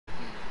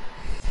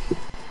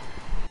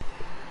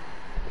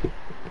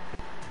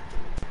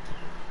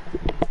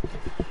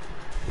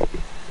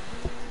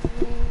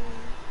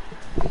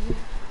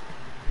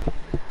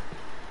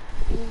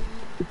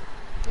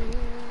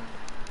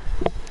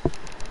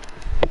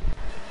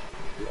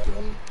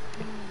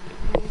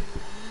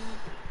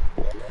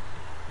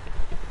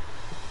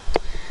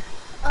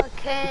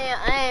Okay,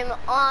 I'm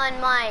on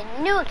my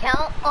new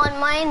account on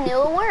my new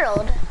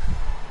world.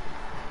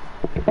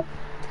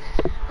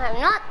 I'm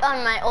not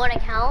on my old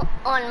account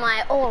on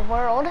my old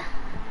world.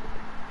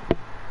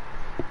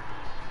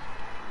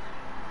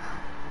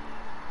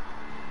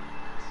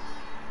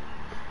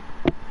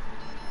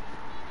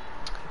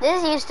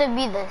 This used to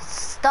be the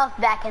stuff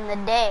back in the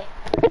day.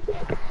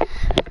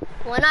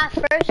 When I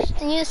first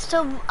used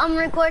to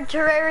record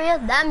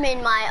Terraria, that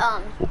made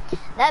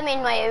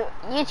my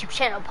YouTube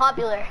channel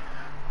popular.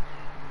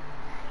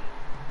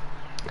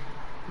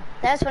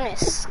 That's when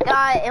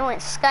it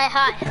went sky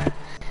high.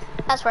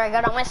 That's where I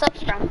got all my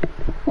subs from.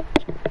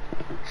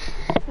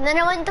 And then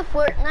I went to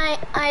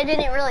Fortnite. I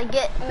didn't really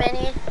get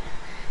many.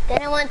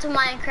 Then I went to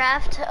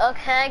Minecraft.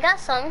 Okay, I got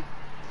some.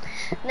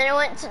 And then I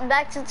went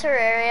back to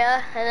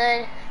Terraria, and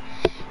then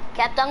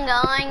kept on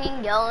going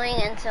and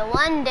going until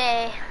one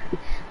day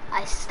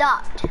I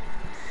stopped.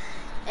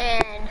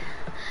 And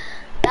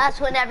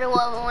that's when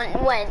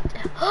everyone went.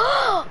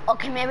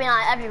 Okay, maybe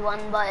not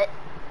everyone, but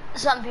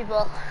some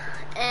people.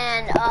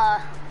 And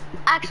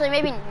actually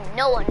maybe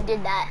no one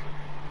did that.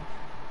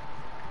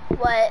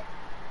 But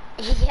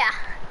yeah,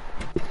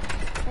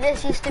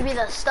 this used to be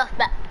the stuff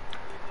that.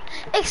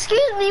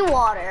 Excuse me,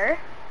 water.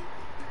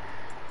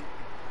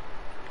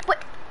 Wait.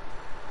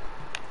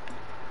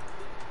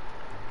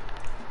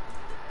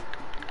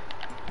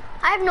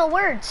 I have no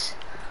words.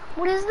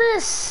 What is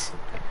this?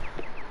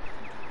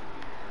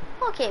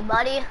 Okay,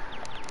 buddy.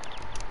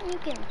 You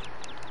can.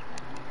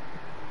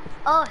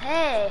 Oh,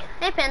 hey.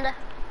 Hey, Panda.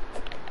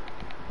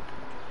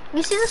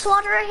 You see this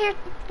water right here?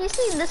 You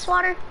see this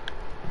water?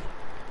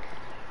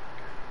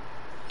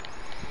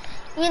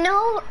 You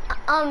know,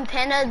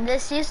 Panda,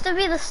 this used to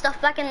be the stuff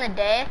back in the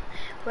day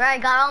where I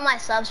got all my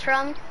subs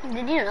from.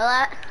 Did you know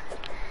that?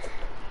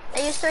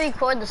 I used to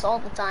record this all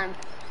the time.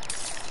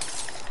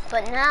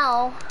 But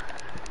now,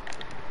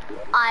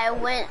 I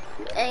went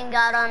and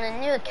got on a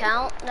new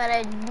account that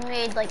I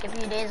made like a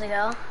few days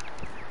ago.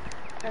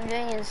 I'm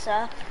doing his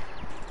stuff.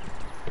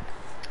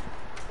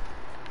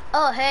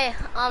 Oh, hey,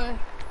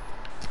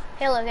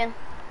 hey, Logan.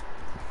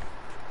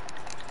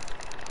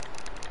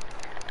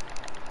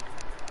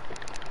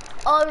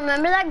 Oh,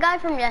 remember that guy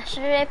from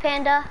yesterday,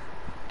 Panda?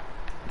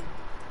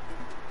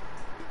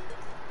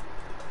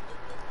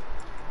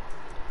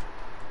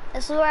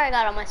 This is where I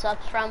got all my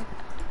subs from.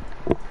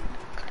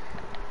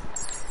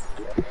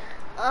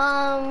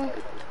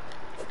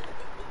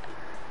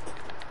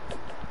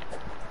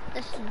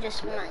 This is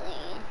just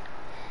money.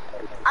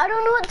 I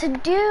don't know what to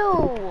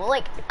do.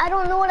 Like, I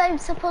don't know what I'm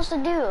supposed to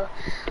do.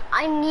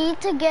 I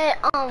need to get,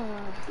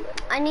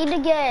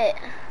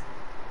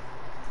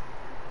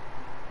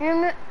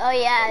 remember? Oh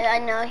yeah, I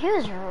know, he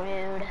was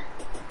rude.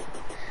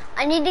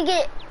 I need to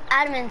get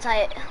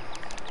adamantite.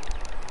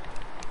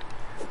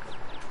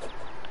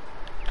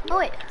 Oh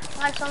wait,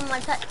 I have some of my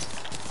pets.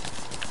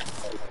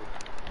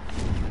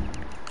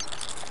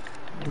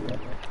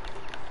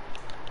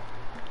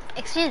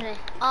 Excuse me,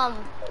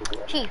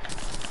 Chief.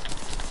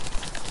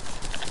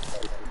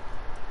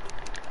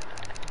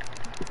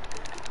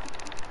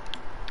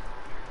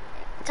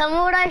 Tell me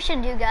what I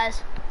should do,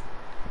 guys.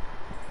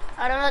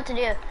 I don't know what to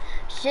do.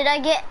 Should I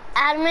get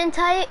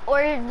adamantite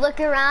or look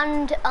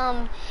around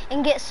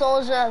and get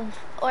souls of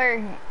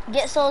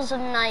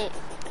night?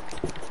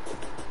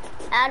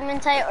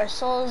 Adamantite or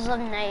souls of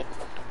night?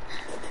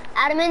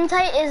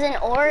 Adamantite is an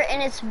ore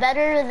and it's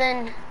better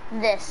than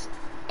this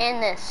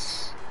and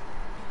this.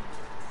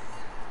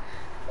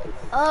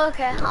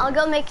 Okay, I'll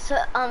go make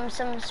some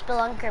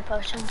spelunker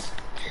potions.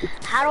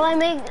 How do I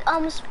make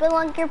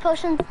spelunker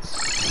potions?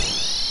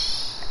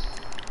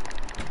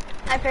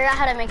 I forgot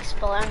how to make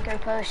spelunker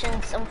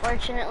potions,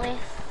 unfortunately.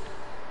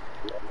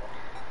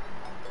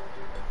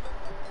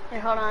 Here,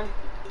 hold on.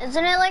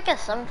 Isn't it like a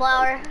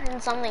sunflower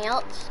and something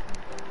else?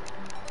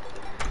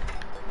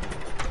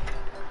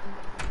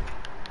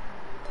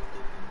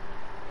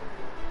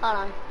 Hold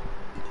on.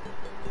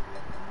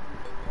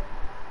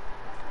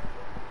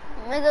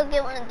 Let me go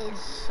get one of these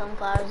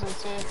sunflowers and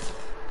see.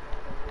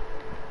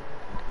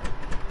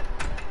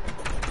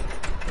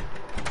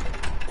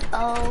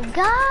 Oh,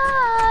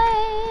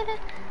 God!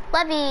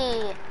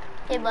 Levy!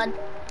 Hey, bud.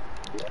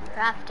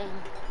 Crafting.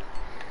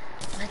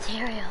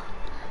 Material.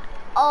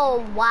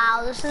 Oh,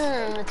 wow. This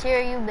isn't a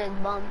material, you big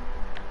bum.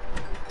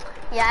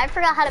 Yeah, I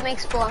forgot how to make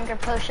spelunker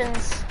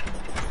potions.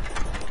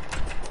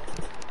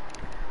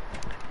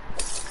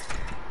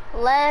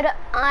 Lead,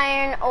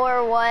 iron,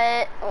 or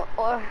what?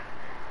 Or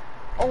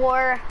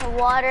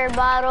water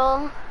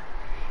bottle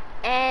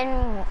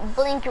and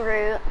blink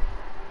root.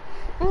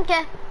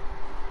 Okay.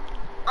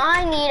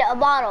 I need a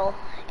bottle,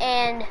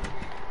 and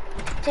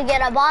to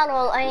get a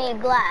bottle I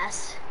need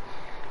glass,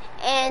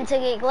 and to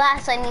get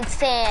glass I need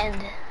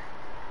sand.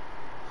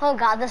 Oh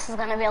God, this is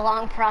gonna be a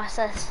long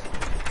process.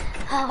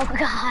 Oh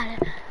God.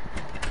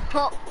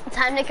 Well,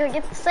 time to go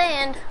get the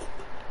sand,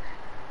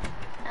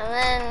 and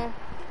then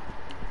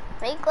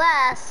make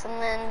glass,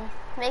 and then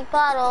make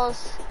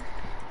bottles,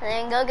 and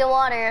then go get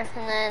water,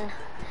 and then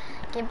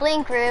get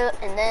blink root,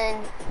 and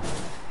then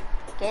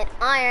get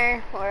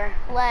iron or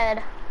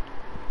lead.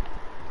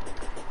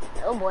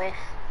 Oh boy.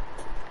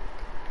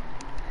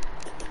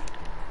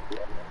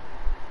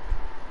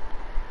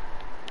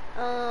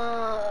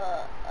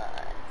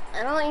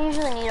 I don't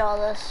usually need all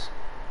this.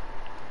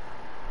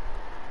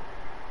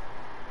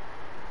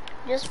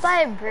 Just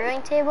buy a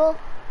brewing table.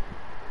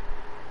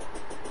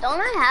 Don't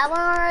I have one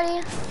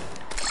already?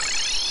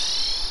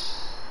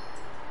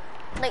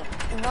 Like,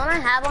 don't I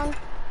have one?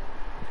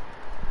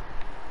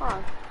 Hold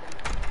on.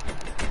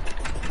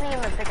 Let me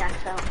get my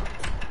pickaxe out.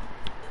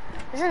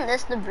 Isn't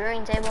this the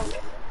brewing table?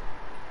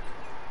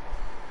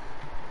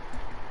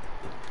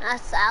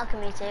 That's the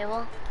alchemy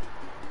table.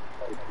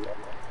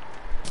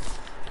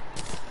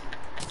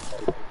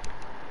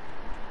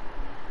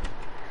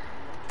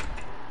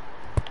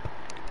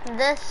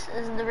 This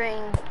is the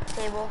brewing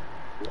table.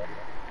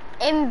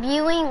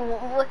 Imbuing,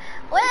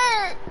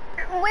 where's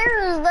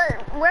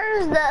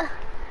the,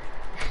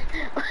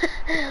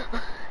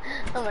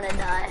 I'm gonna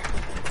die.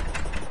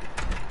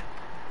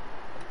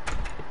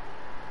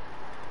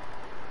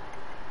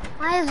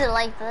 Why is it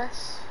like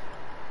this?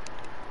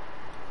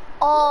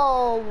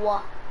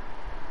 Oh.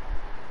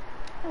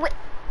 Wait.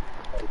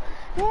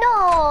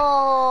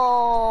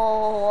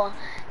 No.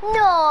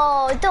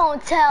 No,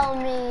 don't tell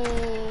me.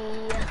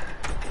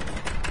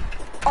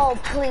 Oh,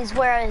 please,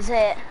 where is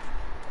it?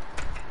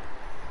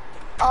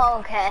 Oh,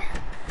 okay.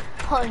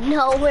 Oh,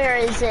 no, where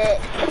is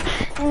it?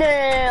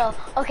 No.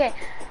 Okay.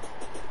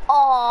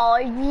 Oh,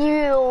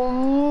 you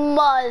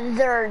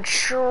mother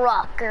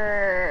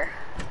trucker.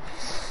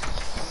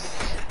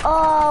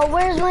 Oh,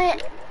 where's my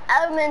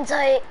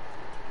adamantite?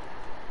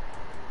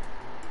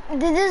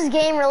 Did this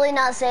game really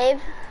not save?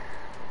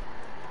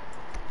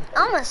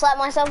 I'm gonna slap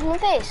myself in the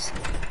face.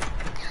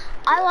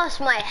 I lost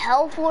my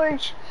hell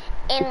forge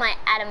and my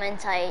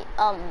adamantite,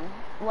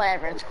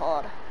 whatever it's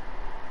called.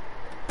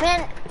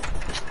 Man.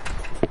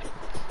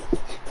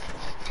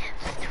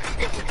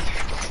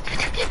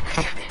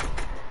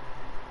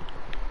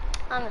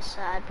 I'm a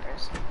sad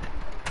person.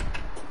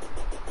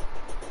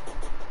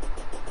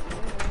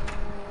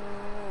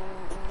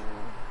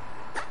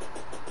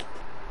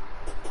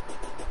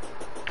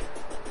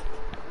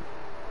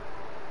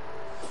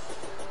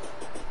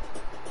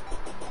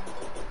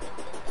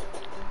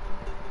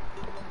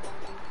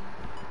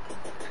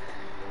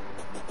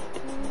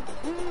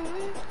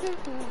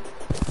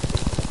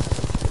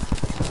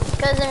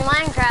 Because in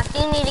Minecraft,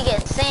 you need to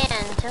get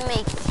sand to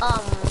make,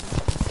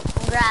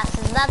 grass.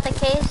 Is that the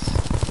case?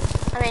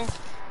 I mean,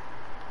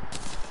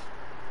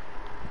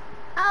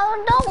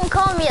 oh, don't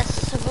call me a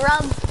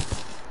scrub.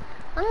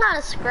 I'm not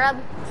a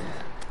scrub.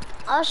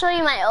 I'll show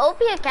you my OP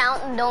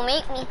account and don't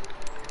make me.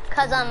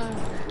 Cause I'm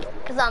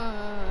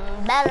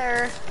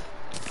better.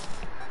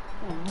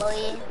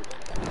 Boy.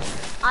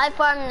 I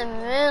farmed the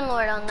Moon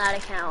Lord on that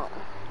account.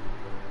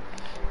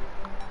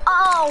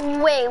 Oh,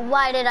 wait,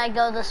 why did I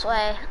go this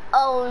way?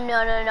 Oh,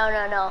 no.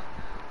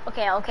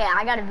 Okay,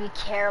 I gotta be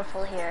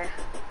careful here.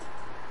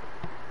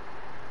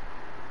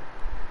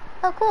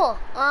 Oh, cool.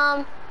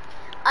 I've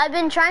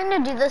been trying to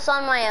do this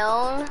on my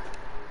own.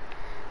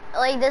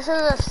 Like, this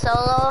is a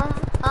solo,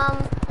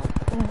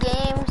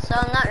 game, so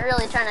I'm not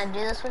really trying to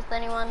do this with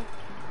anyone.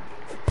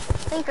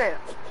 Tinker.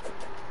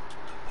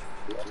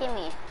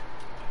 Gimme.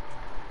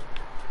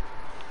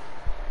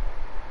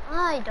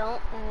 I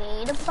don't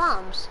need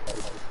bombs.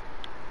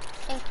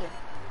 Thank you.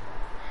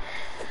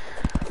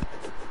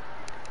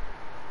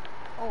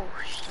 Oh,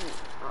 shoot.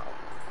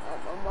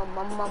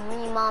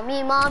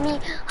 Mommy.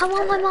 I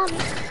want my mommy.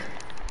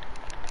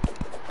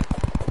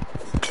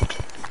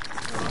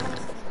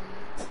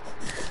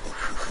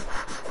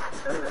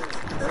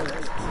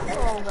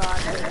 Oh, God.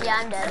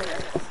 Yeah, I'm dead.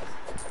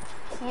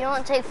 You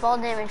don't take fall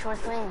damage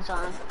with wings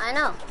on. I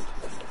know.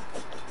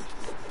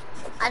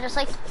 I just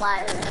like to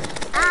fly.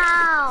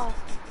 Ow!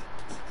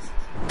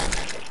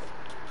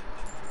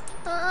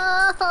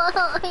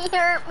 Oh, he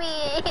hurt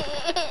me.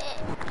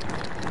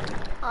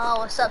 Oh,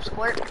 what's up,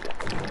 Squirt?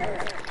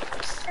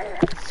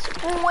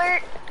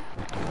 Squirt.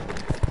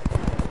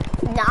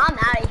 Nah, I'm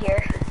out of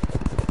here.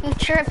 You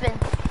tripping.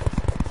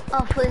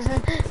 Oh, please. No.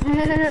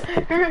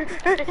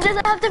 It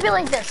doesn't have to be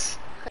like this.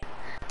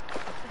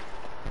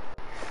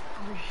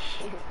 Oh,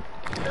 shoot.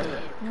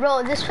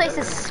 Bro, this place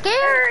is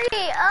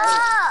scary.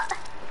 Ah!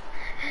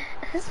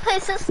 This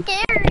place is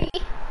scary.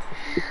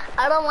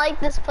 I don't like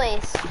this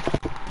place.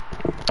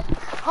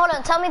 Hold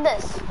on, tell me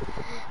this.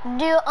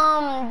 Do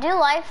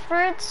life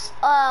fruits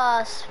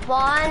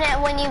spawn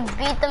when you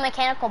beat the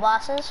mechanical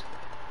bosses?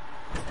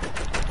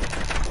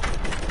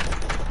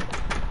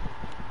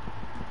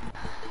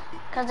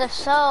 Cause if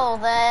so,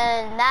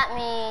 then that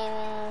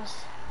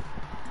means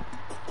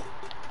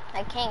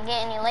I can't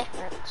get any life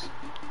fruits.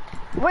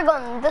 We're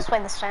going this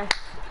way this time.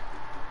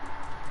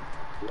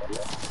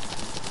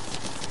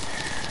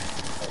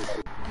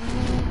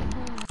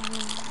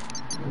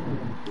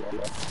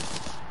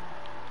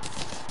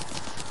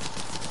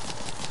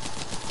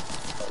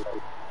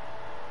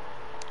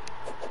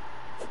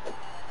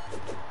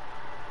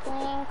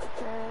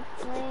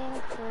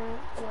 Blink fruit,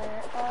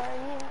 where are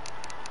you?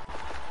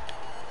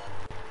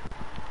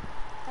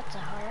 That's a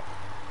heart.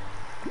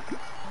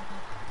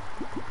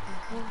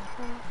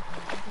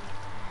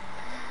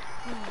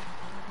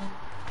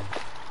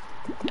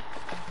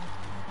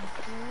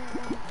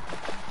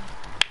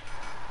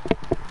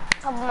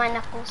 top of my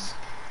knuckles.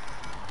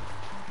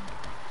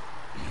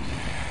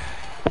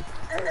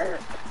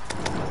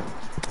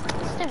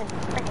 Stupid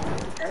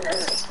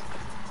freaking.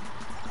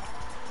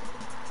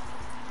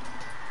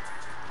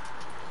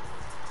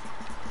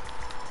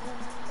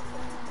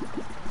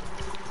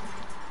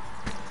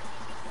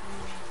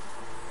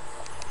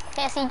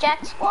 Can't see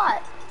jack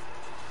squat.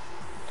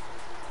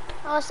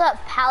 Oh, what's up,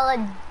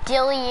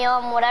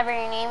 Paladillium, whatever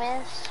your name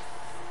is?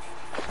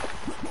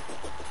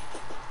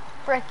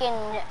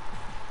 Frickin'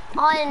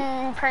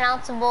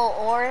 unpronounceable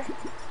ore.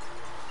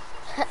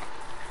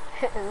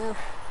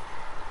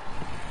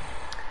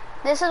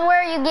 This is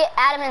where you get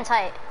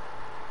adamantite.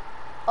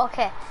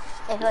 Okay,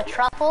 if a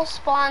truffle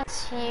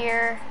spawns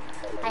here,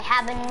 I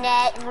have a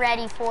net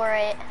ready for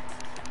it.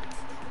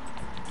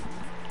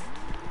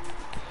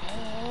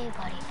 Hey,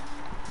 buddy.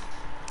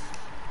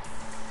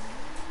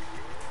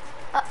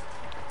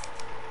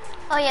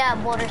 Oh yeah,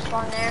 boulder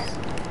spawn there.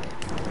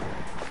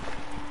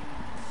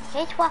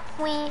 Hey,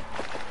 Twaffy.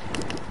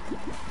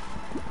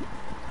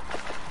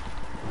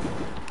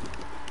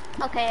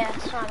 Okay, yeah,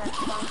 it's not that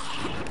fun.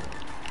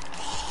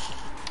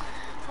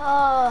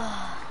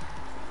 Oh,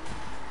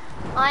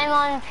 I'm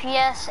on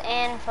PS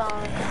and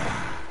phone.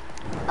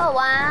 Oh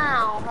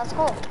wow, that's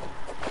cool.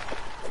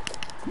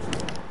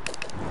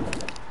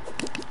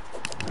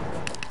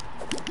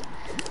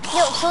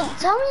 Yo, so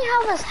tell me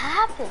how this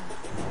happened.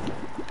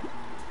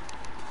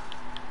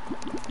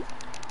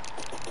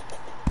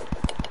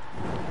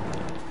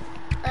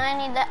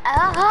 I need that.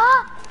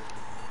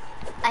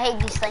 I hate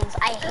these things.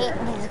 I hate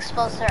these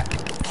explosive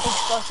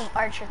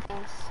archer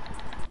things.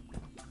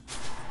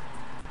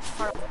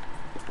 Horrible.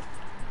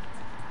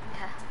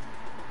 Okay.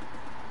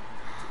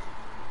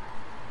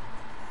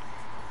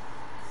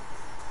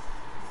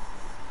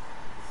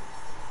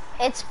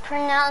 It's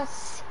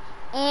pronounced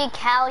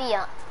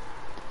Ecalium.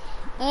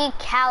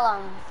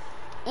 Ecalum.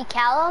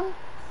 Ecalum?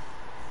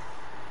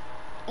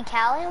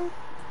 Ecalium?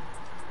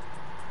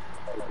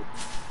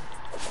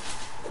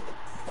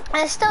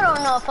 I still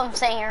don't know if I'm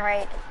saying it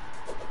right.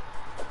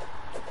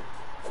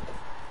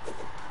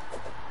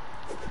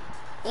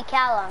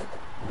 Ecalum.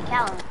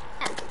 Ecalum.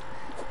 Yeah.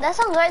 That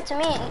sounds right to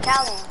me.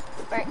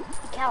 Ecalum. Right.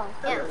 Ecalum.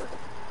 Yeah.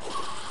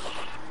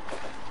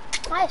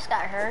 I just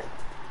got hurt.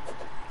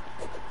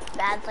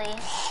 Badly.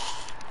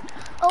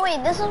 Oh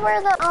wait, this is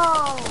where the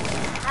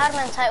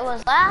adamantite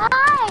was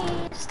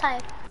last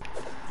time.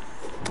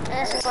 And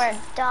this is where it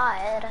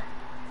died.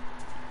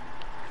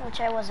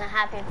 Which I wasn't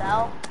happy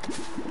about.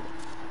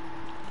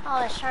 All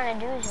I was trying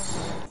to do is just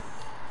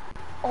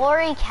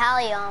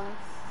Oricalium.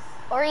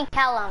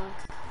 Oricalum.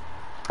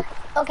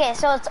 Okay,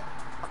 so it's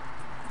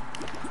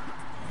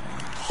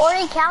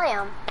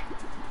Oricalium.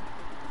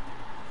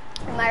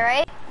 Am I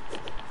right?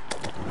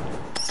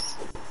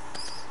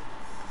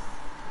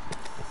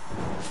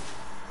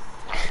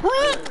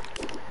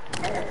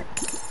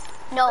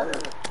 No.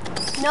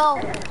 No.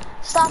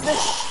 Stop this.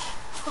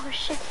 Oh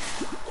shit.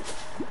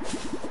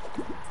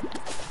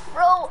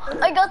 Bro,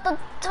 I got the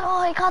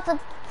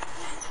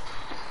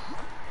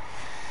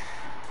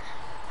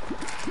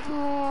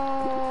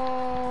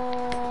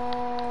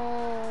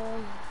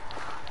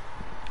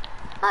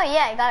Oh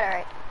yeah, I got it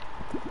right.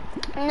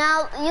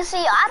 Now, you see,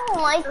 I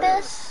don't like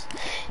this.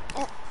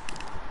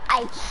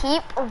 I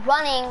keep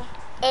running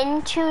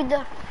into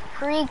the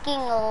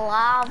freaking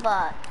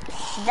lava.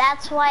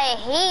 That's why I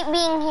hate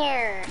being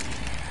here.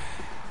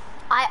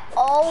 I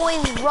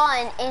always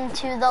run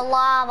into the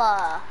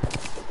lava.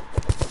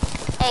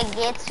 It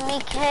gets me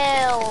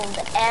killed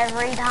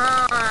every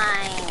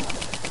time.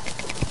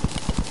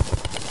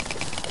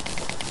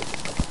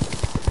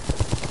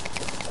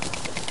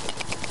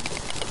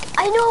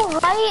 I know,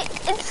 right?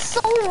 It's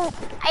so,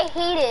 I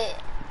hate it.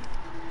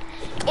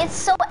 It's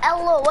so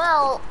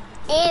LOL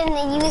and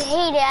you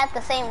hate it at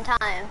the same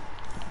time.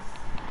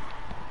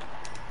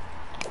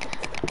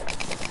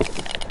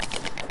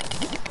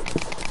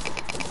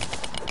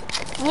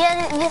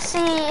 Yeah, you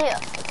see,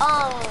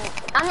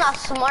 I'm not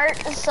smart,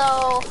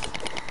 so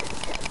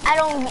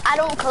I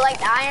don't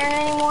collect iron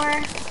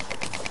anymore.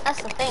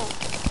 That's the thing.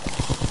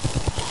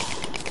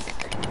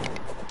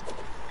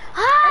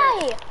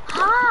 Hi!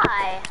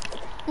 Hi!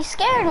 You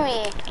scared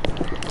me.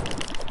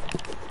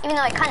 Even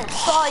though I kind of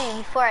saw you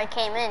before I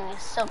came in, you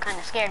still kind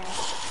of scared me.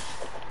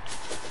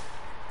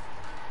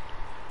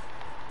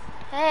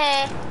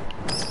 Hey.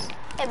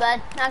 Hey,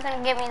 bud. Not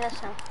gonna give me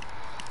this one.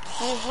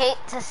 You hate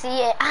to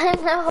see it. I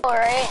know,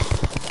 right?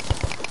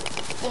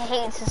 You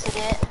hate to see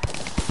it.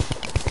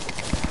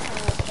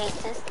 You hate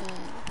to see.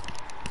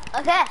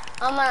 Okay,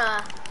 I'm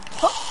gonna...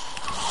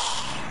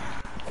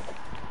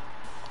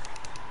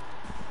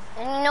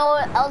 And you know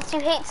what else you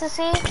hate to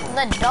see?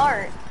 The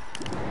dart.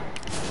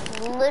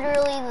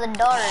 Literally the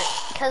dart.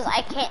 Because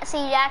I can't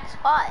see Jack's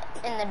spot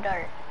in the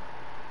dart.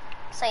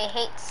 So you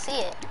hate to see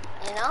it,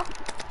 you know?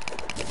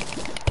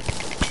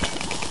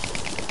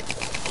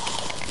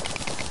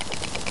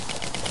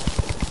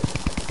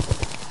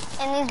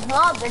 And these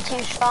mobs are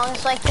too strong,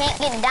 so I can't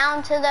get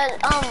down to the,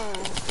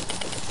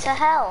 to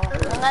hell.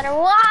 No matter,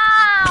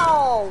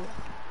 wow!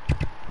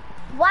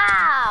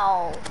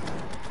 Wow!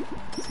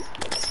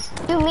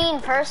 You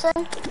mean person?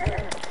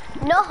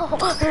 No.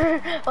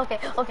 Okay.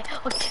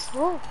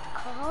 Ooh,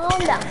 calm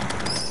down.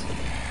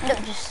 No,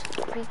 just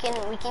we can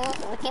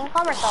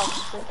calm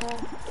ourselves. We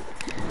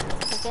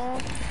can.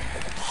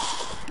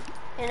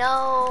 You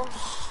know.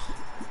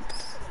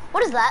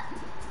 What is that?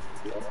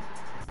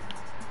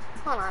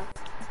 Hold on.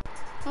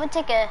 I'm gonna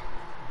take a.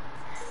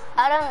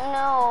 I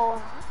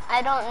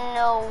don't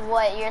know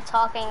what you're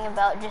talking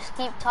about. Just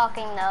keep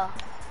talking though.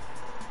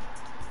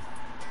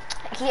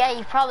 Yeah,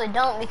 you probably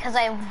don't because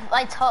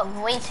I talk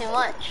way too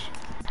much.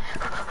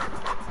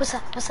 What's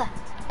that?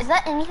 Is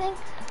that anything?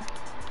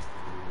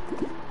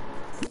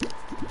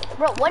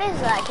 Bro, what is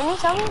that? Can you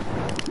tell me?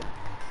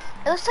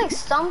 It looks like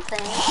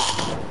something.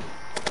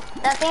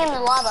 That thing in the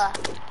lava.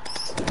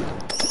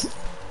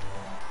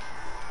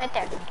 Right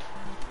there.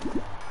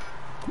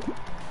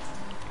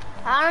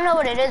 I don't know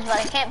what it is, but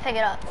I can't pick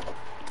it up.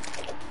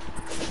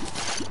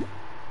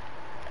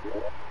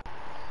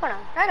 Hold on,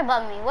 right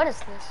above me. What is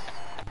this?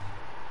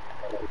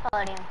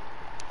 Palladium.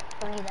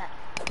 Don't need that.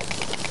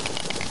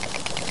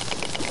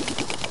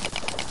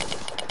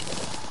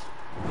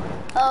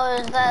 Oh,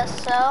 is that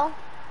so?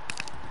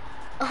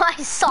 I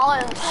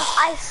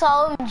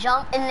saw him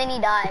jump and then he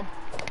died.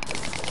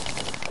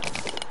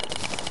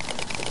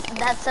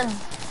 That's a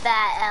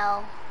fat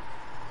L.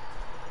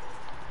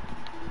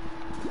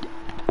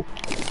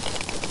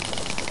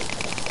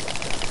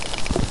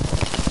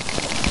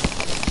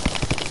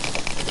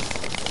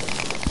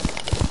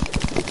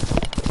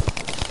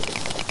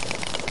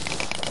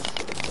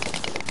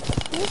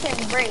 You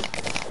can break.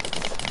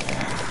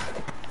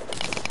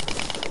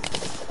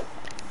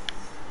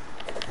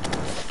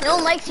 No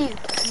one likes you.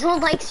 No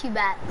one likes you,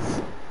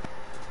 bats.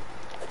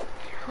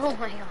 Oh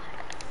my god.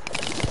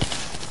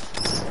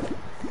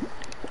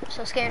 I'm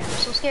so scared.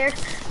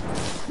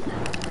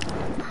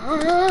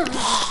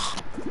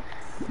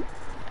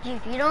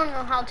 Dude, you don't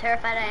know how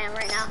terrified I am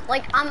right now.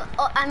 Like,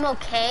 I'm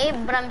okay,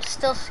 but I'm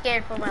still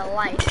scared for my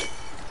life.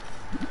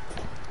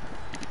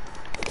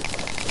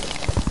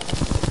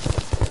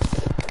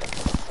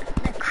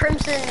 The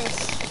crimson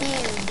is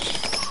huge.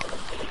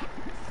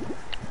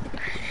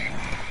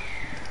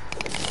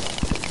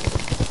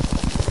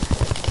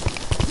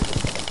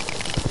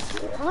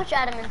 How much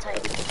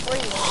adamantite? What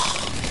do you want?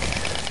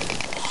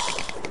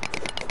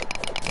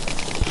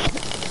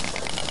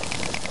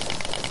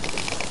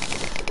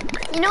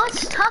 You know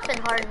it's tough in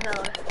hard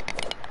mode.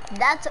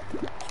 That's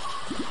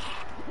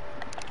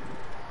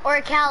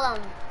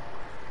Orichalcum.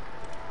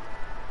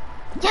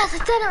 Yes, I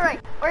did it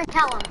right.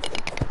 Orichalcum.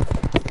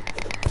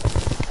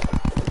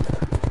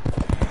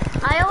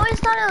 I always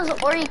thought it was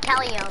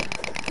Orichalcum.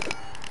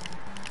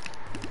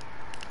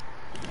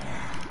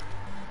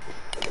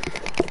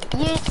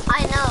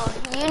 I know.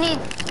 You need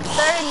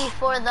 30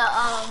 for the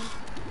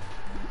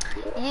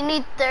You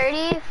need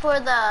 30 for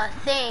the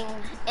thing,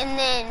 and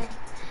then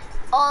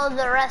all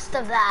the rest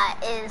of that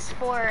is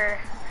for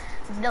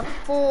the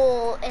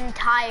full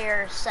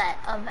entire set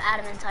of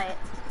adamantite.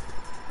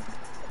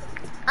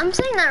 I'm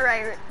saying that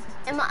right.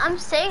 I'm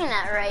saying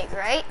that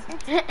right?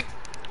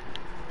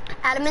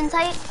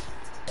 Adamantite.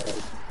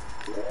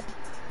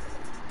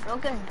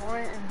 Broken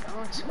bone and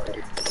bone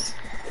sword.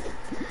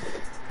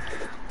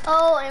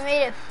 Oh, I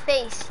made a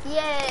face.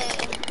 Yay.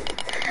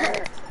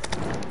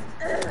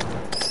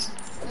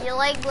 You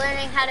like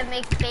learning how to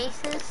make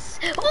faces?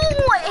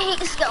 Oh, I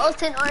hate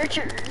skeleton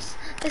archers.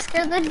 They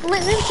scare the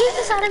living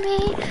Jesus out of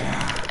me.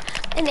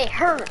 And they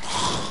hurt.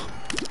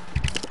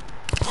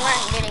 You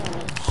aren't getting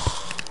me.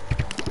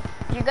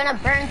 You're gonna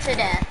burn to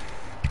death.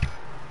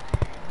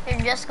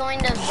 You're just going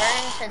to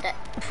burn to death.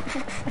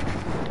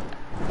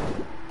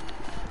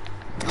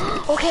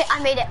 Okay, I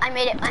made it.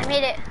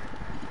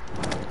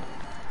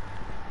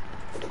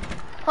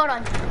 Hold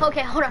on.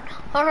 Okay, hold on.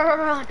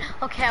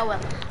 Okay, I will.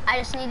 I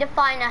just need to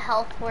find a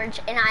health forge,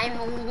 and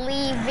I'm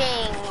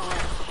leaving.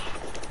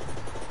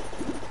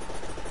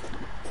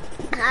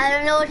 I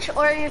don't know which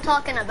order you're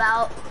talking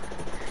about,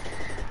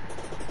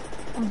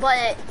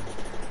 but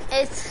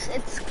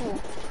it's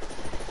cool.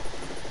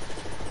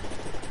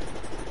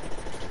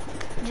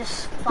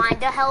 Just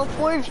find a health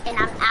forge, and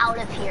I'm out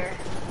of here.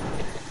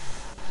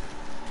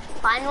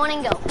 Find one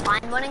and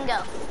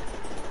go.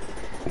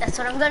 That's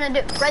what I'm gonna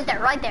do. Right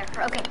there.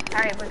 Okay,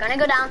 alright, we're gonna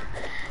go down.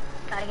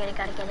 Gotta get it.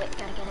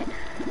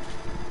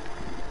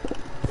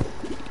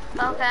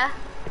 Okay.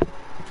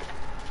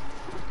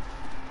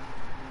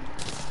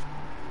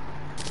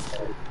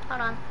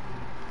 Hold on.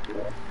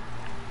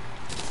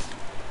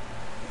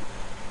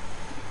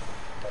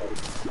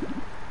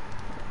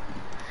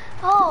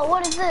 Oh,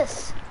 what is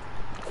this?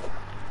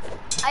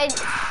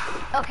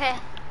 Okay.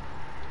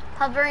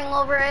 Hovering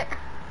over it.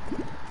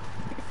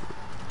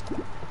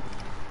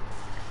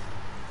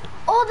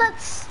 Oh,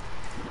 that's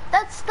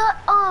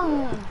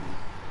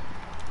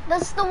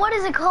the, what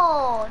is it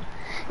called?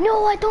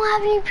 No, I don't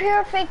have any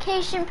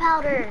purification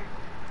powder.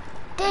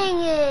 Dang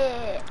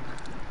it.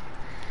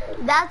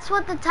 That's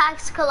what the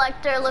tax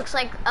collector looks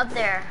like up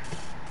there.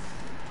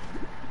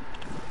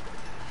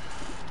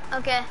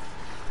 Okay.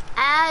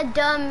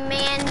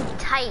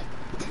 Adamantite.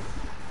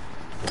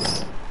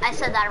 I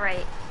said that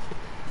right.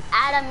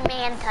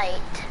 adamantite.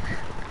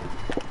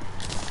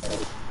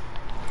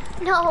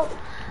 No,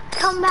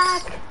 come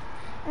back.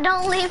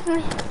 Don't leave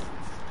me.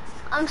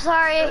 I'm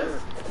sorry.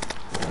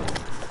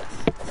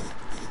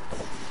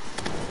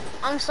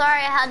 I'm sorry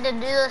I had to do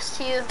this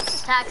to you,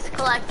 tax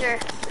collector.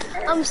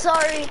 I'm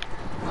sorry.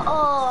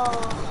 Oh.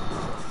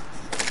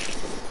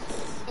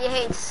 You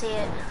hate to see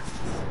it.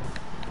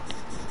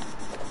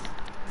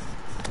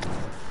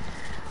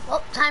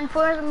 Well, time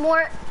for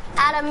more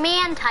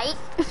adamantite.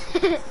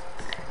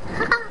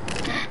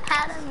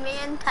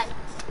 Adamantite.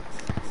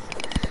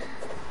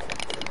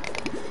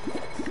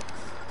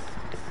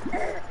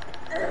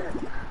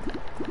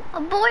 Oh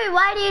boy,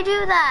 why do you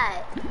do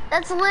that?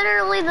 That's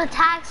literally the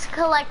tax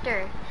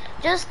collector.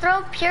 Just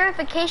throw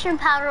purification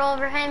powder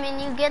over him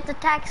and you get the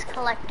tax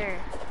collector.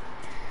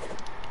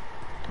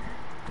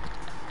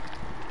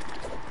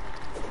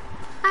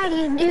 Why do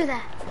you do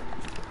that?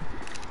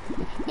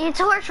 You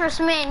torturous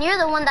man, you're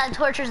the one that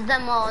tortures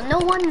them all. No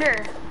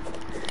wonder.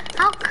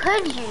 How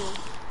could you?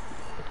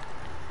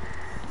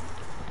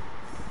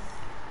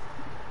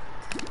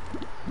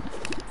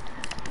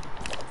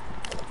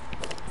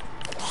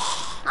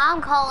 I'm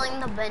calling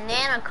the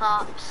banana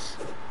cops.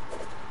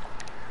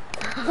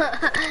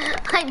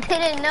 I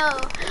didn't know.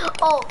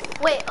 Oh,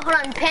 wait, hold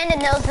on. Panda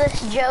knows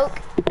this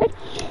joke.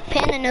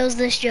 Panda knows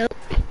this joke.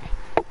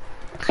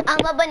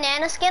 I'm a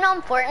banana skin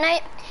on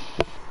Fortnite,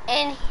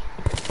 and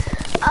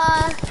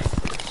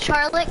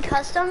Charlotte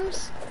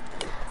Customs.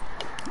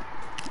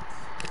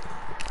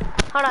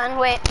 Hold on,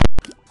 wait.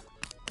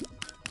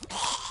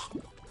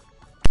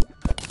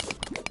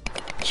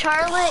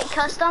 Charlotte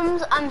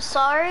Customs, I'm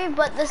sorry,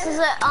 but this is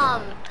a,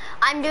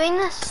 I'm doing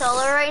this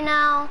solo right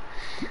now.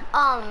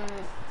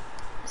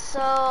 So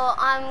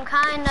I'm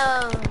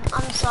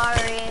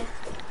sorry.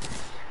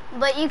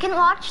 But you can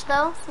watch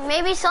though.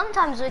 Maybe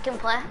sometimes we can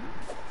play.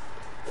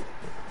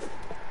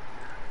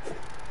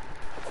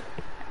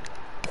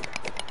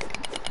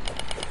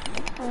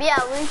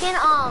 Yeah, we can,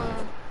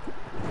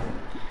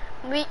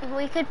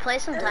 we could play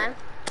sometime.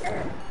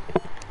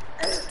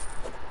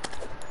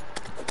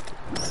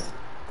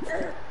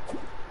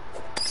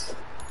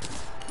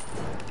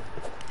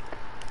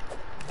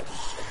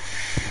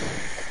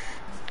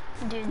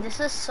 Dude, this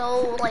is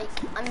so, like,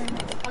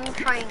 I'm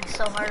trying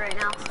so hard right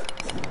now.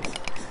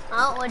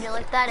 Oh, would you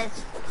like that?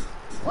 It's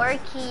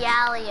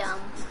Orchialium.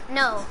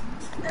 No.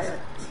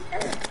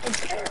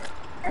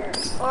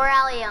 It's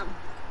Oralium.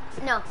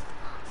 No.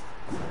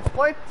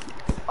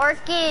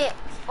 Orky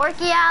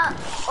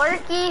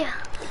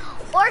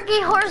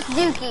horse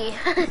dookie.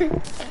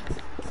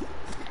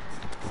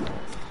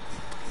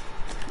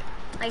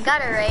 I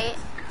got it right,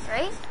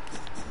 right?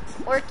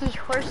 Orky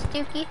horse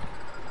dookie.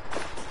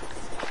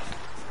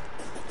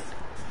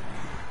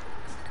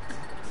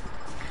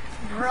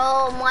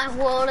 Bro, my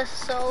world is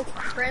so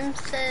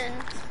crimson.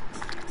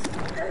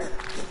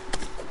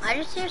 I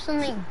just hear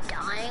something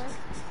dying.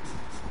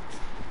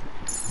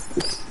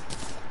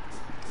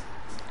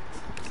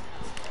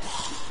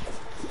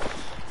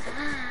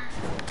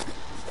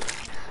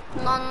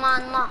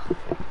 No.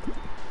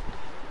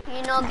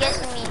 You know, get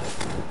me.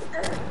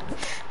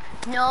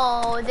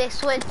 No, he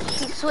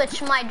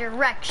switched my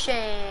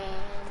directions.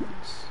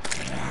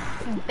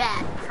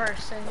 Bad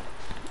person.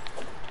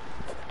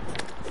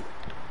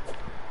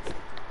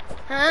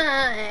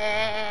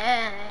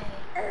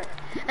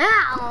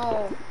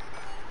 Ow!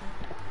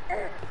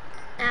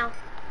 Ow.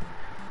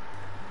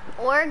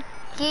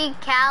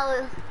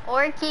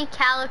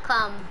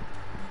 Orchicalicum.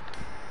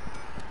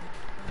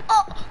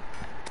 Oh!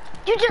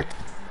 You just...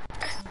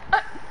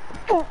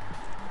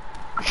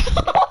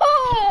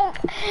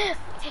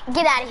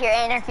 Get out of here,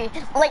 Anarchy.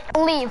 Like,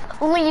 leave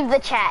the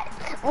chat.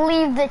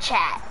 Leave the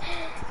chat.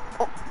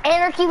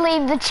 Anarchy,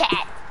 leave the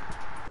chat.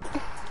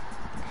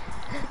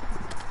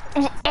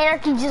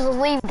 Anarchy, just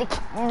leave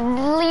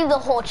the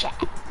whole chat.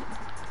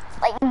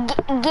 Like,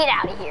 get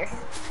out of here.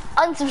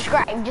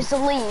 Unsubscribe, just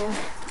leave.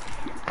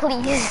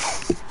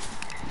 Please.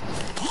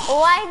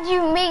 Why'd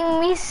you make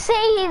me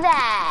say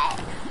that?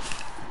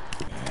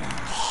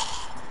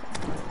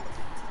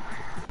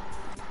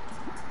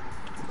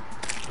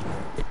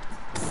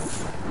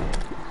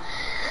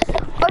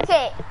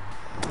 Okay,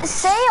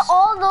 say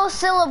all those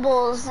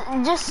syllables.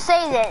 Just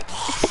say it,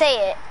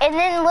 and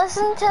then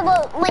listen to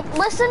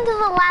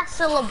the last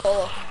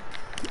syllable.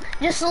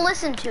 Just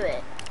listen to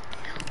it.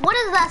 What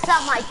does that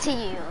sound like to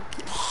you?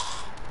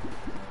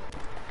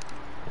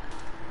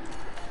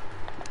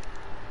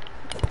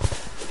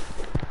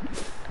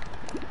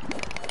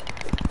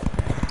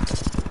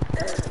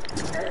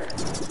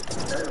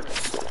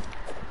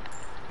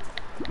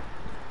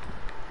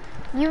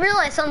 You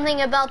realize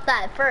something about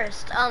that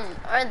first,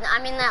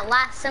 that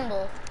last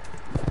symbol.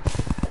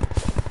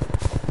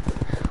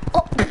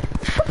 Oh.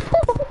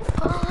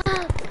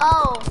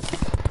 Oh.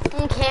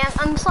 Okay,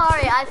 I'm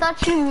sorry. I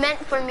thought you meant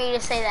for me to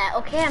say that.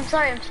 Okay, I'm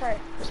sorry.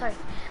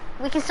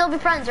 We can still be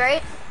friends,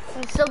 right?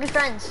 We can still be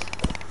friends.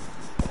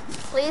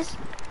 Please?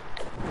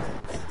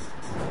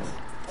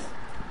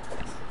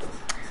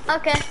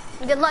 Okay.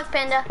 Good luck,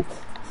 Panda.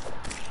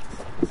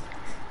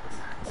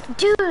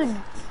 Dude.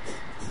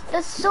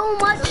 There's so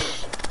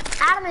much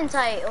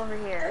adamantite over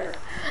here.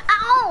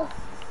 Ow!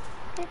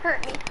 It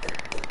hurt me.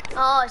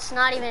 Oh, it's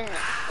not even.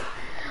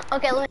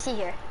 Okay, let me see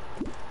here.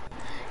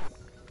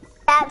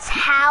 That's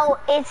how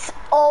it's.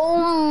 Oh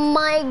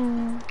my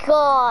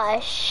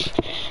gosh.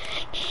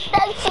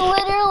 That's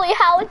literally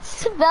how it's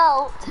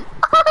spelled.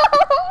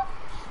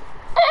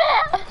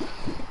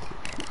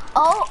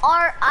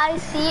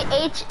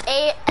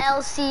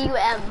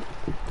 ORICHALCUM.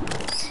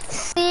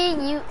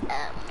 CUM.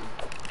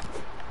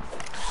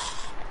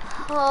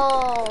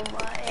 Oh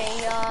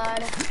my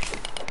god.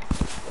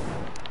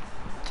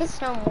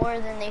 Kids know more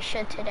than they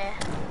should today.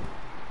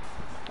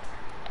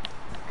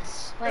 I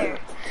swear.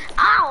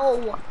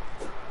 Ow!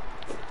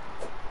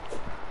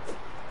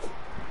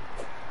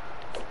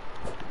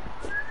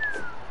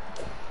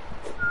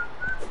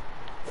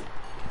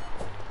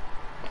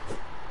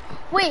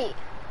 Wait.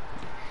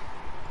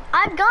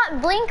 I've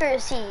got blinker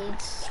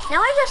seeds.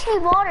 Now I just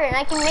need water and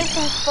I can make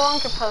some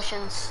spelunker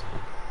potions.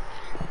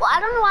 Well, I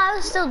don't know why I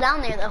was still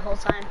down there the whole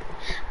time.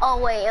 Oh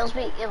wait,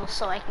 it was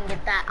so I can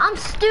get that. I'm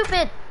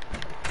stupid.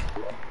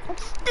 I'm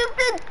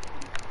stupid.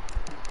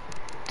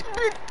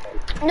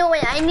 No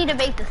wait, I need to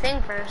make the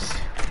thing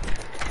first.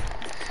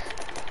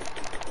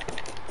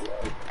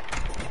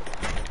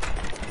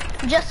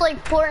 Just like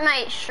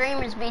Fortnite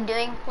streamers be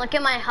doing. Look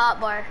at my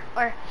hotbar.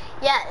 Or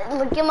yeah,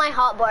 look at my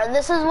hotbar.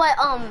 This is what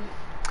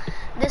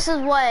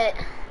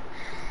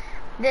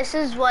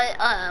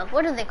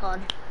what are they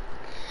called?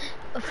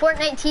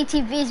 Fortnite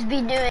TTVs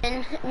be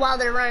doing while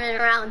they're running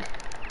around.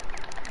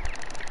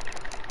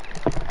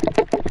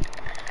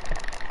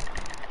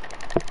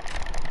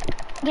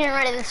 Getting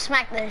ready to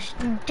smack the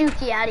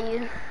dookie out of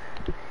you.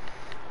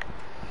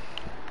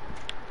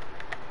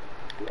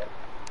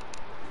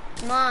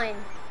 Mine.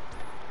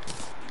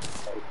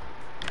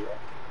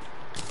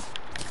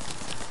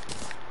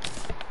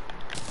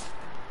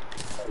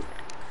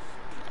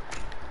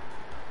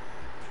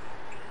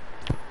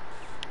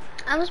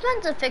 I was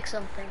meant to fix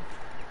something.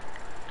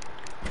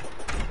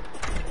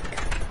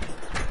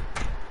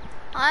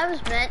 I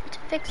was meant to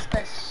fix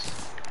this.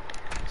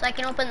 So I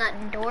can open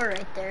that door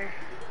right there.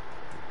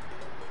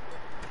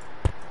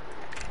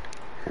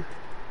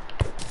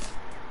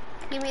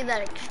 Give me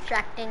that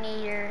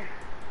extractinator.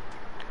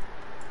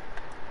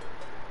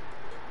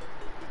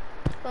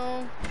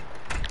 Boom.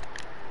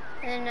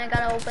 And I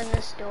gotta open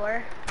this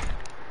door.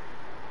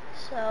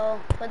 So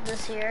put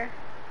this here.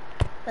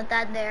 Put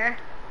that there.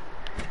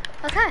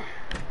 Okay.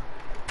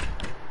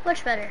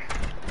 Much better.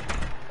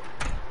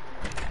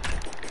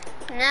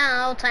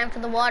 Now, time for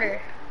the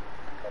water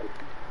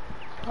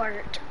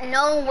part.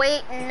 No,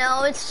 wait,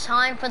 no, it's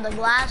time for the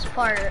glass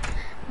part.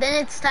 Then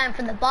it's time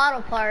for the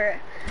bottle part.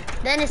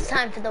 Then it's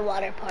time for the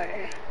water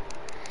part.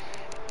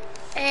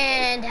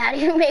 And how do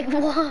you make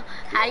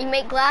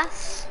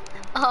glass?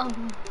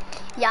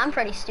 Yeah, I'm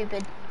pretty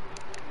stupid.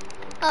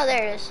 Oh,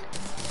 there it is.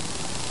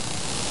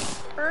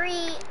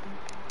 Hurry.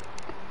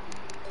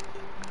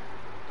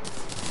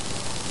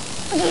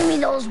 Give me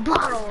those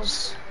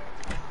bottles.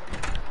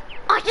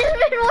 I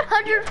just made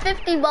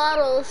 150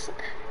 bottles.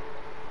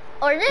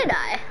 Or did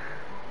I?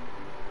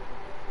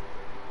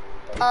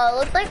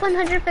 Looked like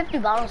 150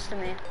 bottles to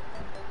me.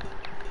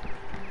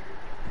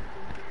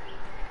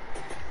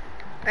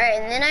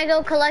 Alright, and then I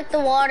go collect the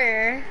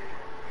water.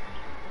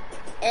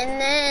 And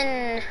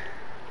then...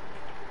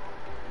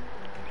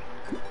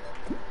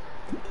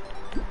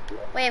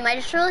 Wait, am I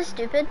just really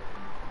stupid?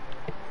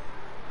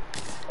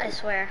 I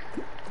swear.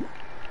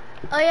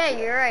 Oh yeah,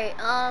 you're right.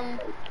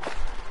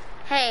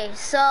 Hey,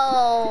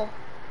 so...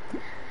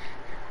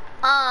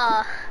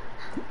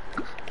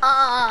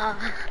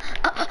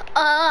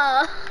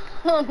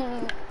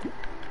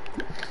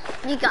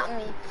 You got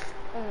me.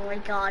 Oh my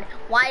god.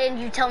 Why didn't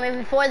you tell me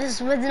before this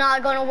was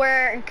not gonna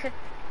work?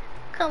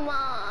 Come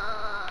on.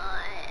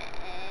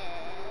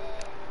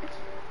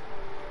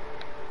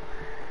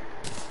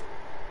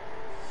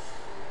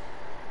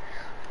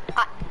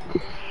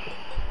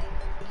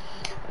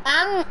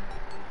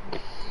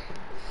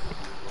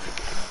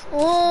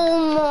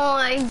 Oh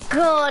my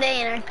god,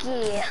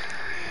 anarchy.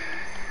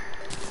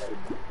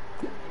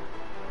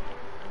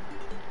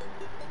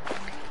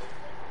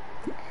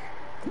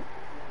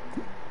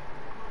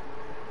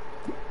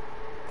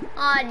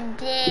 Aw,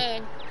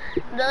 dang.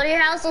 Build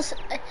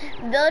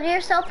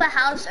yourself a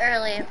house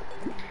early.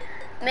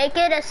 Make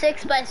it a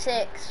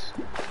 6x6.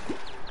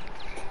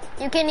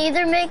 You can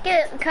either make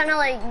it kind of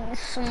like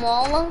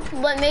small,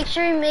 but make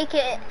sure you make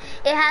it,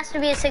 it has to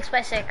be a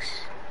 6x6.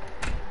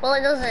 Well,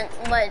 it doesn't,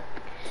 but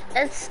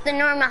that's the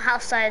normal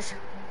house size.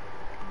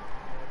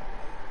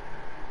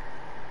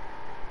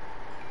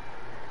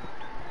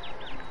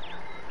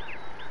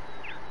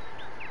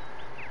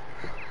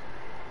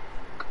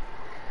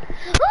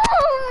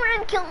 Oh, I'm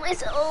gonna kill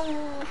myself.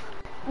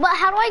 But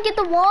how do I get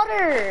the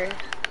water?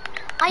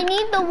 I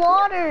need the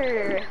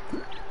water.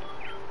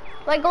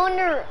 Like go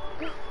under.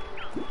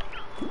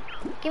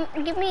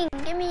 Give me. Do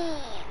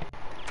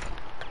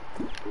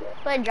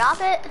I drop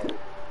it?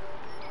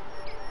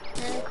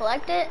 And then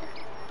collect it?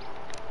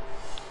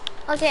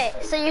 Okay,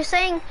 so you're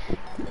saying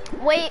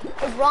Wait,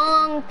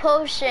 wrong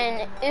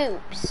potion.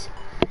 Oops.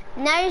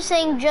 Now you're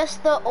saying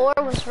just the ore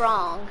was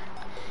wrong.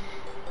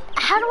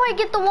 How do I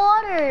get the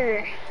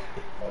water?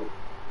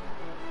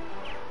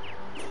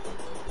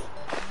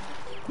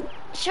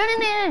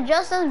 Shouldn't it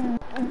just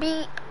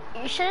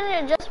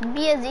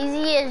be as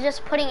easy as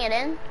just putting it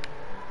in?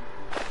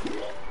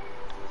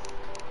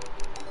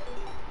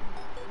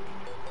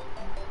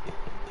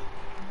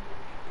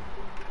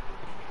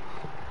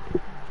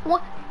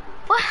 What?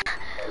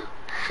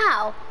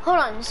 How? Hold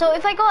on. So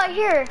if I go out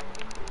here,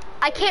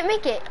 I can't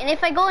make it. And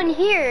if I go in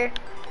here,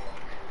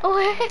 oh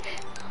wait.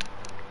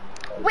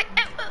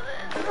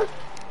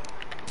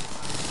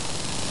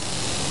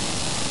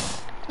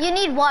 You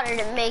need water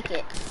to make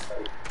it.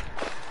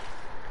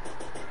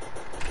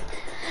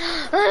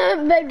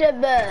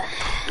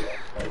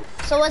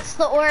 So what's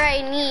the ore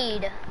I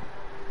need?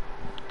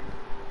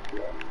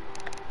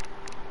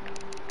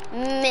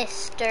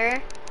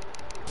 Mr.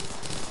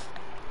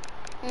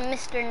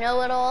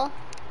 Know-it-all.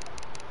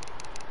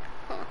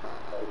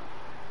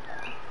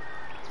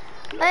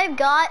 I've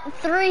got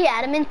 3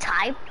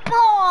 adamantite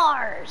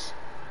bars.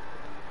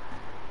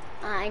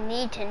 I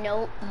need to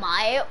know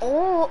my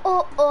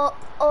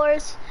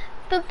ores.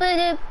 Boop,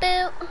 boop,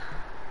 boop.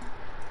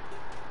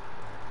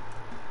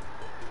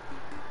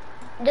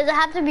 Does it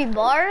have to be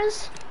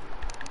bars?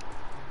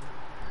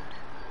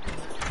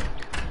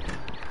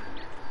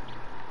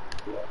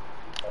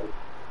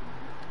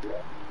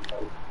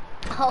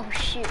 Oh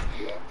shoot.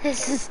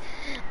 This is,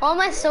 all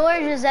my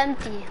storage is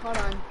empty. Hold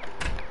on.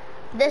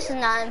 This is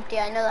not empty,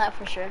 I know that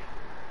for sure.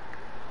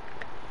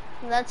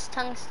 That's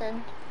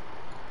tungsten.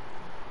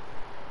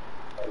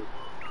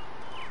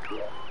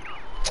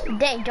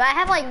 Dang, do I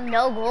have like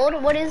no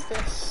gold? What is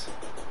this?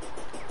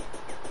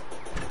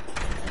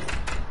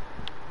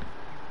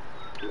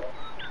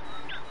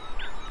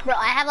 Bro,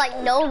 I have like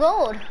no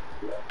gold.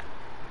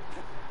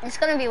 It's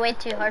gonna be way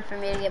too hard for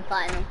me to get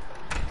platinum.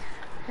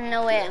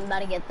 No way I'm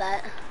about to get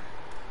that.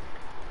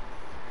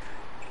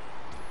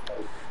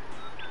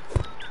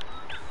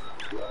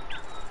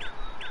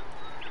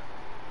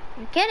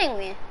 You're kidding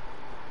me.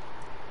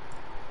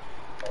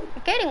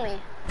 You're kidding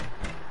me.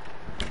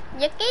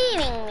 You're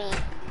kidding me.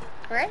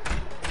 Right?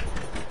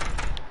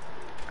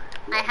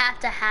 I have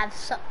to have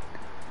some.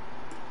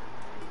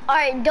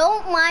 Alright,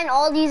 don't mind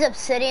all these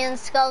obsidian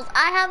skulls.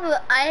 I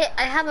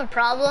have a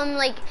problem,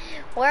 like,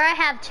 where I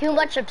have too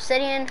much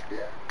obsidian,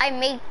 I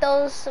make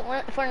those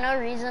for no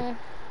reason.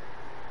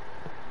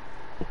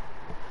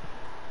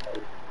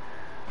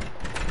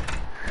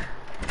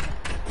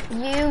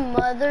 You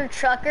mother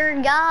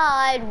trucker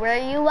guide, where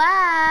you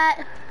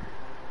at?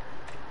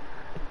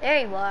 There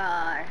you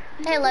are.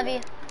 Hey,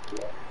 Levy.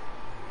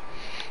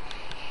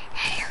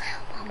 Hey,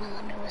 little mama,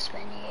 let me whisper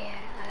in your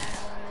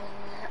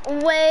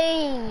ear.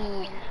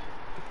 Wait.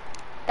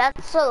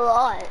 That's a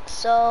lot,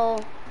 so...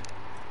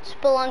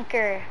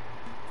 Spelunker.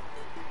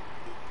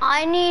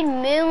 I need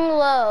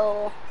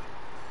Moonglow.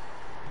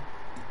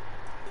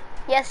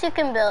 Yes, you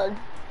can build.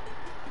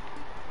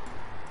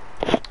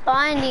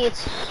 I need...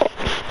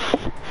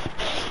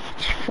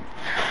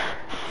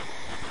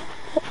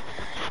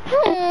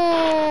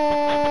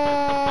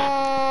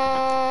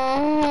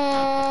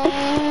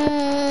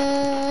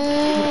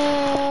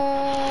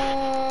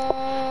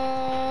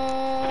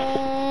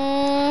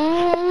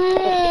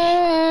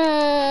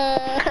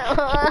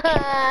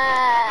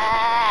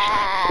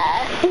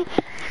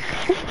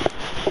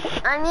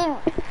 I need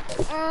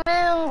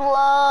Moonglow.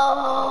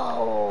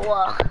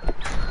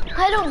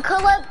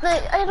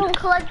 I don't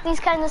collect these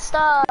kind of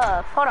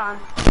stuff. Hold on.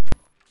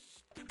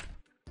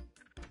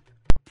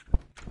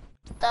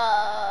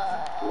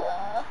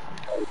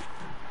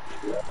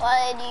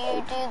 Why do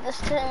you do this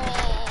to me?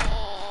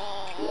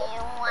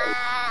 Why?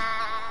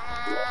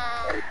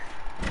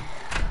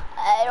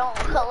 I don't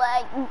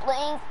collect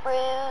blink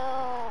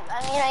fruit. I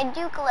mean, I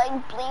do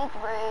collect blink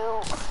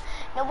fruit.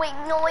 No, wait,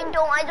 no, I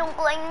don't. I don't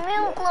collect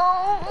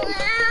Moonglow.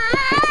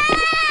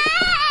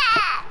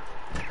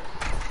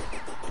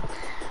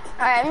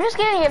 Alright, I'm just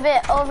getting a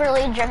bit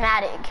overly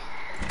dramatic.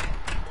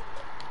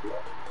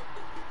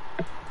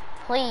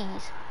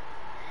 Please.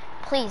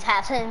 Please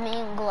have some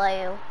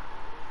Moonglow.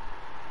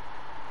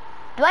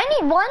 Do I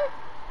need one?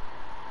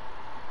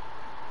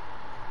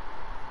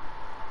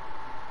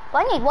 Do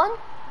I need one?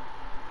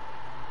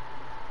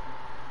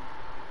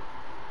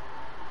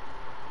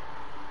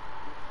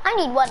 I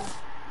need one.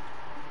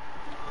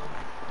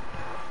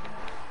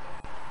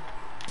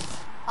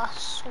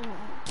 Awesome.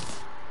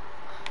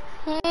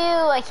 Phew,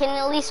 I can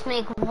at least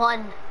make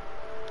one.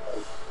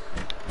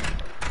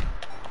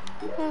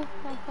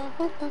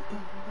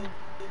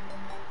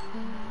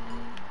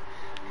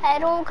 I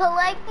don't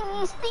collect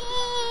these things.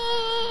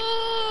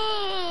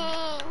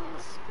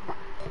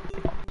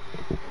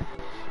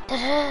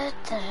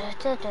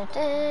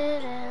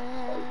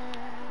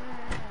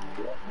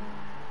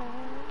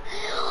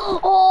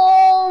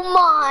 Oh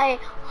my,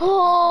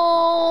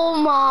 oh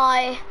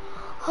my,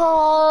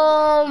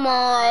 oh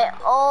my,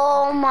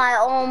 oh my,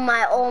 oh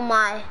my, oh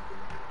my.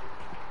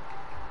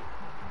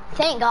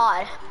 Thank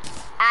God.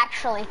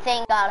 Actually,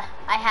 thank God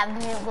I have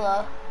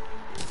Moonglow.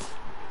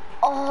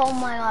 Oh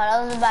my god,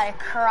 I was about to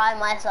cry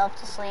myself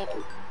to sleep.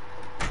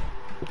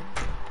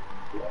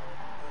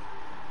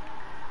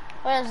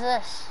 What is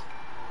this?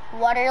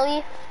 Water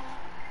leaf?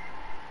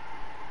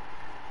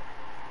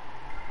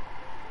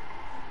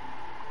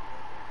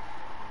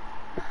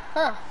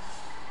 Huh.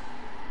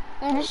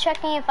 I'm just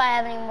checking if I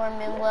have any more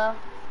moon glow.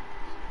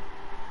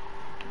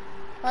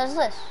 What is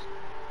this?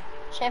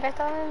 Shaver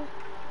thorn?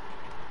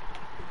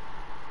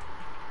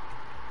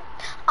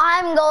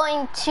 I'm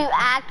going to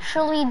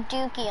actually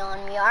dookie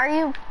on me. Are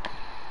you?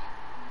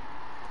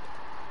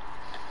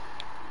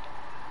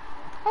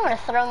 I'm gonna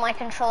throw my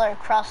controller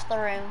across the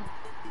room.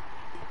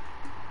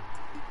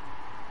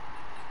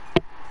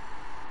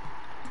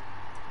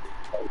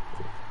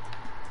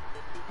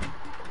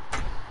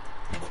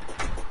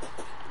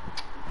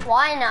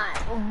 Why not?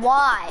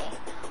 Why?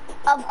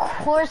 Of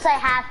course I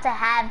have to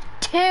have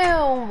two.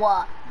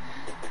 Why?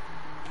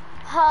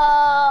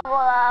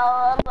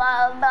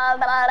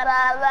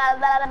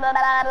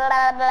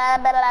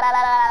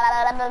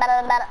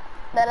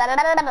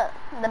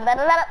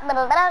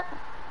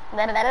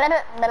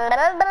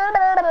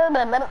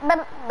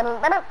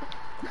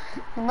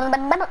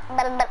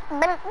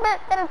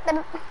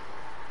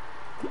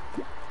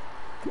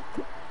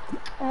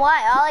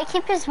 All I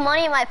keep is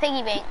money in my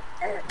piggy bank.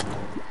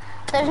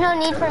 There's no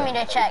need for me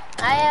to check.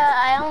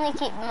 I only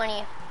keep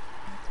money.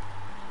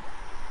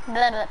 I'm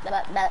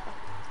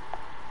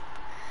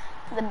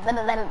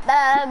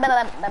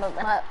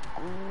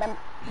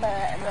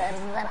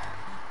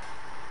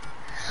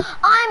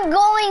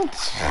going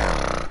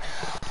to...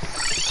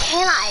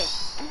 Can I?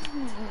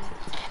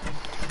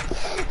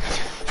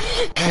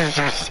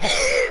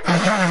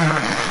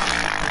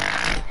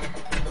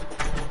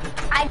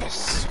 I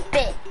just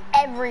spit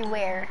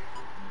everywhere.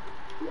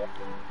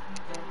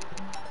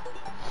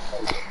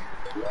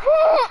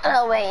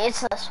 Oh wait,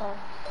 it's this one.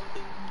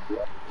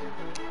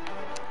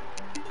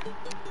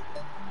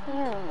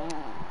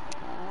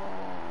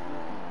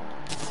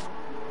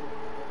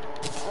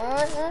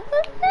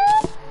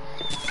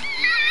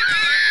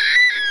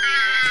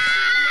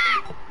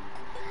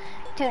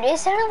 Dude, it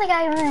sounded like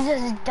I was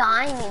just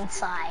dying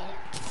inside.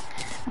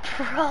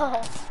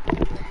 Bro.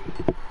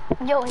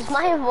 Yo, is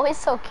my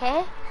voice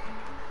okay?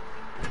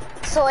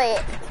 So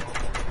wait.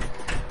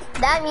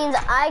 That means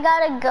I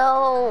gotta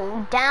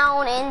go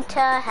down into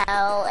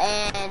hell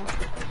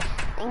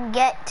and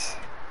get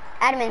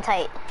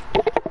adamantite.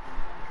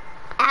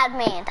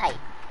 Adamantite.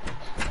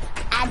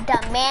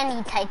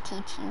 Adamantite.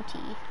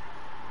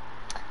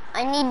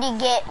 I need to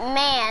get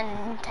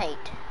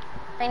mantite.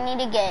 I need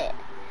to get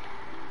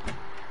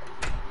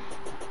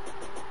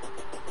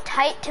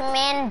tight to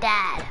man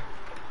dad.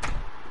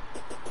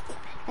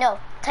 No,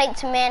 tight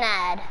to man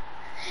ad.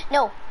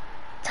 No,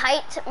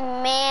 tight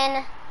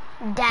man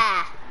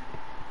da.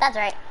 That's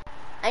right.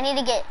 I need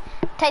to get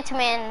tight to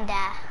man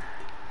da.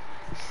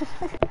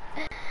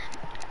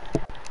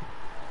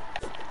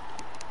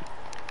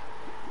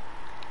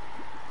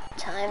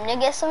 Time to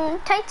get some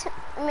tight to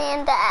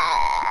man da.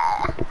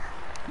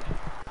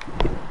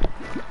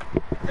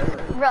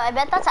 Bro, I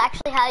bet that's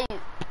actually how you...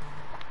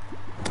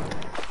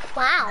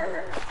 Wow.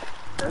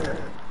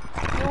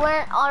 You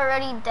weren't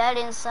already dead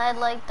inside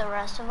like the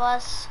rest of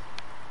us?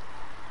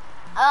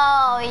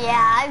 Oh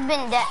yeah, I've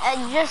been dead.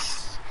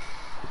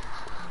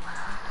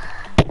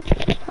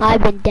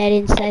 I've been dead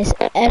inside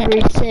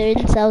ever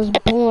since I was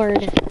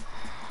born.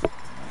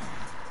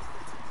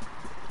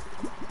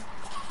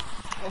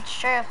 It's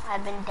true.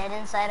 I've been dead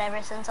inside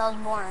ever since I was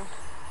born.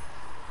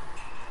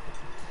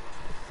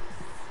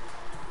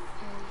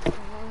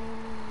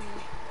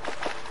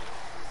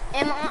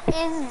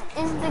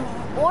 Is the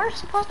ore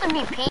supposed to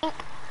be pink?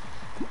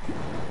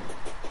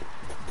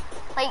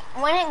 Like,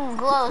 when it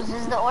glows,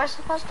 is the ore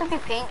supposed to be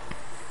pink?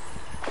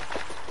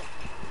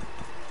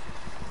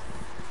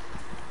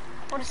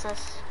 What is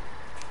this?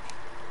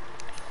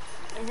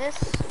 Is this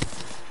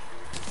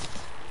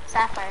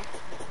sapphire?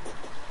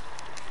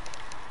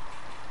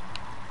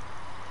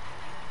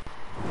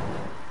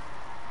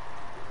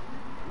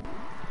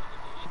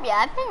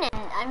 Yeah,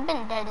 I've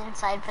been dead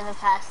inside for the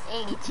past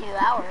 82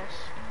 hours.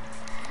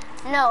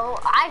 No,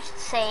 I should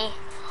say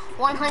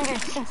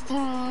 160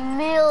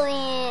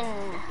 million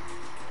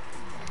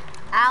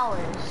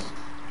hours.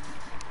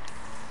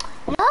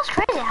 You know, that's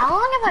crazy. How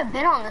long have I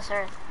been on this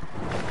earth?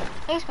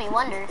 Makes me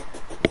wonder.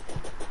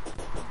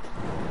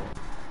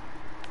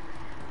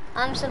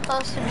 I'm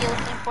supposed to be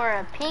looking for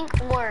a pink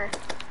ore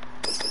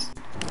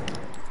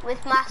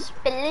with my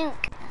spelunk.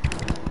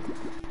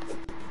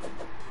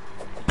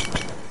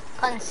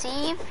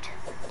 Conceived?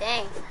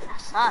 Dang, that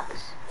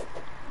sucks.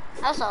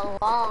 That's a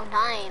long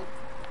time.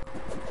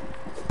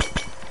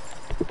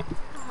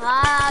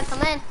 Ah,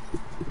 come in.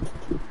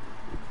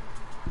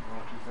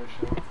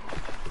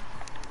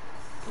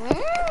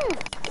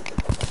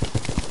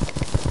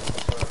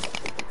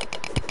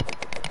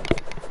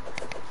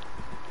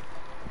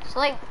 So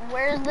like,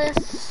 where's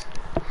this?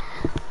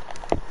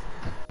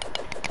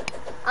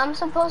 I'm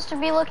supposed to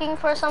be looking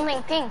for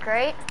something pink,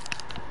 right?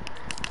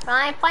 But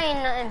I ain't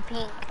finding nothing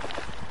pink.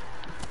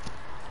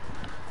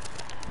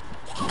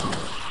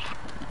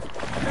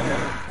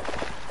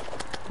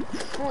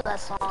 Ooh, that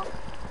song.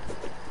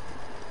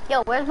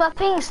 Yo, where's my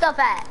pink stuff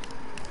at?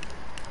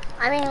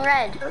 I mean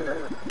red. Is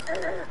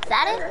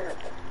that it?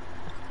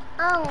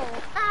 Oh,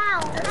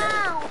 ow,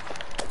 ow.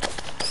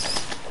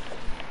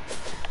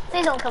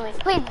 Please don't kill me.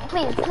 Please,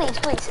 please, please,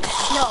 please.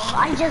 No,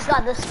 I just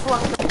got this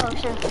Splunk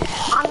potion.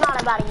 I'm not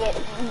about to get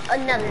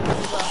another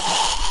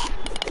debuff.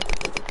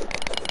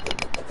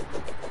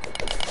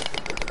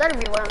 Better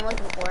be what I'm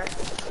looking for.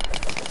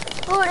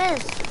 Oh, it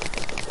is.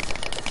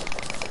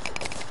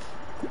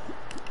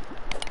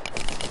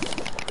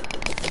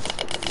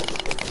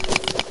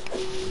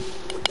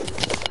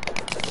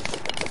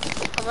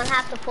 I'm gonna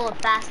have to pull a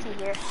fasty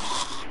here.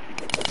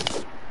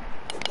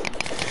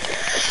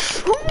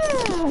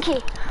 Ooh,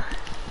 okay.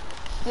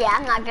 Yeah,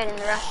 I'm not getting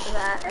the rest of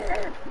that.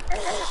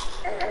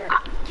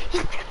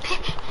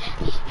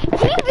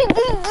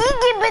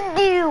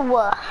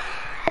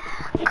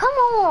 Come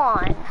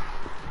on.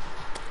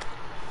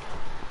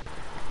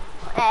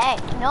 Hey,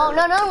 no.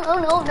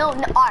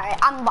 Alright,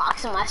 I'm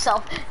boxing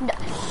myself. No.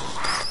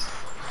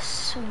 I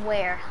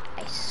swear.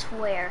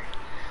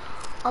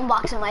 I'm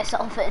boxing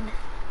myself in.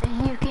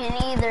 You can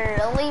either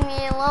leave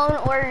me alone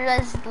or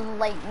just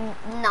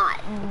not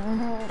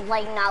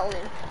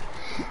live.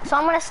 So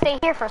I'm gonna stay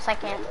here for a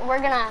second. We're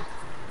gonna.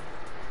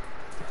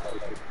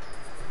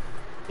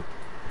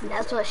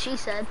 That's what she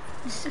said.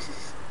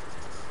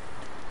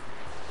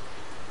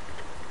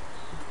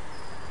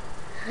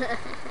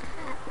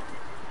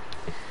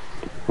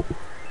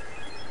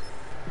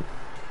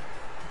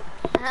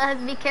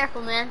 Be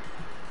careful, man.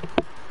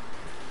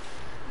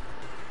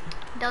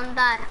 Don't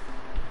die.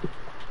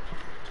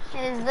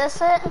 Is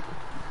this it?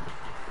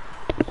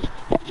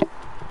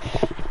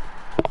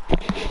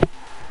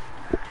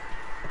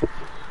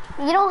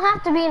 You don't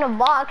have to be in a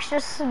box,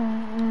 just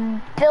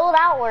build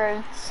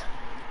outwards.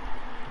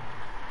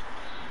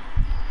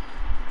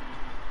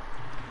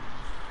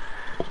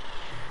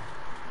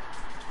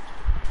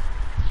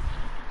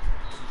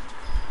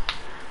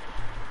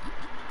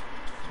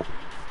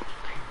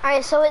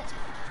 Alright, so it's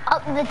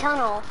up the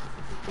tunnel.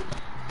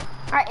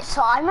 Alright,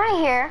 so I'm right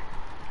here.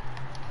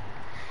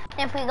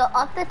 If we go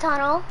up the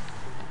tunnel,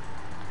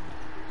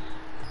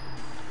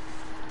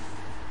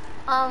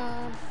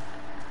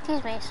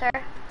 excuse me, sir.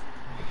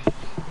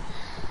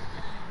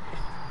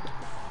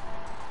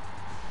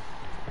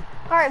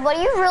 Alright, but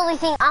you really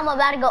think I'm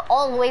about to go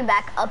all the way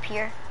back up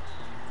here?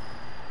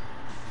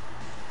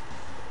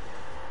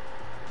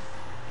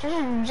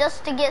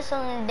 Just to get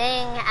some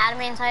dang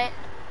adamantite?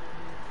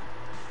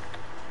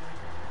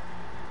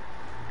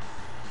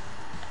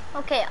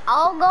 Okay,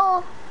 I'll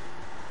go.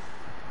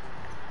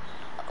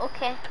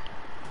 Okay.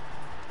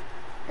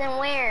 Then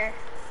where?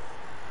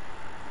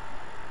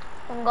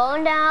 I'm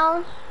going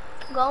down,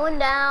 going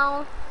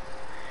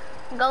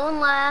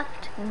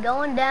left,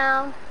 going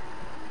down.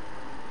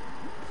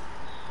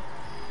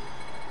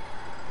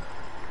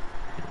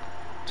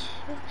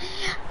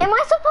 Am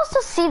I supposed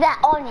to see that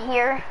on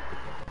here?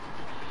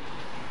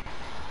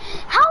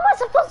 How am I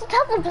supposed to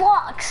tell the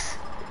blocks?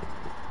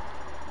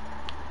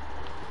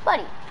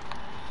 Buddy.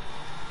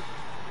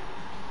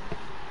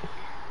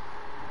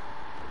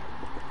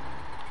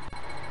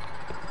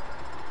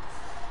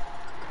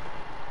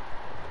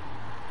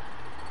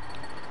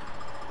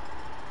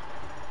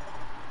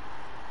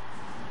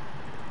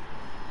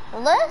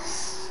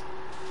 This?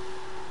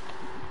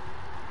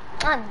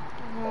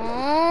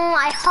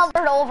 I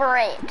hovered over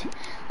it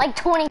like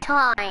 20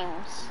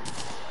 times.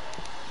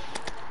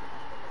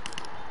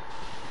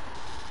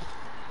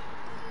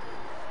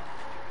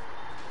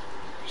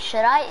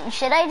 Should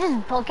I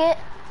just book it?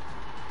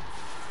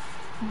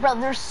 Bro,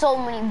 there's so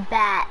many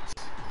bats.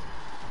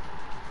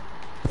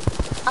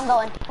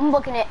 I'm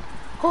booking it.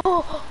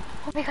 Oh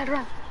my god,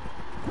 run.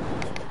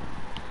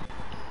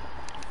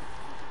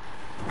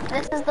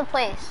 This is the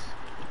place.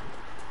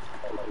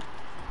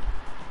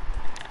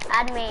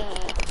 Add me.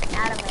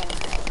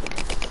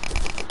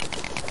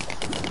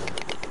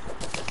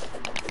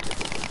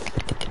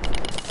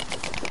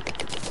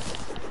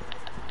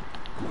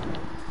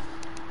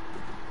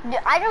 Dude,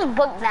 I just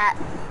booked that.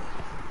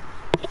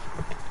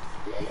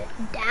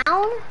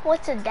 Down?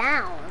 What's a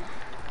down?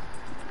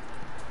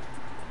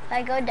 If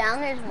I go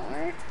down, there's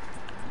more.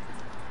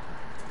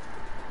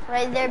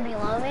 Right there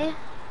below me.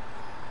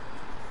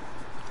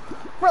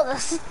 Bro,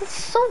 this is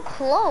so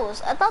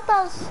close. I thought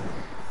that was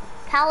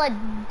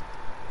Palladium.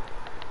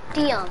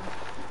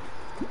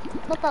 I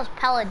thought that was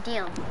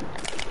Palladium.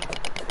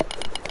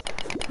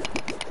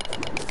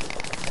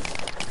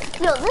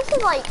 Yo, this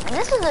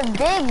is a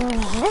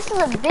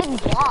big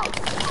block.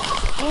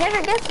 You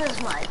never get this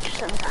much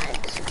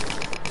sometimes.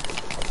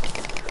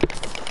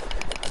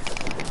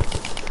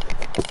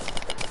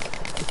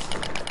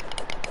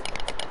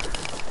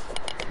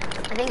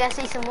 I think I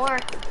see some more.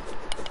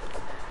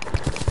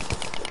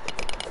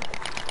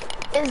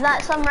 Is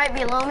that some right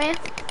below me?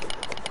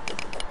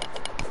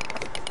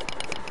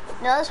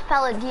 No, that's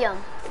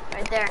Palladium,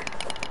 right there.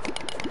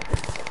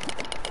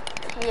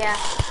 Yeah.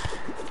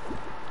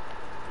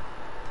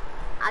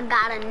 I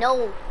gotta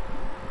know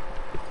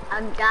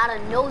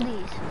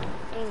these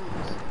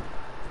things.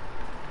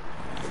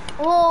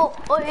 Oh,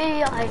 oh,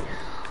 yeah.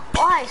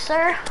 Why,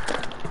 sir?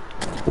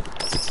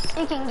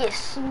 You can get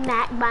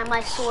smacked by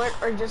my sword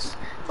or just...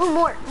 Oh,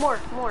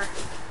 more.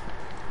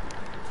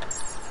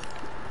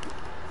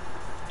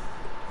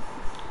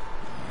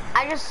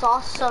 I just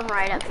saw some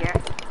right up here.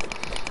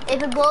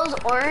 If it glows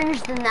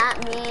orange, then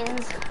that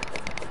means...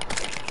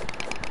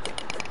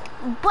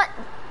 But...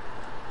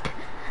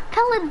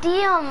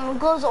 Palladium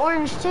glows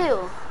orange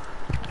too.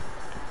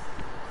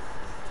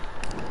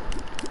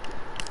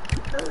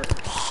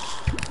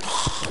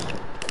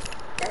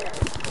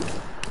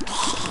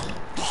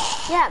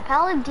 Yeah,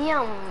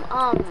 Palladium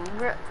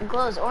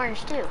glows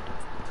orange too.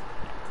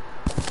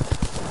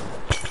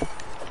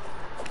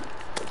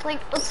 Like,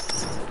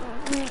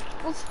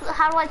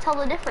 how do I tell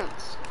the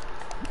difference?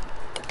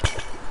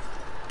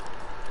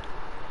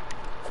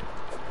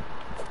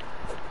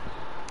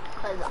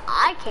 Because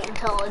I can't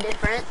tell the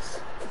difference.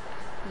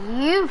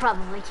 You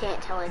probably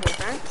can't tell the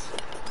difference.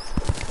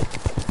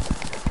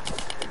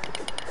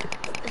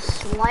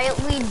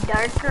 Slightly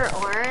darker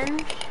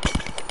orange.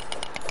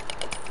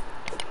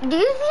 Do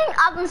you think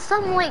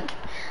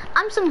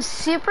I'm some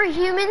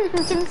superhuman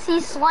who can see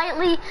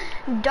slightly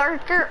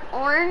darker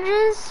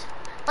oranges?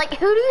 Like,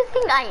 who do you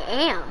think I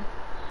am?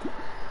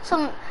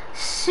 Some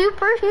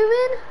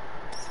superhuman?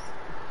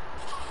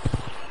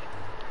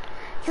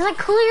 Because I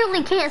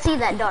clearly can't see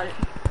that dark.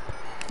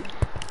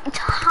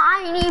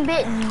 Tiny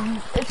bit,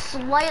 it's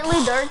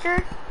slightly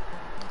darker.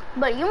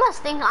 But you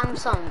must think I'm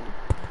some...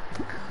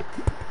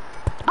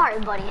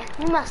 Alright, buddy,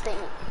 you must think...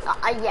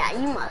 yeah,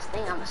 you must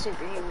think I'm a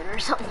superhuman or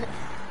something.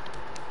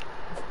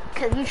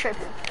 Because you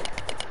tripping.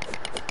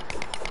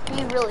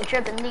 You really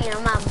tripping, thinking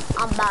I'm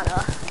about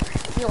to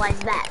realize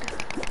that.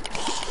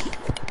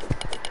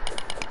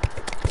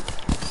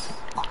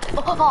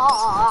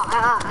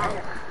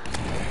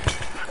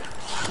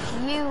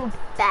 You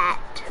bat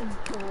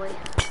boy.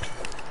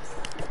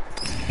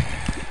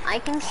 I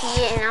can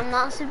see it and I'm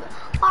not super...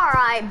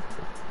 Alright,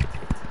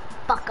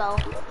 bucko.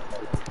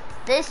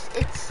 This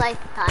is scythe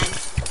time.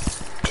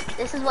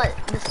 This is what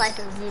the scythe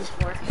is used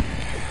for.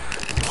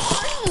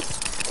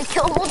 To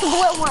kill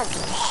multiple at once.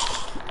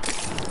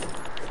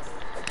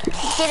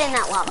 Get in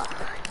that lava.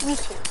 You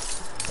too.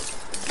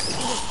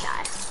 You just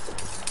die.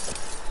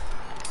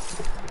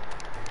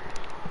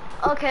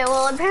 Okay,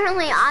 well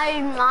apparently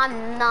I'm not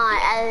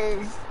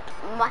as...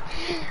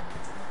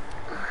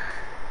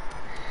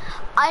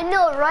 I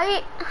know,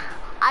 right?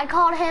 I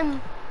called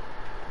him...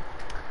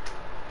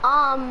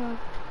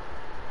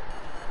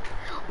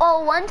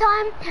 Oh, one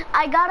time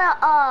I got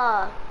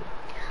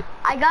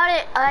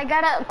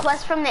a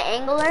quest from the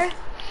angler,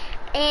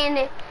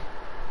 and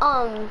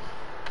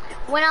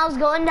when I was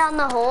going down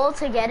the hole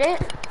to get it,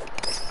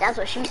 that's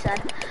what she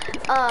said.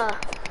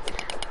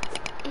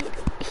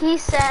 He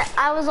said,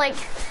 I was like,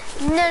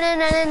 no,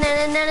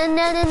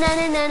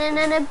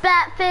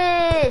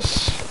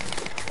 batfish,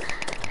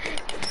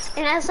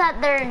 and I sat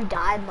there and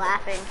died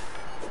laughing.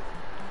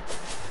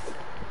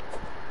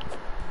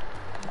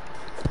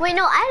 Wait,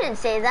 no, I didn't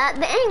say that.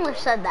 The angler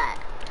said that.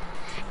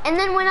 And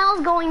then when I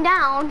was going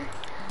down,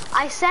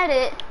 I said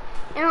it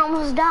and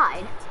almost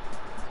died.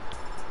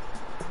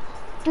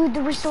 Dude,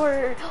 the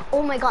restorer.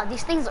 Oh my god,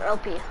 these things are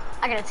OP.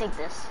 I gotta take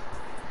this.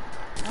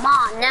 Come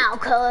on now,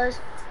 cuz.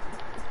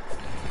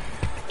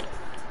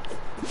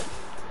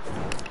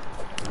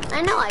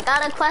 I know, I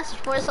got a quest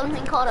for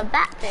something called a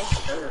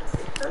batfish.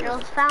 It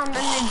was found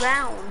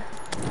underground.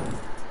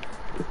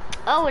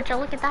 Oh, would you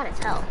look at that, it's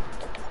hell.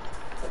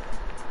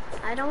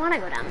 I don't want to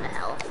go down to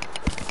hell.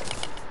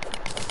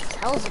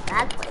 Hell's a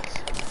bad place.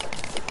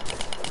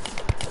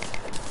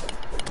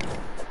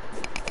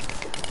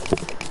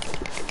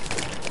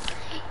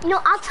 You know,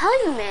 I'll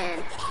tell you,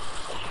 man.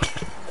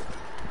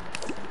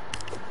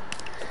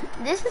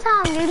 This is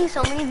how I'm getting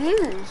so many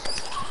views.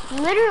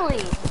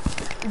 Literally,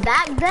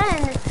 back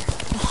then,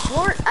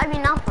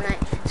 not Fortnite,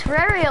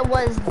 Terraria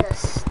was the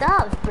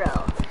stuff,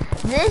 bro.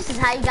 This is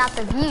how you got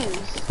the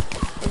views.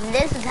 And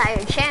this is how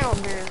your channel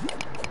grew.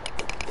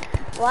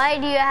 Why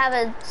do you have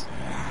a...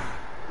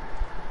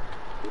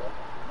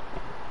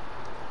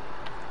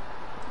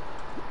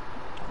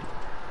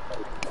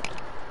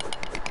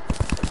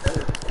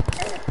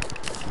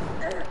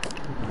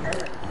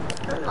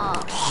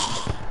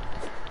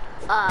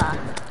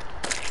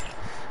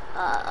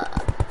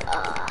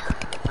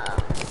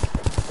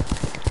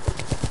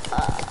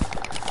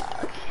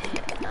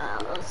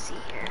 let's see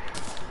here.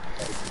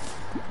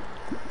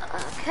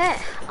 Okay,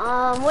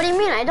 what do you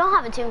mean? I don't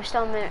have a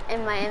tombstone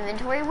in my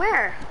inventory.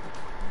 Where?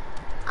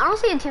 I don't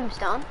see a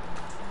tombstone.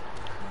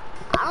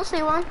 I don't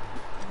see one.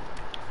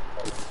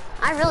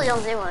 I really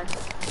don't see one.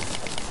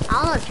 I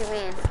don't know what you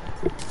mean.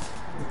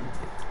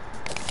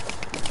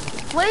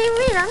 What do you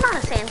mean? I'm not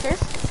a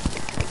scientist.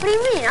 What do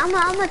you mean?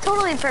 I'm a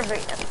totally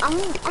perfect. I'm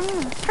a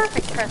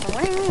perfect person.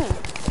 What do you mean?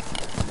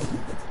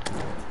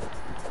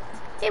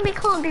 You be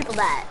calling people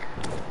that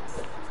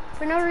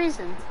for no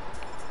reason.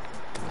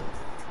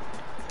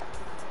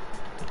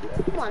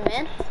 Come on,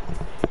 man.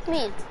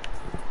 Me.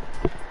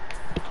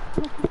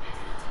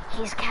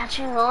 He's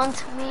catching on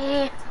to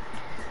me.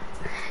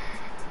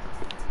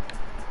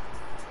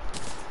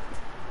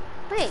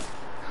 Wait,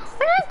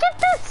 where did I get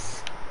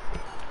this?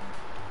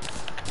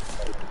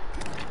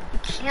 You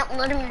can't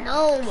let him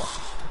know.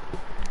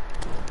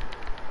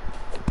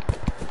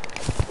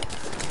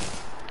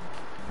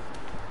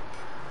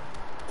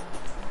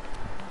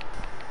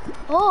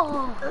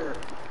 Oh,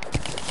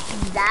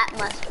 that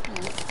must be.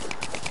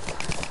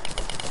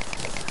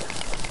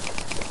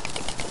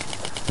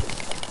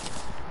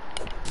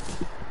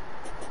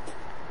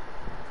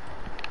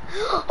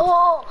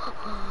 Oh,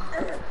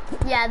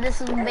 yeah,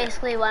 this is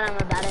basically what I'm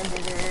about to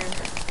do.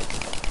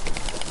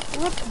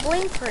 What's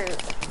blink fruit?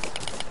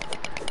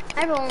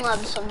 Everyone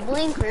loves some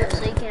blink fruit,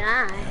 so can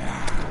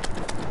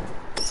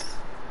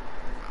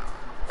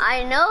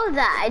I know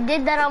that. I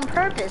did that on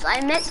purpose.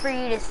 I meant for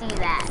you to see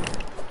that.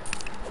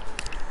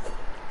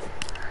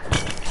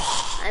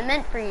 I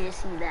meant for you to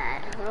see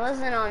that. It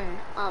wasn't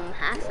on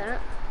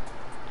accident.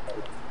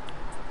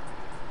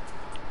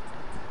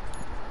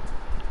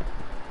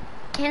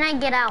 Can I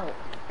get out?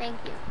 Thank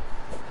you.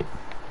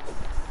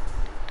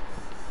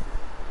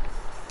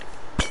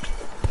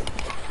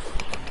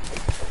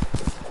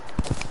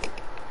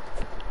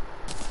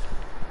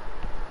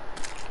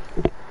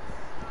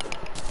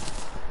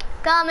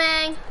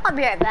 Coming. I'll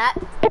be right back.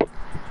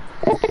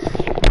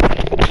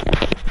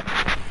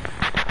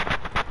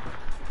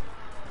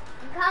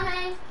 I'm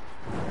coming.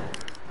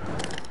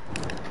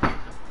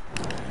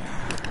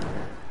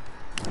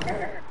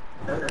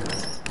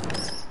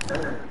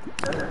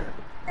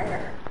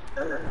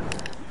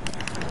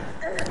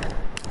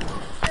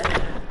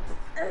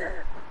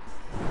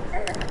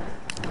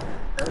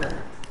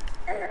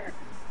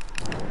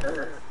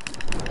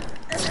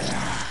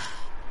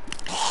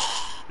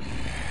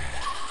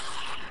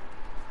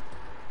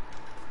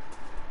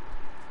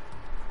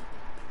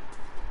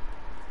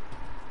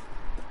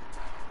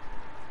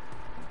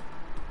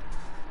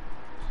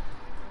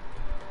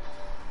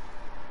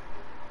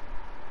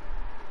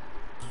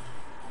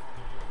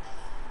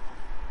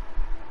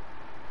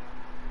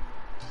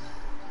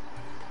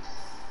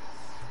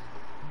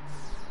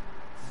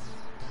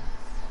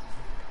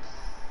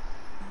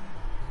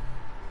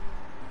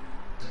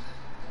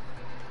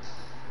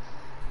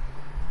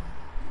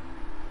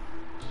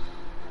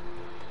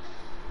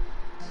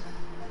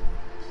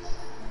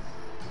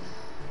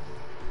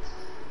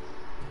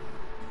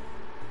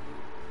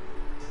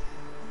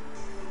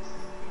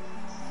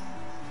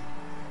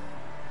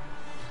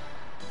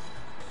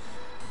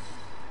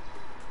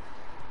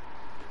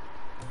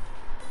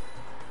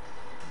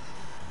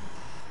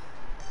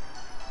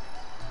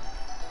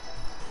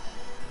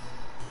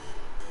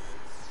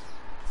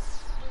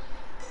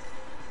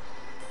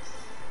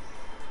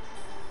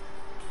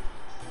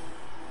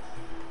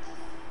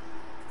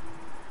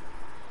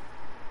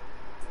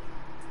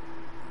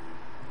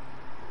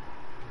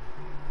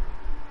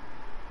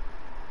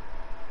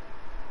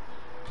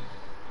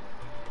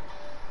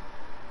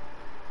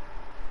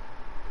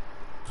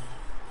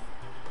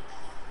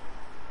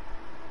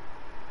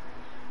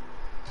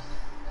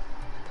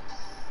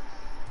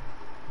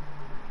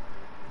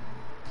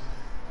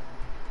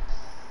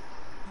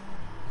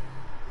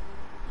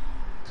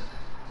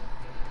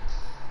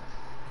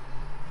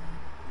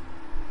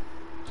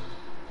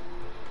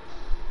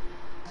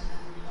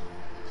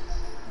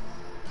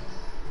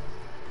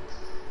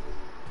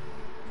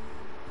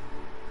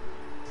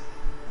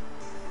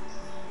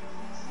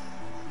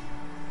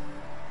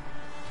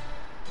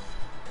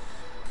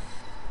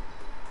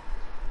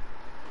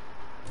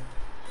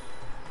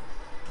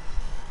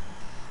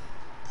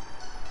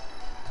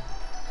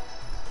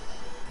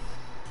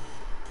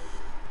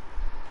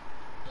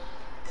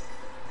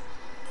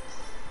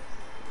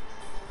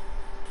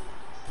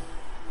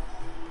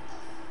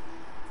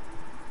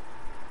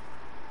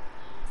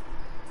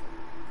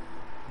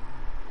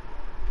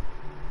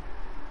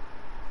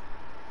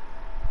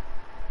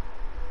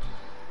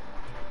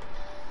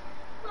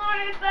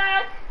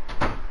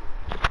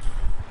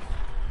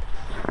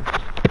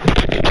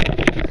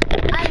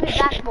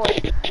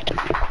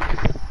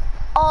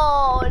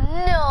 Oh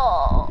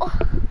no!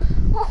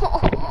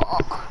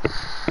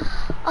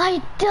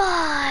 I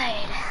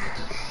died!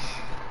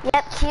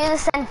 Yep, cue the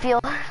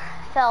Senfield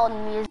fell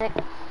music.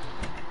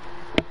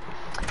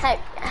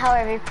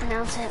 However you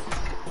pronounce it.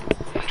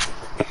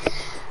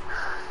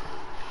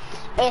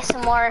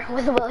 ASMR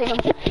with William.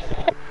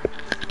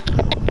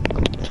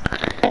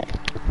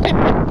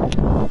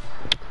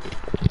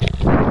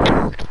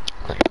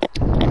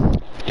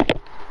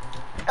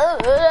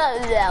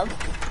 Oh,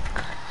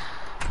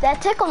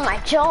 that tickled my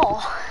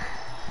jaw.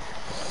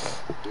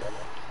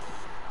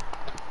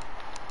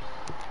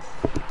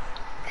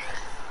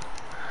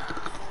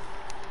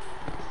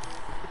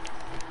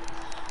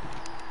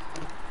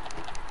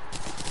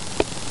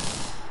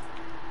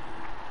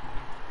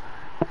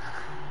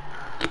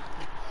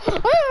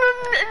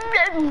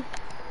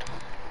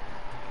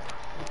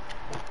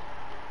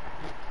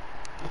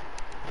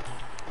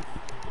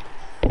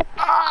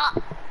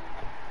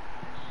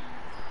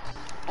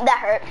 That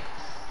hurt.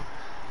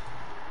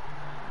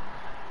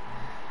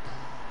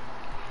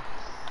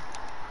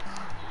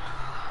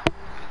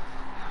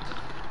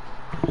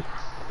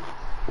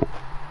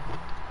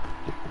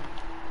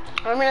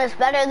 I mean, it's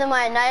better than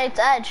my Knight's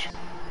Edge.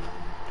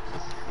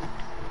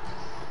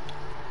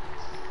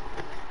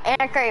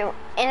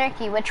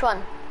 Anarchy, which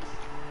one?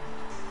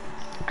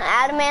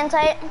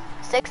 Adamantite,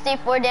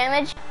 64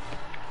 damage,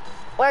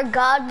 or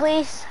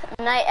Godly's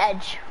Night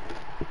Edge?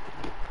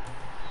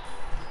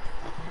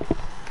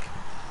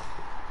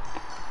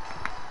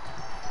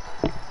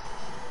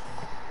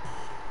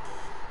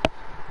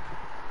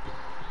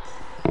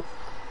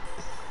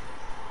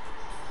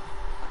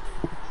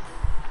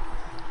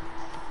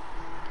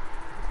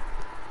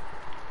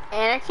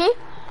 Anarchy?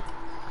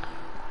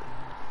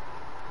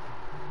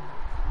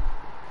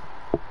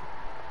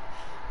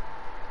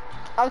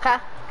 Okay.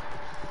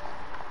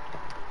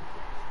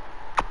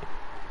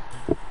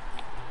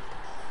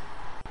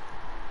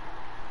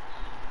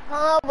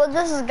 Oh, but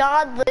this is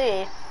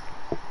godly.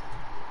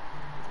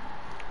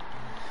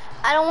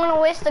 I don't want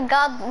to waste the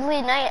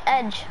godly Knight's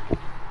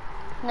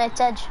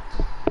Edge.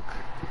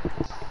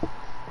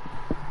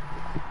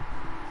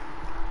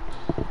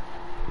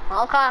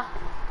 Okay.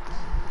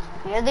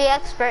 You're the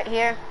expert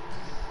here.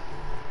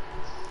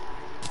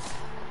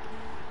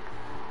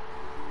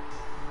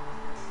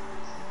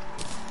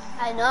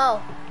 I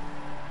know.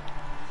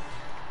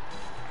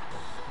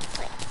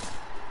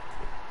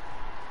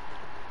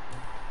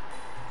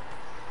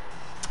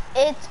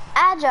 It's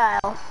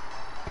agile.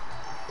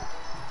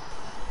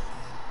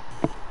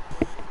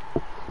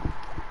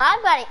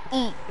 I've got to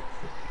eat.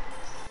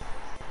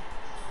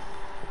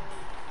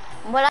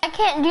 But I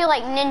can't do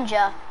like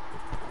ninja.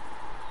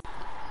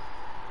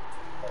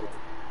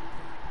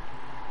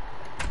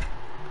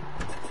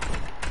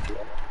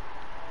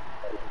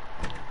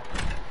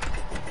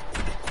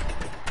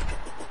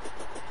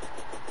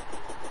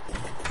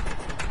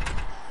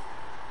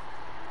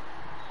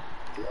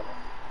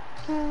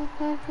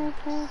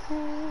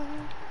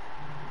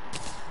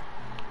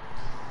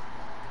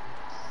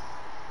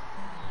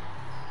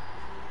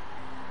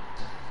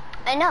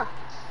 I know.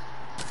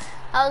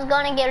 I was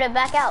gonna get it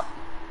back out.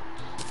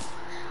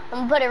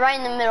 I'm gonna put it right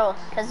in the middle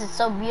because it's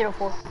so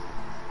beautiful.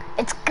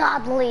 It's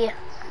godly.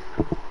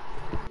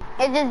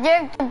 It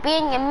deserves to be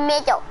in the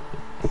middle.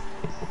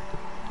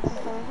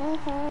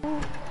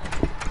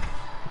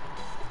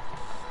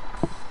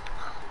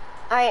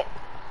 Alright.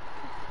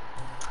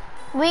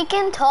 We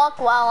can talk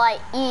while I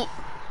eat.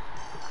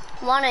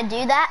 Wanna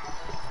do that?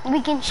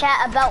 We can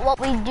chat about what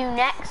we do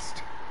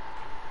next.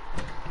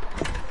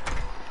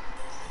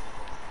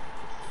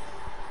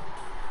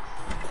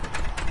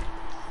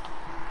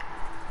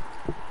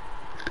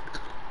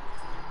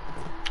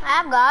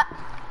 I've got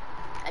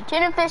a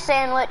tuna fish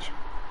sandwich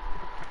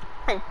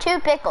and 2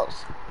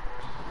 pickles.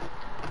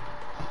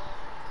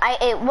 I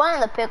ate one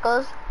of the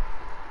pickles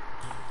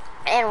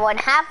and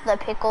 1/2 the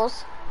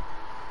pickles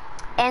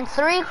and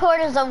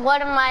 3/4 of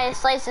one of my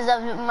slices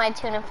of my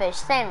tuna fish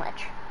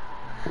sandwich.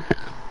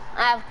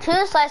 I have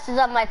 2 slices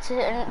of my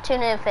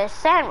tuna fish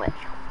sandwich.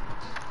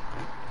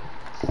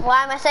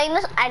 Why am I saying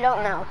this? I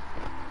don't know.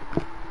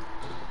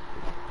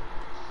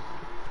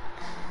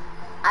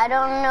 I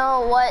don't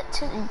know what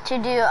to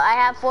do. I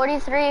have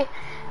 43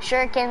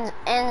 shurikens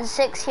and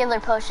 6 healer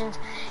potions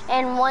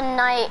and 1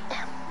 night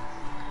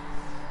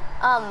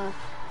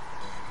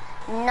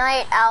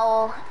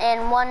owl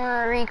and 1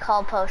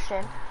 recall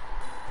potion.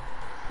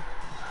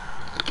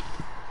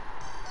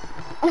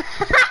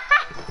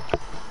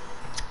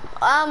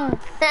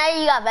 Now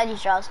you got veggie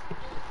straws.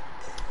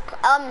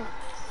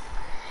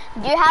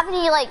 Do you have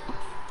any like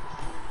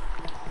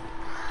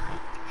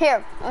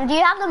here? Do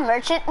you have the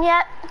merchant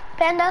yet,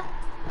 Panda?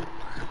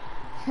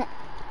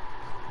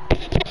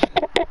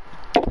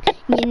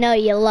 You know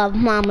you love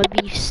mama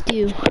beef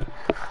stew.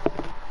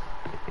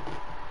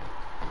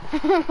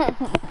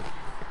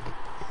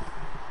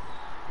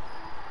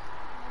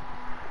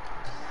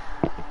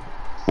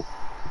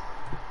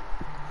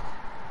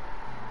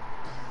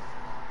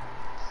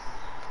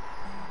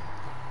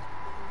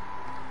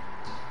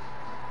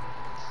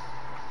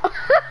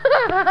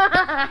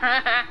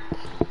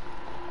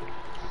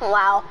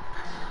 Wow.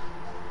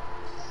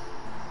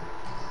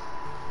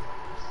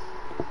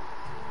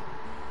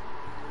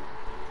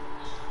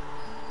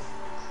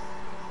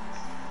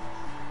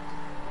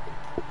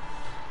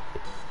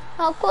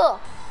 Oh, cool.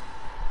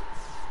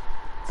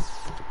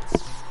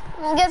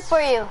 Good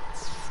for you.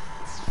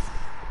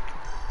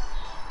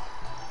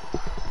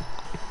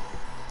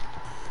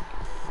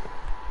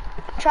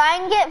 Try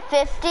and get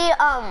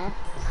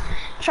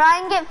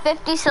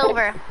 50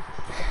 silver.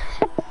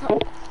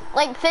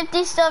 Like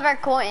 50 silver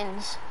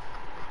coins.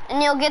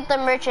 And you'll get the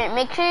merchant.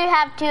 Make sure you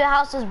have 2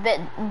 houses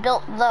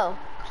built though.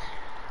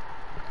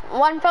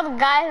 1 for the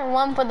guy and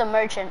 1 for the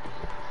merchant.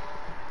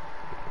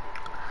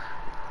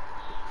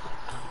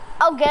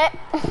 I'll get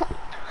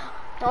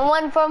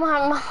 1 for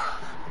my mom.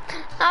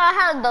 I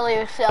had the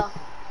leave, so.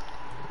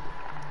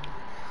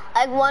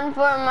 Like 1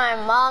 for my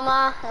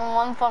mama and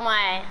 1 for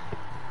my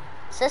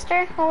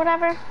sister or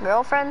whatever,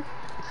 girlfriend.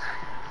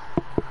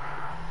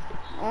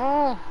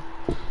 I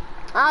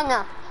don't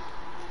know.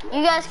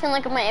 You guys can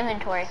look at my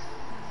inventory.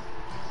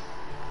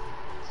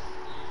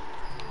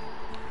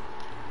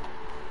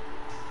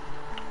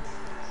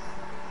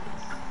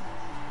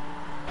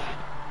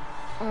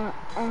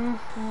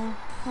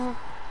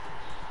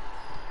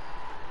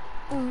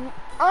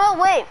 Oh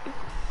wait.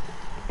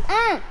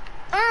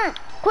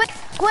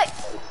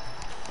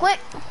 Quick.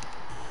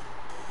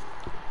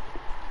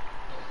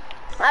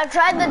 I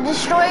tried the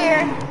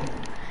destroyer.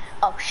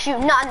 Oh shoot,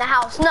 not in the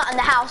house.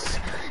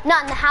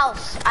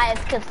 I have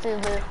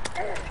Cthulhu.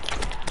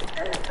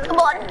 Come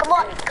on.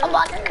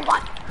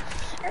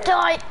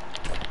 Die.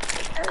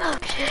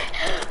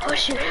 Oh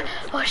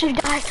shoot,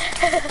 die.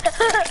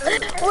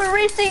 We're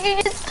racing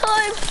against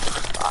time.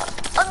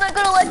 I'm not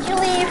gonna let you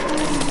leave.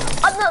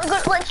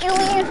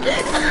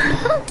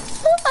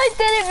 I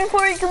did it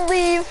before you could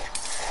leave.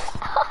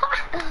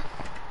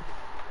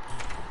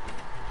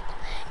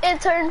 It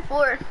turned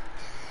 4.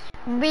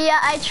 But yeah,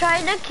 I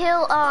tried to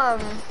kill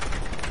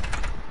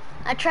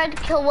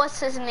what's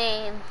his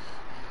name?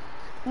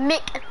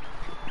 Mick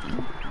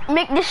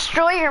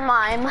Destroyer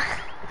Mime.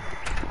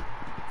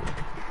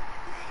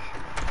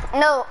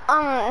 No,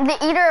 the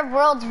Eater of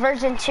Worlds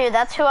version 2,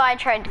 that's who I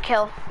tried to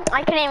kill.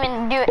 I couldn't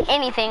even do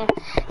anything.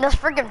 Those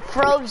freaking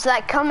probes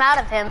that come out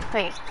of him,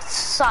 they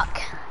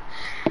suck.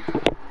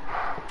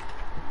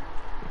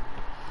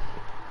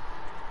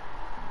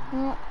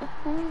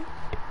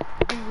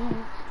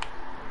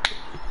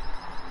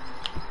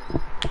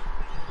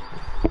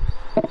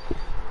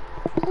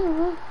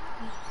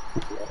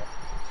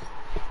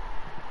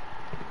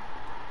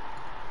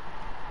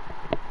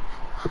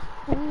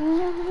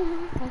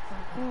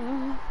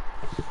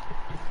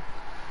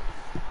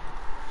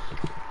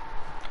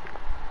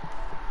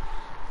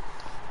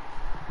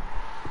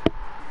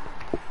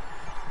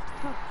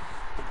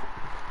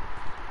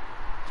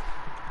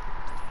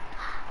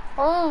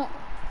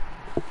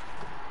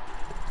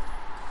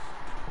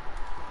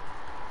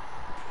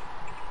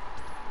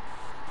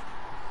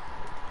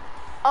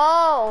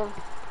 Oh.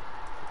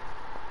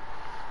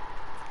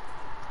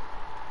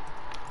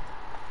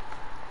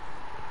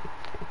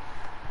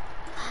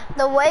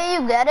 The way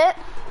you get it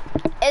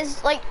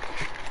is like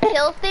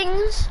kill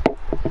things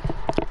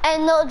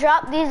and they'll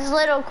drop these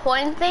little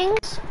coin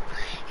things.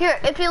 Here,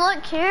 if you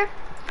look here,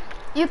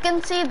 you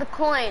can see the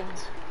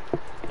coins.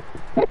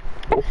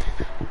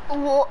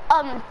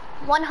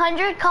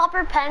 100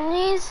 copper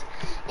pennies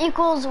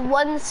equals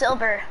 1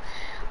 silver.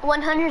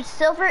 100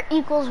 silver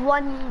equals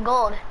 1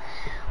 gold.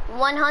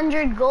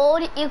 100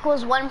 gold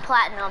equals 1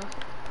 platinum.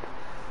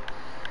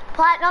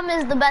 Platinum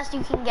is the best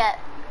you can get.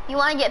 You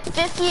want to get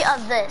 50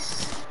 of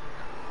this.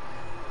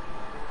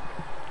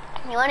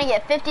 You want to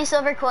get 50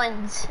 silver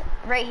coins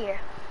right here.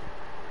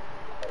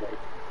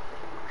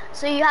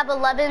 So you have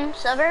 11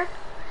 silver.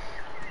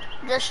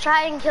 Just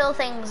try and kill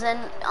things and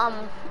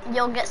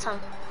you'll get some.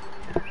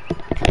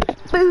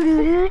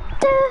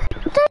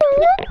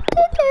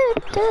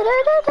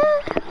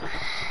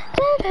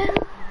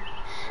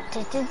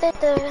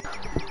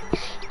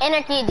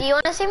 Anarchy, do you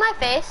want to see my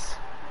face?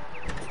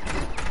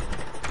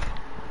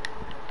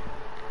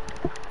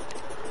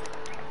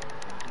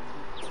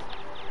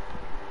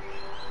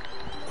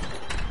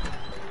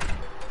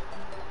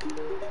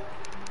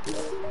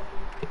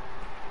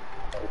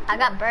 I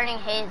got Burning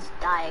Haze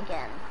die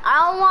again.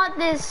 I don't want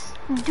this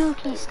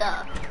dookie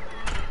stuff.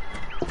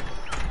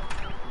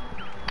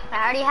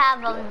 I already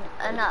have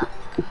enough.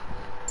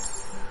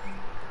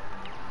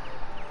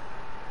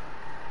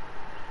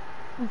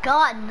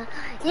 God,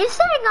 you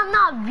saying I'm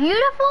not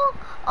beautiful?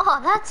 Oh,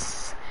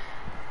 that's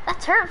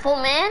hurtful,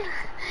 man.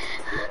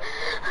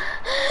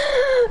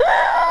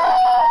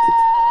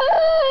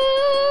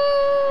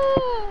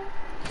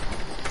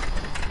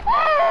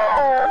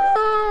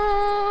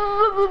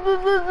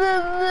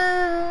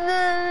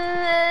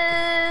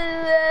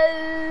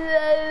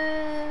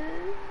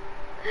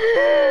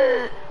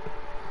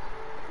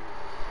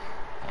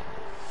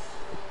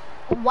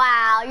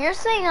 Wow, you're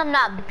saying I'm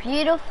not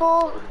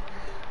beautiful?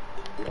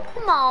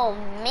 Come on,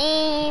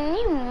 man,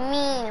 you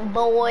mean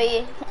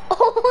boy.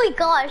 Oh my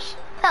gosh,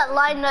 that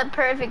lined up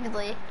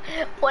perfectly.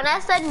 When I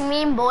said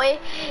mean boy,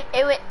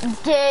 it went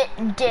dit.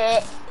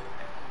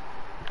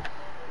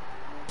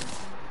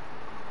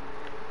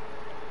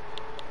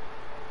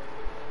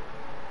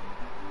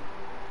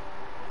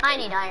 I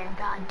need iron,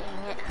 god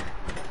dang it.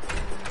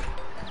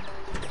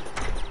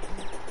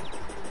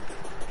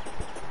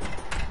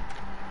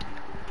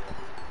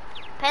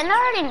 Panda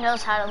already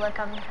knows how to look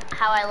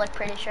how I look,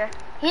 pretty sure.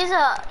 He's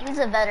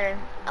a veteran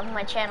of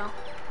my channel.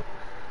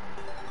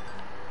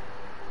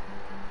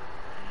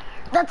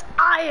 That's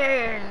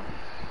iron.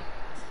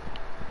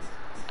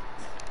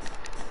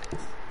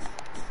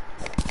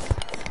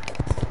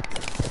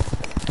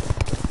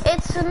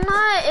 It's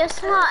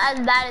not as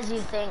bad as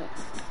you think.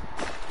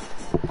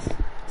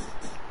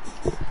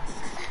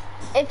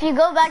 If you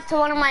go back to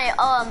one of my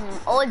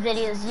old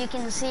videos, you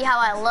can see how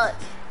I look.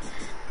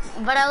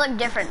 But I look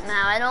different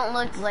now. I don't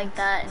look like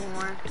that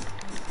anymore.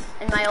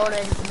 In my old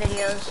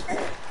videos.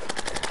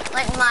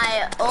 Like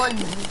my old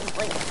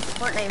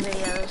Fortnite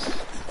videos.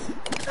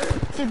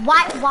 Dude,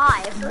 why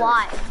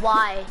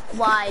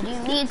do you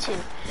need to?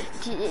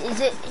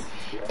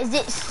 Is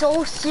it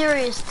so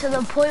serious to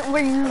the point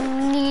where you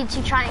need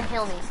to try and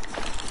kill me?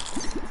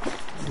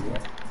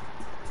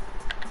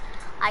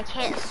 I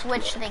can't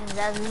switch things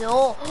as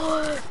no.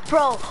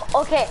 Bro,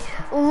 okay,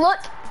 look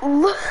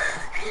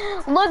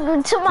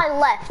to my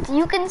left.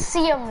 You can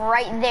see him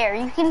right there.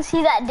 You can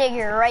see that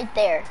digger right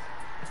there.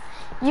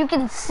 You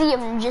can see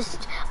him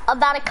just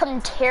about to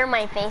come tear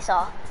my face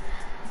off.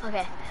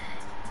 Okay.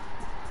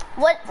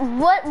 What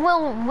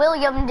will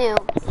William do?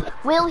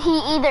 Will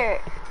he either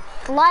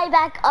fly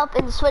back up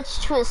and switch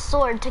to his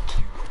sword to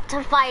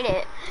fight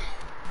it?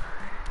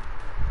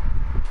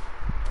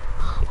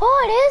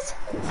 Oh, it is?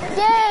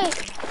 Yay!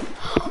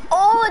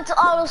 Oh, it's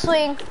auto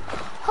swing.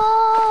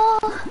 Oh,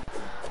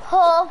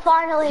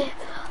 finally.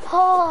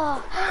 Oh,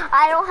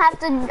 I don't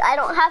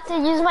have to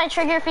use my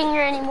trigger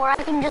finger anymore. I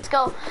can just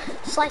go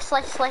slice,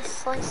 slice, slice,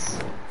 slice.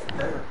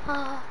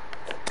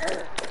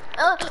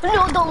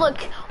 No, don't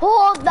look.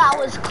 Oh, that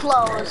was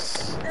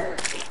close.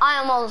 I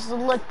almost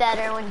looked at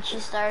her when she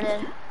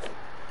started.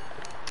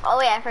 Oh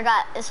wait, I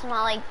forgot. It's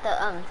not like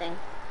the thing.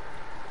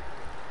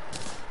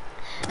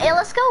 Hey,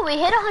 let's go. We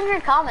hit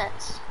 100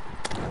 comments.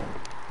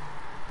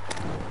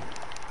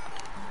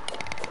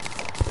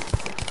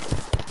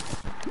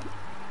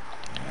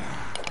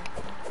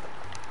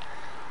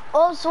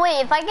 Oh, so wait,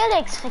 if I get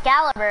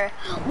Excalibur,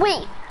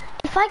 wait,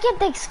 if I get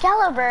the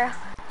Excalibur,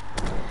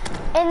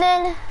 and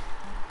then,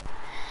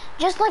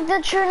 just like the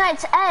True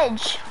Knight's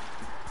Edge,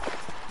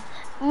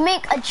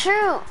 make a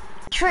true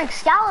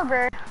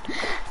Excalibur,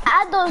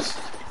 add those,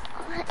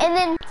 and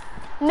then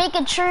make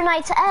a True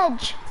Knight's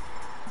Edge,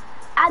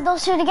 add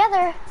those two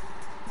together,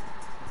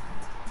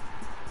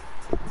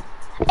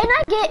 and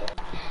I get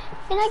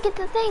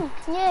the thing,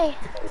 yay.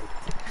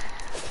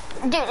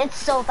 Dude, it's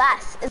so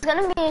fast. It's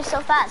gonna be so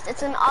fast.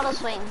 It's an auto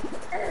swing.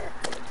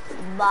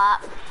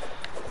 Bop.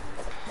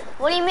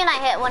 What do you mean I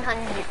hit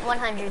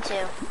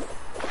 102?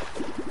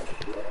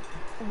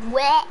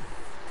 Wet.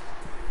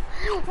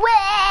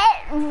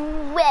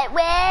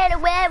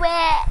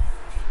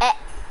 Eh.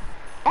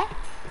 Eh.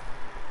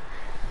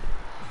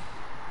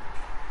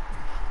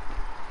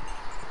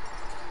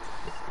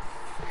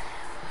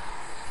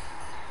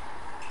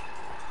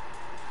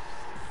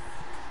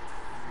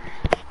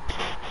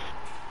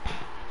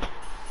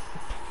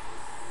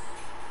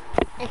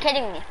 You're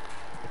kidding me.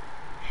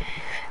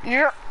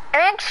 You're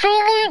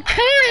actually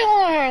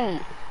kidding me.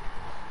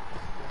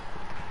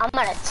 I'm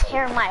gonna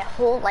tear my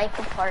whole life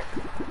apart.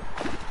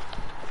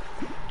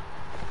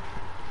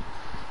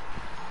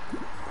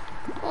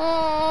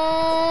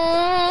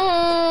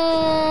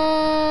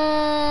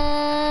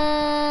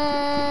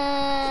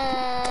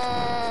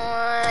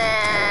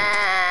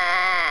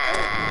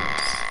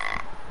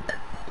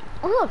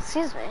 Oh,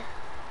 excuse me.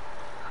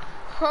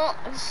 Oh,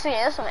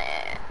 excuse me.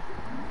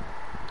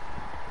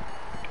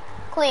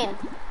 Clean.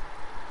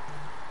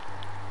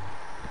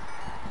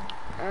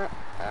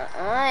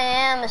 I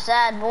am a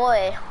sad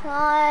boy.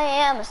 I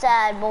am a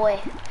sad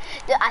boy.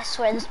 Dude, I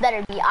swear this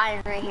better be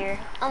iron right here.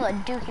 I'm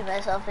gonna dookie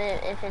myself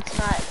if it's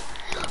not.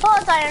 Oh,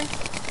 it's iron.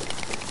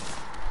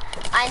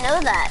 I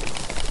know that.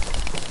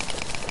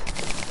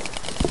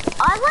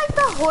 I like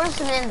the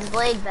Horseman's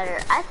Blade better.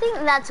 I think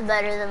that's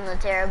better than the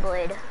Terra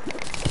Blade.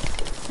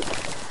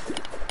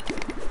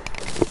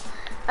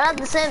 But at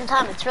the same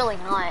time, it's really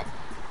not.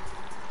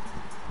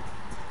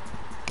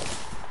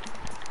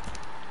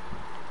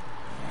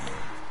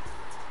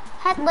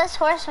 Headless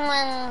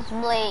Horseman's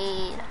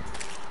Blade.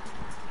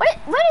 What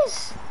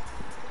is?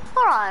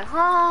 Hold on.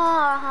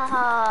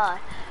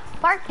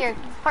 Park your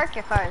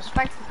cars.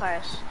 What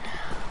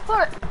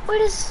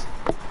is?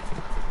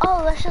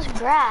 Oh, that's just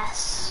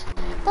grass.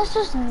 That's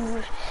just.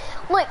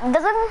 Look,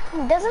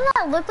 doesn't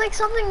that look like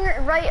something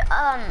right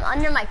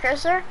under my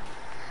cursor?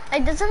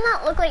 Like, doesn't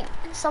that look like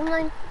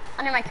something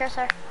under my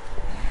cursor?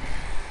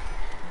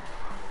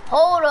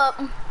 Hold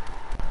up.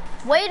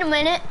 Wait a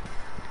minute.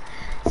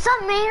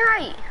 Something ain't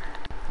right.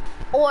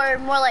 Or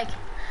more like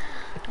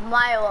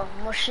Mayo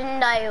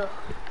Moshindayo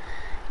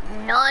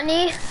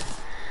Nani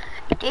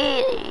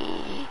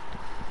Dilly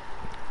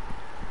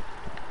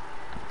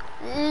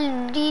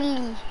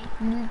Dilly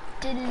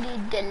Dilly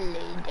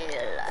Dilly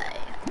Dilly.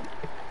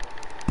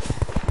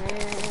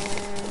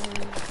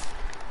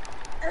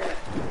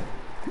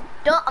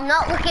 Don't, I'm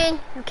not looking.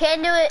 You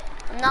can't do it.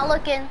 I'm not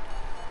looking.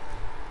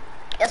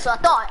 That's what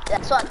I thought.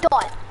 That's what I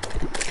thought.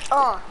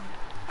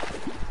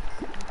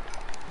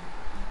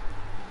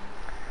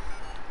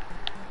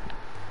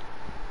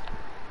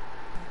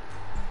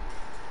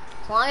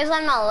 As long as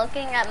I'm not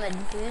looking at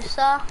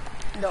Medusa,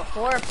 the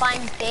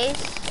horrifying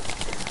face,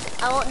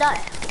 I won't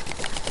die.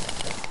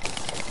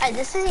 Alright,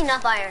 this is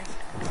enough iron.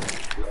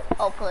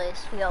 Oh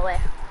please, go away.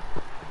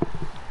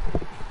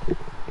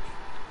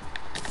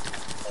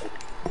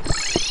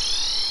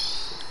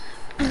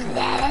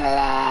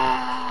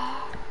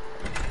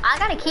 I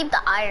gotta keep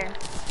the iron.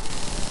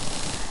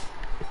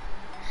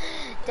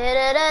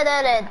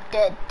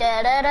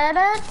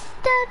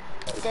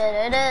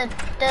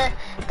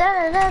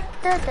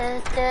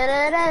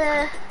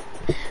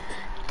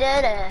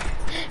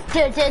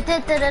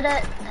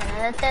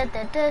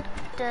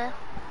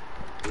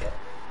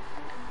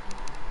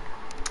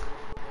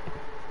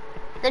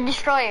 The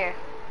destroyer.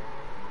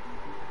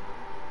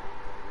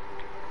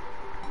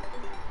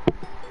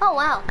 Oh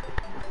wow.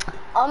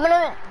 I'm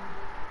gonna.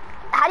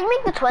 How do you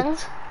make the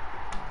twins?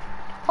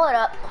 Hold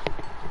up.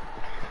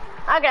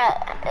 I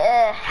got.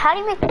 How do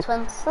you make the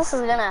twins? This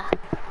is gonna.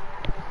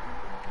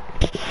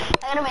 I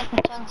gotta make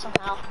the twins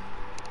somehow.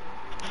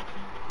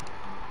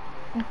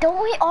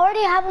 Don't we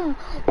already have them?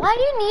 Why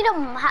do you need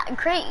a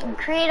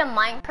create a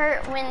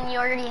minecart when you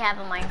already have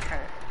a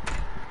minecart?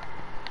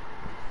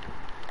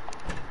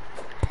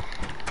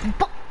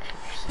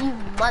 You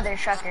mother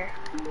trucker.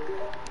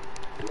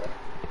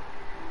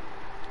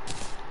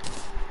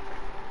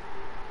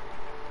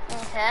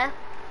 Okay.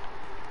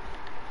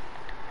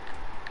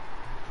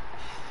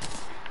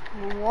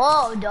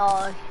 Whoa,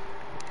 dog.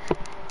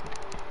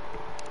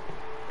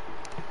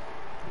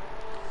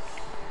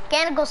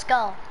 Mechanical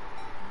skull.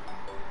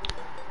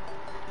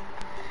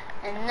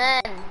 And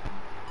then.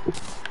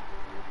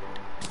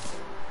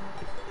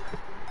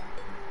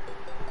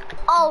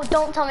 Oh,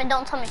 don't tell me,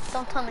 don't tell me,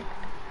 don't tell me.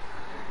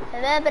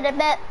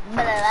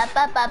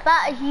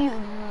 You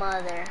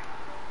mother.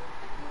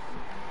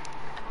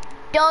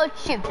 Don't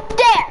you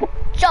dare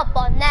jump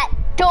on that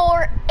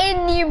door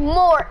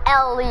anymore,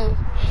 Ellie.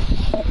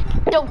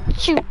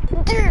 Don't you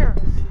dare.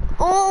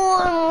 Oh,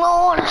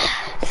 Lord.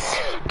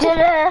 Da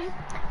da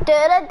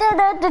da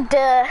da da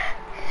da.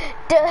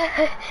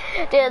 Da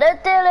da da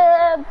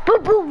da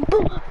boom boom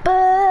boom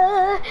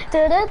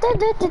da da da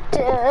da da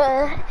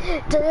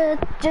da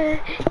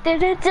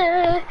da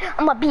da.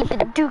 I'm gonna beat the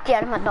dookie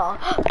out of my dog.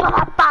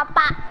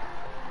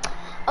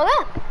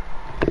 Okay.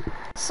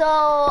 So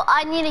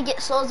I need to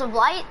get Souls of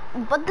Light,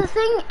 but the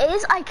thing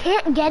is I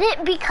can't get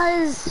it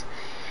because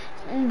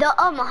the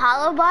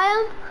hollow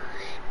biome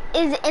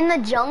is in the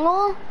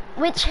jungle,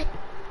 which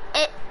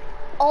it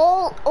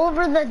all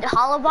over the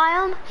hollow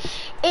biome,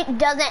 it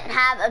doesn't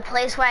have a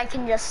place where I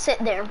can just sit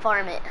there and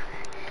farm it,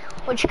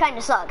 which kind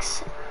of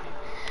sucks.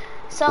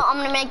 So I'm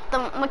gonna make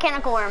the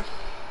mechanical worm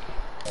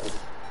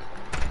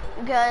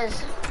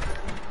because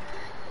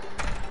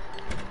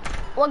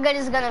what good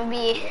is it gonna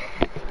be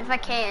if I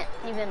can't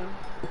even?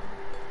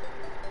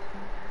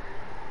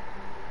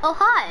 Oh,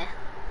 hi.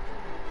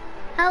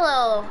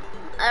 Hello.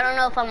 I don't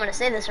know if I'm gonna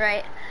say this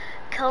right.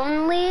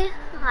 Conley,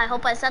 I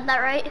hope I said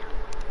that right.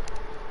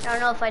 I don't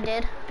know if I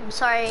did. I'm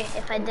sorry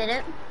if I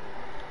didn't.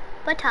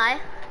 But hi.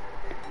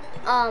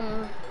 How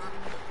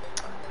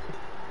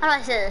do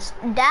I say this?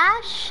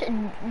 Dash,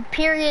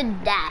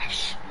 period,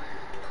 dash.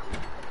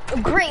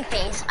 Great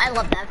face. I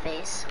love that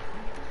face.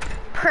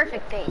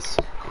 Perfect face.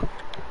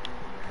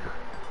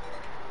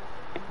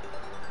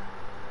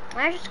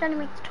 I just gotta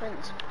make the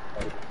twins.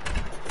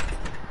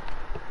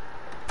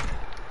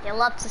 You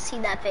love to see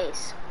that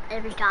face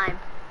every time.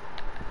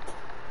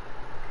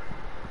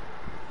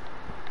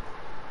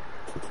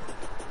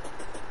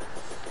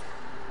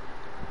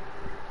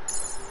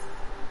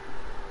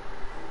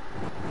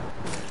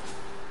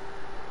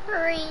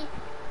 Hurry.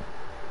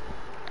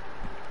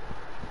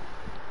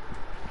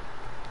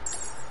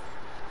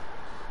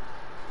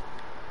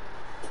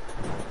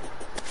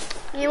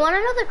 You wanna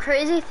know the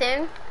crazy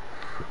thing?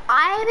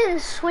 I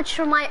haven't switched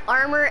from my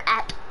armor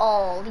at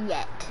all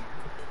yet.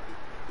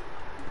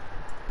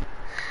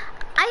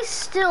 I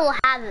still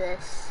have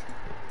this.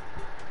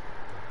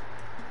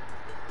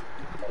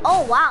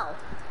 Oh wow,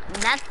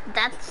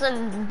 that's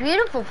a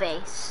beautiful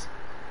face.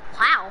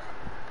 Wow,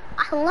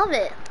 I love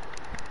it.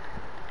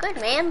 Good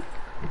man,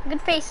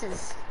 good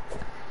faces.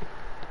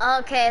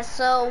 Okay,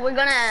 so we're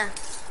gonna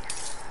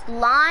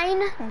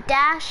line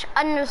dash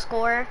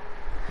underscore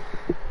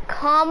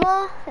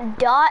comma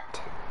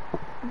dot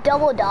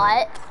double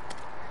dot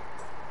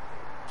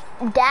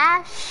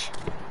dash.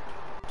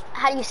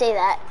 How do you say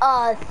that?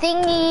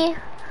 Thingy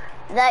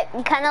that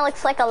kind of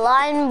looks like a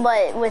line,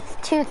 but with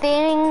two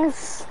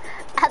things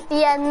at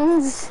the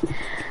ends.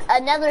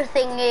 Another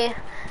thingy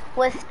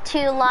with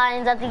two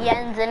lines at the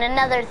ends, and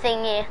another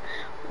thingy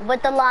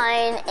with the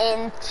line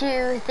and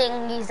two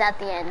thingies at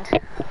the end.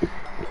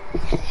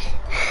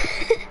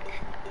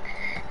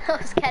 That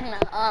was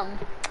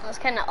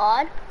kind of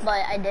odd,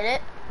 but I did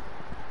it.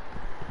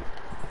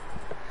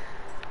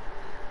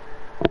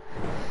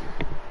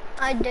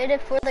 I did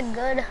it for the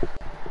good.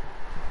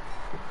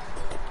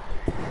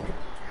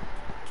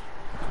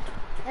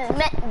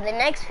 The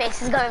next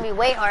face is gonna be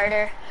way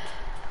harder.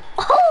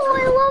 Oh,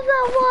 I love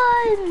that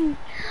one.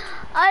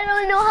 I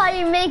don't know how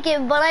you make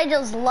it, but I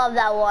just love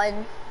that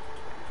one.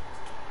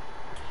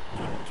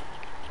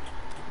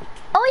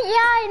 Oh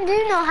yeah, I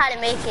do know how to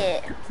make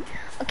it.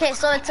 Okay,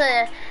 so it's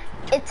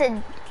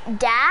a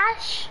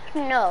dash.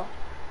 No,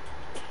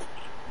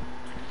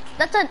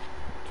 that's a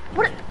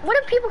what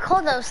do people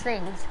call those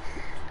things?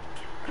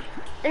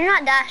 They're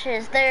not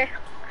dashes. They're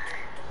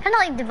kind of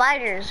like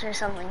dividers or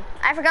something.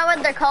 I forgot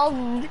what they're called.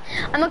 I'm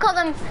gonna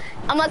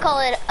call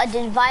it a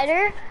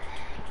divider,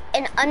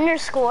 an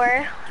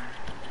underscore,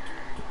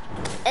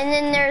 and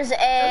then there's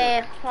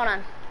a, hold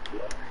on.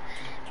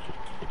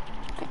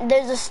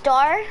 There's a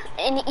star,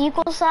 an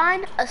equal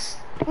sign,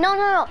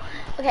 no.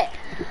 Okay,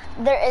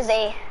 there is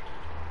a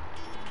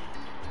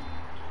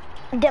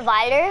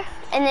divider,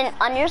 and then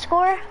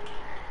underscore,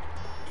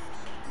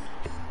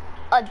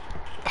 a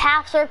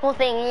half circle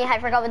thingy. I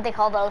forgot what they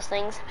call those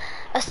things.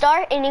 A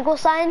star, an equal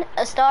sign,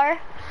 a star,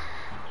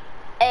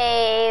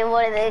 a,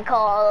 what do they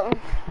call them?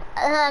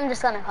 I'm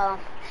just gonna call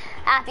them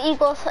half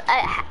equals,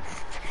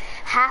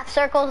 half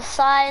circle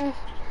sign,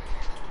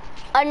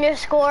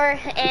 underscore,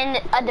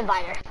 and a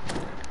divider.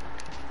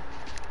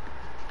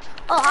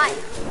 Oh, hi.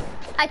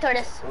 Hi,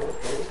 tortoise.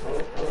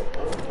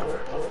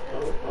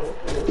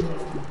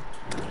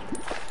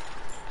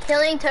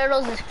 Killing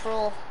turtles is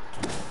cruel.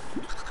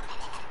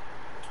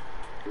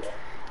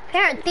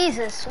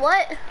 Parenthesis,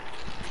 what?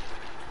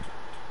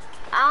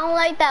 I don't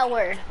like that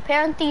word.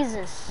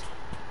 Parenthesis.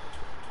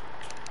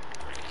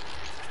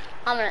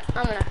 I'm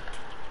gonna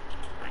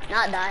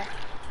not die.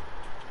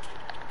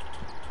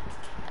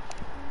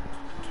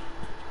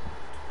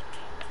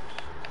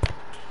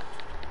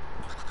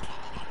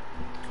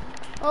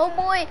 Oh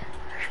boy.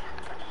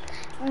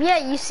 Yeah,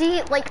 you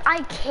see, like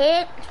I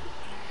can't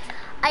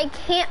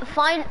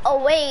find a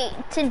way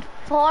to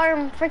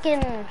farm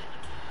freaking.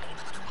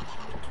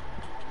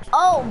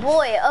 Oh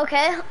boy,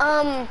 okay.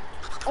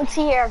 Let's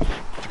see here.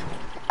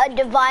 A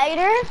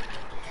divider,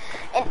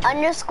 an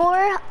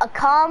underscore, a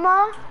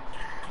comma,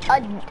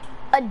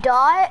 a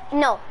dot,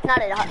 no,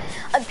 not a dot,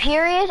 a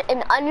period,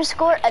 an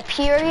underscore, a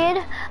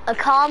period, a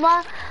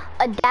comma,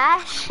 a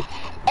dash,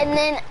 and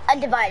then a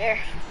divider.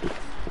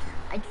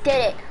 I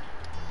did it.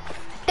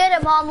 Did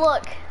it, Mom,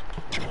 look.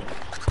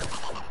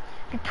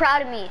 Be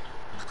proud of me.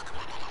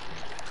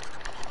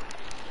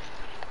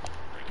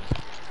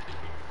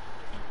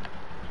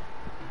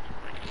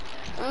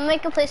 I'm gonna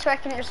make a place where I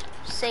can just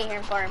sit here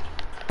and farm.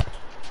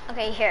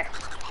 Okay, here.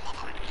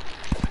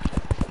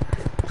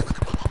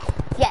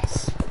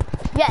 Yes.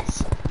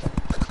 Yes.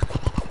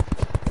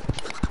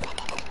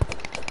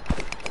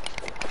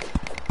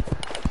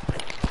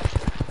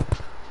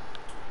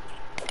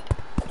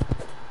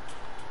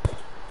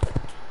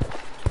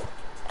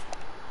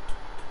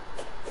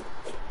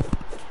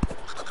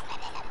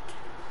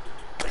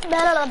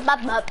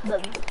 I'm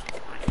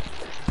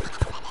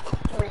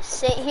gonna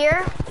sit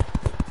here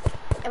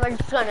and we're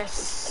just gonna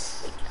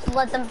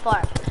let them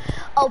farm.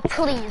 Oh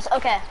please,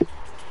 okay.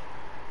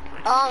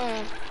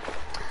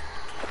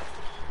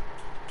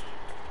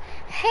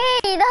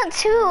 Hey, not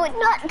two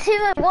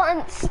at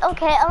once.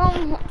 Okay,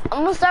 I'm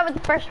gonna start with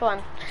the first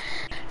one.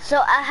 So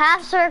a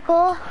half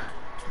circle,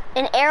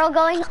 an arrow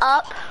going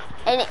up,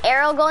 an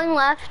arrow going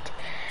left,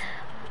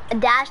 a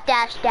dash,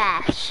 dash,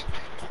 dash,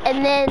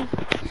 and then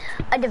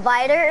a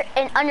divider,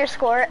 an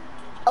underscore,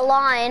 a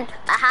line,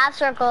 a half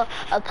circle,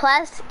 a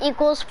plus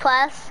equals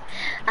plus,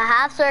 a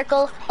half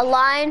circle, a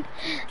line,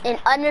 an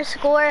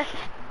underscore,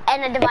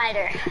 and a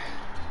divider.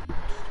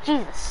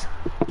 Jesus.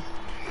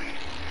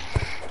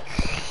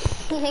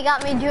 He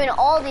got me doing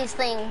all these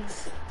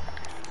things.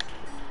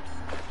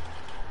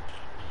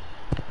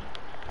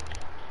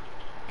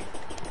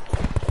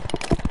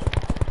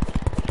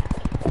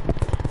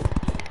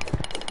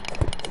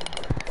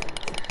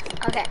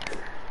 Okay.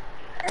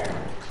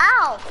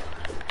 Ow!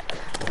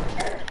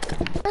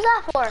 What's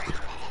that for?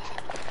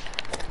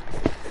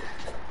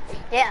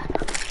 Yeah.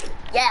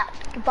 Yeah,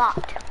 get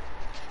bopped.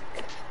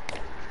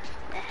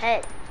 The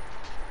head.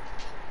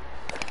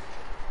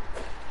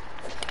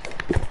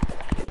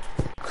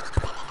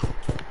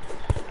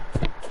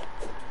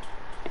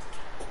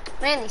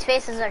 Man, these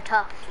faces are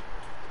tough.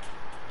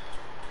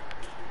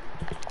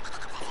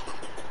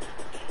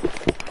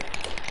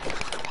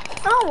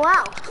 Oh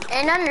wow,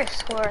 an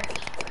underscore.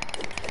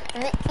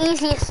 The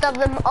easiest of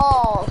them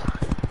all.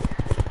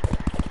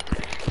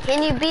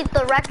 Can you beat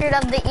the record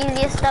of the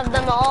easiest of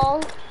them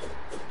all?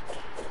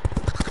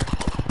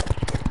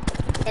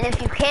 And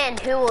if you can,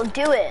 who will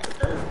do it?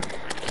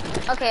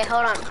 Okay,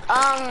 hold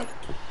on.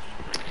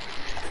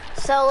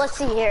 So let's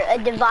see here. A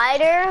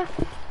divider,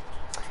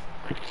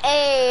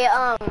 a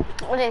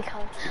what do you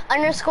call it?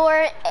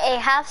 Underscore, a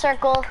half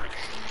circle,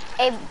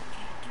 a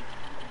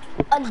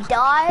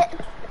dot,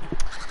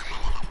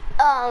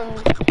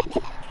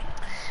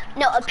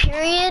 no, a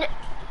period,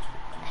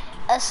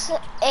 a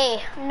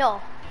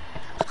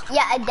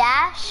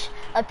dash,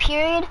 a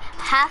period,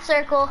 half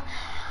circle,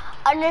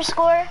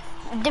 underscore,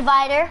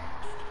 divider,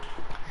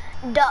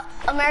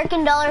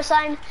 American dollar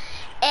sign,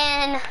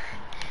 and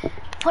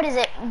what is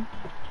it?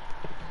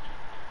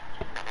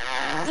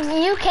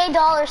 UK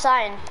dollar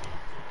sign.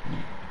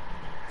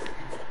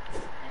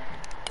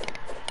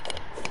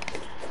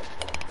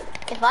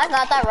 If I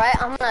got that right,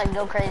 I'm gonna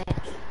go crazy.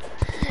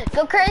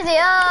 Go crazy,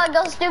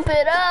 go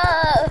stupid,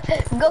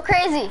 go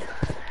crazy,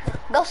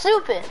 go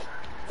stupid.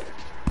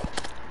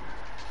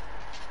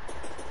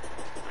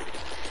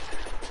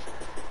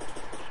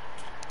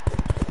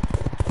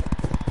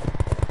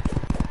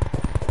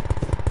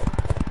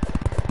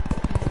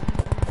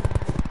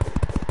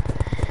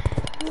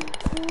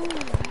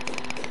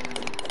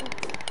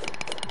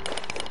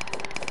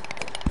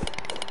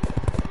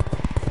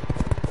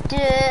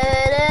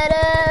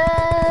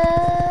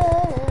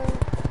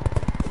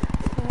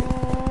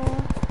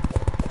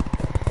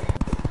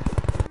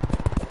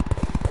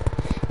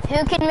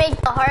 Who can make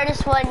the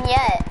hardest one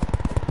yet?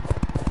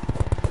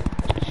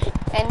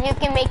 And who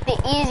can make the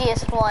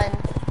easiest one?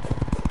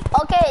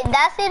 Okay,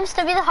 that seems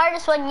to be the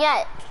hardest one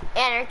yet.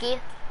 Anarchy.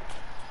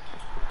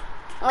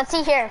 Let's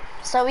see here.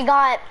 So we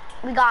got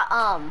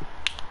a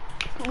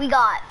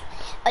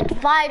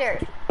divider,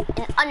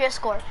 an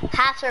underscore,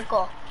 half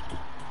circle.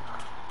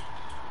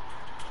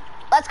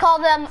 Let's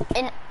call them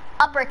an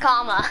upper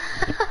comma.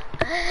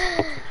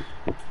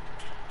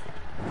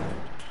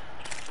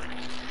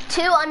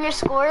 2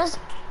 underscores,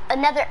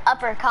 another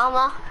upper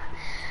comma,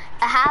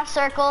 a half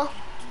circle,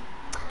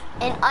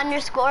 an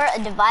underscore, a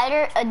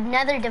divider,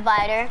 another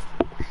divider,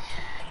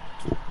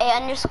 a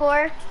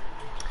underscore,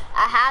 a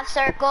half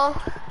circle,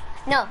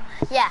 no,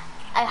 yeah,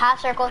 a half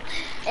circle,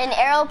 an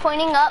arrow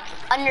pointing up,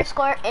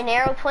 underscore, an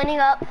arrow pointing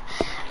up,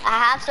 a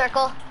half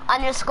circle,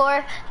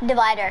 underscore,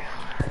 divider.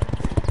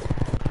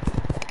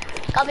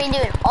 Got me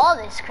doing all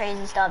this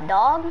crazy stuff,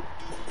 dog.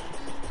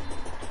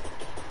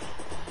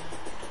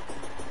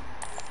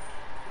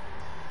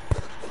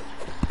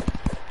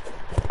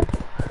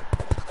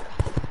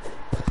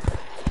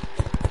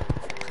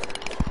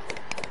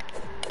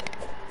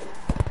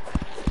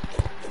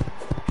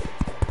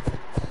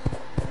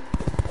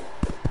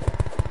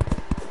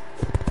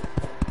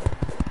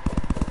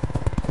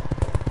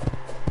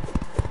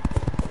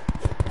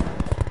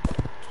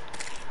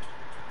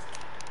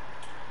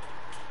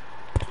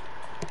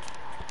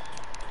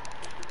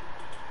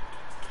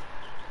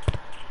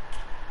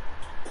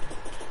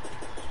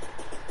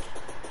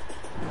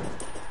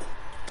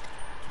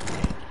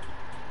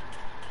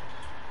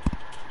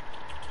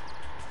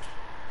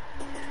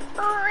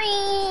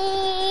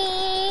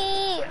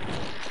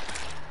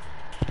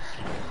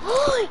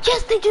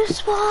 Yes, they do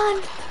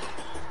spawn.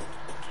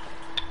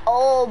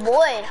 Oh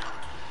boy.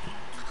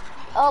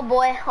 Oh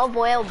boy, oh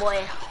boy, oh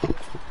boy.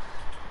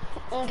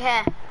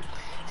 Okay,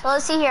 so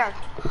let's see here.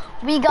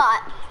 We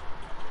got.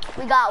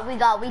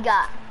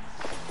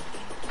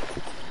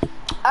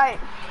 All right.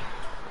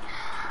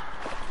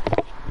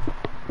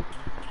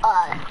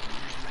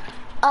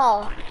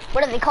 Oh,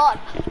 what are they called?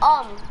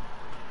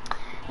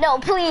 No,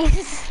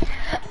 please.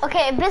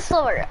 Okay, a bit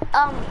slower.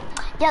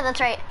 Yeah, that's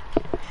right.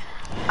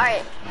 All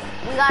right,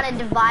 we got a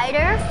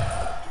divider.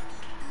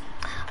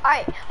 All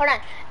right, hold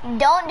on.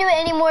 Don't do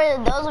any more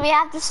of those. We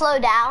have to slow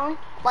down.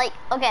 Like,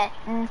 okay,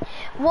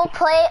 we'll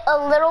play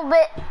a little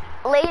bit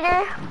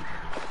later.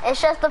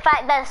 It's just the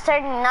fact that it's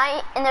starting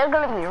night and there's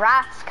gonna be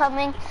rafts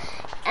coming,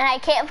 and I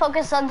can't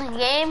focus on the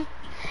game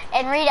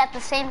and read at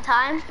the same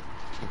time.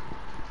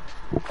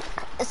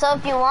 So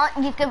if you want,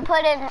 you can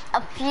put in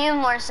a few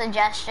more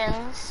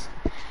suggestions.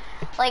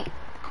 Like,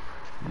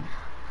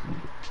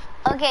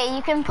 okay,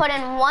 you can put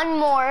in one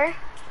more,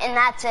 and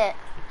that's it.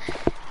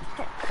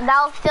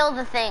 That'll fill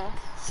the thing.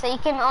 So you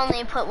can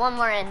only put one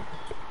more in.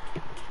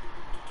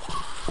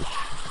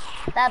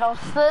 That'll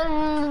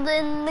fill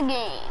in the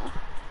game.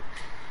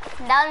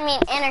 That would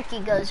mean Anarchy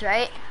goes,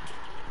 right?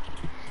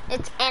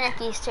 It's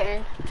Anarchy's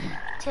turn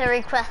to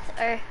request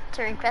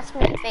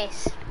me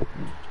face.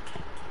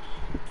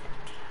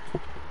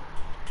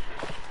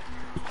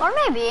 Or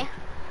maybe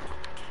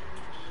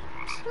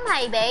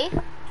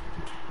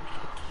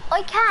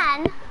I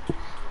can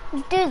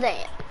do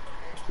that.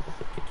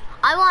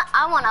 I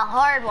want a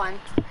hard one.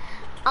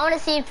 I want to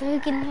see if we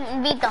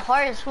can beat the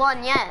hardest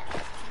one yet.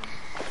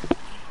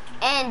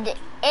 And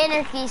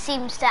Anarchy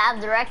seems to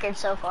have the record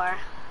so far.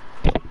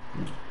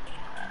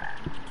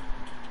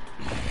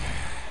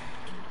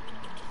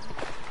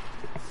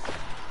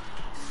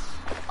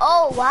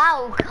 Oh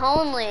wow,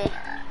 Conley.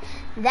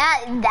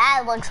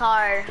 That looks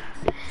hard.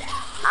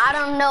 I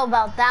don't know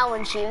about that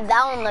one, Chief.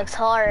 That one looks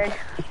hard.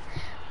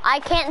 I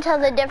can't tell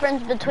the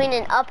difference between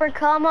an upper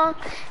comma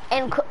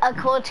and a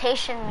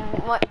quotation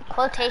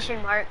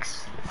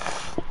marks.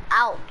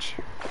 Ouch.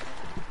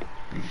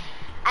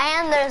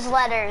 And there's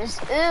letters.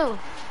 Ooh.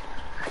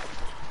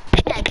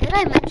 Yeah, did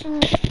I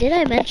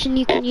mention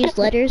you can use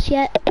letters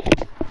yet?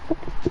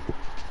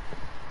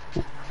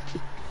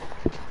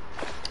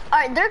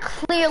 Alright, they're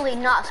clearly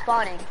not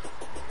spawning.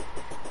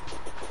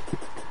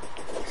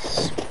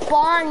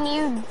 Spawn,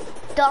 you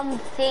dumb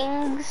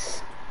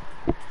things.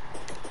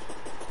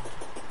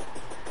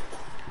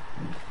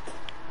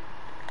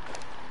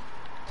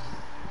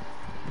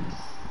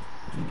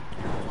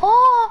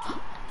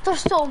 Oh,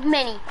 there's so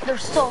many.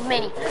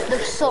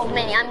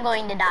 I'm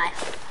going to die.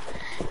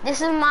 This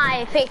is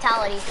my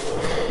fatality.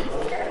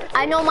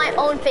 I know my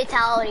own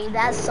fatality.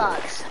 That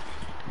sucks.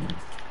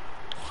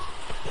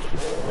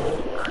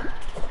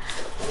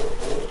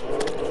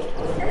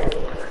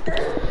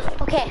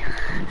 Okay,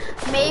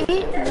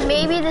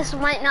 maybe this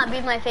might not be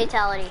my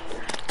fatality.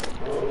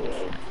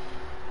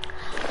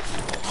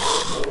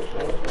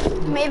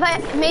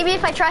 Maybe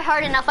if I try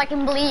hard enough, I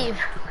can believe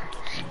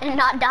and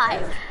not die.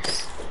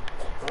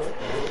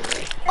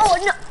 Oh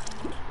no!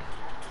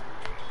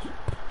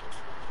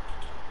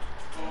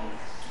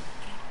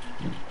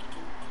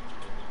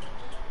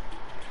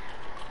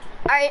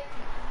 All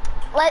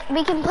right,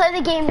 we can play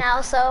the game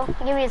now. So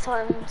give me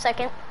 1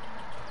 second.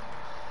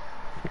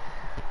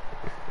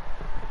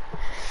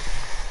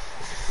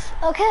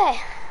 Okay.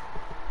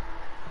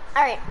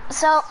 Alright,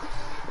 so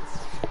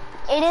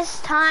it is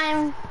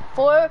time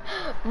for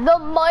the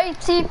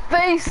Mighty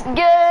Face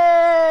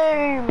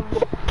game.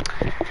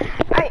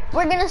 Alright,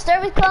 we're gonna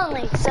start with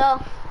Conley,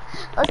 so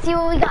let's see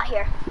what we got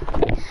here.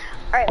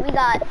 Alright, we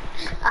got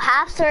a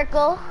half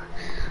circle,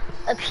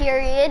 a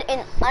period,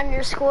 an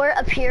underscore,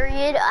 a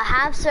period, a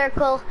half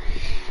circle,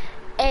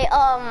 a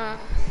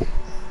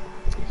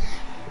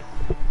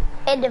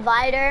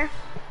divider,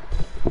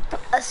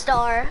 a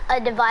star, a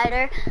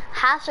divider,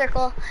 half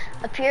circle,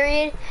 a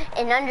period,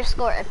 an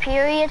underscore, a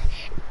period,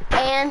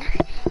 and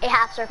a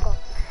half circle.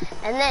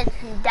 And then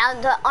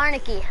down to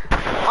anarchy,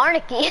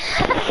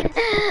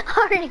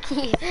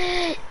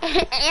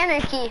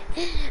 anarchy,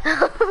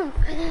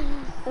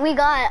 we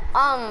got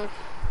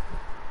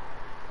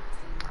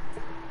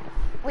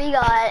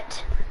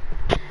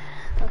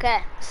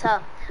okay,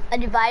 so a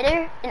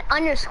divider, an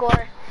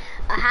underscore,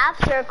 a half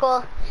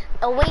circle,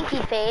 a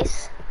winky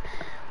face.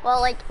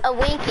 Well, like a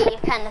winky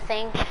kind of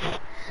thing.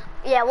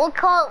 Yeah, we'll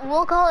call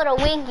it a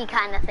winky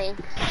kind of thing.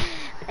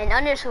 An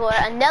underscore,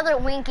 another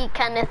winky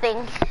kind of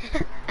thing.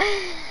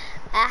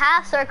 A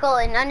half circle,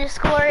 an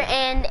underscore,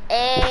 and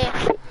a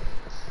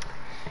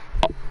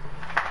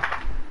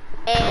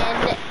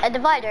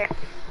divider.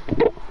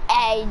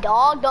 Hey,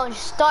 dog, don't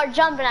start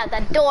jumping out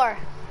that door.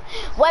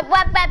 Wait,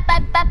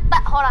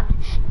 hold on.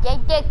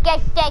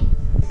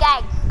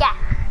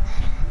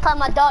 Tell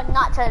my dog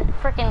not to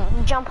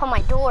freaking jump on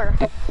my door.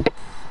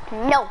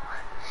 No.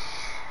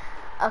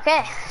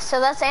 Okay, so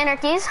that's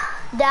anarchies.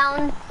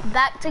 Down,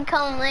 back to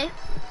Conley.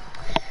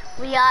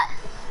 We got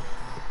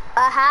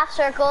a half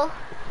circle.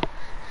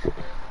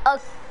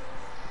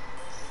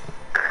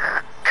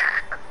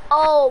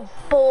 Oh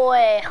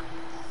boy.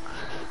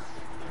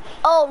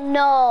 Oh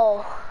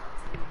no.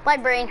 My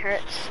brain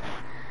hurts.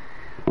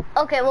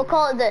 Okay, we'll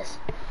call it this.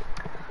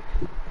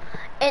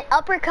 An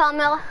upper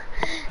comma,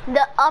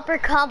 the upper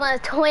comma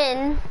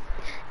twin,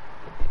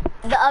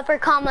 the upper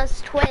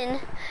comma's twin,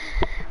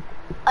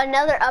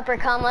 another upper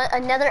comma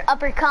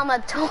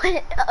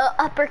twin,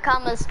 upper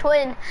comma's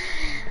twin,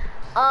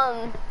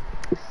 and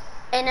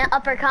an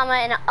upper comma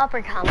and an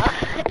upper comma,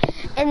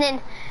 and then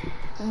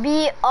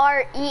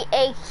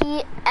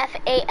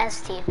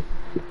BREAKFAST,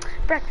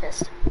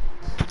 breakfast.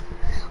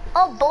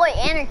 Oh boy,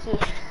 anarchy.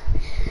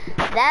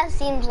 That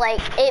seems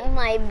like it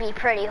might be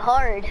pretty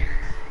hard.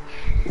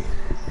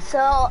 So,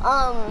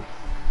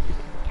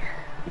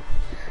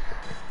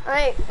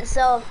 alright,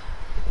 so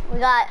we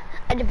got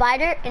a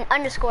divider, an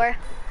underscore.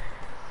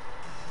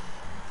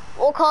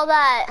 We'll call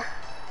that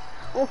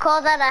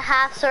a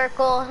half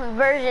circle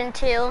version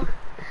 2.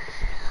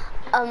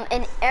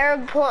 An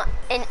error.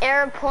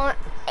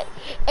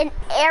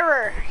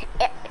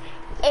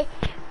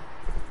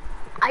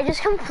 I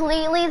just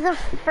completely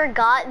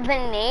forgot the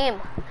name.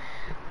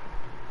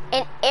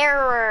 An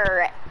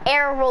error.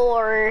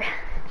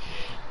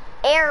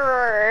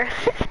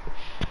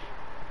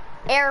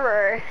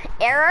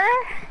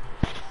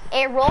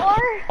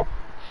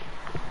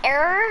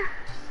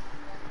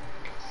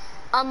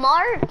 A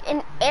mark,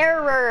 an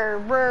error.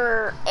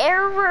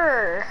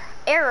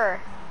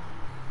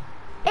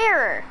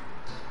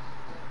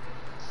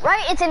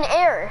 Right, it's an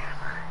error.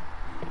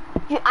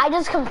 I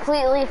just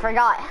completely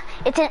forgot.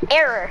 It's an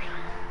error.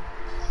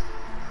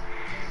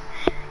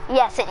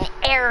 Yes, an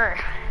error.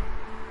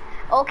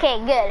 Okay,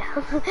 good.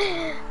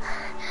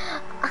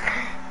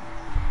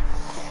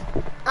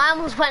 I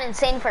almost went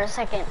insane for a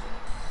second.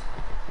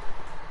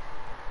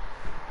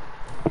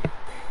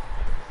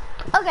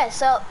 Okay,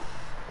 so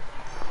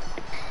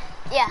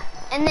yeah,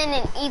 and then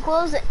an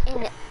equals,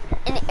 an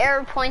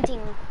arrow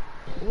pointing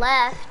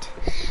left,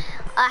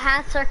 a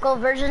half circle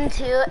version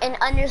 2, an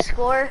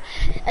underscore,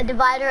 a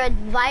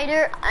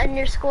divider,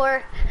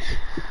 underscore,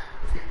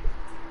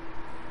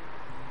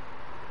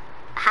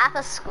 half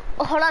a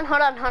hold on.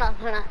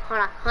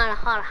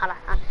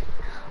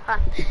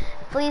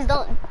 Please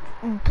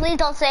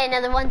don't say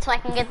another one so I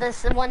can get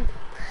this one.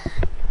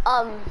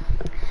 A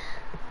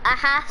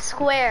half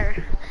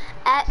square,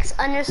 x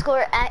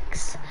underscore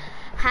x,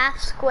 half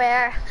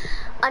square,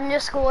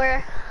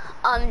 underscore,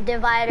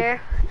 divider,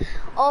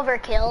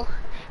 overkill,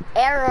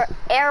 error.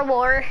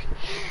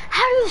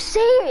 How do you say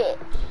it?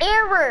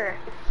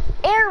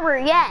 Error,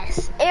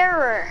 yes,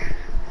 error.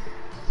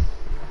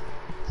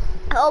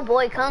 Oh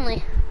boy,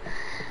 Conley.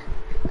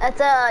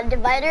 That's a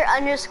divider,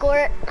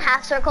 underscore,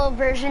 half circle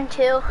version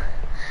 2.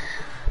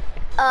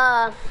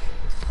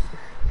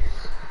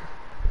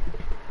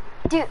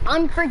 Dude,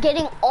 I'm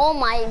forgetting all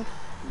my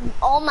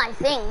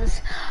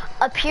things.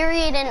 A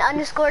period and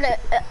underscore to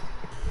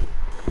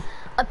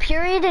a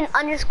period and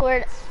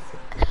underscore,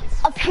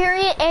 a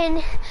period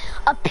and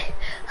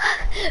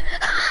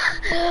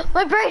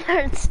my brain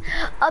hurts.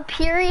 A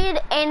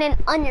period and an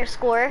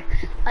underscore,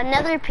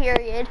 another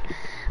period,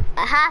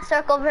 a half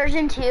circle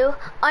version 2,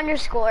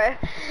 underscore,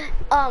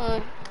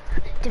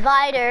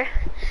 divider,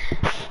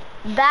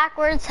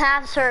 backwards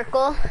half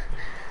circle,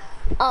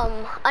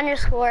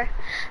 underscore,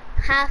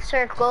 half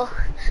circle,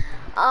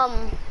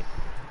 a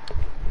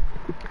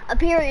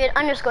period,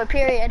 underscore,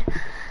 period,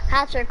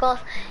 half circle,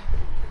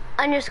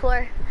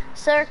 underscore,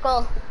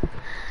 circle,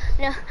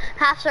 no,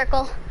 half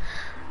circle,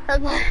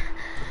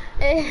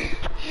 In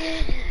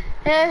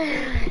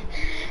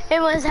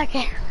 1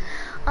 second.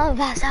 I'll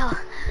pass out.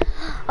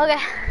 Okay.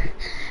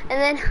 And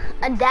then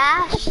a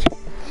dash,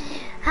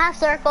 half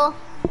circle,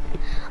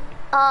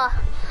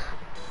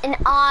 an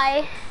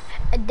I,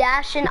 a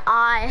dash, an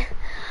I,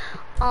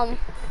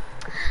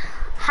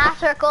 half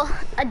circle,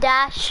 a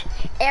dash,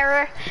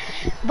 error,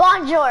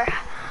 bonjour.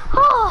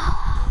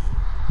 Oh,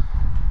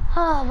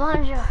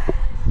 bonjour.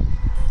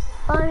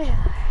 Bonjour.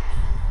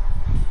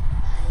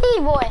 Hey,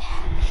 boy.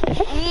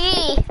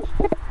 Yee.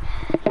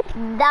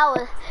 That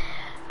was,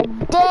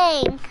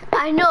 dang.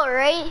 I know,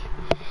 right?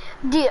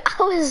 Dude,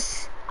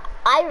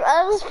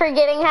 I was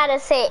forgetting how to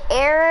say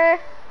error.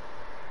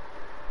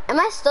 Am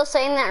I still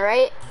saying that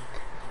right?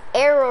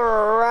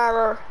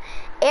 Error.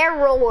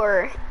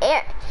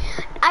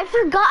 I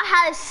forgot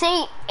how to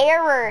say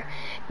error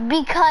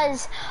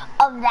because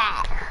of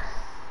that.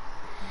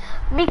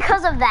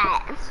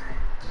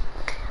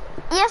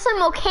 Yes,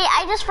 I'm okay.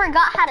 I just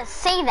forgot how to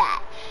say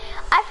that.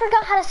 I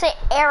forgot how to say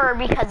error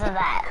because of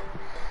that.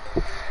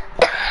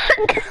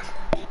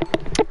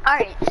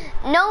 Alright.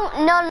 No.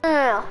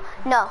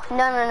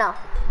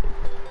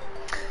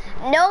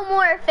 No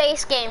more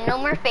face game.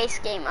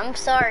 I'm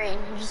sorry.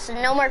 Just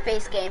no more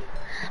face game.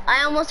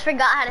 I almost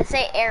forgot how to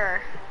say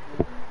error.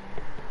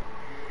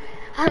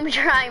 I'm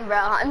trying, bro.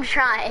 I'm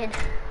trying.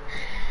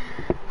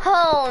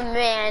 Oh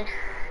man.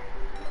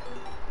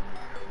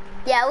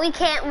 Yeah, we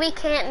can't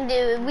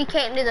do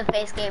the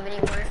face game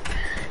anymore.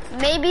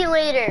 Maybe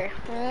later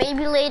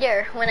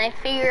when I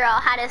figure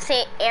out how to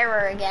say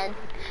error again.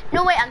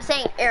 No, wait, I'm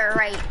saying error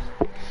right.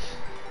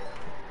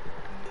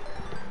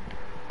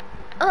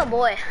 Oh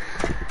boy.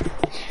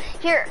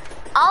 Here,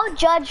 I'll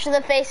judge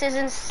the faces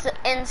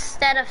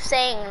instead of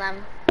saying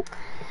them.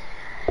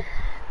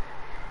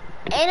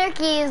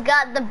 Anarchy's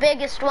got the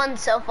biggest one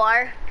so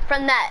far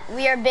from that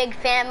We Are Big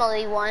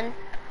Family one.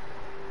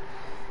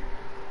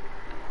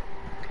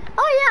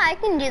 Oh yeah, I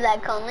can do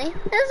that, Conley.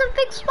 There's a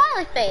big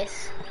smiley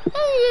face.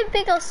 Hey,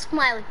 big old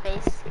smiley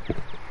face.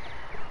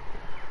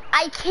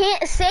 I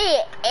can't say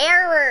it.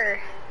 Error.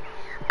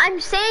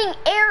 I'm saying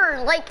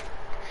error like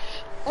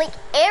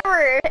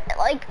error,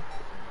 like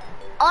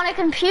on a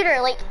computer,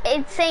 like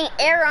it's saying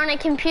error on a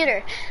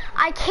computer.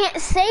 I can't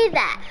say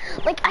that.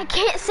 Like I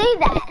can't say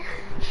that.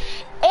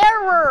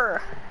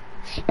 Error.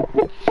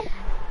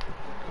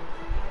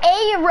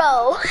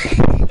 Arrow.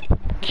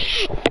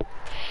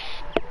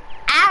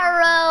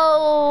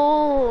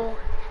 Arrow.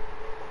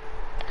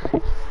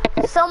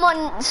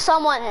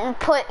 Someone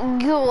put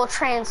Google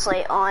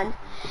Translate on,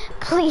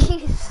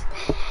 please.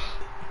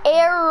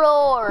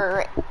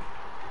 Error.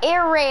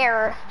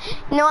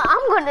 No,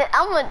 I'm gonna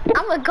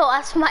go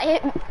ask my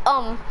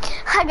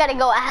I gotta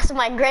go ask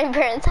my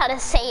grandparents how to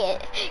say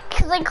it,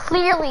 cause I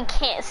clearly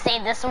can't say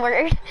this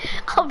word.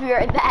 I'll be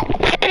right back.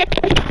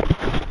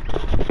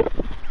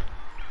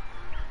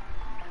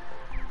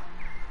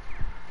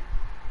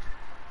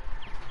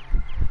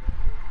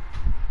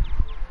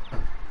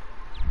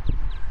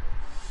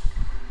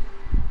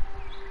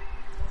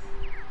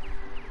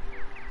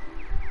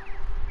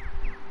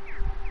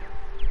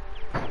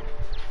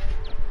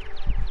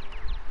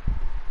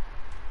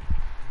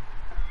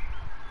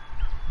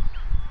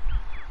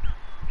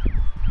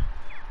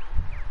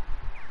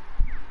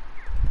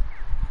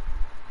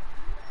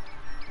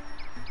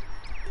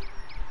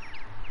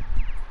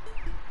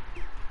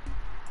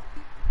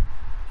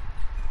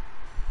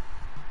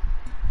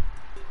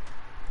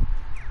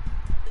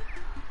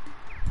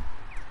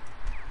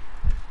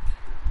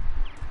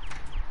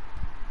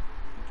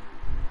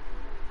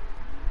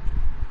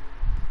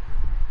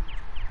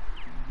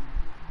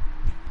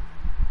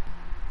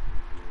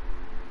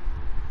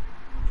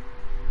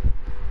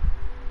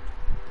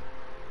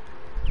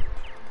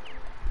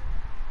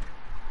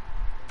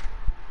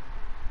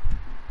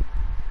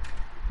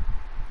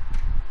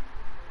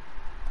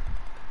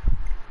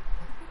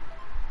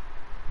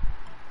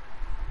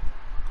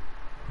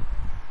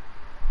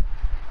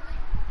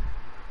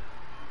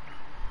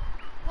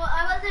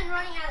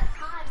 Running out of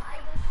time.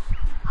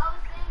 I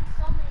was saying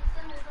so many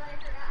symbols that I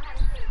forgot how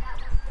to say that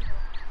one symbol.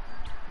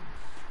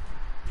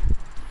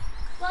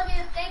 Love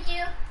you, thank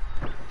you.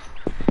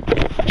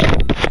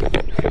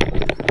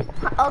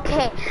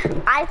 Okay,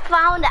 I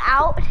found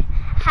out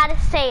how to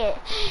say it.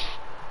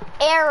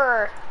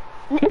 Error.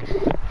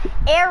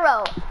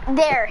 Arrow.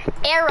 There.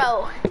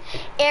 Arrow.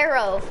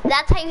 Arrow.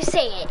 That's how you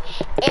say it.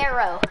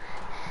 Arrow.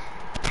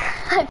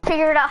 I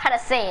figured out how to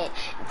say it.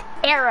 It's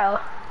arrow.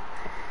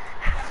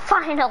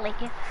 Finally.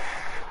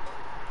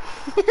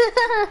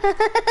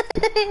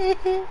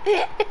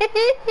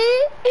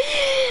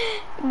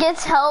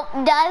 Gets help,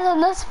 dies on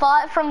the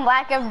spot from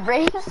lack of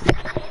brains.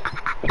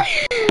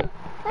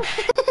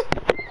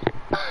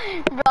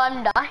 Bro,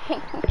 I'm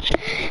dying.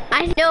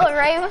 I know,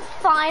 right?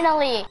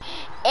 Finally.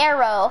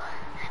 Arrow.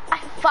 I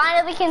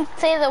finally can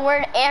say the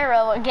word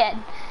arrow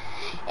again.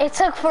 It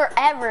took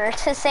forever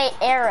to say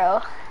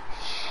arrow.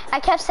 I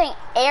kept saying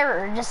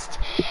error, just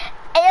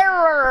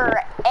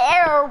error.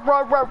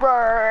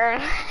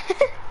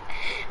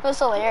 It was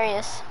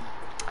hilarious.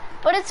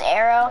 But it's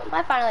arrow.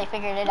 I finally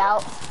figured it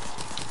out.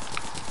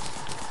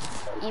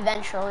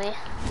 eventually.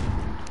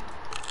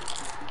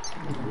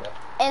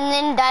 And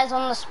then dies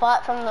on the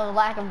spot from the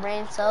lack of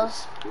brain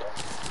cells.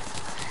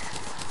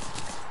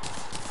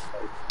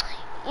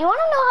 You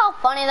wanna know how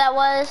funny that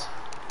was?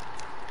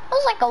 It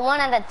was like a 1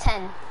 out of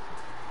 10.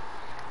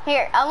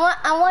 Here, I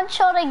want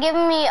y'all to give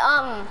me,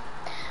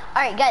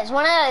 alright guys,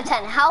 1 out of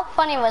 10. How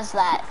funny was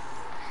that?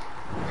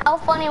 How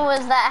funny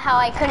was that how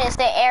I couldn't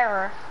say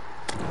error?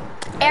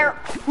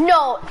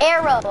 No,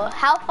 arrow.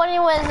 How funny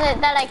was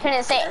it that I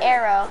couldn't say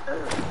arrow?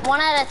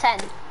 1 out of 10.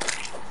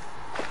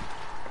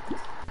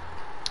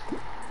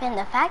 Man,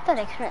 the fact that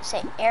I couldn't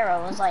say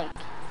arrow was like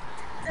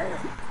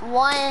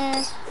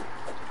 1.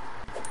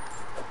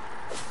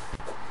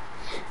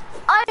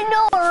 I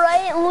know,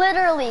 right?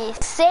 Literally,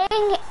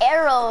 saying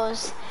arrow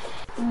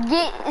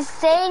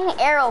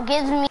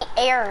gives me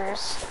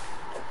errors.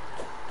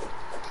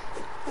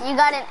 You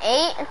got an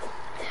 8?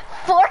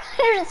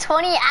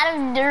 420 out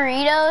of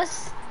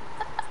Doritos?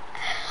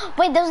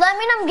 Wait, does that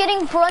mean I'm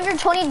getting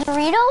 420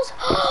 Doritos?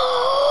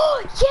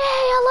 Yay,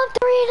 I love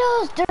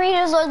Doritos!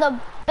 Doritos are the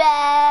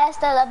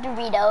best. I love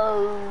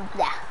Doritos.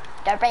 Yeah,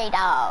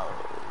 Doritos.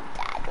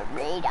 Yeah,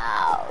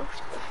 Doritos.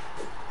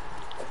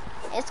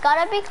 It's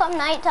gotta become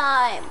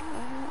nighttime.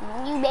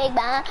 You big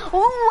man.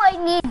 Ooh, I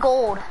need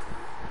gold.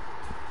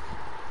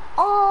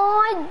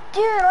 Oh,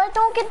 dude, I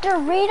don't get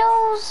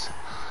Doritos.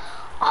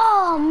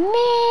 Oh,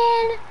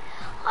 man.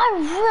 I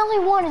really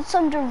wanted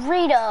some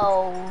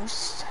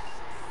Doritos.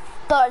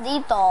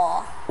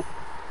 Dorito.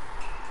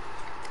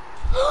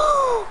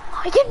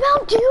 I get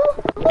Mountain Dew?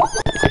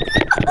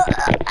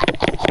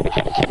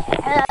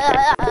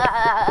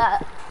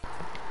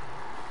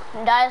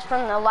 Dies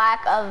from the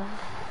lack of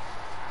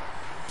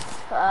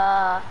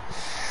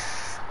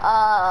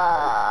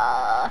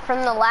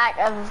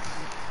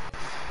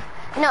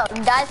no,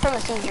 dies from a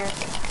seizure.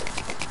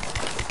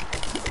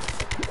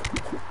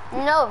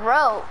 No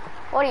rope.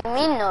 What do you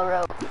mean no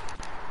rope?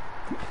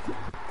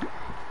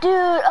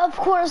 Dude, of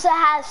course it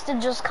has to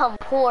just come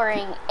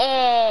pouring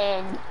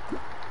in.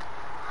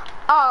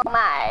 Oh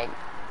my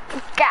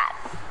god.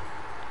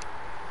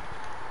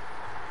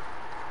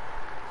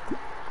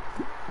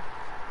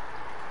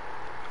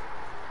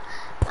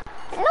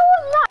 No,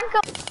 I'm not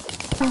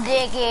going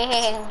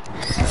digging.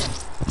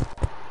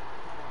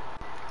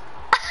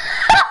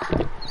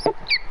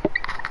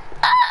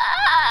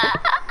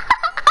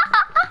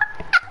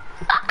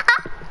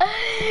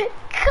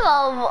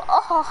 Come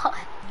on.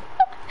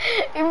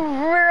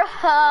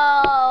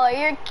 Bro,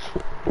 you're...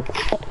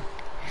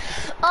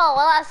 Oh,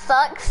 well that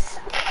sucks.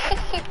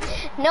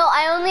 No,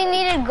 I only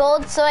needed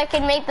gold so I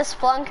could make the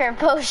Splunker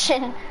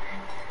potion.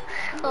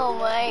 Oh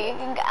my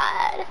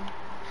god.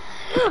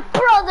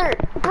 Brother,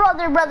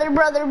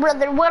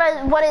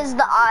 what is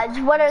the odds?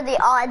 What are the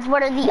odds?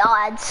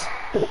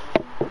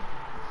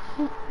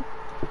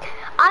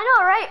 I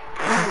know, right?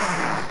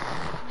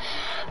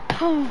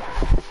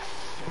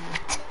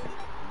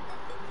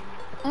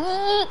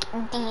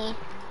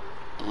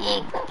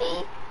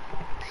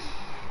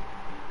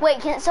 Wait,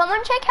 can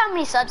someone check how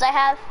many subs I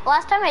have?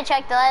 Last time I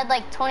checked, I had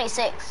like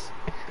 26.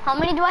 How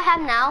many do I have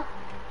now?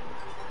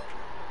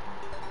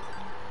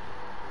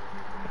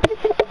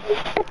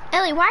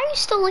 Ellie, why are you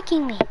still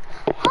licking me?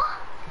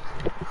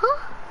 Huh?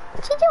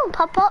 What you doing,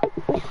 Papa?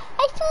 Why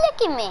you still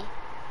licking me?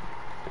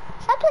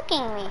 Stop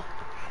licking me.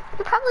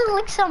 You probably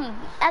licked some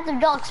other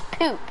dog's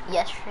poop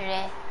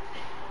yesterday.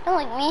 Don't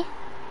lick me.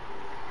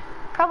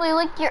 Probably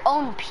licked your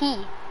own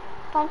pee.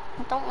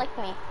 Don't lick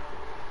me.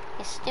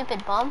 You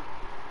stupid bum.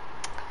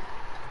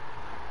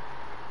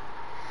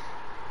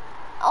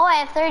 Oh, I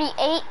have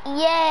 38.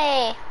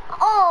 Yay.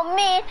 Oh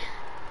man,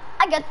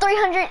 I got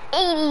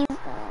 380.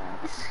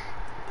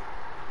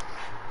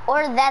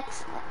 Or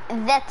that's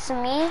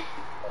me.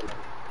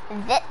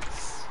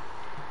 That's.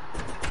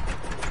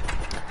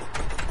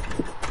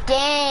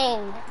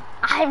 Dang.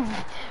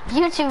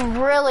 YouTube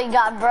really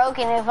got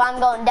broken if I'm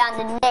going down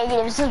to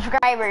negative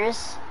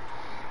subscribers.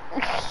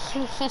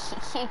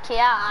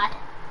 God.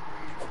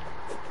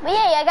 But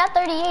yeah, I got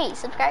 38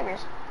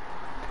 subscribers.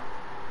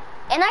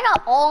 And I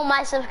got all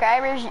my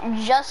subscribers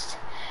just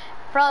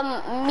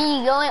from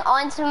me going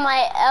onto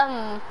my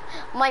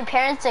my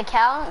parents'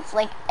 accounts,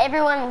 like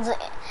everyone's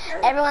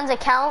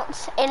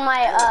accounts in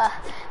my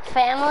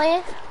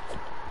family.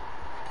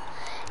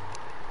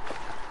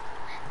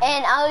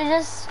 And I was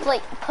just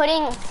like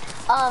putting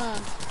I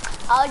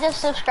was just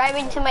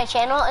subscribing to my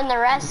channel, and the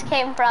rest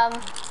came from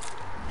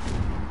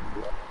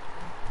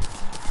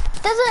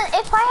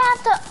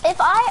if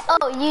I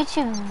owe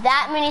YouTube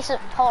that many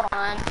hold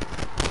on.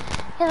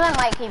 Because my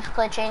mic keeps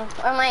glitching,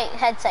 or my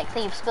headset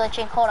keeps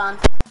glitching. Hold on.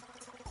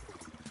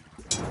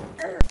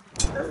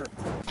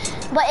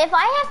 But if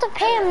I have to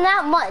pay him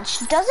that much,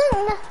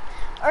 doesn't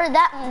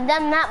that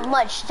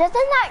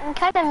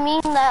kind of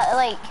mean that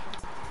like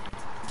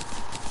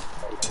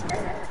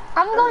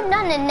I'm going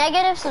down to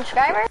negative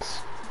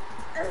subscribers?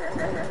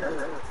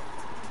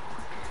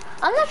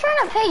 I'm not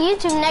trying to pay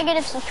YouTube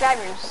negative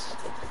subscribers.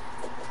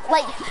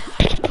 Like,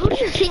 who do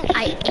you think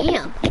I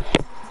am?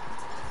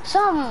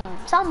 Some,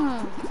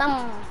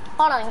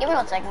 hold on, give me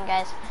 1 second,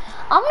 guys.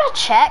 I'm gonna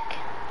check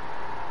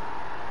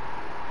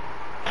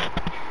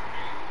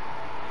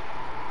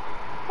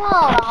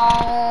Hold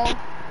on.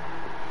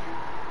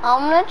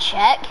 I'm gonna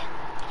check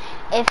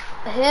if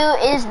who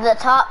is the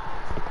top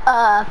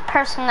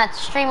person that's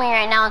streaming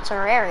right now in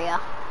Terraria.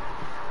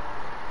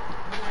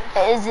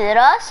 Is it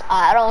us?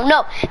 I don't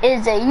know.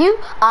 Is it you?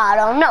 I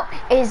don't know.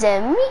 Is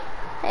it me?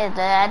 Is it,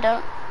 I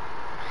don't.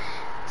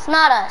 It's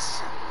not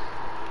us.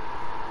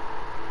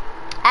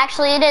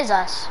 Actually, it is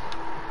us.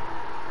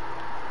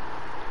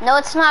 No,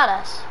 it's not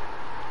us.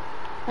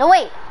 No,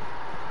 wait.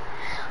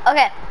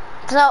 Okay,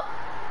 so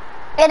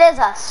it is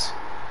us.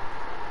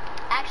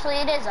 Actually,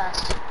 it is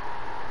us.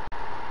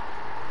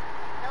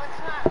 No, it's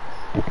not us.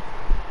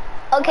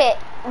 Okay,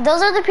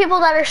 those are the people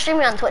that are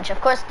streaming on Twitch.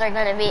 Of course, they're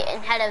gonna be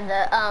ahead of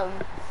the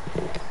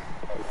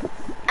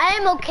I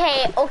am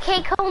okay.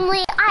 Okay,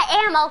 Comely.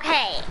 I am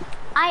okay.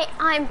 I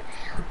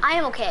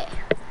am okay.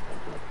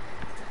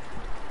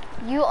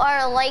 You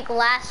are like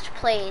last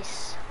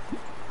place.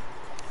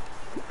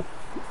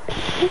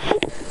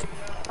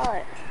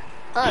 Oh,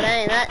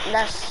 dang,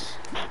 that's.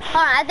 Hold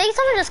on, I think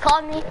someone just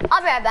called me.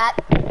 I'll be right back.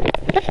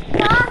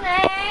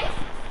 Coming.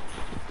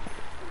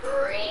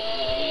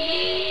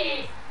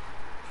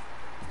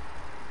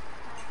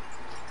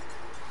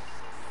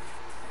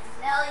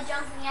 Nelly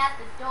jumping at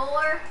the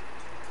door.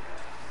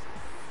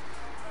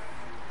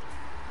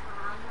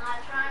 I'm not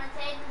trying to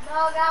take the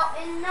dog out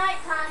in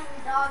nighttime.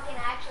 The dog can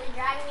actually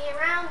drag me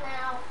around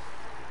now.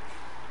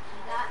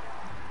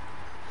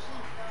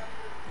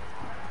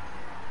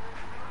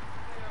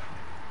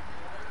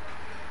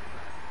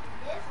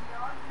 This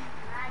dog can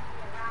drag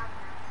me around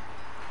now.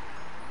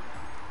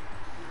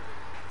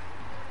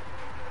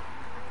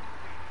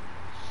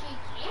 She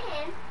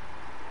can.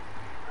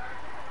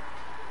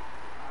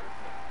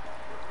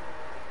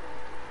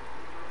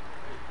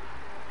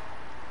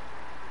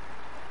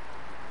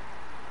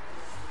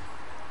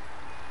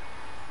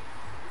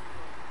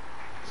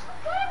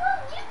 Okay, well,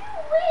 you can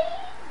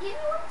wait. Give me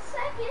 1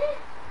 second.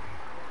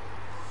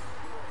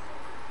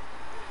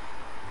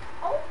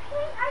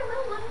 Okay, I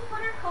will. Let me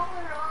put her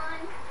collar on.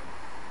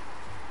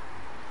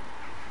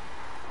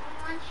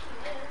 Once she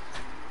is.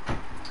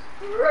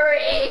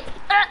 Great.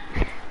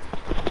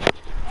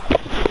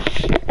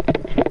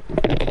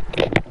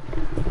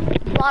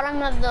 Bottom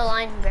of the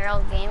line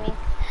barrel gaming.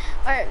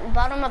 Or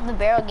bottom of the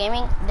barrel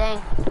gaming.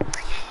 Dang.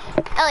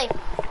 Ellie,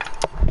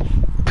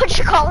 put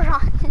your collar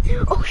on.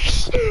 Oh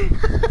shit.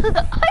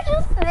 I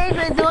just made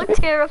my dog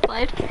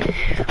terrified.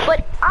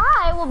 But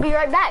I will be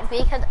right back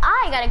because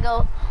I gotta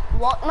go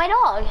walk my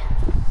dog.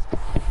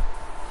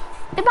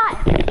 Goodbye.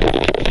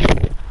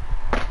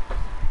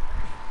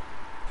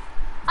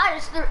 I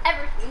just threw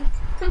everything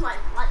in my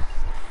life.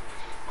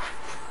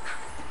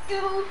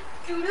 Do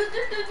do do do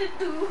do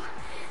do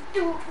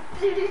do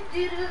do do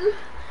do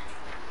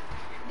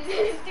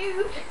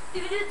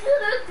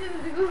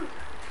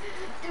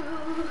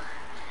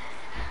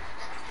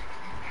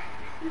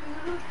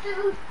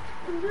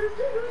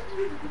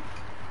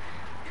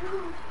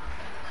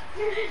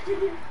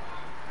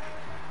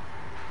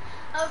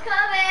I'm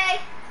coming.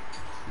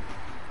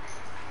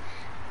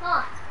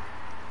 Huh.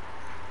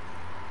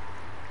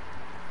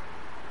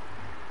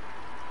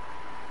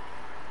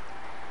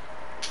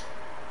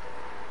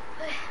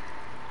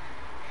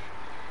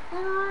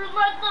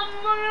 Let them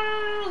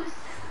loose.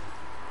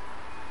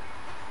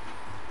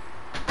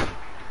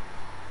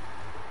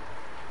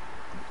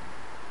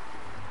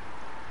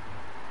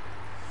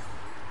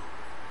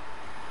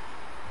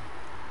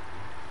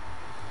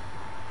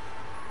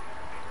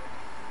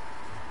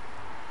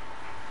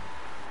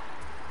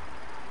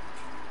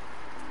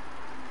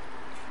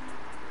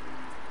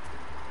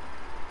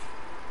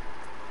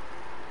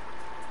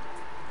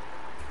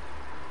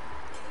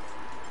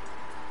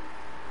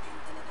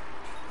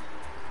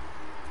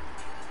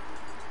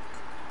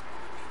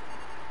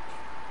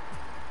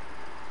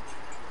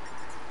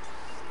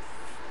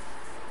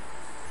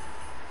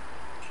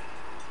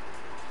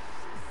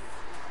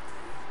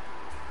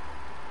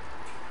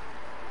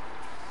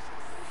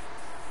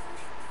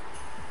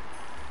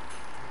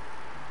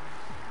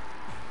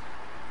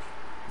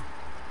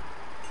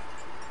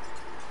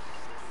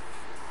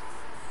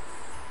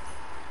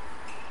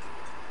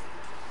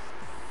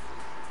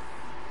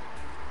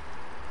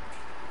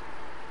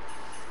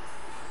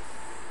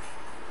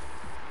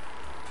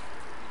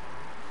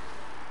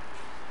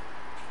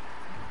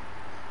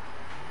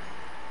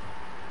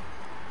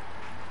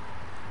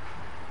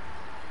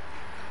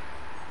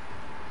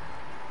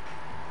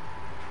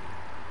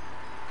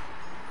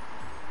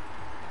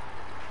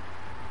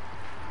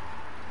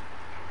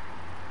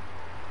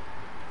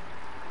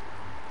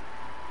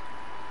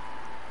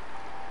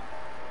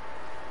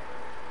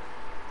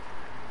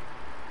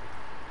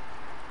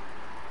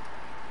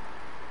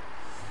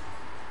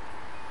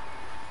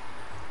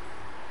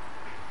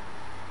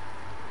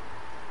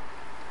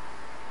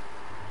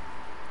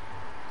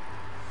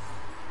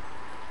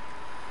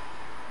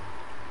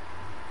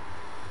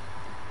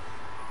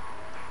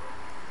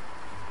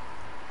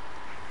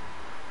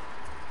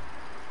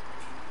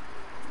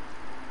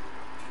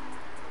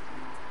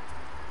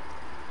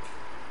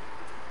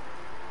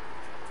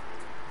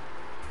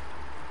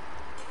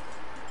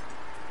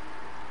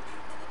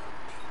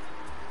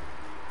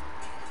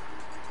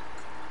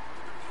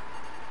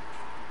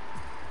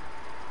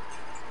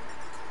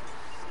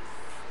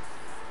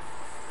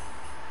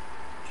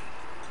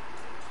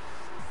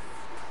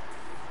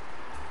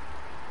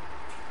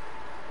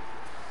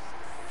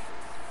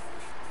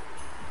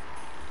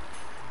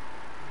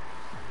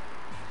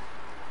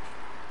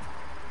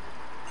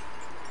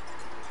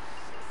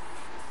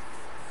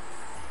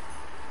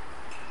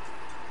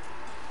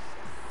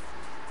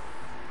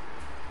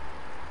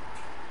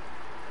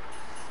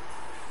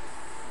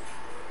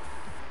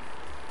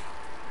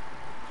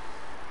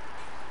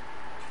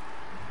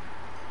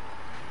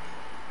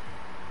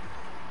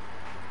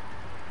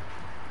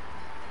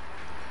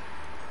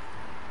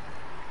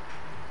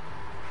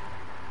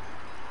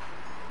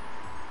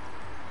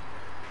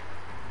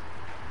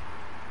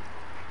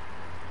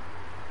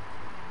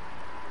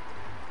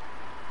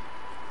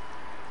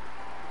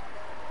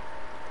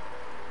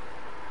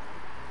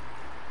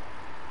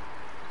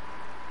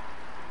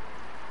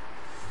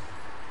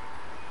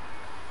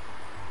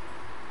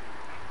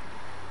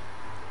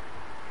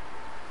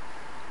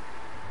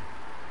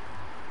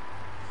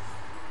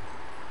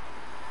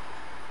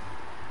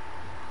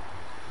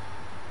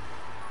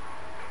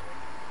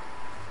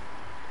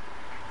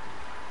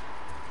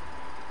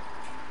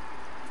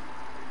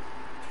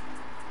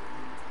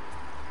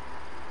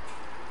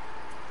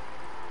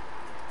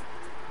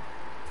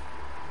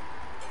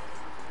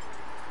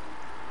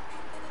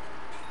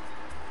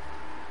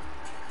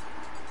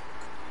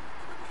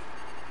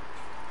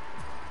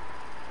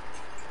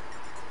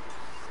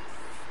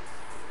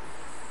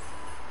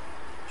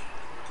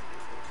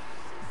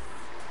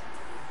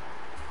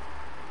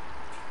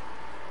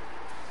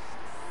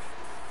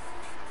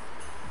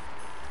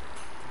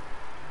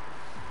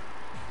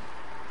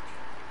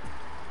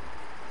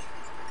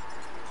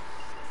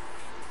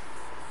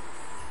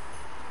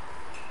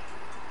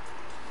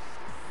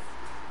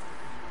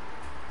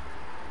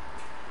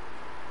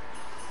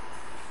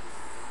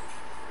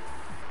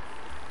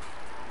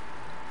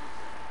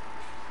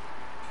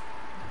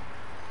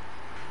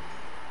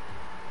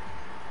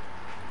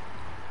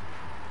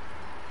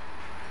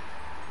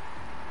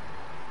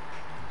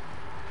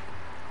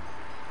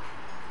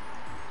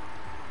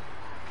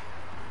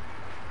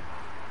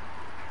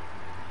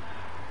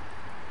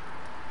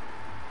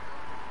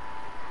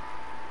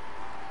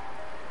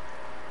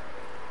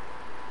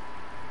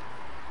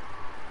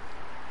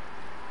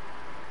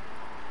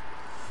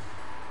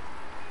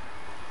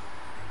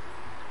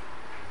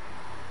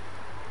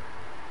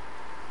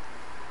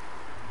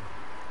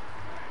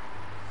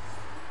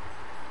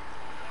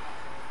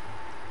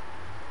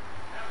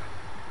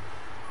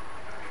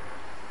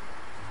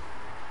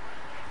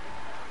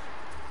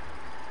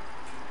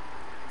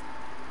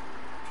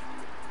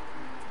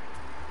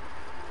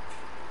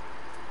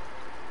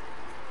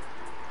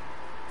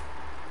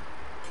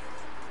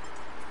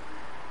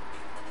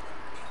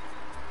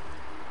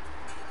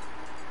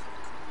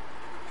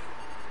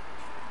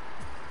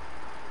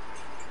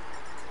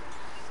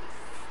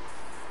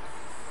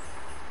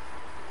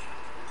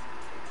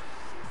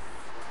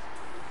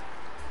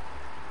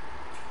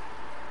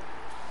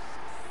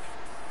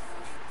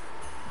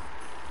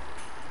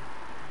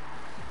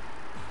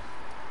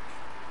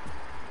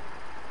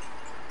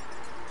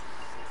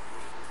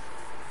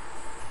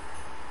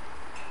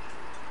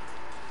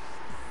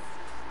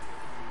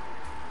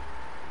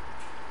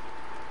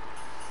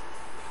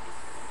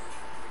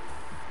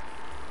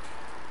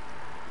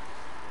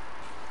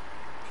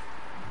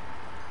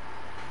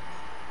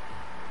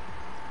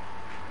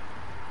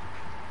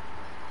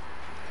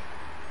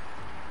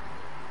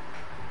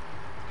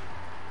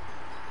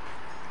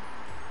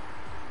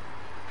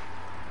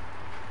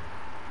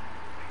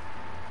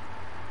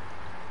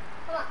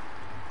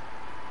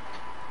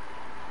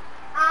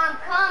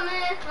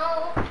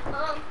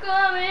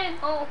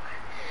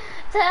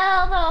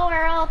 tell the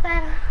world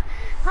that I'm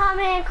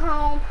coming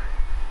home.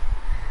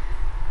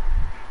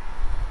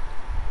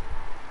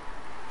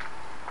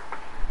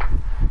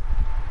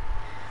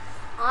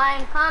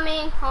 I'm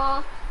coming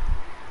home.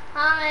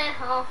 Coming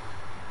home.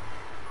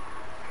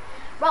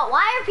 Bro,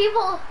 why are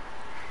people...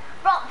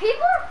 Bro,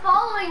 people are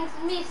following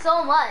me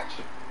so much.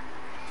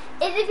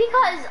 Is it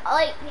because,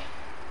 like...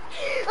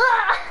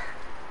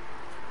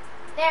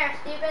 There,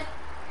 stupid.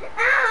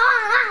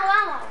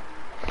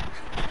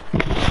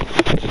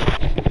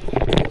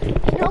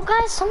 You know,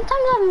 guys,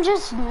 sometimes I'm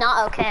just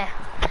not okay.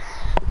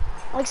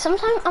 Like,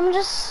 sometimes I'm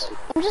just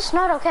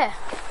not okay.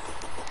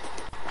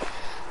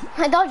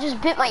 My dog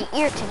just bit my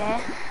ear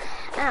today.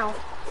 Ow.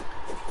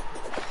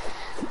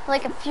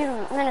 Like a few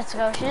minutes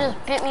ago, she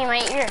just bit me in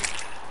my ear.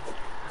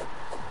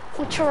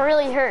 Which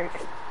really hurt.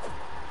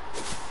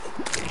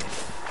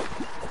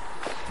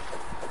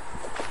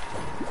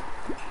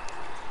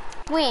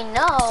 Wait,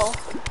 no.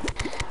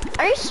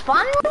 Are you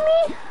spawning on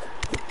me?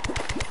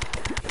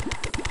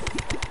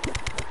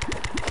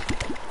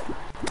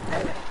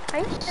 Are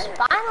you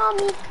spying on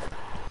me?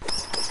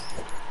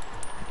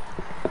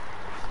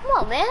 Come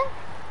on, man.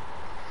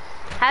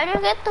 How do you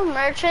get the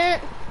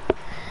merchant?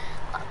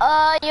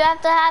 You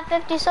have to have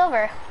 50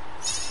 silver.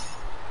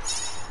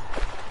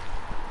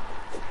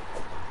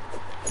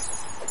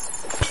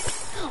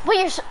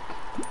 Wait,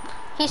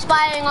 he's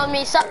spying on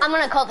me, so I'm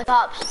gonna call the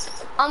cops.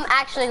 I'm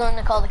actually going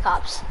to call the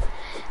cops.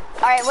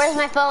 Alright, where's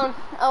my phone?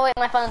 Oh wait,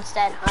 my phone's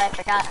dead. Oh, I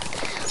forgot.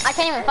 I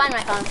can't even find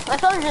my phone. My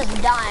phone's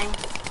just dying.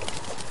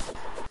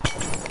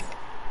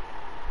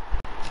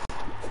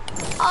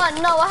 Oh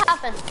no, what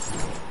happened?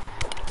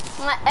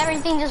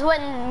 Everything just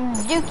went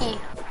dookie.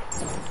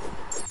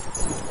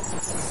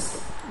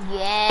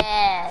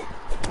 Yeah.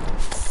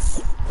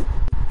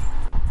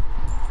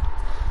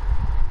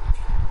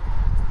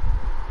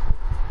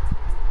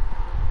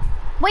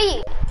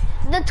 Wait,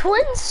 the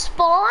twins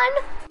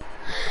spawned?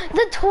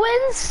 The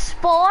twins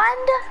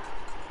spawned?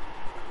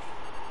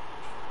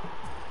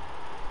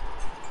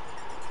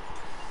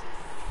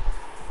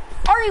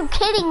 Are you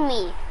kidding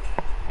me?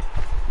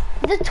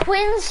 The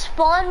twins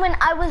spawned when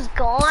I was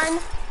gone?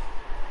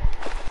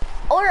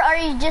 Or are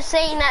you just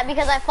saying that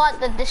because I fought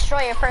the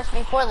destroyer first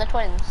before the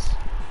twins?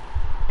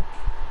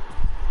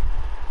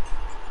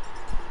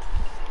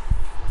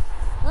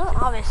 Well,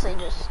 obviously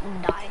just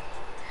died.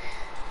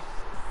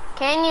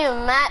 Can you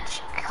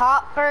match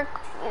copper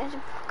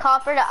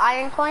to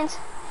iron coins?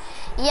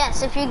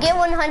 Yes, if you get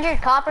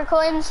 100 copper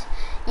coins,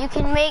 you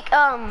can make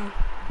an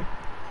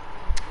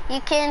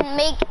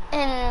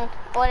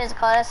what is it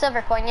called? A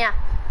silver coin, yeah.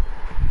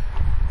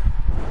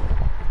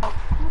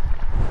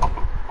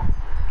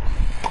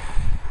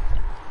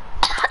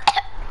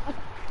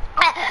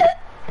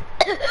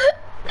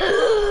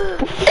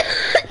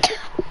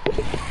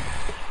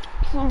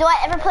 Do I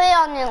ever play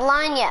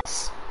online?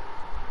 Yes.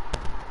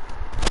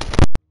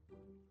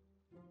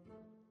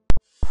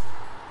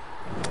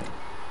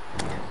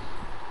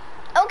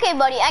 Okay,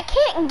 buddy, I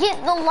can't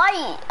get the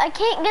light. I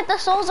can't get the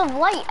souls of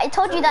light. I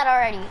told you that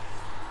already.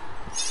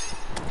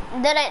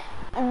 Did I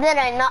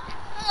not?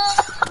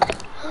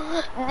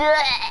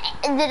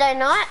 Did I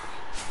not?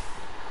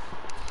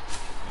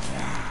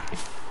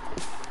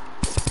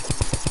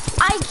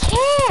 I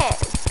can't.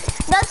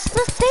 That's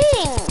the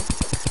thing.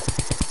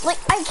 Like,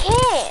 I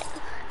can't.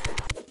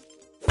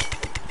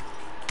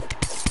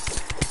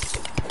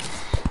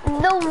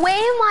 The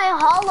way my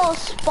hollow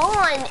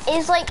spawned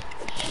is like,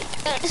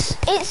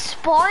 it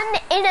spawned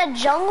in a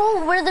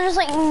jungle where there's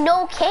like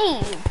no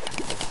cave.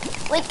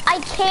 Like, I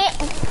can't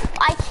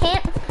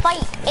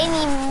fight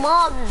any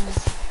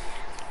mobs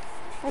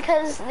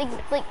because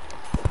like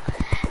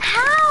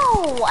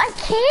how? I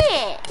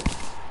can't.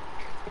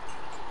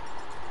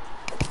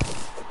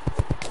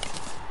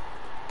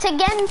 To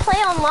again play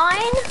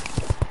online?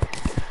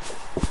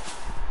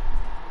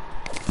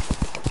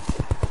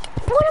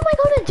 What am I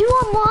gonna do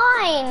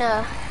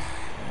online?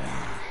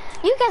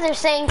 You guys are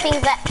saying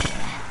things that,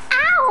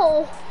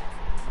 ow!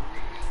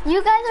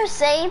 You guys are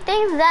saying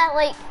things that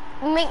like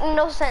make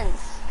no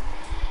sense.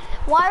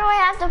 Why do I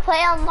have to play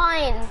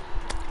online?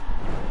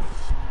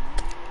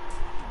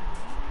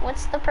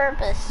 What's the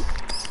purpose?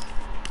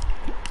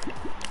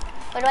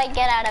 What do I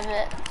get out of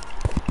it?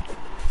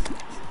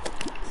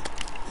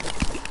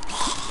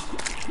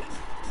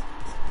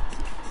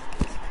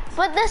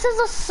 But this is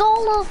a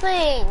solo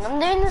thing. I'm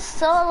doing this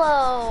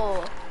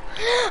solo.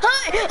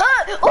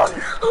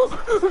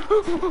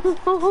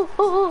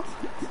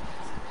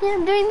 Yeah,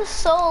 I'm doing the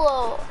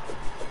solo.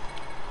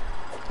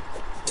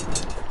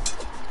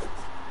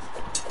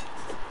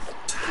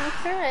 I'm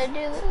trying to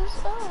do this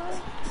solo.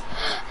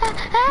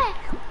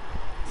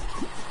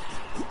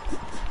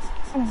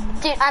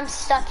 Dude, I'm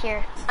stuck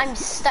here. I'm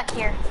stuck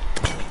here.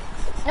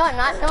 No, I'm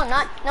not. No, I'm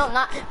not. No, I'm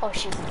not. Oh,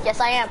 shoot. Yes,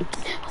 I am.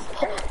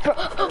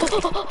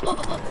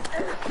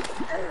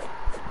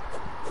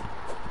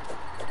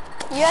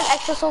 You have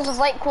extra souls of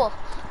light. Cool.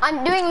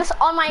 I'm doing this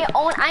on my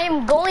own. I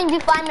am going to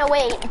find a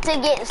way to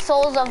get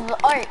souls of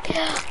art.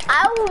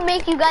 I will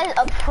make you guys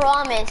a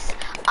promise.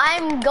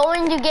 I'm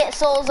going to get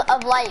Souls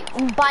of Light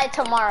by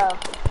tomorrow.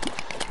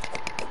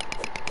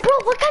 Bro,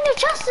 what kind of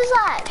chest is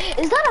that?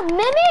 Is that a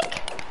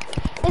mimic?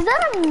 Is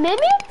that a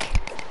mimic?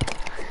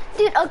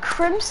 Dude, a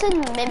crimson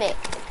mimic.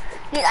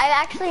 Dude, I've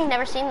actually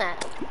never seen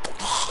that.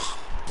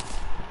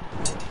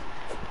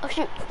 Oh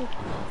shoot.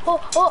 Oh,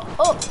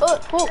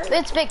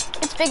 it's big,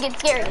 it's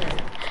scary.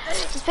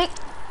 It's big.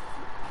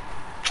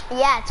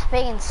 Yeah, it's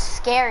big and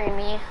scaring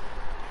me.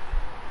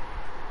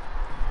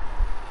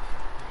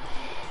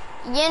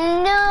 You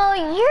know,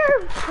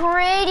 you're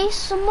pretty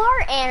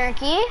smart,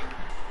 Anarchy.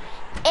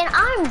 And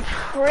I'm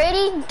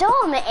pretty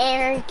dumb,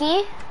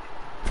 Anarchy.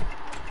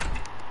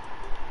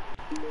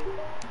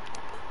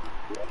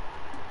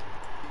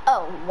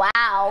 Oh,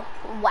 wow.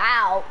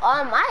 Wow.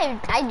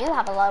 I do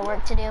have a lot of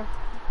work to do.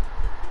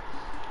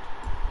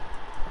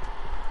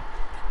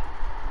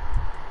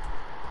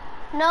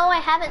 No, I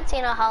haven't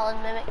seen a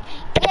Holland mimic.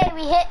 Yay,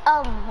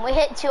 we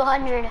hit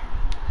 200.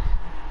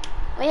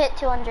 We hit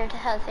 200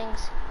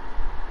 things.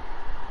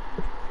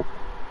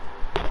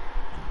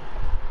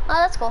 Oh,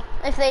 that's cool.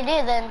 If they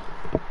do, then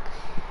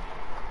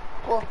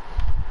cool.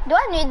 Do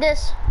I need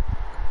this?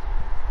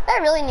 I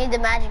really need the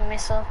magic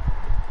missile.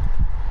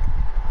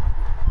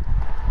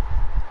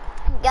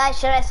 Guys,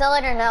 should I sell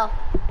it or no?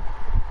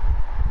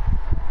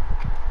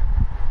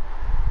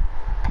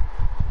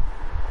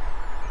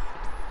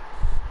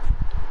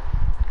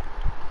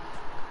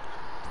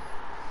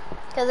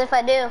 Because if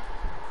I do,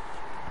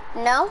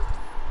 no?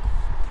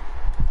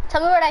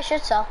 Tell me what I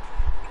should sell.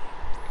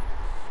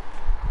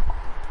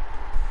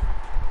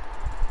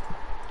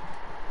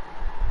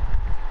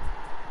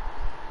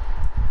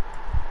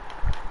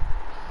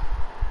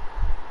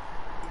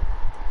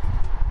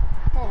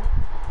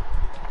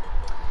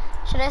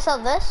 Should I sell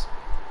this?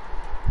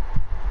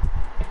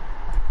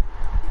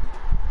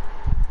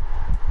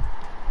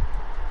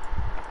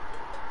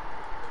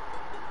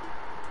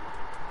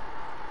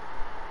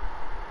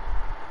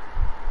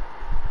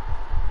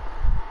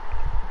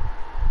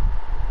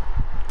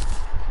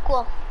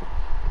 Cool.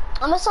 I'm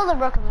gonna sell the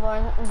broken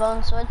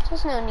bone sword.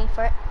 There's no need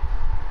for it.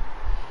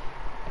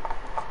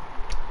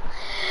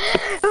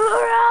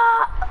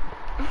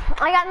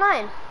 I got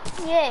 9.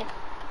 Yay.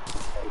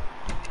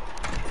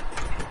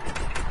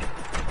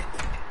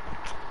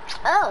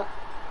 Oh.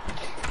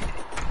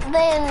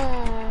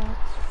 Then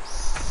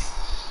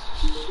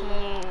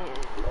shoot.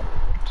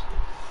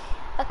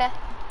 Okay.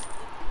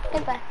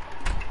 Goodbye.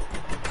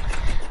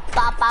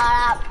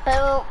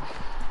 Ba-ba-da-boom.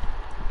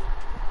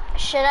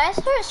 Should I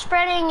start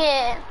spreading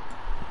it?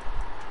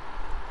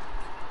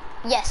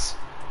 Yes.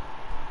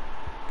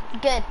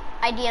 Good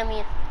idea,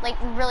 me. Like,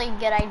 really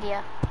good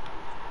idea.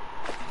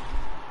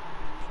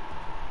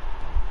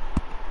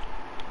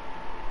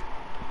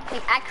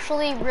 Like,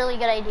 actually, really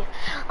good idea.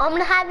 I'm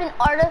gonna have an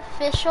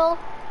artificial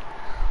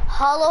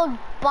hollowed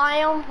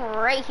biome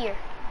right here.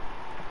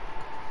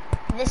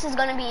 This is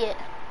gonna be it.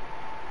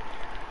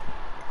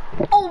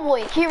 Oh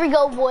boy, here we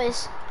go,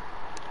 boys.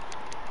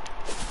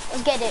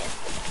 Let's get it.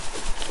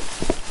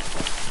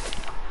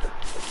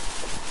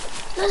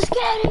 Let's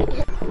get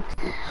it.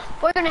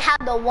 We're gonna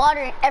have the water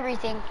and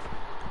everything.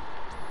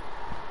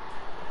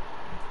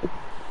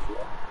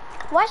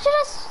 Why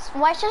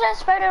should I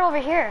spread it over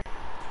here?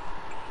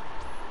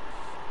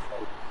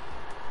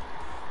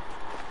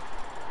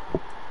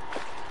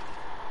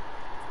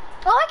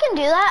 Oh, I can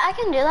do that. I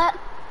can do that.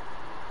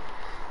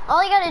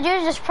 All you gotta do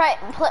is just press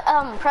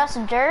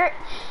dirt,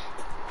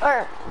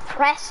 or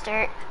press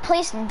dirt,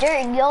 place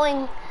dirt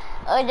going,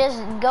 or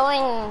just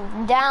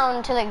going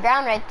down to the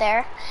ground right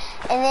there,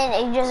 and then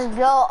it just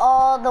go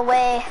all the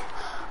way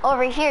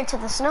over here to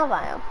the snow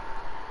biome.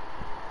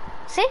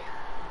 See?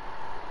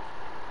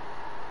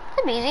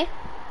 That'd be easy.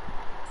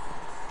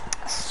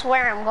 I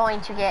swear I'm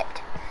going to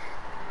get.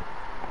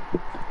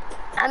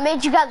 I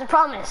made you guys a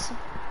promise.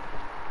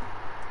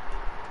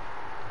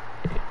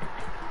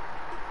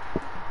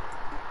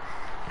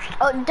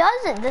 Oh,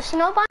 does it? The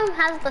snow biome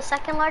has the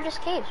second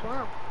largest caves.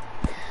 Wow.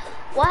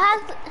 What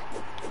has?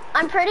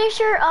 I'm pretty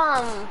sure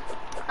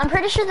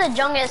the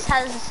jungle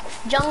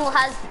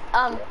has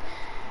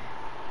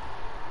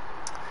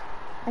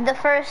the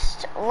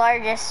first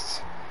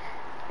largest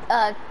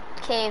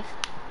cave.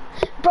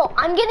 Bro,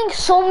 I'm getting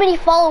so many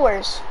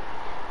followers,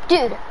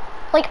 dude.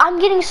 Like, I'm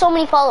getting so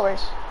many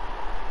followers.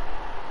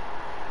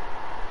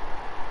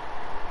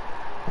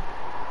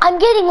 I'm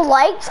getting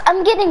likes.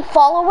 I'm getting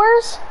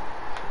followers.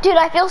 Dude,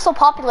 I feel so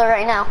popular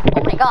right now.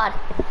 Oh my god.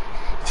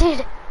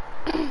 Dude.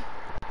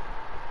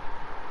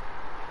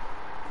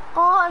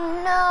 Oh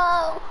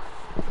no.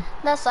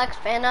 That sucks,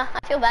 Panda. I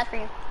feel bad for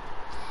you.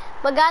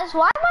 But guys,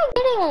 why am I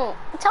getting...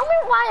 Tell me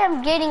why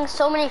I'm getting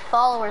so many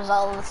followers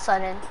all of a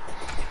sudden.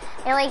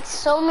 And like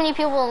so many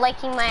people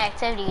liking my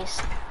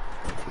activities.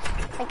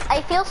 Like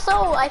I feel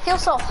so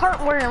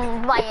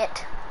heartwarmed by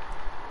it.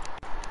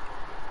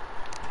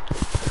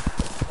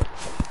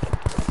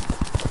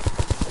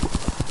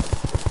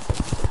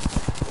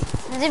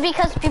 Is it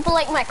because people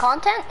like my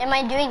content? Am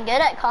I doing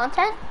good at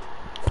content?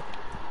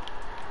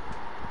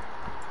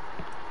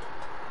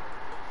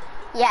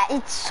 Yeah,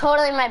 it's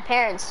totally my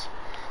parents.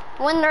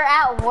 when they're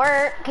at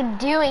work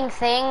doing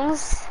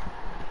things.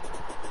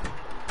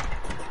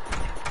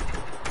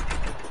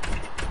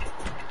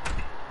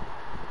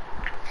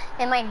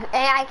 And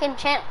I can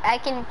check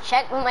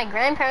what my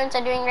grandparents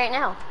are doing right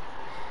now.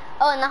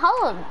 Oh, and the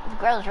hollow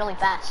grows really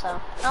fast,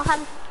 so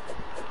I'll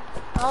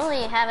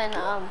only having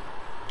the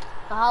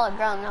hollow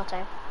grow in no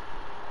time.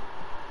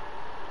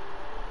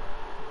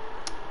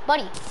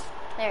 Buddy,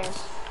 there it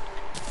is.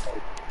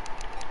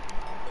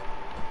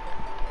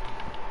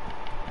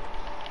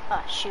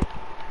 Oh shoot.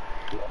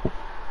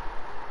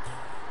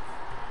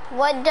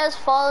 What does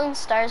fallen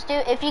stars do?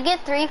 If you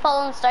get 3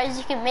 fallen stars,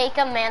 you can make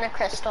a mana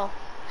crystal.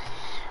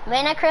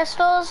 Mana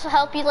crystals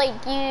help you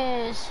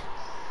use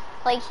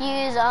what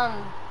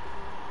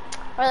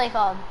are they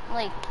called?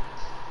 Like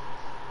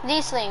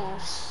these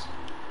things.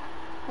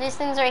 These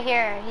things right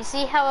here. You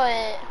see how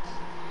it,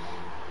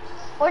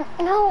 or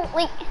no,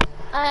 like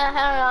I don't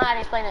know how to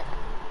explain it.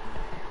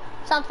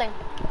 Something.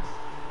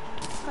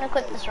 I'm gonna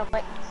quit this real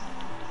quick.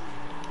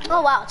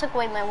 Oh wow, it took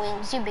away my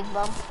wings, you big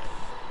bum.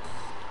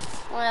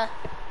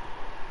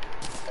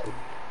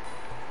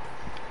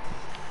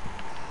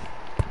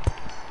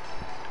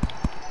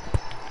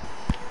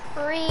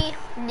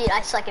 Dude,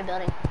 I suck at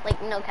building.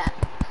 Like, no cap.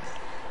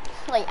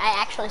 Like,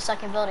 I actually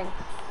suck at building.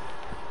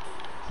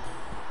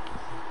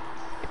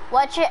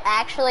 What should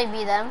actually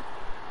be them?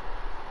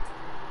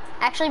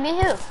 Actually be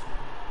who?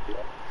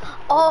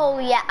 Oh,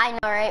 yeah, I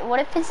know, right? What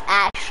if it's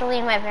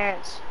actually my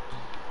parents?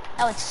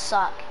 That would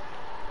suck.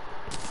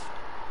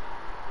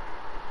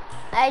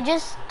 I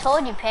just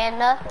told you,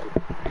 Panda.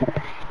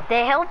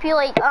 They help you,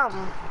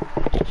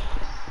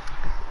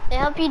 they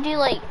help you do,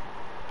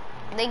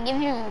 they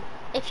give you,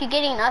 if you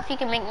get enough, you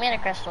can make mana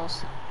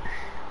crystals.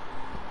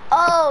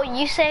 Oh,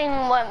 you saying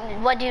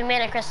what do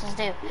mana crystals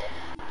do?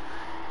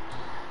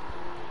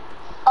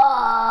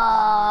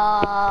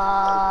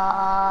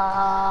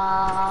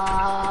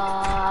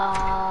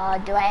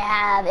 Do I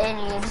have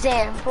any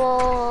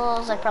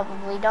examples? I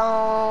probably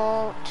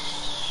don't.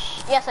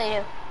 Yes, I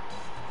do.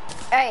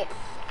 Alright.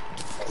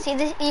 See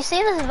this? You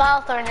see this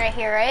Vilethorn right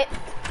here, right?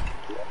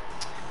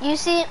 You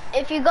see,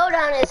 if you go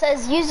down, it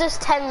says uses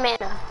 10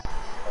 mana.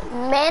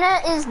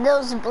 Mana is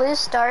those blue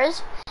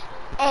stars,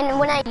 and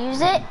when I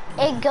use it,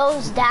 it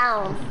goes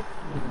down.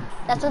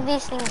 That's what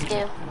these things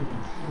do.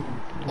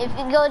 If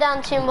you go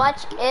down too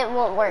much, it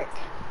won't work.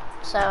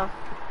 So,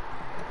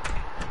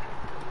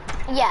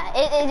 yeah,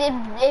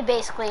 it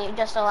basically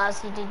just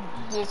allows you to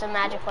use a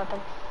magic weapon.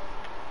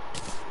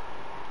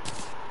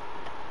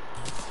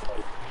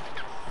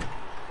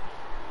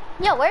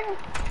 Yo, where?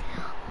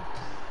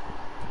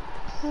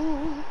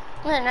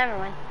 Never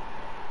mind.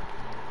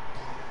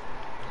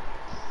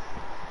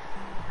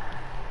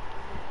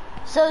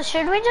 So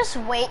should we just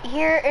wait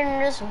here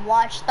and just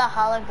watch the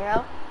hollow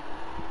grow?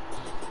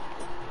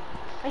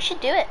 We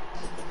should do it.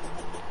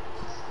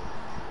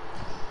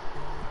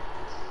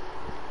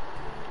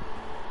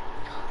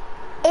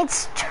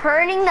 It's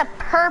turning to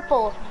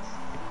purple.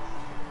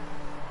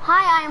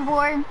 Hi, I'm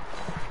bored.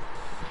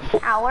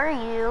 How are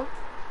you?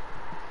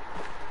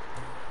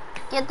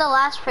 Get the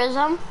last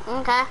prism.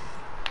 Okay.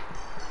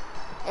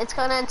 It's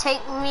gonna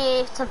take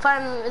me to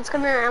farm.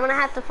 I'm gonna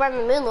have to farm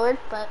the Moon Lord,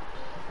 but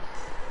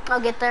I'll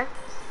get there.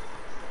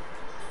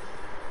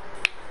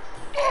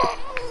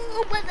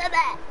 What's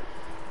that?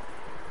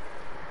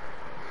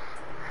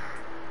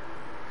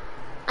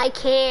 I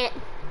can't.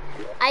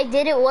 I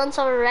did it once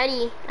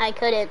already. I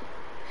couldn't.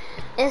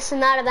 It's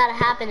not about to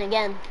happen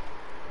again.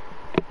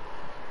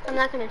 I'm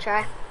not gonna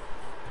try.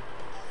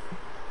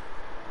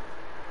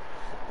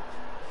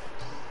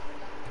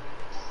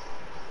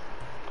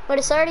 But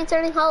it's already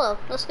turning hollow.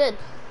 That's good.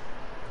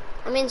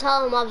 That means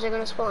hollow mobs are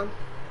gonna spawn.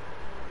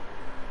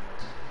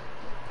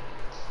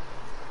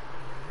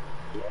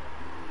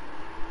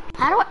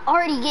 How do I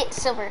already get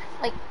silver?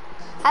 Like,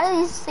 how do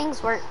these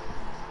things work?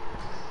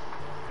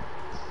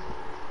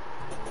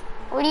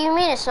 What do you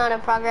mean it's not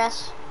in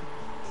progress?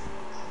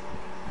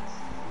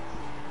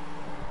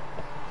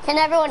 Can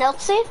everyone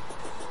else see?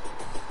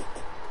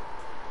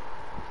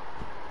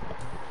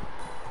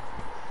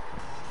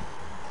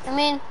 I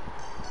mean,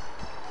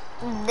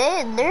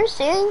 they're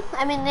seeing.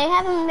 I mean, they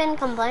haven't been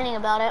complaining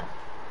about it.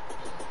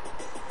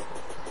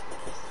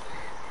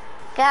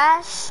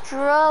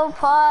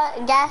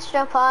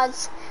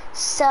 Gastropods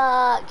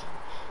suck.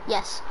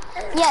 Yes.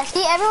 Yeah,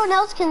 see, everyone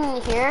else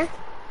can hear.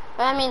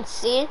 I mean,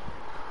 see.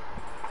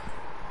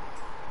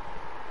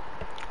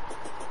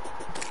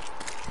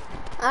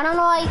 I don't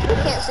know why you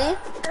can't see.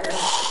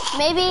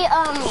 Maybe,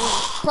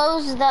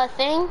 close the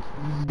thing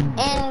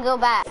and go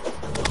back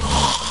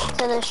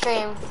to the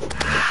stream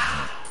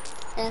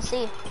and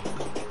see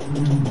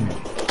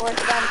before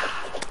it's done.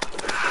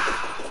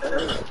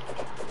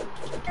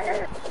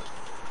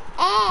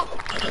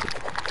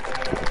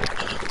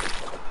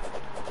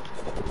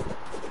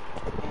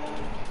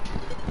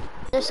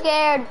 They're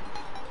scared.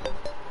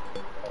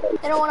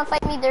 They don't want to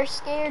fight me, they're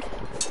scared.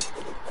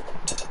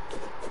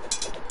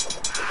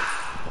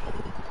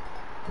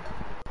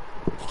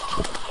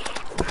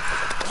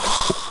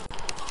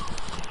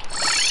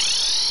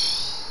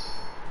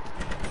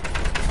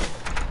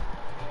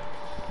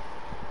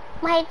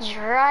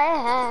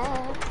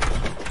 Dryad.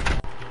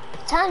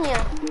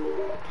 Tanya,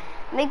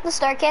 make the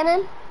star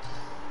cannon.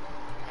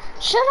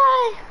 Should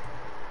I?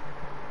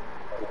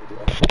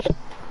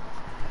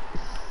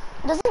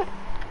 Doesn't.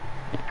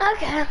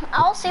 Okay,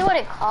 I'll see what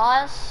it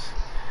costs.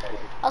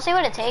 I'll see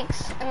what it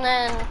takes, and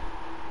then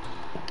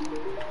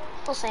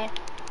we'll see.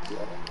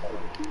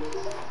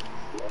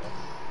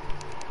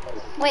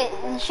 Wait,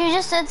 she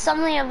just said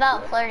something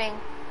about flirting.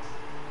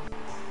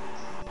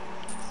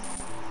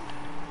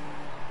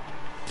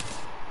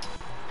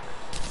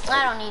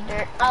 I don't need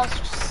dirt. I'll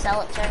just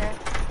sell it to her.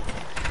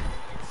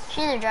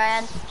 She's a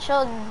dryad.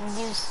 She'll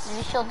do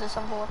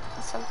something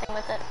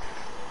with it.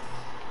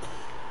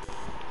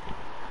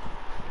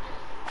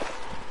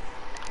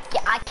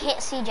 Yeah, I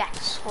can't see jack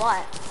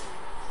squat.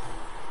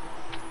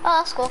 Oh,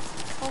 that's cool.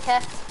 Okay.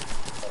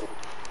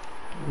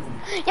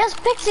 Yes,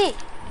 Pixie!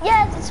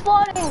 Yes, it's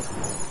spawning!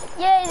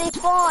 Yay, they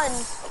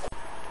spawned!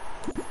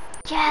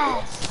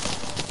 Yes!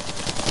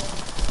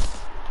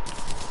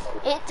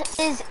 It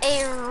is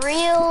a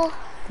real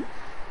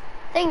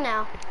thing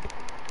now.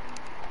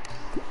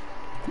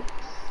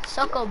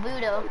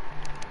 Sokobudo.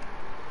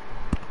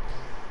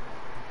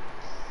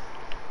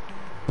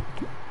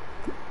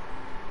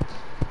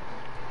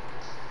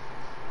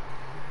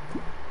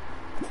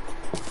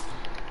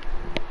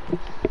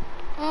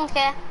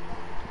 Okay.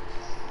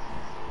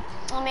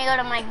 Let me go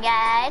to my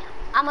guide.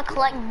 I'm gonna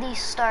collect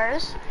these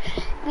stars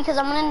because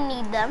I'm gonna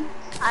need them.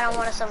 I don't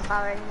want a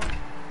sunflower anymore.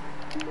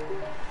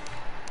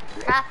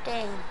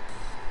 Crafting.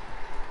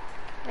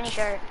 Mini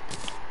shirt.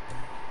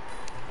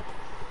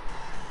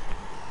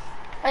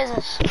 What is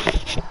this?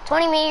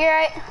 20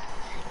 meteorite.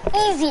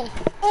 Easy,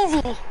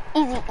 easy,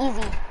 easy,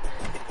 easy,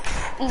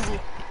 easy.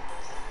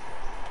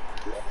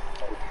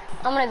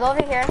 I'm gonna go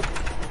over here.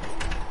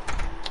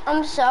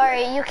 I'm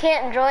sorry, you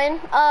can't join.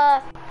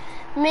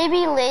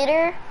 Maybe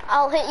later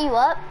I'll hit you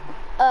up.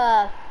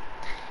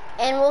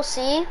 And we'll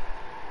see.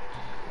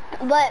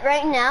 But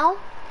right now,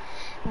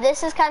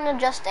 this is kind of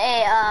just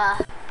a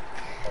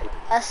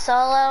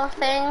solo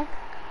thing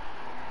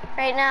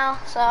right now,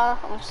 so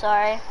I'm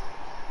sorry.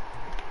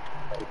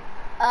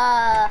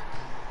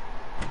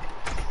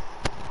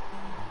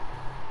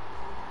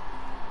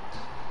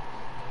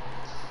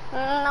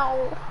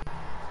 No.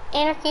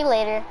 Anarchy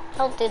later.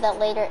 Don't do that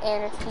later,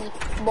 Anarchy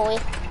boy.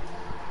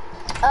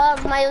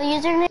 My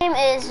username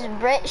is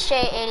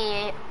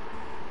BritShay88.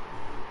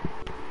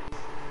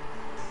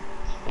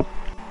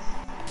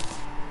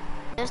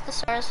 There's the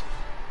stars.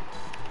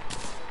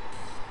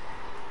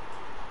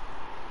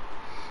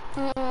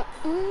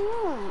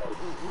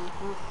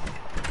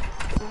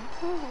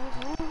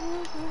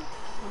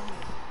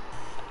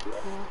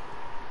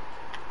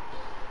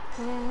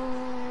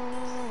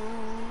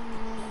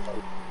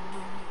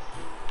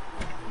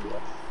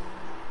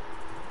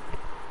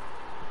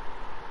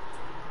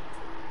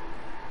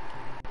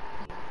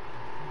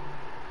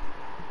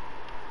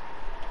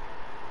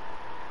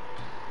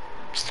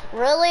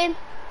 Really?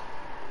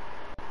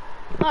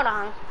 Hold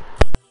on.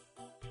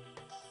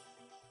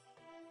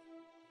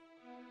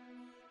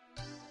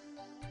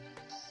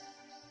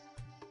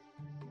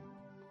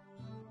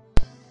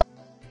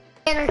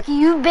 Anarchy,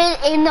 you've been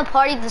in the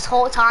party this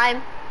whole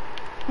time?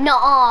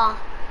 Nuh-uh.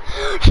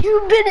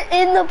 You've been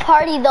in the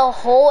party the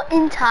whole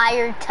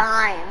entire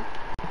time.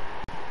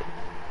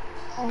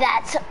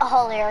 That's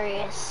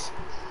hilarious.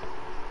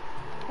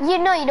 You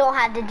know you don't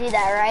have to do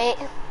that,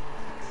 right?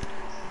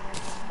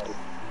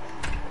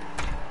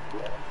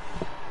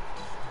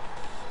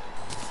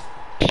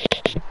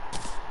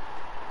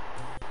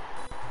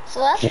 So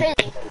that's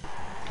crazy.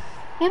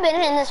 You've been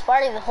in this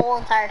party the whole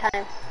entire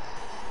time.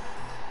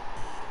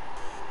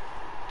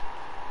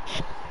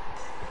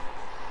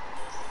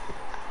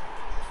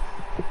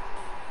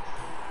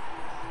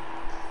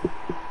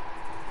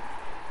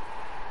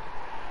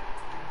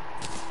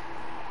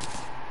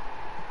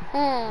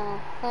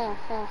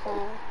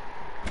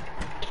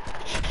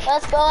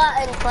 Let's go out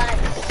and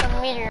collect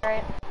some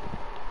meteorite.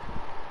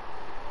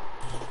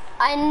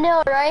 I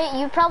know, right?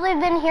 You've probably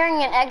been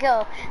hearing an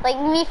echo, like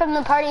me from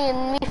the party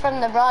and me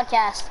from the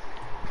broadcast,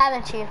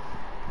 haven't you?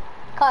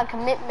 Called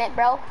commitment,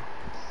 bro.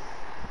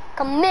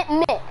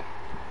 Commitment.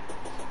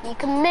 You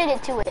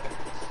committed to it.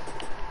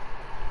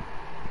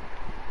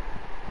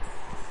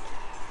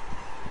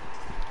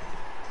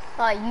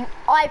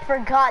 I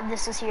forgot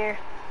this is here.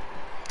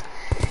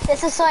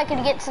 This is so I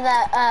could get to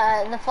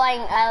that, the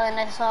flying island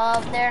I saw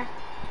up there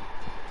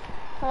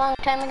a long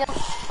time ago.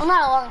 Well,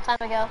 not a long time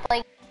ago,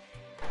 like.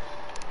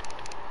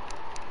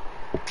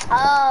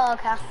 Oh,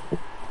 okay.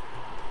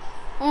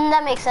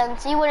 That makes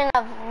sense. You wouldn't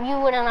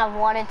have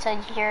wanted to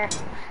hear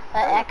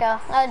that echo.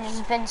 That would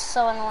just been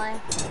so annoying.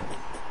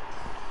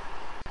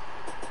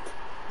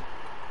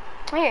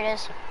 Here it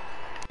is.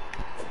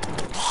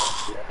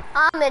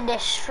 I'm gonna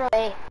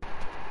destroy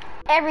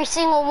every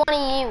single one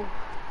of you.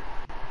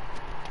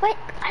 Wait,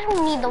 I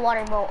don't need the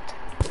water bolt.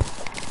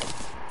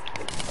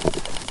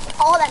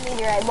 All that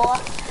meteorite, boy.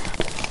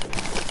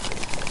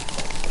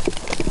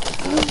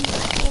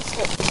 Taste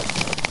it.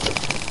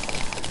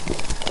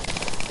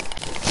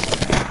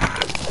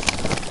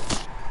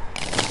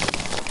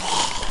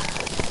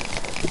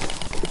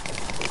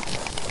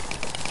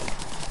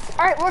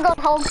 Alright, we're going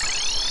home.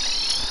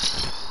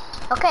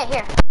 Okay,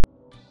 here.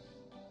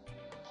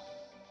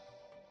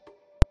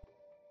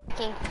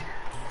 Okay.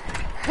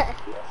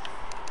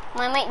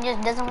 My mate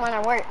just doesn't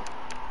want to work.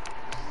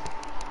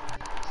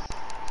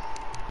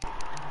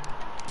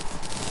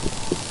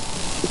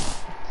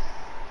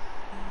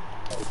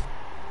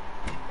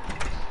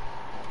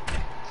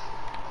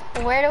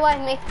 Where do I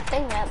make the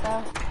thing at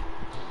though?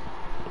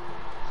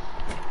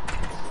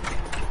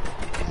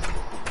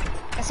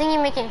 I think you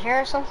make it here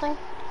or something.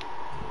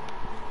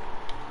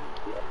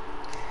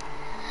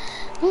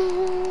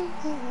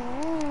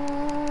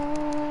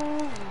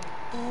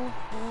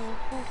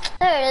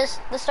 There it is,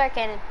 the star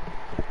cannon.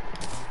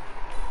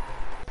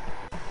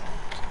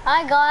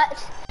 I got.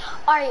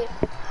 Alright,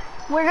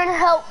 we're gonna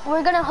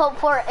hope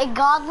for a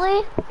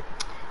godly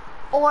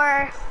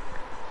or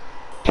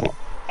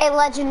a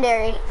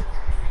legendary.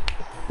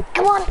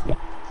 Come on!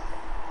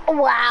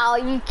 Wow,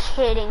 you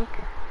kidding?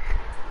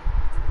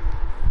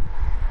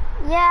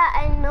 Yeah,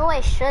 I know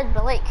I should,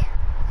 but like,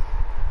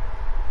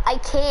 I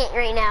can't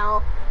right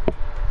now.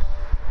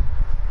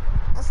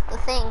 That's the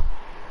thing.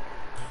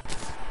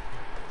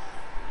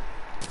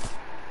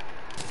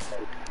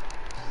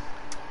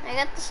 I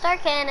got the star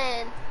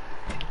cannon.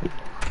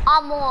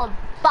 I'm gonna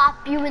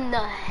bop you in the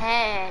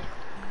head.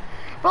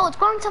 Bro, it's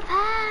going so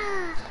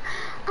fast.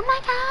 Oh my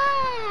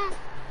god.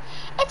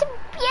 It's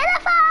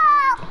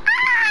beautiful.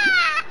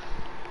 Ah!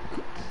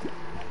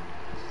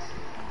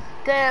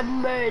 Give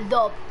me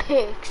the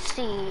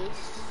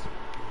pixies.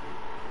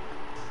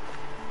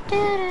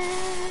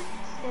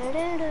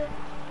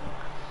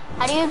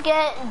 How do you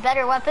get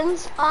better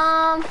weapons?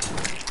 I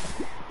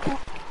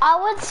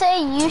would say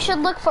you should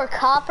look for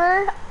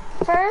copper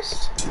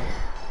first,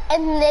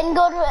 and then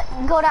go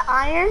to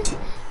iron,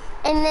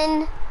 and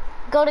then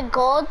go to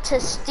gold to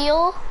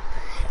steel,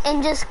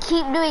 and just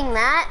keep doing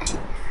that.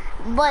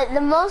 But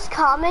the most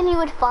common you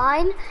would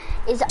find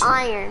is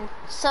iron,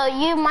 so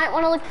you might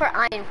want to look for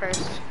iron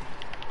first.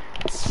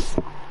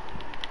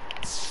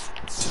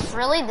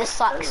 Really, this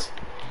sucks,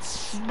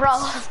 bro.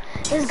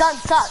 This gun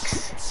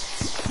sucks.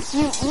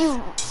 You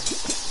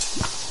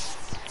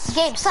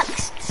game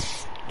sucks.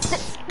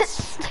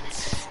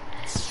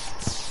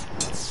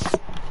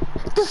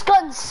 This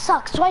gun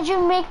sucks. Why'd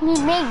you make me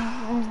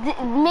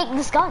make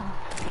this gun?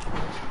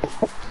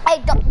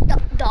 Hey,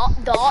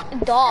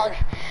 dog.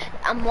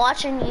 I'm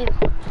watching you.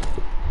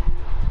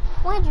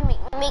 Why'd you make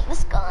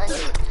this gun?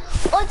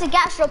 Oh, it's a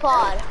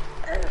gastropod.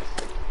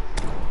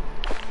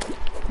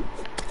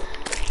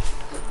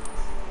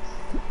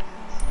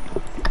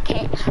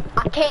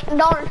 I can't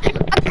darn.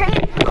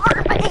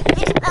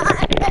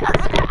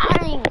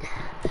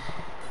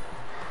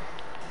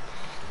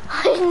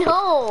 I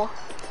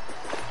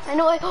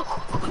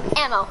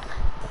know.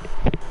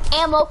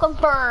 Ammo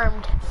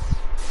confirmed.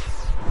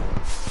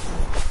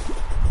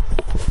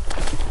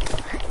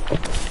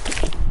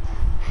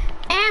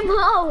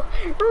 Ammo!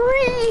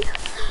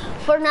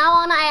 For now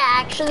on, I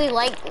actually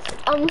like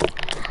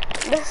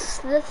this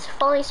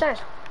falling stars.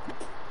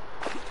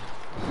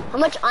 How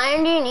much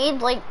iron do you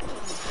need? Like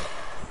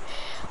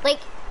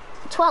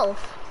 12.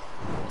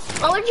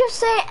 I would just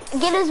say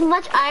get as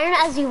much iron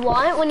as you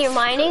want when you're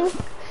mining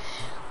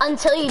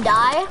until you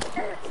die.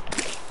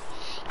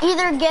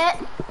 Either get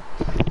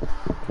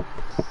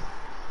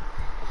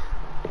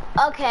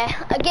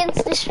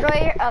against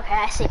destroyer. Okay,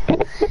 I see.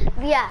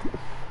 Yeah.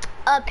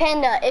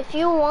 Panda, if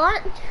you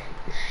want,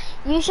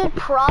 you should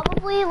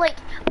probably like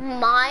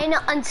mine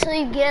until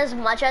you get as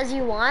much as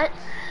you want,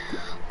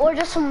 or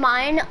just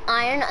mine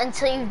iron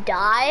until you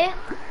die,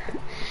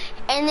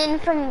 and then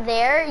from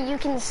there you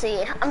can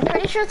see. I'm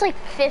pretty sure it's like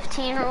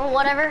 15 or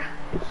whatever.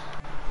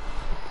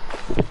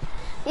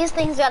 These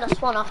things gotta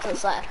spawn off to the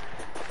side.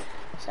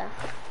 So.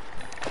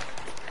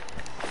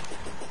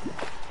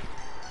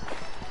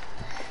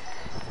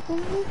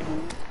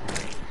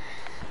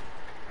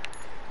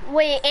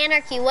 Wait,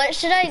 Anarchy, what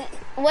should I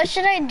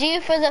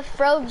do for the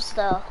probes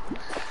though?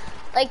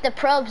 Like the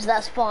probes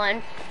that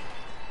spawn.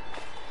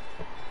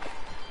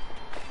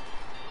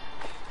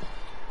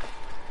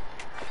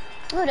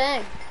 Oh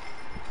dang.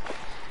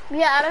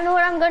 Yeah, I don't know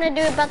what I'm gonna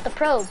do about the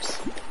probes.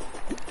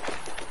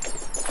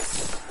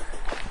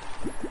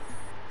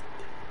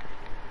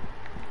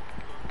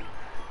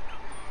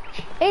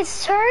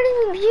 It's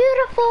turning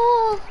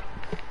beautiful.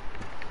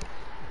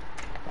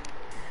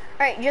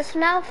 Alright, just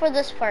now for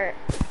this part.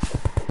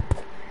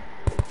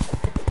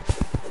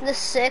 The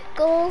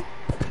sickle.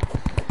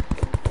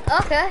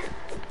 Okay.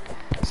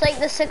 It's like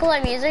the sickle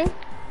I'm using.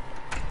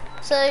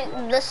 So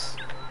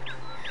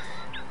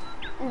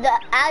the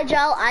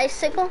agile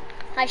icicle,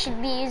 I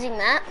should be using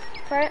that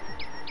for it.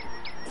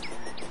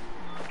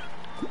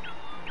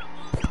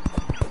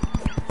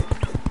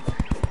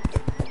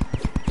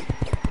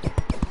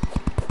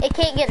 It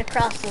can't get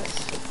across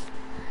this.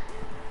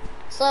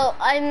 So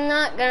I'm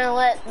not gonna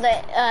let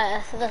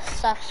the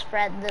stuff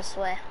spread this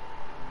way.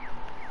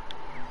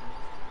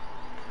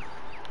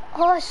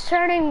 Oh, it's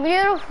turning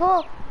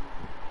beautiful.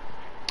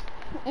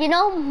 You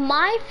know,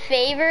 my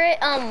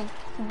favorite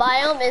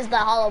biome is the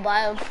hollow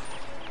biome.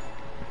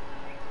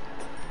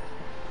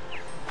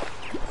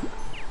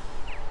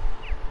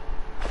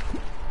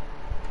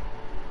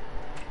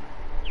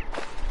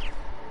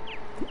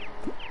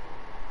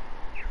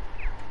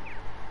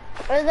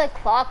 Or the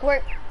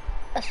clockwork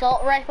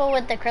assault rifle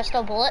with the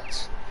crystal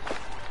bullets.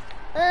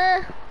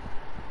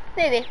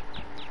 Maybe.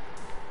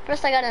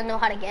 First I gotta know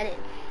how to get it.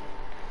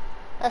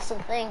 That's the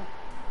thing.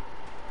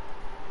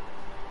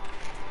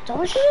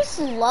 Don't you just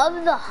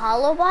love the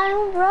hollow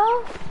biome,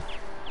 bro?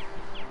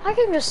 I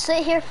can just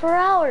sit here for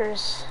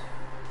hours.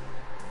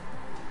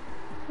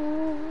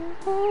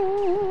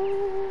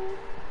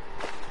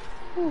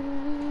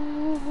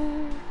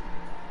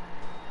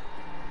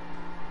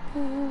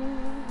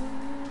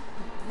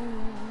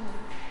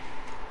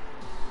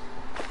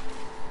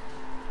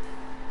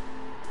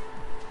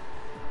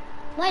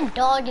 My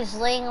dog is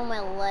laying on my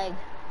leg.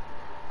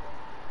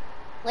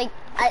 Like,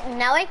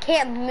 now I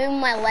can't move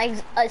my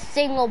legs a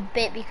single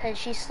bit because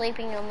she's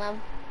sleeping on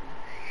them.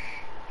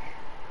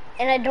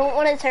 And I don't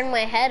want to turn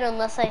my head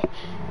unless I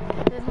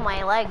move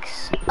my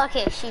legs.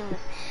 Okay, she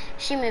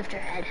moved her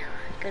head.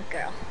 Good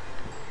girl.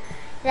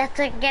 That's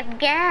a good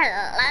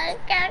girl.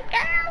 Good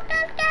girl,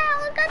 good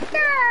girl, good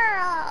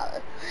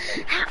girl.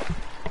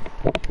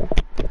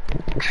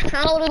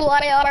 How do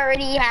I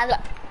already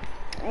have...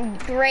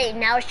 Great,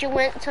 now she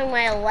went to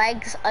my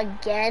legs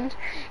again,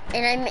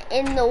 and I'm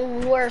in the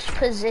worst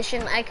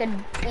position I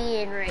could be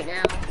in right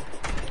now.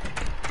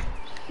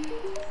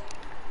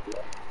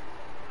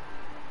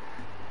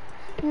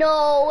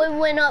 No, it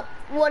went up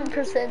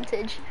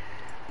 1%.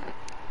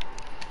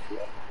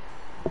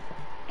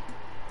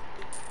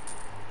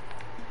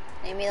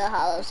 Maybe the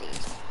hollow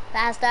seeds.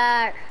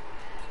 Faster!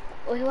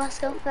 We must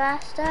go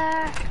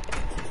faster!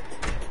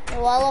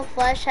 The wall of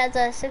flesh has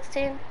a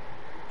 16%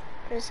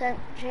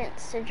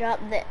 chance to drop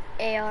the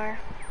AR.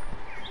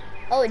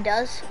 Oh, it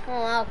does? Oh,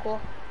 wow, cool.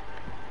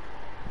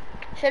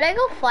 Should I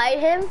go fight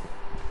him?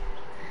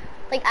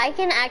 Like, I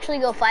can actually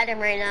go fight him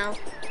right now.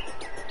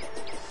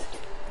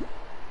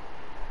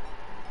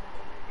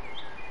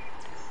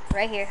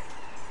 Right here.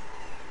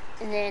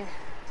 And then,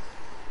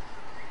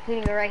 we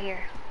can go right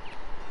here.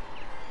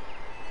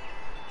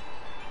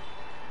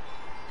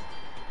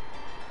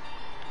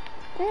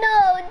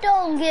 No,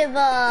 don't give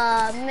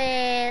up,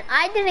 man.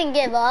 I didn't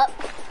give up.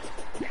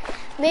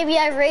 Maybe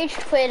I rage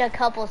quit a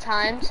couple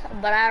times,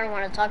 but I don't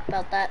want to talk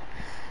about that.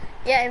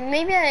 Yeah,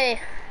 maybe I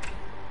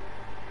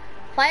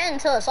fight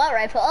until assault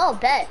rifle. Oh,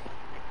 bet.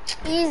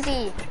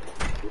 Easy.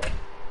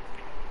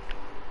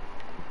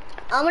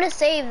 I'm gonna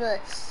save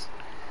this.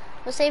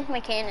 I'm gonna save my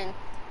cannon.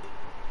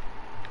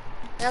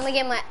 And I'm gonna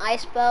get my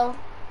ice bow.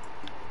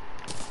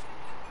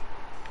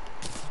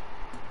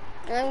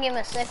 And I'm gonna get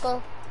my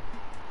sickle.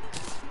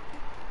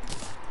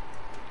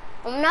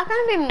 I'm not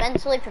gonna be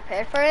mentally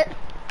prepared for it.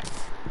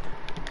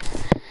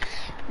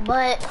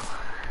 But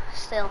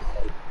still.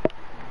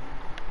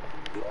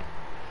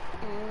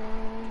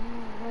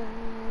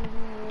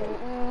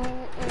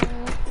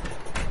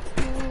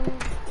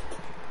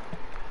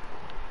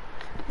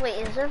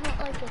 Wait, is there not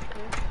like a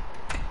thing?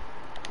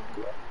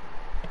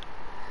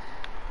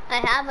 I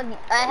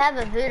have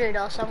a voodoo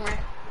doll somewhere.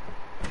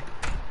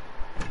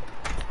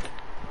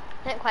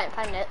 Can't quite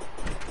find it.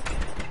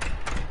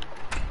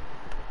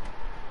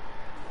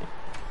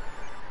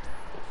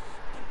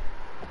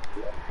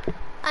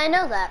 I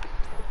know that.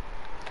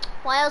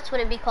 Why else would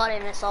it be called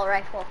an assault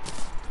rifle?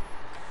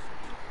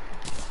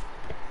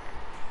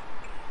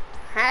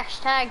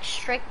 Hashtag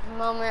strict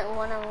moment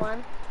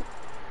 101.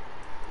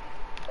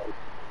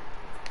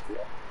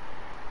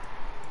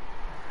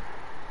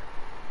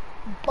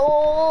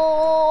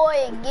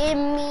 Boy,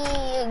 gimme.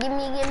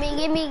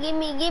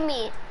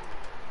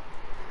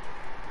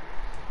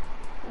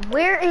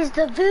 Where is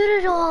the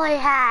voodoo doll I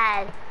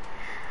had?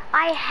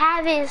 I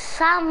have it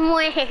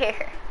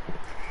somewhere.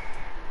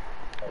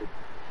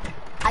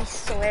 I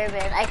swear,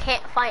 man, I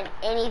can't find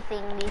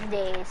anything these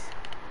days.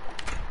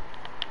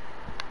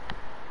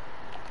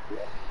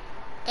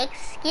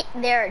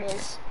 There it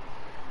is.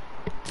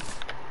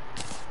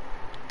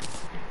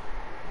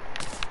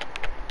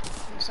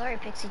 I'm sorry,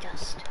 pixie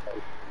dust.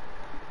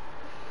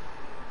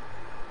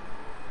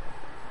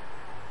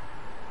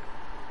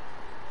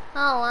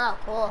 Oh, wow,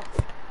 cool.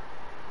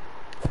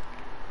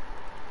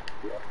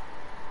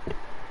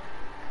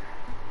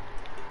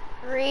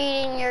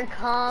 Reading your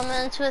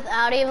comments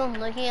without even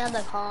looking at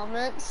the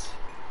comments.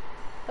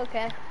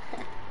 Okay.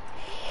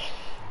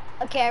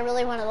 Okay, I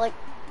really want to like,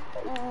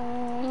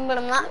 but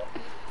I'm not.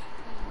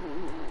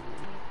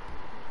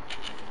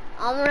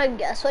 I'm gonna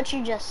guess what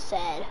you just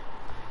said.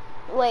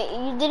 Wait,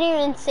 you didn't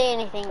even say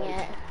anything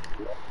yet.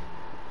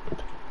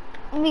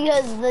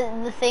 Because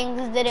the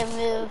things didn't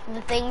move.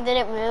 The thing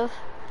didn't move.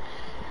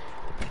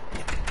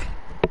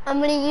 I'm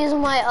gonna use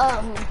my,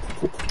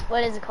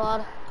 what is it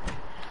called?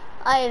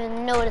 I don't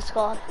even know what it's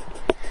called.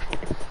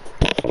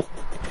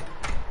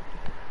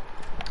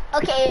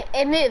 Okay,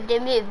 it moved,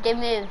 it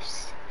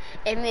moves.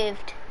 It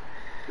moved.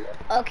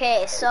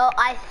 Okay, so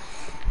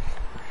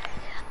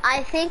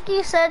I think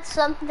you said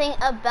something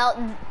about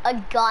a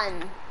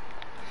gun.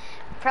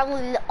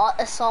 Probably the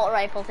assault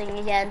rifle thing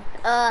again.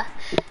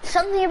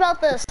 Something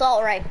about the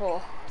assault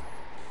rifle.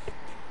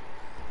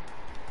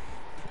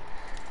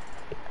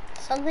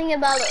 Something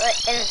about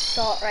an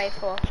assault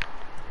rifle.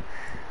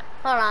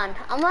 Hold on.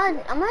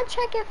 I'm gonna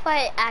check if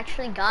I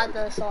actually got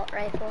the assault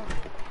rifle.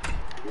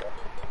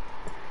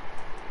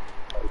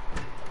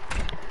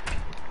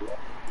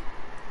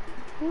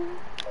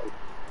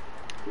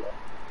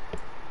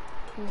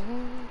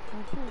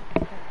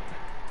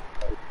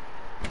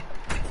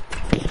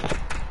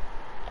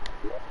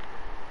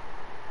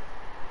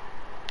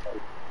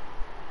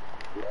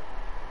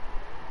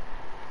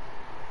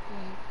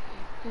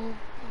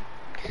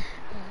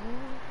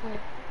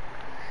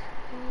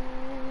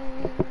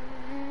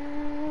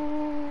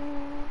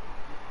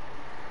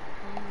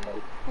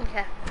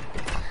 Okay.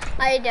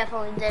 I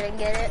definitely didn't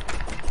get it.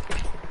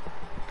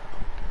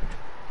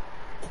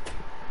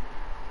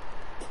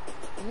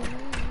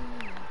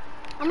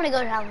 I'm gonna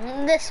go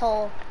down this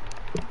hole.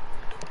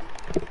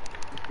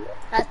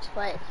 That's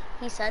what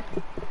he said.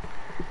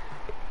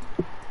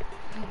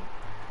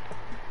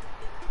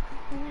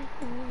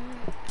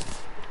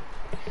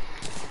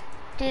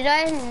 Did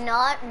I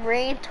not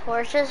bring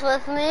torches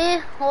with me?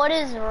 What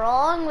is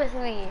wrong with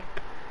me?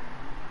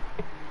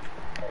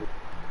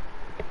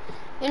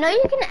 You know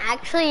you can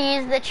actually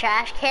use the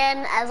trash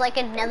can as like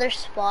another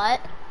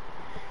spot.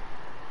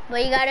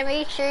 But you gotta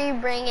make sure you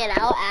bring it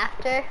out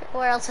after,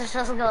 or else it's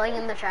just going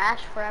in the trash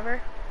forever.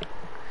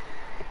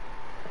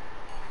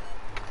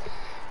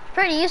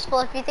 Pretty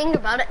useful if you think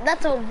about it.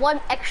 That's a one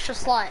extra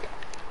slot.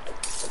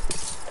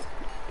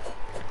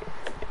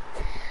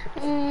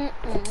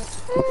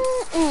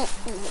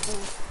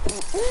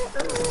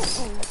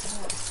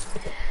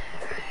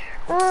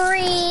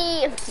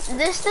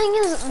 This thing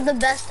is the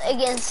best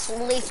against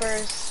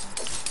leapers,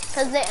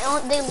 because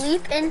they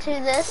leap into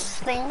this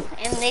thing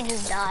and they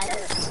just die.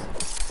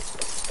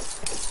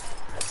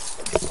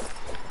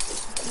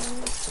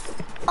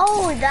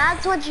 Oh,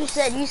 that's what you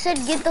said. You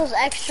said get those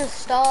extra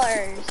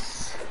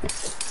stars,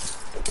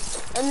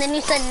 and then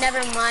you said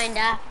never mind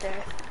after.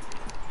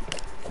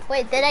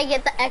 Wait, did I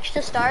get the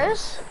extra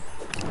stars?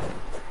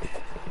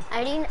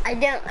 I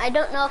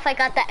don't know if I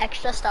got the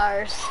extra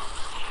stars.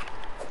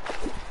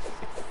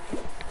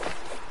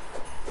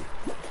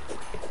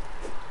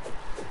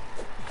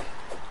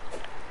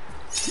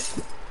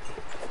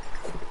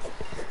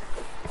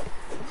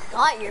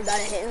 Thought you were about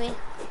to hit me.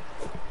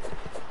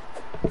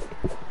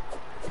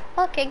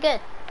 Okay, good.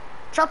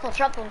 Truffle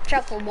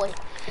boy.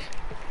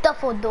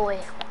 Duffle doy.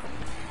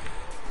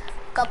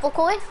 Couple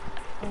koi?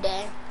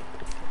 Dang.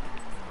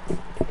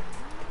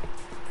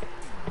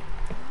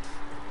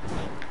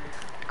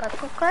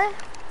 Couple koi?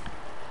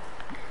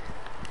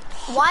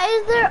 Why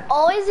is there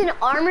always an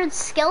armored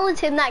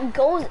skeleton that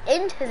goes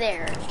into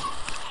there?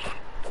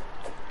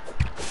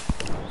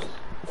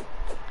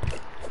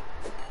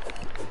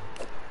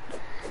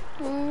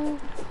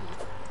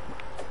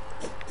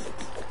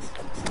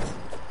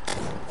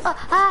 Oh,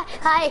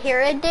 hi,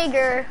 here a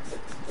digger.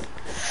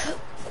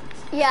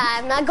 Yeah,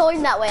 I'm not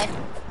going that way.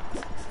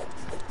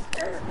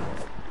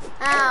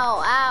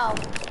 Ow, ow.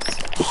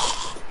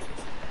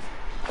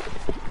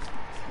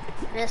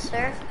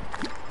 Mister.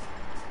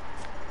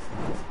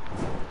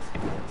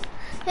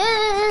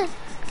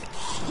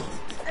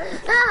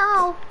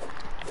 Ow.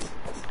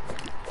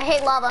 I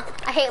hate lava.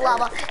 I hate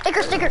lava.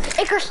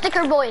 Ichor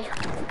sticker boy.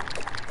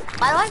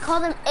 Why do I call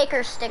them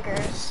ichor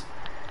stickers?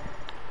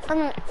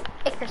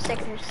 Ichor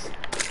stickers.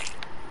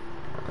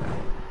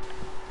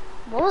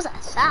 What was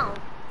that sound?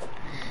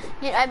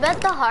 Dude, I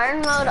bet the hard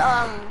mode,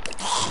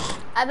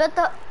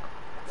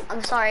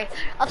 I'm sorry,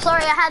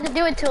 I had to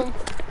do it to him.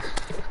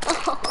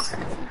 Oh,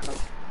 no.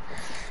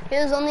 He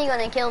was only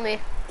gonna kill me.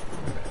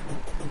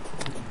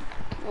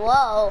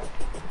 Whoa.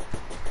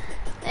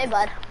 Hey,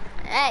 bud.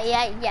 Hey,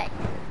 yeah.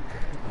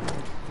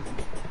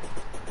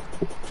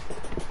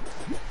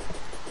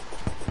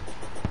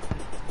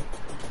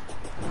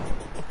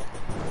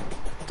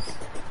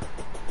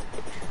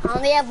 I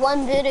only have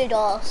one voodoo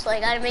doll, so I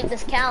gotta make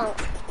this count.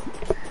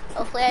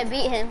 Hopefully I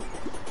beat him.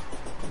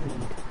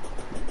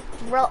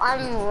 Bro,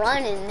 I'm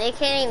running. They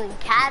can't even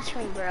catch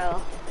me,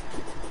 bro.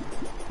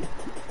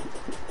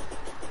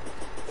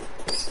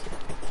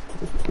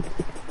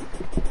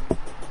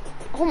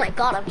 Oh my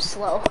god, I'm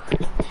slow.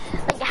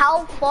 Like,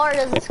 how far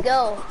does this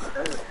go?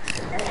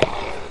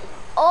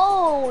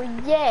 Oh,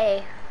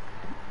 yay.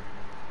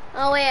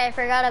 Oh wait, I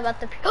forgot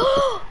about the...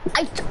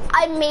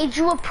 I made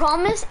you a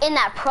promise, and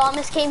that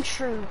promise came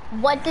true.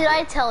 What did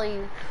I tell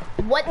you?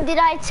 What did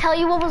I tell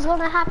you what was going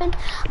to happen?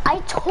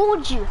 I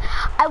told you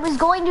I was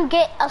going to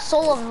get a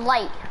soul of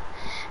light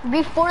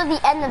before the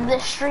end of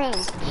this stream.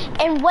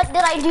 And what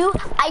did I do?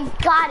 I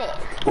got it.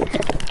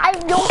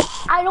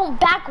 I don't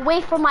back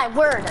away from my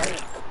word.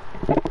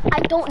 I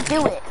don't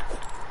do it.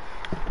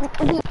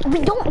 We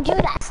don't do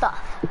that stuff.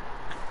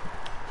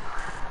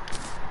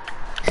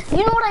 You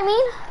know what I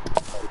mean?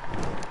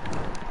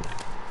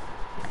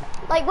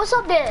 Like, what's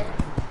up there?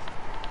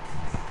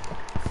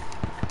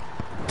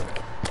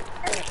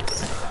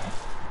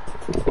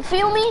 You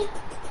feel me?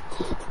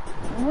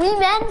 We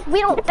men, we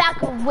don't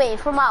back away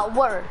from our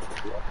word.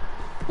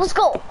 Let's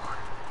go.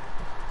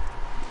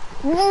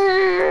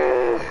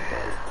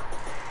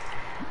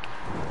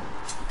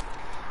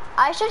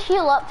 I should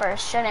heal up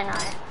first, shouldn't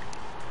I?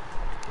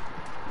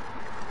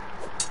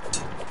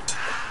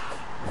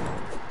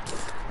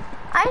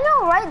 I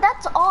know, right?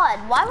 That's odd.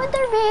 Why would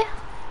there be...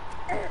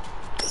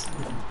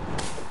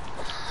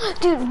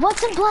 Dude,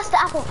 what's a blessed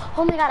apple?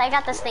 Oh my god, I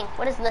got this thing.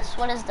 What is this?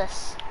 What is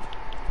this?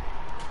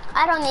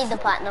 I don't need the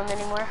platinum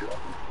anymore.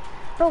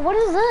 Bro, what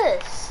is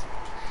this?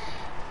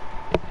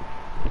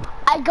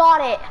 I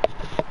got it.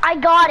 I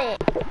got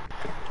it.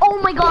 Oh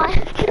my god.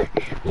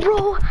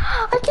 Bro,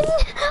 I got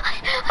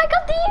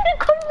the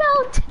unicorn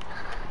mount.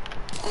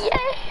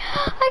 Yay.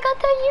 I got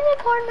the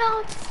unicorn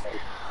mount.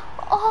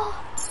 Oh.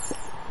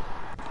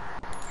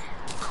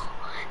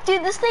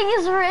 Dude, this thing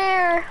is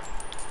rare.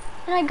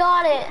 And I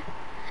got it.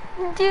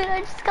 Dude,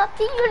 I just got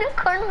the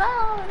unicorn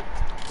mount.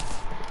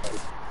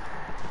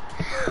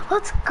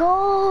 Let's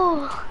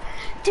go.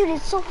 Dude,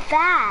 it's so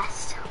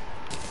fast.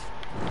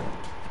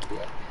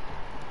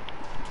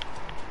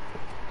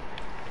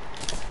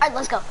 Alright,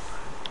 let's go.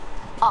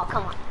 Oh,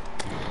 come on.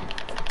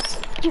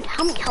 Dude,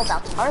 how many health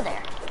outs are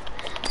there?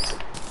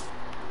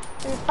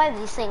 There's 5 of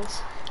these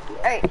things.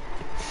 Alright.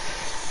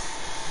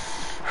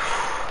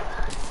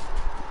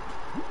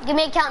 Give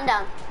me a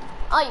countdown.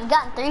 Oh, you've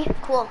gotten 3?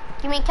 Cool.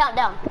 Give me a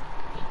countdown.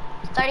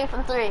 Starting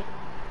from 3.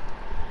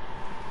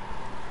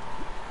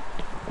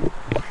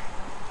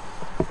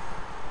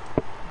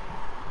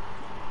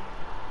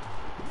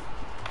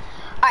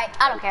 Alright,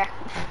 I don't care.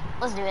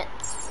 Let's do it.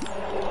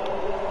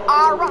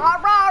 Arr,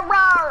 arr, arr,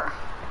 arr.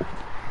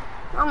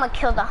 I'm gonna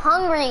kill the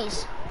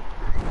hungries.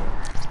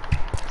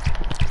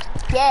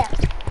 Yeah.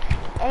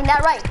 Ain't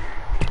that right?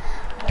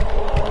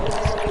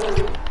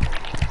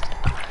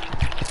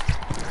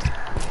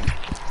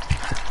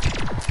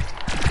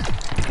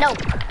 No.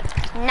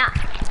 Nah.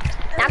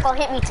 Not gonna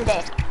hit me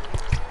today.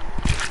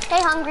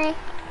 Hey, hungry.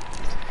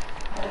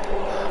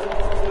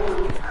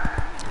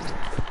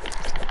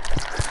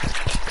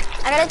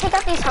 I gotta take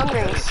out these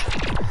hungries.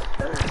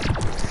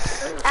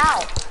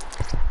 Ow.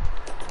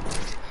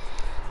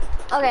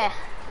 Okay.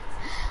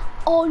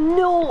 Oh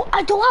no,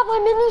 I don't have my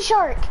mini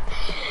shark.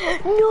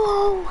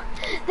 No,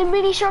 the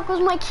mini shark was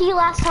my key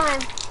last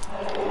time.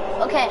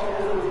 Okay.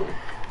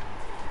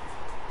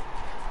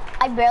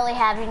 I barely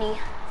have any.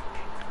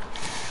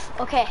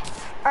 Okay,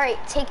 all right,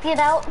 take it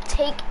out,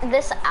 take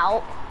this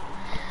out.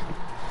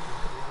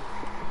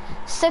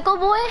 Sickle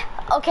boy,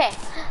 okay,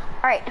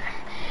 all right.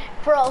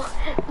 Bro,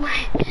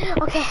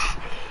 okay.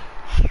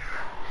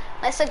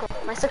 My sickle.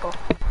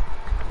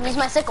 Use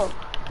my sickle.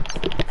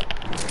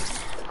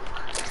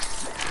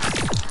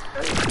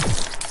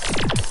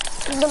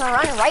 He's gonna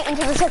run right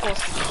into the sickles.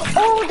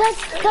 Oh,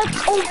 that's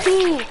OP.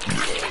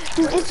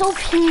 Dude, it's OP.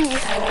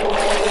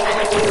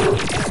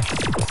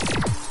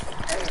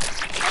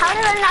 How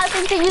did I not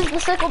think to use the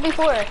sickle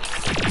before?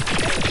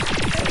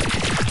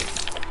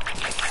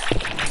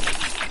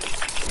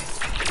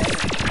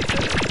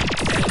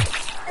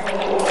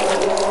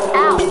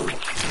 Ow.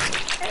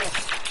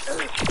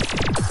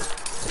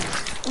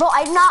 Bro,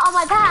 I'm not on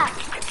my path.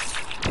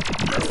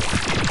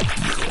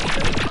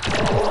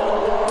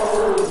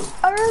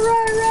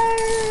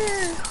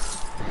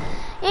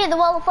 Yeah, the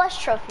Wall of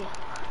Flesh trophy.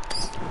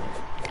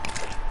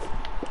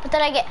 What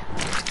did I get?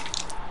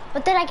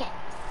 What did I get?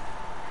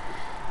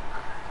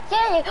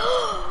 Yay!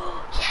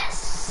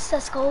 Yes!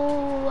 Let's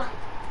go.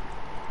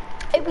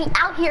 Hey, we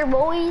out here,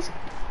 boys.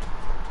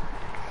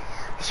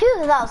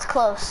 Phew, that was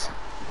close.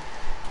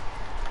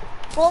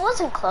 Well, it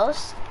wasn't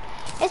close.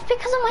 It's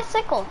because of my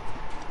sickle.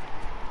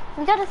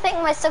 You gotta thank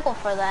my sickle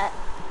for that.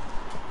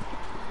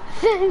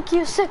 Thank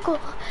you, sickle.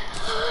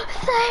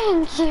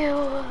 Thank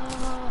you.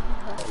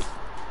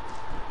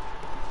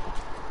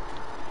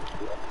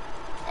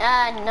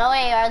 No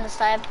AR this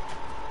time.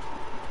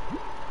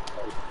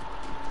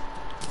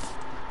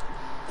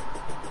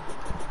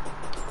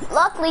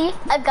 Luckily,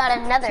 I've got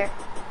another.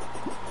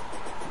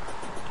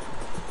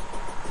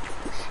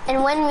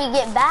 And when we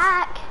get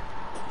back,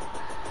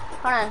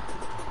 hold on.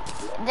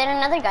 Did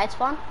another guy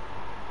spawn?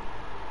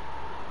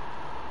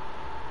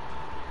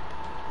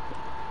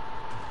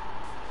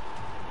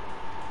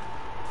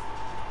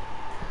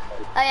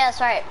 Oh yeah,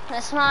 sorry.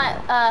 It's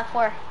not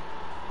 4.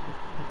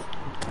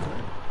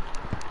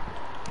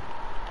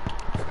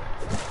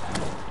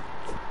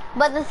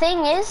 But the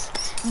thing is,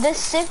 the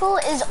sickle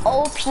is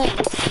OP.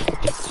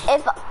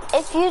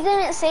 If you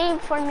didn't say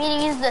for me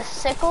to use the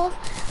sickle,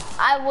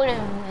 that would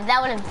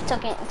have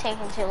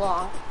taken too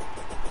long.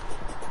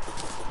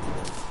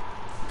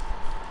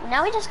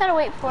 Now we just gotta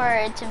wait for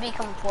it to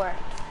become 4.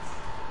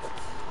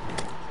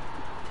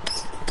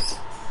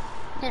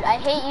 Dude, I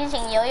hate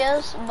using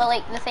yo-yos, but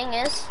like the thing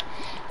is,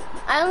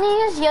 I only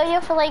use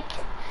yo-yo for like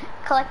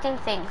collecting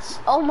things.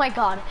 Oh my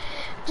god.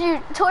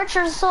 Dude,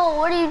 tortured soul,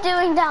 what are you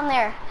doing down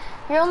there?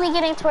 You're only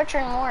getting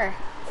tortured more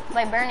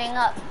by burning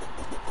up.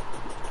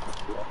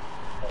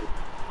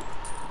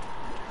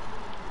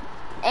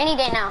 Any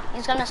day now,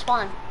 he's gonna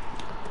spawn.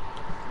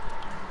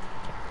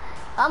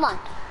 Come on.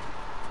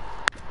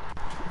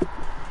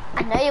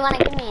 I know you wanna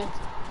give me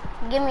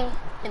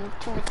him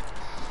to me.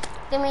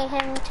 Give me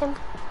him, Tim.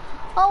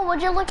 Oh,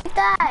 would you look at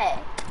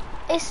that?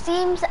 It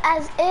seems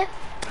as if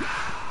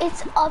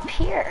it's up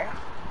here.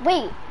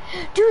 Wait,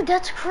 dude,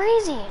 that's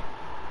crazy.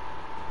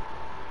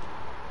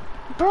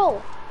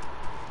 Bro,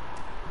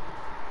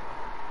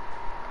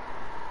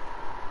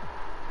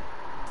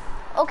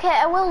 Okay,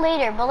 I will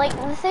later, but like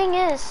the thing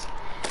is,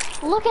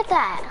 look at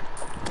that.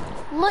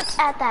 Look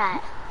at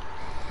that.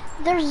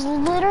 There's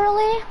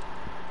literally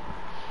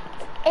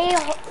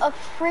a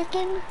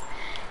freaking,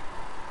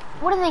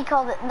 what do they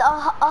call it?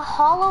 A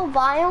hollow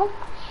biome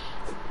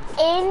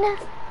in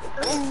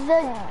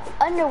the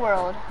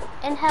underworld,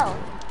 in hell.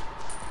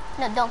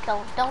 No, don't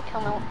kill him. Don't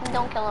kill him.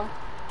 Don't kill him.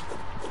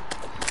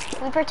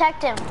 We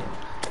protect him.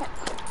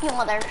 You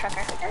mother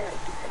trucker.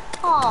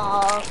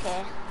 Oh,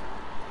 okay.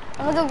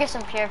 I'm gonna go get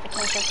some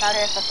purification powder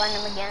if I find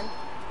him again.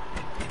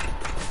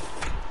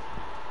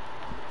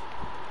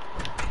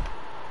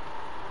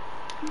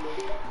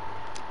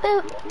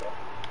 Boop.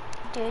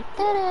 Do,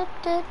 do,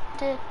 do,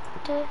 do,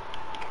 do.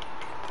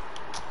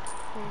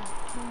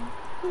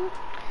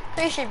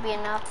 3 should be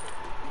enough.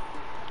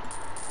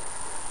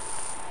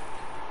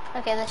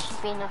 Okay, this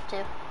should be enough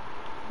too.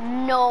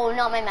 No,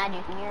 not my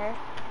magic mirror.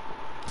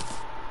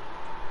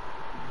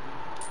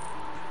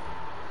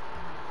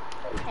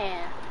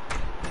 Yeah.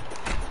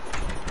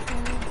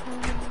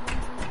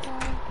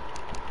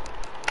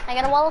 I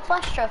got a Wall of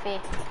Flesh trophy.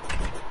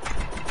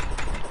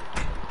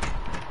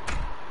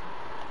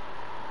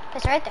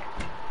 It's right there.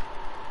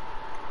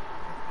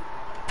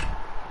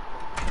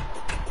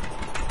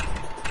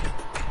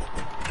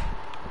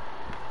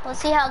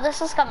 Let's see how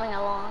this is coming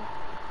along.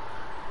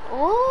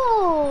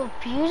 Ooh,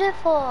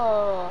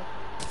 beautiful.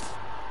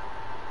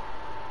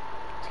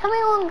 It's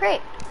coming along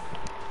great.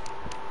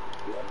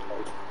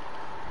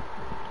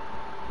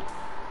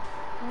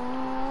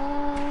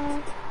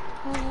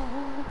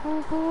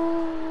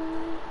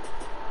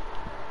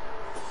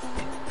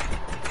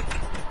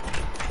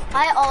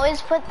 I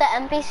always put the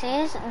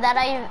NPCs that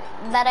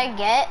I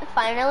get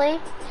finally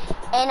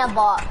in a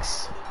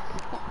box.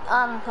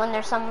 When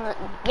there's some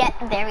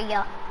there we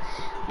go.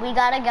 We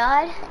got a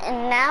god,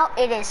 and now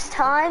it is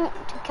time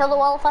to kill the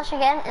Wall of Flesh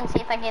again and see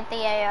if I get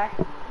the AR.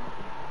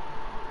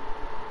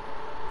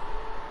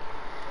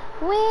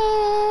 Whee!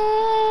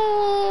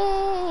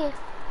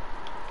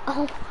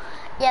 Oh,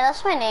 yeah,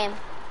 that's my name.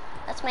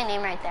 That's my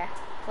name right there,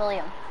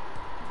 William.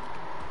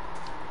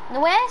 The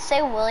way I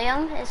say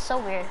William is so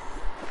weird.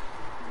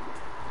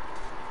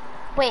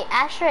 Wait,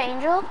 Asher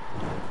Angel?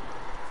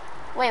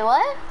 Wait,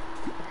 what?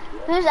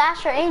 Who's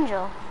Asher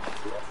Angel?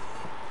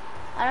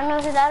 I don't know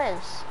who that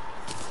is.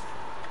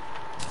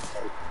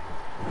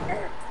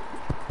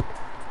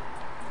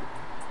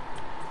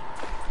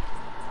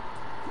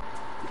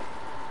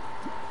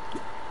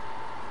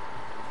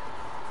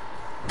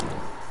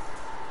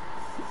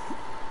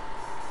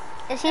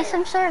 Is he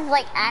some sort of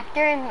like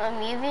actor in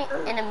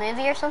a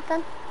movie or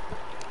something?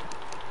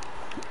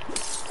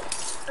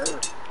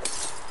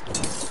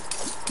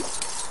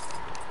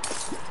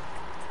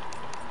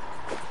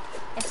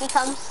 If he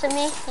comes to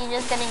me, he's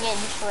just gonna get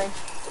destroyed.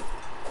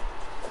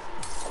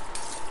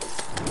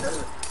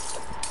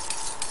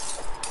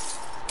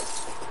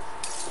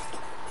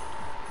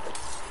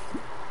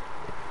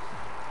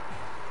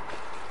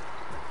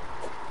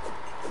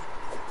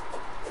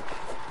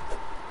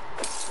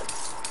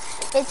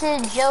 It's a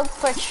joke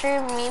for true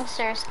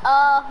memesters.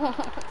 Oh,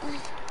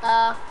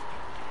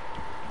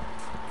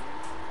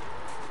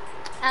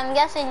 I'm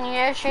guessing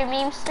you're a true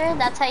memester.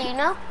 That's how you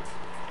know.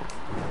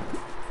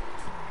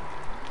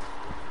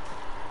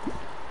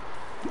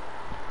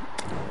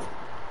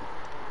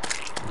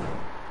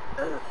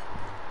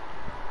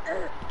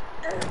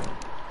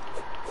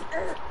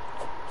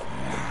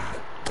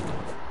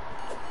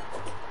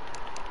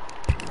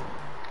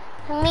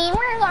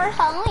 Memers are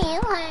so easy.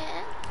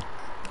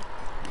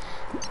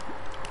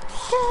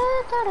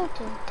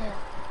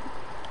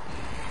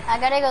 I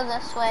gotta go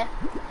this way.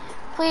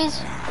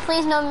 Please,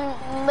 please no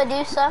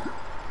Medusa.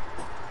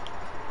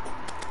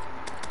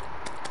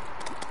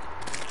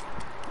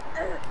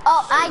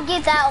 Oh, I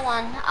get that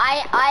one.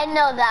 I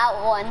know that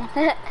one.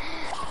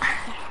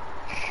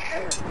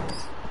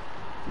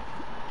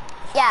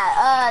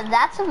 Yeah,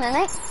 that's a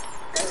mimic.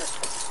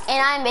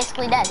 And I'm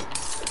basically dead.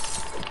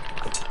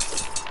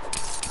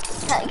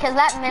 Cause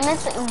that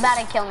mimic's about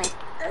to kill me.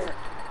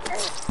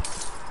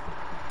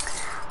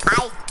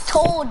 I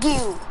told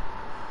you.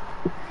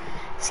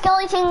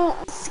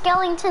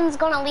 Skeleton's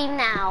gonna leave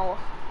now.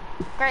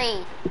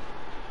 Great.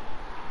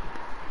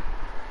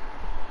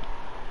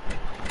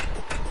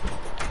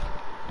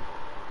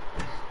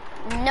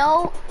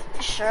 No,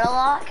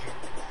 Sherlock.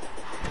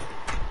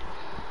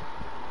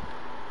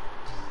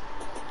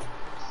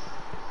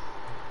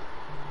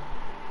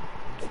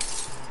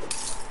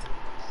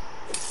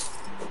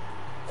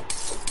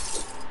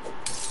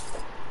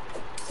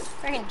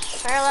 Freaking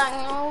Sherlock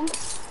gnome.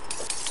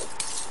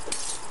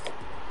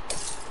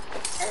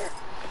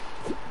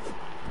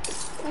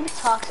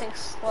 Toxic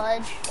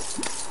sludge.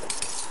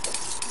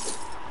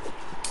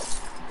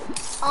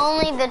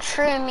 Only the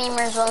true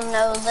memers will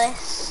know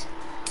this.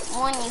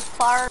 When you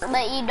fart,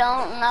 but you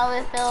don't know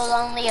if it was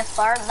only a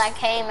fart that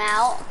came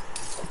out.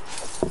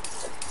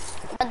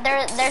 But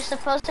there's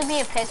supposed to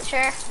be a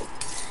picture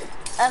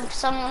of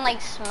someone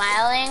like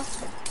smiling,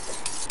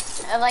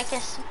 of like a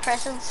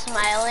person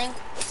smiling,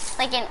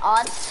 like an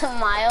odd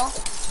smile.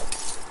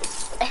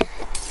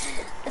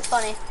 It's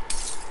funny.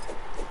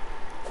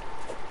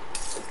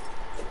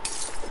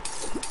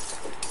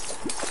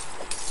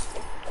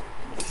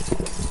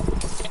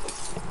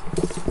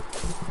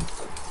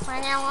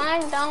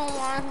 don't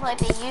want like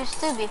they used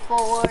to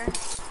before.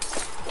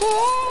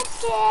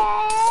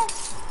 Yeah.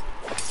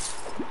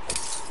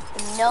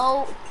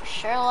 No,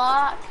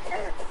 Sherlock.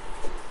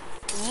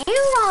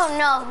 You don't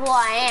know who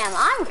I am.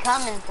 I'm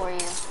coming for you.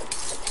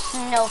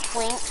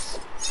 Snowflakes.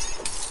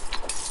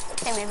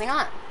 Okay, maybe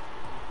not.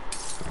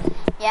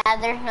 Yeah,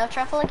 there's no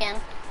truffle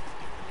again.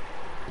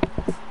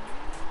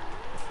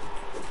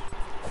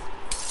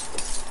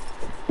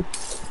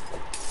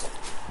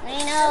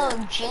 You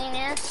know,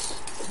 genius.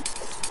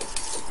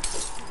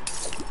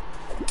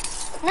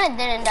 No, I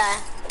didn't die.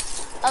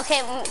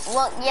 Okay,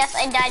 well, yes,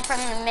 I died from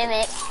the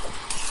mimic.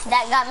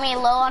 That got me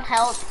low on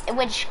health,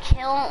 which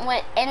killed,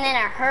 and then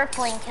a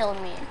herpling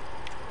killed me.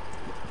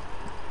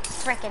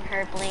 Frickin'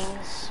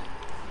 herplings.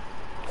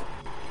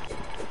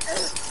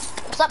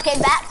 What's up,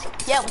 K-Bats?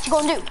 Yeah, what you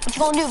gonna do? What you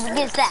gonna do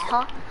against that,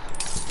 huh?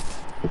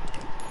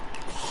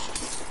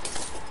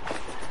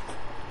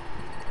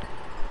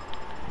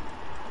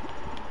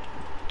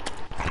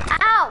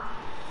 Ow!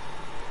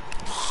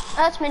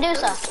 Oh, it's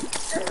Medusa.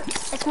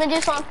 It's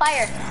Medusa on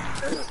fire.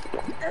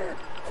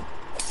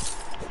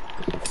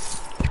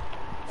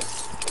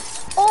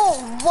 Oh,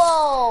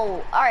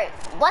 whoa! Alright,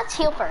 let's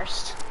heal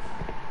first.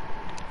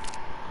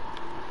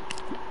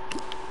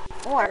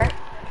 Or,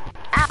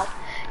 ow.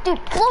 Dude,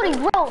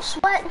 floating roast,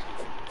 what?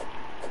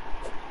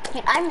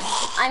 Dude,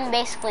 I'm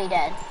basically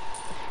dead.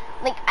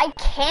 Like, I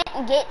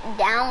can't get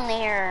down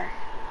there.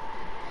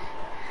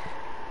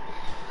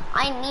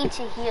 I need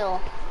to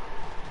heal.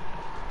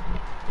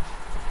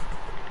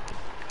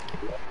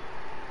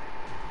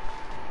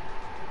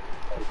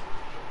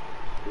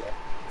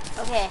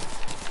 Okay,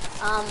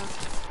 I'm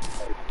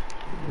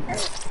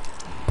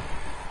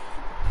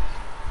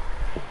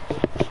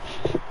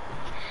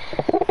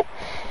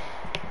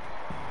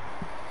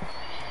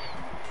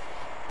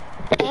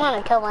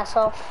gonna kill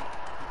myself.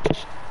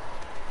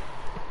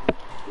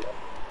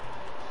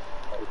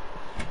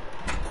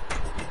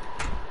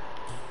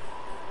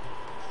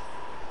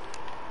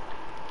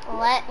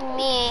 Let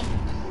me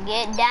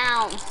get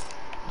down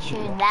to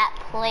that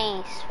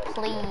place,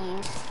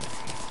 please.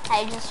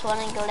 I just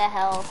want to go to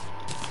hell.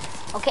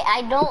 Okay,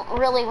 I don't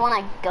really want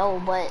to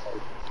go, but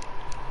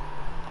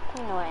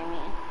you know what I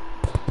mean.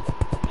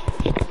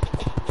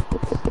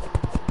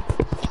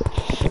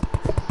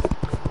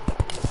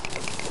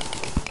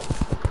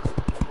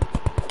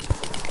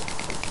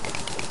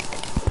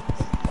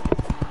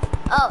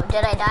 Oh,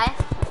 did I die?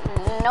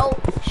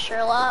 Nope,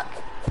 Sherlock.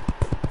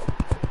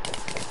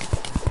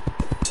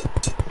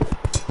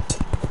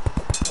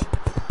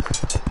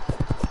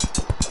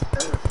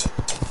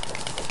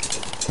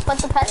 Put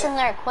the pets in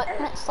their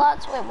equipment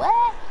slots? Wait,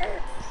 what?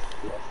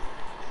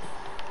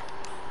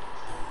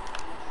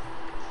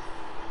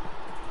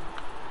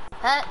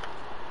 Pet.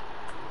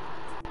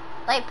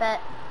 Light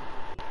pet.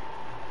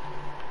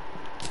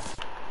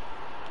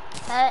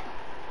 Pet.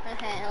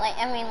 Okay,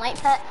 light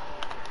pet.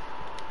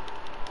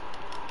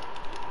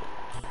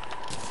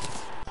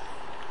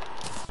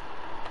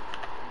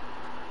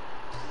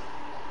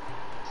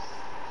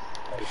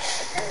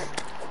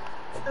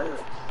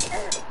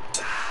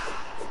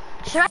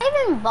 Should I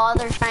even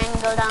bother trying to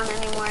go down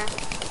anymore?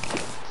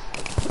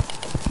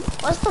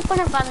 What's the point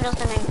if I'm just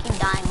gonna keep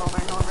dying over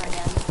and over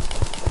again?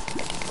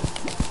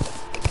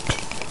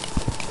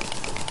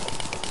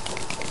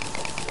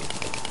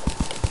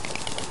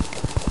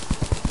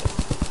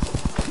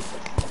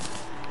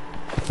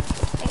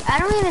 Like, I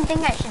don't even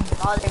think I should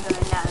bother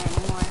going down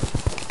anymore.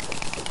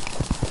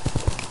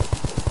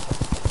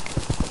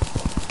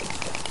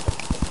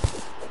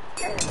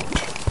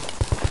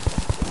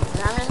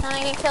 And I'm just gonna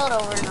get killed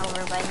over and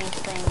over by these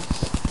things.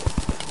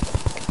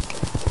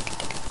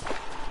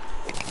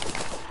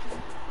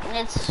 And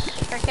it's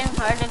freaking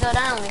hard to go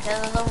down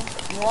because of the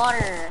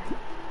water.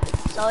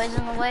 It's always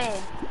in the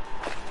way.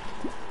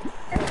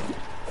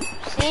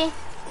 See?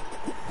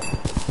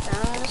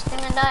 I'm just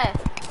gonna die.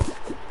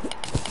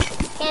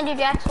 Can't do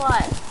jack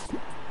squat.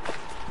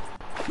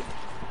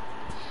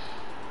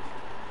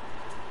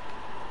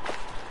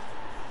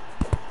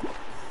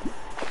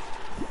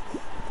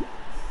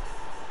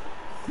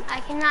 I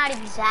cannot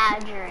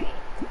exaggerate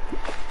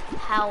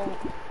how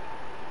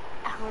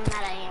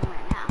mad I am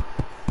right now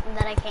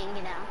that I can't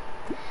get down.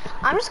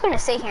 I'm just gonna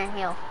sit here and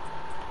heal.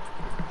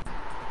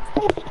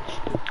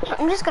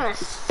 I'm just gonna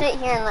sit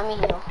here and let me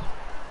heal.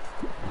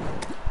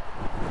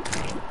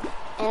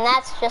 And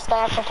that's just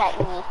gonna protect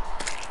me.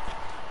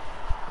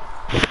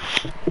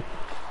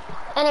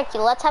 Anarchy,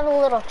 let's have a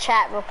little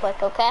chat real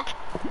quick, okay?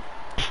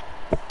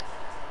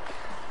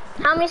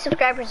 How many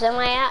subscribers am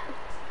I at?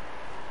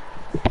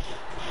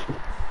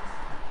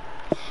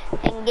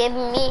 And give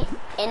me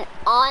an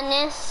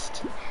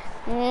honest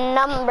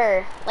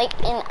number, like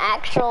my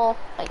actual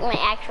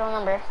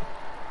number.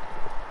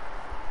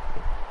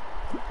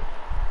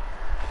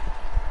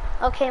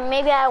 Okay,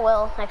 maybe I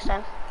will next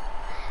time.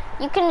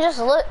 You can just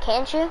look,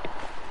 can't you?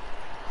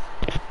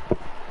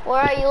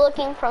 Where are you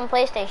looking from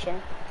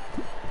PlayStation?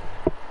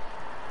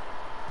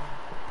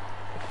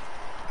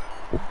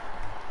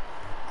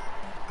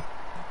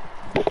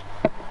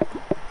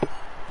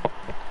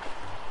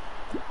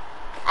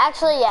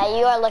 Actually, yeah,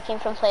 you are looking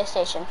from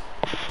PlayStation.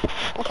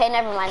 Okay,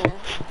 never mind then.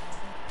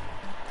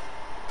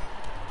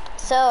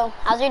 So,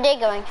 how's your day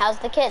going? How's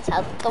the kids?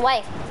 How's the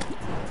wife?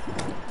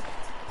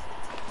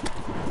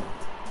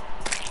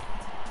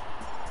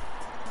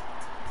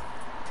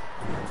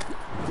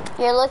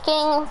 You're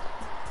looking...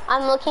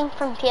 I'm looking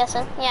from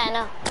PSN. Yeah, I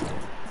know.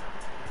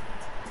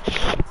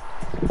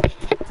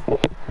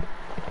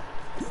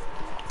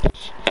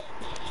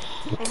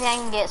 Maybe I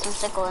can get some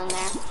sickle in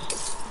there.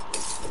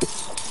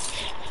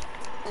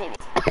 Maybe.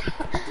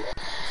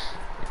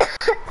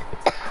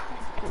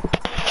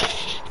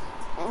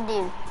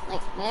 Dude,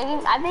 like,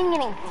 I've been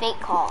getting fake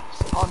calls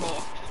all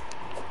day.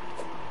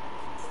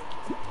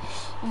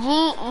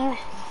 You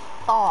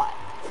thought.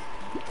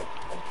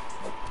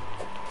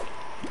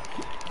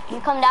 You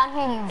come down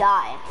here, you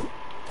die.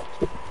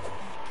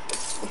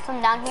 You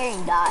come down here,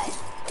 you die.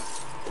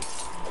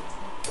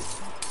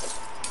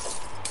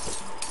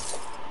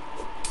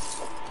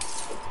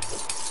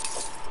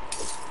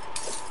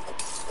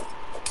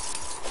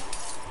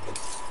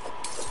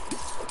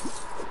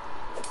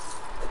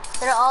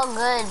 They're all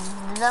good.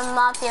 The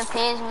mafia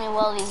pays me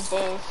well these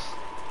days.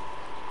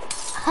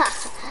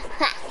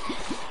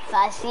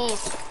 I see.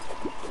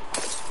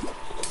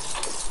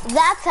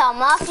 That's how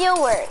mafia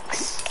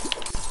works.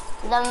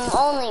 The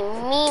only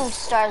meme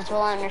stars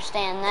will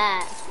understand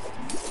that.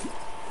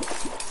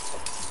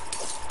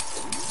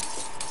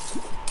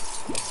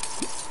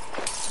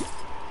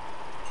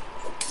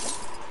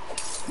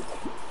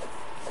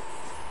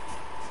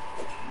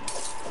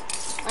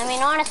 I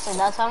mean, honestly,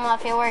 that's how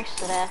mafia works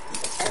today.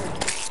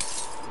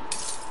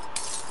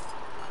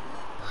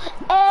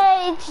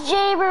 Hey, it's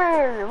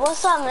Jaber!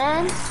 What's up,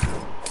 man?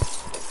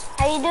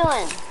 How you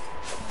doing?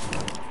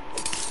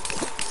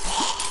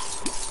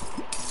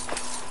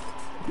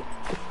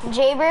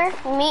 Jaber,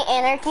 meet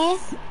Anarchy.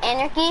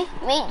 Anarchy,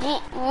 meet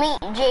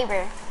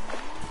Jaber.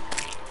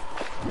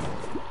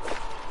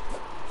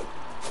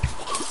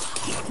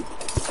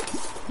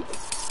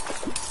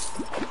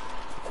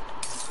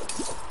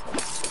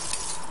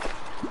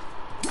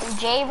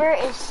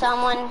 Jaber is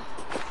someone...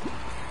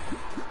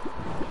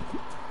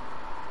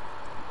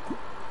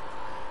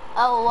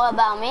 Oh, what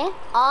about me?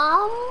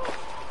 I'm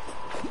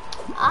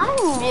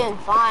doing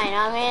fine.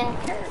 I mean,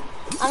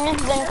 I've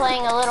just been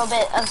playing a little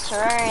bit of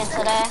Terraria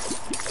today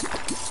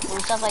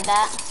and stuff like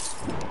that.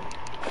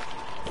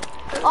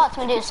 Oh, it's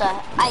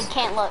Medusa. I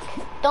can't look.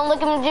 Don't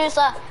look at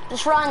Medusa.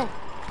 Just run.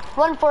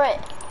 Run for it.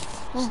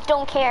 Just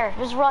don't care.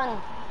 Just run.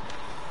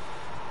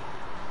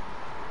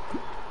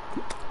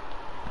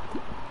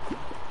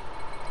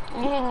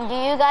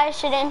 You guys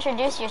should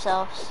introduce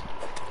yourselves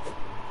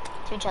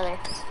to each other.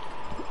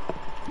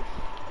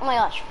 Oh my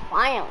gosh,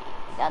 finally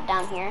got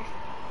down here.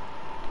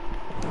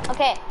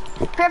 Okay,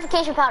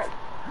 purification powder.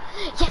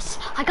 Yes,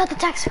 I got the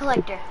tax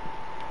collector.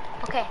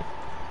 Okay,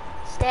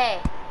 stay.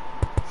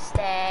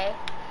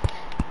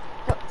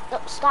 No,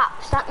 stop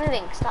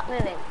moving,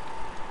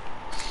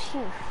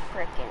 You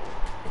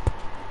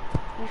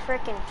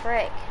frickin'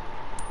 frick.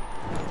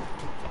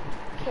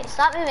 Okay,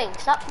 stop moving,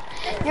 stop.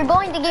 You're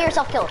going to get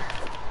yourself killed.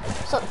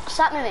 So,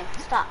 stop moving,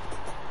 stop.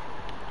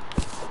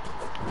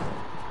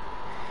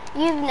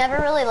 You've never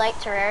really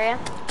liked Terraria?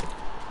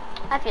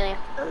 I feel you.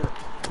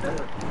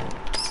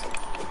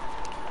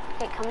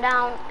 Okay, come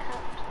down.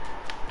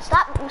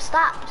 Stop.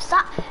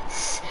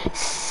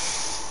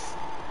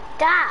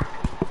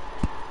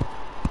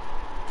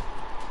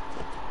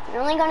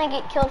 You're only gonna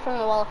get killed from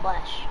the wall of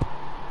flesh.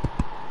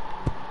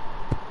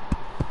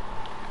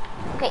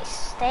 Okay,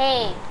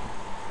 stay.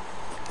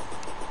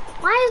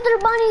 Why is there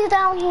bunnies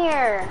down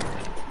here?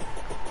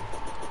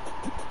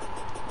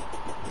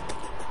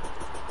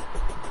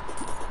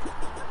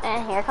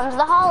 And here comes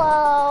the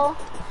hollow.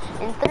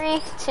 In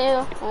 3, 2,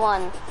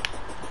 1.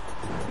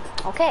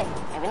 Okay,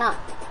 maybe not.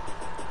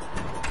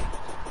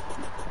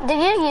 Did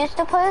you used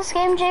to play this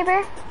game,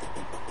 Jaber?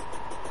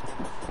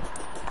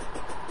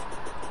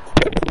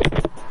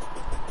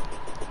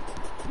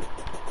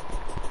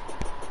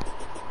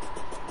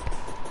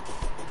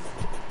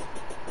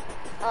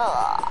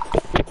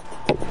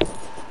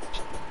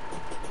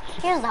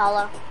 Here's the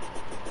hollow.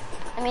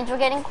 That means we're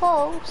getting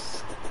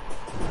close.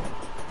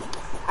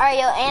 Alright,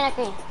 yo,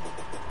 Anarchy.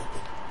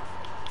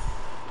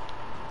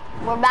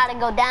 We're about to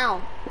go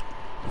down.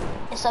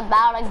 It's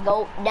about to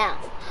go down.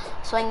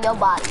 Swing your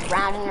body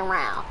round and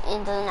around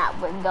into the night.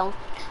 We're going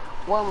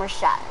one more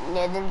shot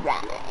near the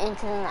round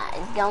into the night.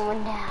 It's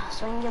going down.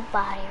 Swing your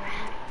body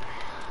around.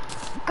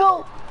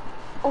 Go!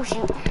 Oh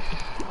shoot.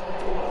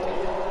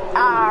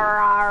 Arr,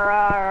 arr,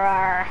 arr,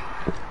 arr.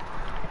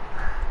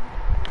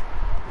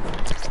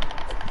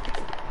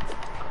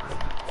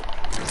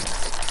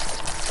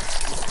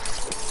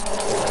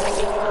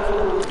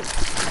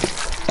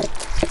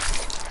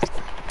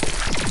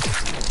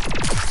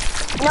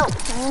 No,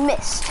 you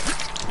missed.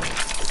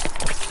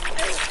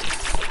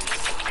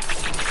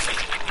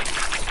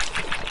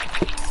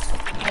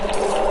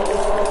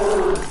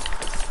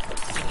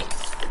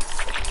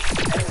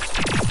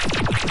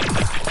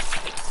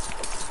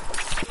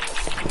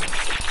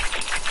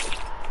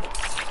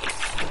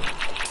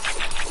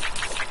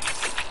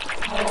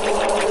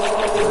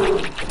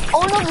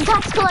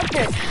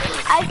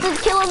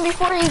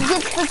 before he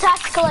gets the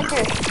tax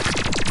collector.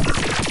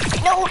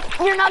 No,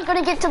 you're not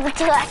gonna get to the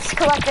tax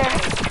collector.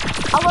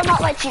 I will not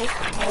let you.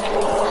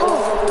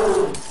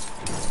 Oh.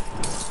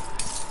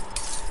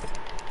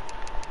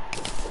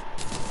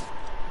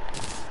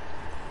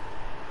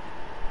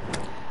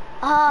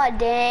 Ah,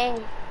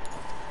 dang.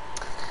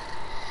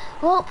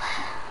 Well,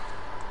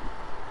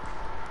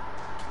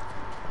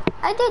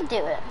 I did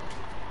do it.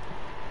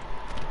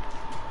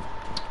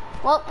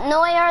 Well,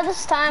 no AR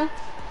this time.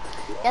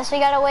 Guess we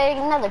gotta wait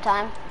another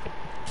time.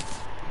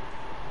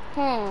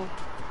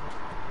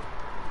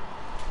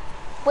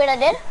 Wait, I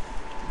did?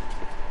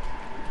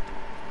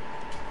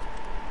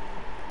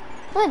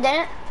 No, I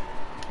didn't.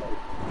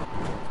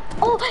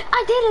 Oh,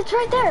 I did, it's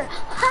right there.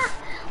 Ha!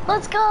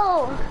 Let's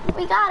go.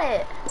 We got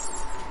it.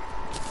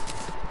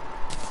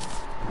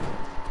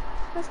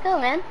 Let's go,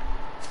 man.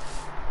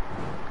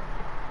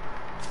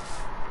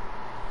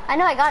 I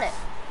know I got it.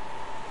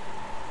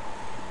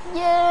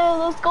 Yeah,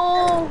 let's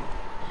go.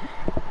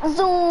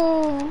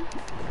 Zoom.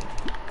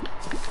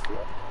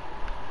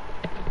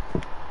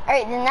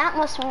 Alright, then that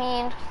must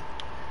mean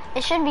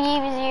it should be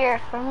easier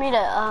for me to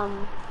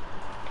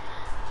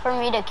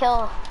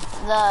kill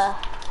the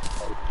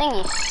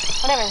thingy.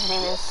 Whatever his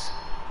name is.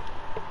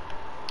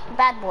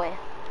 Bad boy.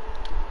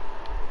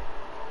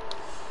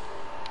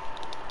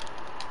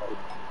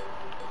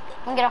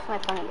 Let me get off my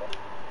phone.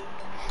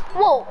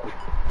 Whoa!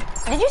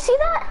 Did you see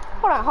that?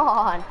 Hold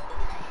on.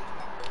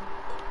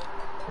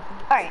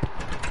 Alright.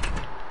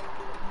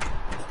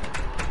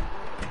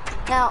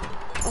 Now,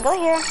 go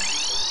here.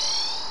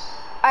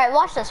 Alright,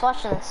 watch this.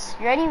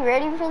 You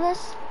ready for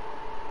this?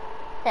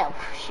 Yeah,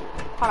 shoot.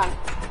 Hold on.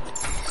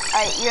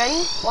 Alright, you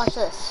ready? Watch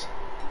this.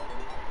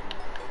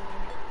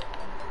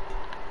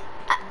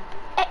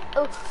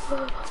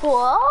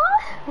 What?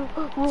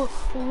 What?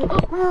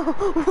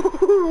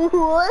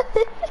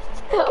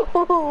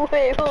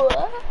 Wait,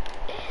 what?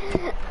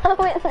 I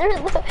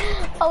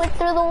went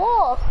through the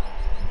wall.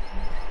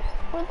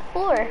 Or the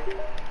floor.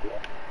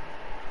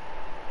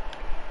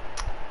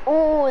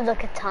 Ooh, the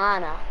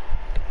katana.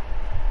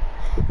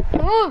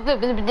 Ooh,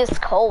 this is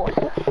cold.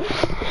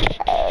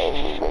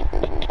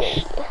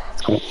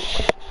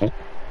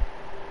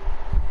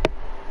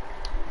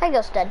 Hi,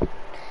 Ghost Dead.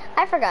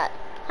 I forgot.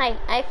 Hi,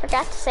 I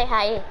forgot to say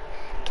hi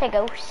to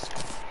Ghost.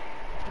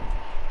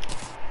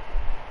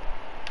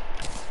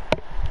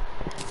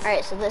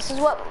 Alright, so this is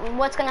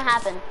what's gonna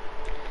happen.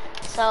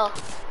 So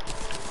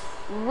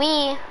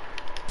we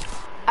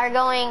are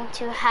going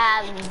to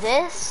have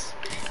this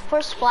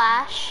for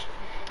splash,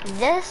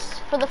 this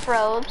for the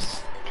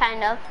throbes,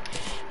 kind of,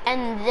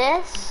 and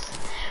this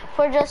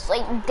for just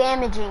like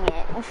damaging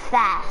it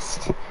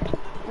fast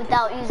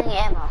without using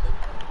ammo.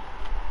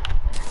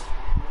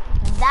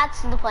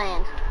 That's the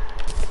plan.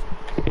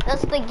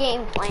 That's the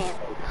game plan,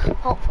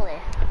 hopefully.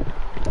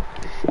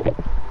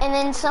 And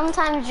then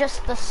sometimes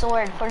just the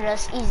sword for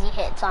just easy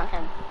hits on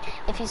him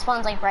if he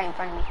spawns like right in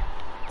front of me.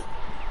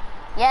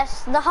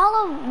 Yes, the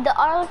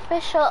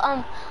artificial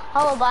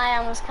hollow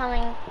biome is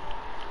coming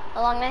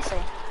along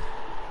nicely.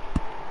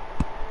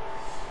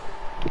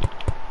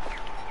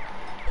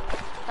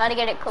 Gotta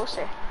get it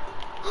closer.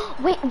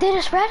 Wait, did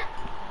it spread?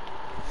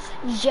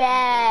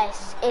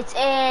 Yes, it's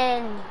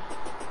in.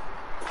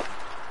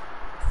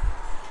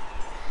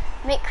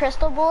 Make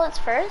crystal bullets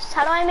first?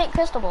 How do I make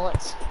crystal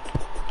bullets?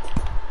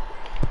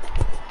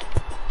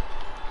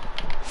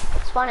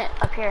 Spawn it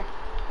up here.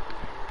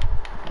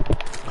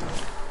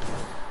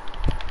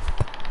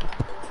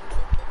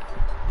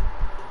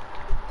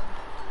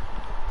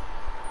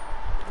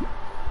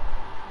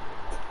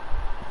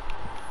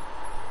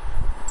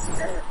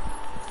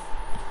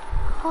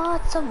 Oh,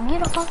 it's so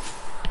beautiful.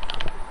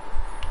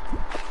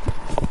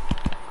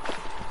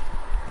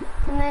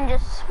 And then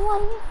just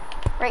one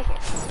right here.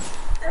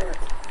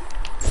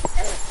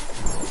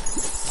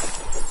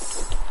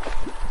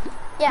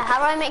 Yeah, how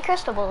do I make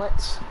crystal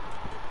bullets?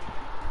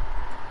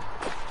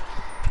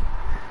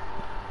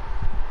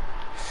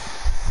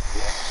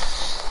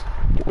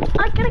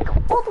 I gotta go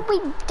all the way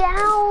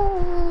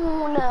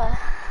down.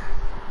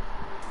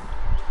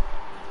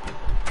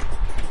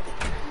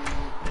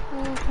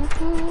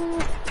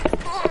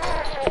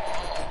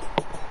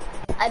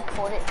 I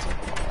pulled it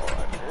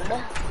forward.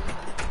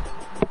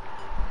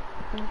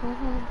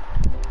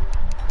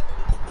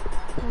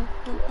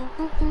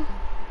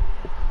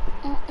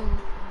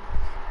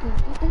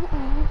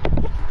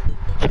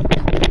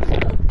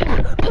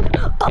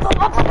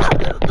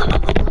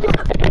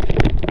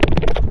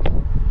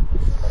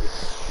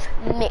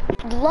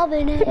 Make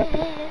loving it.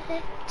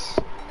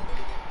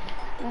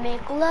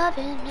 Make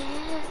loving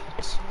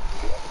it.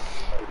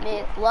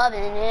 Make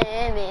loving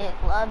it. Make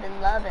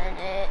loving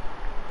it.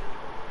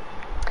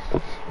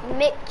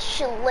 Make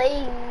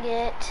chilling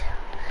it.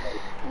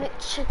 Make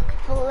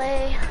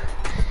Chick-fil-A.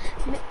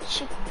 Make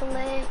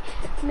Chick-fil-A.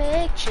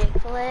 Make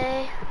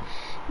Chick-fil-A.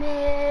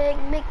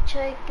 Make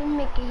chicken,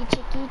 make a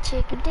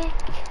chicky dick.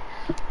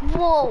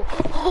 Whoa!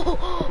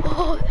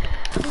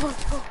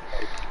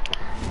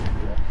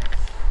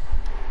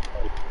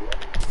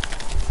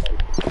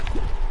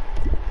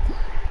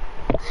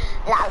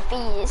 A lot of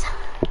fees.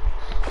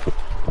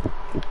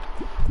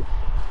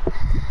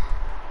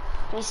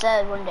 He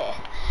said one day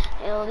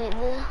he'll leave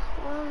the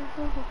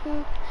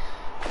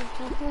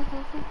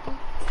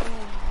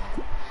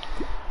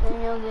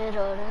when you'll get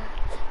older.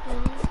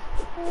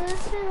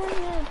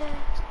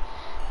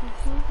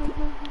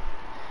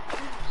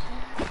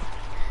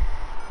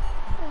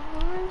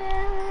 One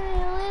day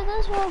you'll leave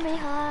this world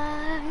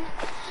behind.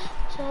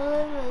 So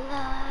live a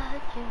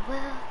life you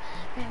will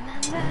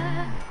remember.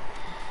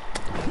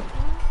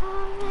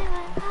 When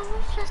I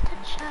was just a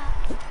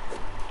child.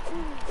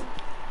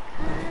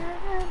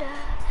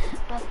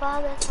 My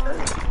father told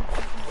me.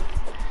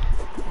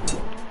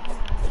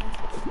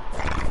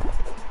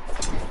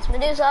 It's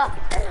Medusa.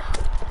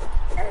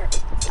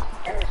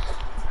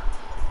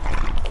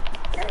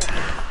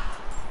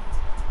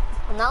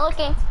 I'm not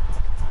looking.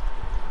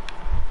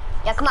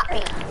 Yeah, come at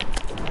me.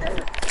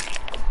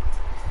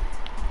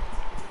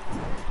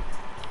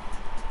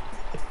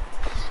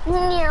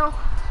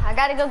 I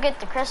gotta go get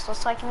the crystal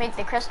so I can make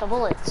the crystal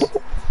bullets.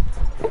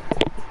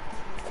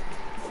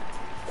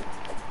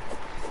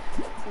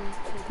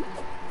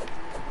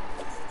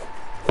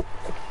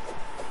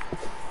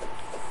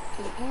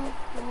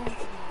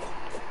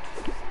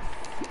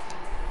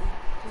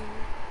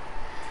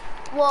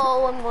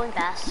 Whoa, I'm going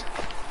fast.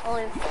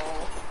 Holy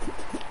bull.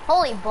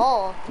 Holy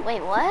bull.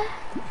 Wait, what?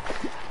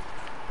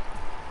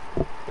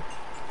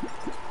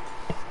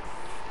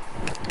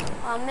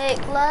 I'll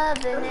make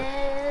love in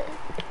it.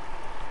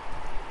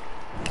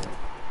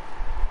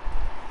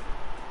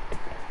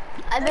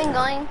 I've been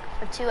going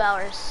for 2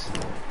 hours.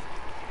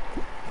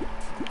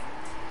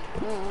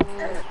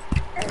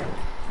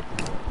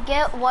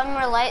 Get one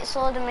more light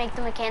soul to make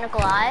the mechanical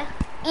eye.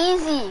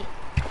 Easy.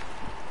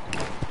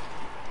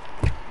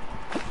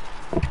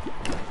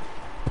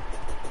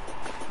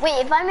 Wait,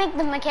 if I make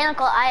the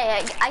mechanical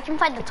eye, I can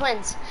fight the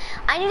twins.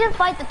 I need to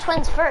fight the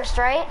twins first,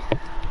 right?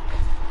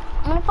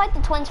 I'm gonna fight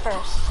the twins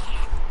first.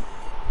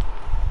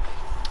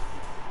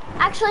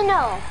 Actually,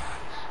 no.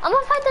 I'm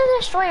gonna fight the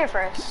destroyer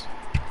first.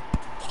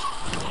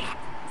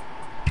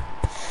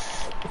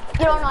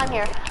 You don't know I'm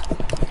here.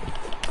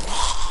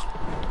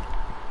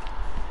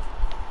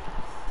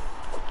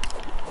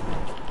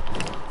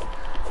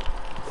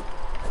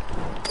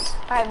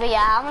 Alright, but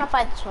yeah, I'm gonna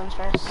fight the twins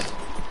first.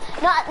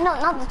 No,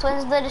 not the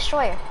twins, the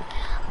destroyer.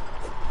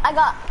 I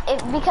got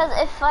it because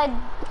if I,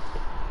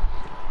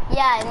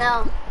 yeah, I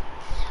know.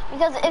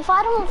 Because if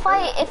I don't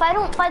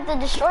fight the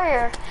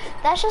destroyer,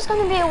 that's just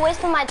gonna be a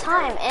waste of my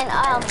time. And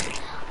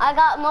I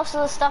got most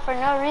of the stuff for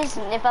no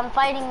reason. If I'm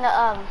fighting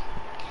the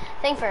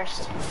thing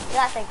first,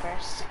 that thing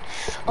first.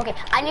 Okay,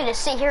 I need to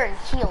sit here and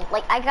heal.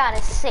 Like I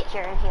gotta sit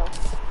here and heal,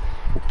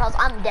 or else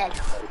I'm dead.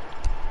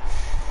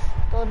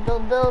 Build.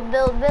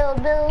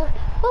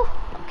 Woo.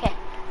 Okay,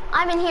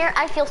 I'm in here.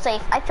 I feel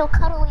safe. I feel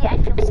cuddly. I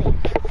feel safe.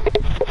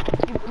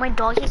 My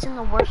dog is in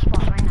the worst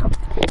spot right now.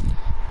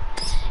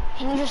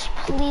 Can you just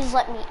please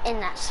let me in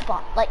that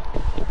spot? Like,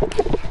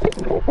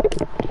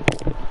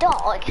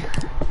 dog.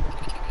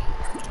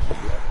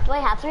 Do I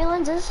have 3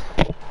 lenses?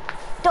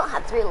 Don't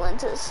have 3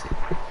 lenses.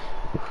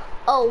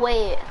 Oh,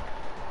 wait.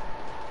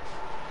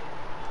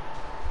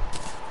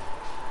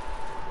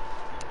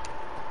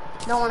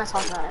 Don't want to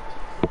talk about it.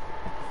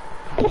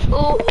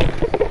 Oh.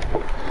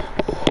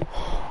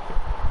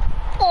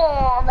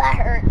 Oh, that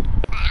hurt.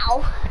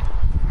 Ow.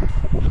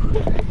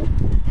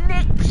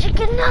 Big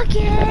chicken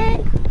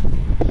nugget.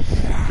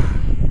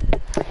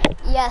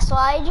 Yeah, so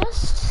I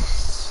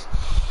just...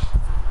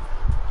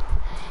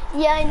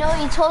 Yeah, I know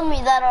you told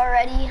me that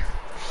already.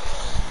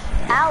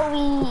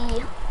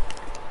 Owie.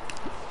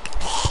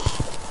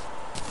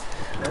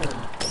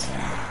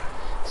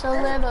 So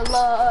live a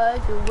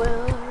life you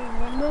will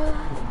remember.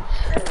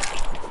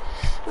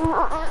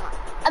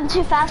 I'm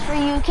too fast for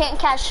you, can't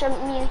catch up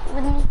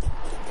with me.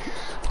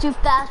 Too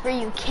fast for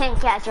you, can't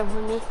catch up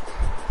with me.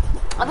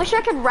 I wish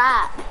I could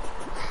rap.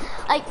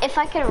 Like, if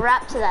I could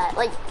rap to that.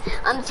 Like,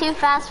 I'm too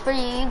fast for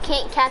you, you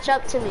can't catch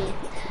up to me.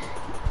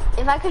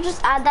 If I could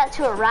just add that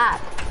to a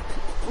rap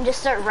and just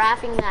start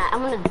rapping that,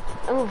 I'm gonna,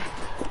 oof.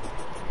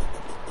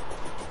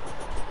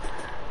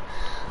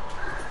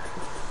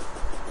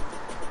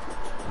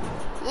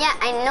 Yeah,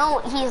 I know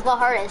he's the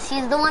hardest.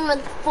 He's the one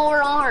with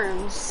 4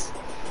 arms.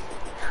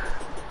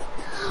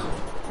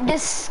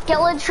 Does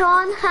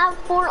Skeletron have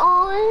 4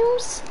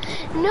 arms?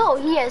 No,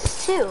 he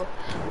has 2.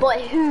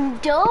 But who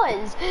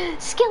does?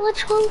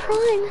 Skeletron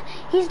Prime.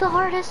 He's the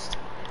hardest.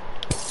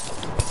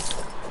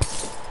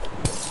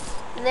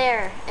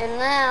 There, and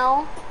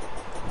now...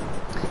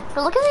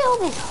 But look at all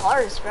these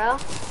hearts, bro.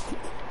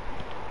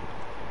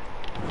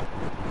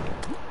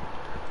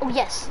 Oh,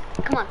 yes.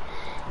 Come on.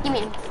 Give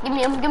me him. Give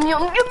me him. Give me him.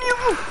 Give me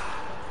him.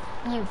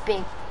 You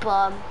big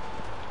bum.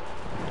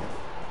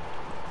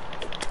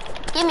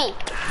 Give me.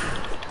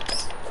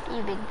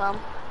 You big bum.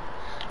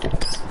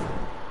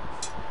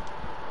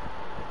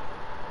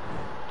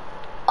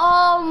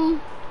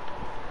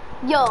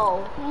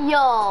 Yo.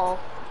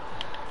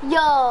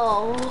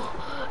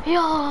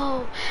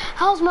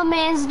 How's my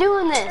man's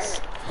doing this?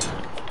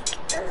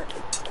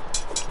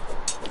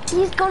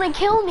 He's gonna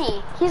kill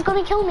me. He's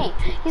gonna kill me.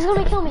 He's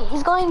gonna kill me.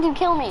 He's going to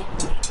kill me.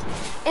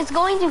 It's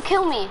going to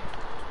kill me.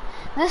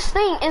 This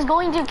thing is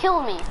going to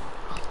kill me.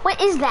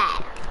 What is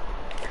that?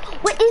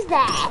 What is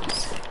that?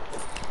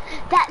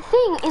 That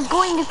thing is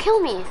going to kill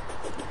me.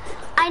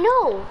 I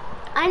know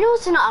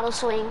it's an auto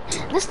swing.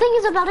 This thing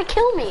is about to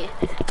kill me.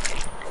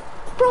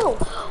 Bro,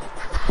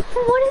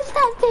 what is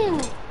that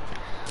thing?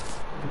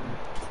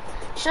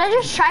 Should I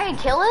just try and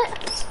kill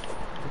it?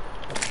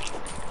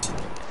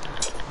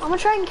 I'm gonna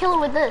try and kill it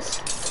with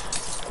this.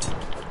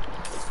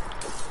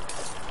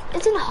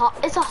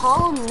 It's a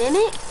hollow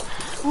mimic?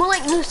 More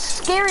like the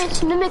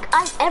scariest mimic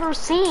I've ever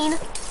seen.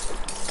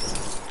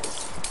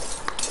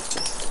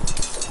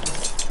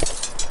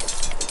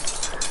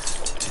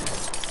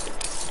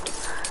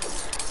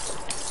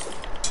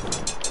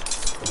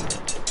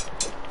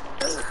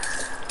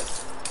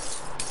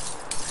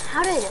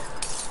 How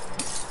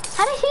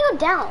did he go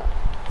down?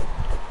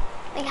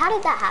 Like, how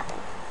did that happen?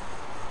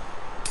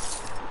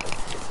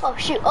 Oh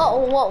shoot,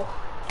 oh, whoa.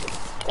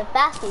 The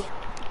fasty.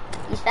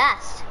 He's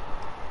fast.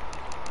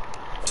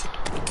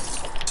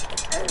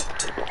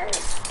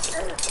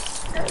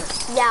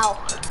 Yow.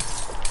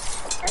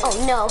 Oh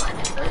no.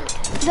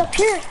 He's up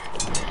here.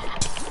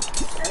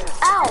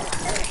 Ow.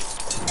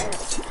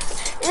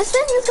 This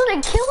thing is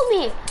gonna kill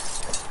me.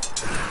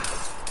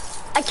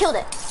 I killed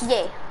it.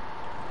 Yay.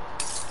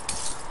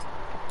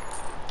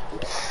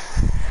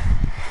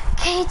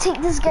 Okay,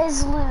 take this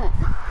guy's loot.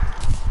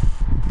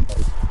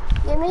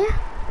 Give me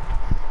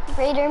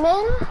Raider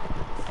mana.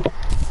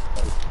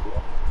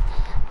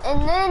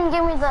 And then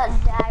give me the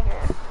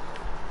dagger.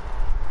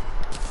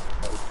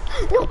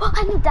 No,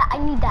 I need that, I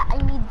need that, I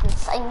need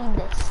this, I need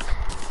this.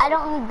 I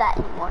don't need that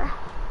anymore.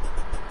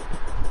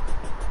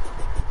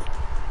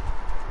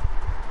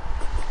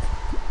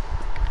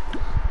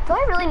 Do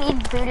I really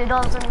need voodoo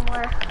dolls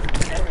anymore?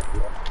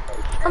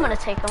 I'm gonna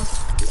take them.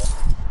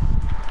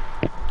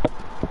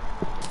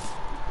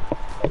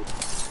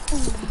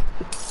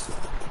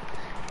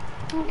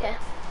 Okay.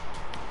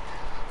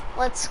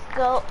 Let's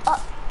go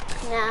up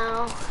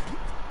now.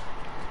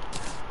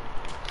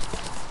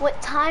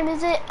 What time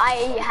is it?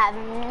 I have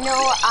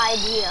no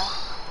idea.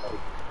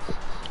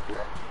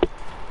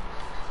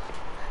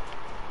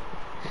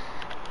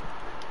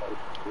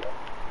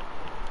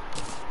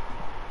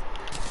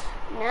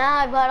 Now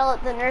I gotta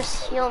let the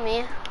nurse heal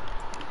me.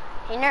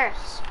 Hey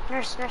nurse,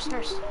 nurse, nurse,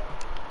 nurse.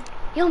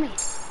 Heal me.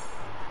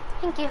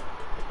 Thank you.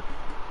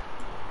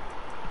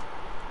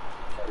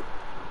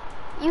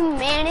 You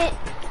man it.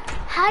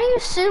 How do you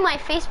sew my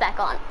face back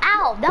on?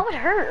 Ow, that would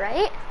hurt,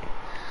 right?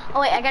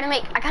 Oh wait, I gotta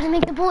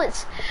make the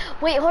bullets.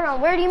 Wait, hold on,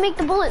 where do you make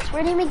the bullets?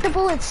 Where do you make the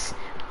bullets?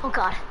 Oh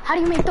god, how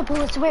do you make the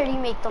bullets? Where do you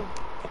make them?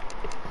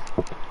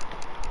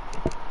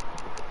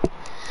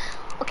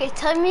 Okay,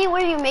 tell me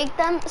where you make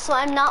them so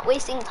I'm not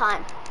wasting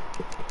time.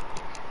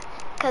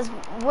 Cause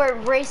we're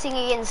racing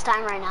against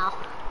time right now.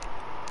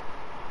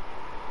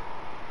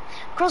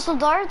 Crystal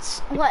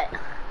darts? What?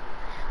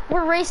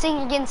 We're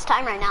racing against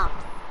time right now.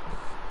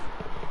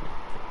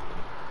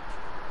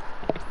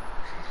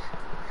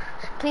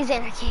 Please,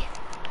 anarchy.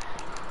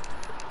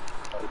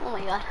 Oh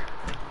my god.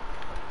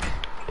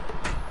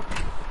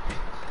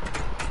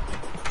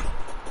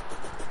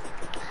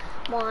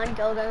 Come on,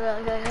 go, go,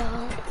 go, go,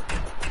 go.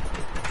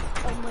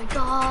 Oh my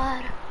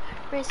god.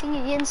 Racing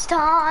against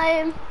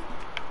time.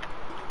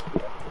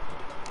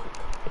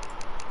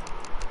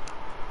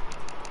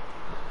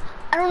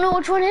 I don't know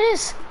which one it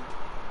is.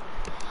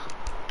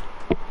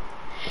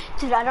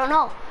 Dude, I don't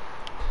know.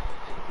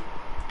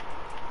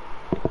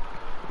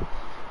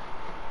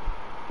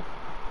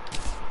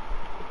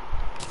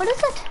 What is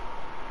it?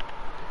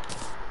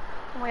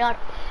 Oh my god.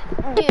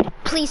 Dude,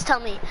 please tell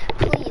me.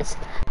 Please.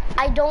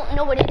 I don't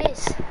know what it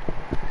is.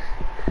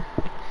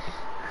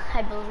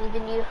 I believe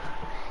in you.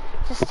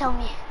 Just tell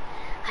me.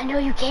 I know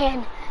you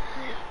can.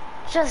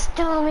 Just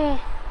tell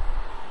me.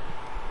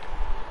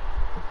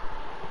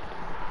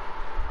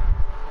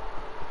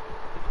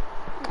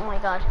 Oh my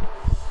god.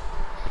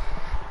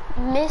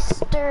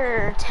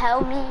 Mister,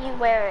 tell me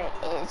where it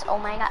is. Oh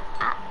my god.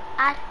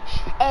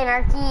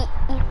 Anarchy.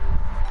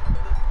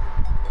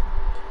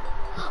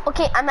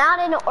 Okay, I'm out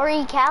in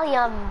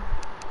Oricalium.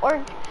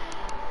 Or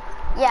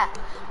yeah.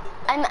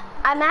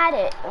 I'm at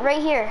it.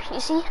 Right here. You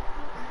see?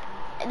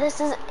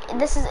 This is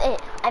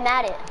it. I'm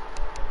at it.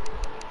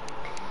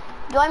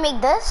 Do I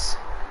make this?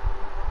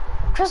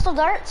 Crystal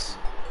darts?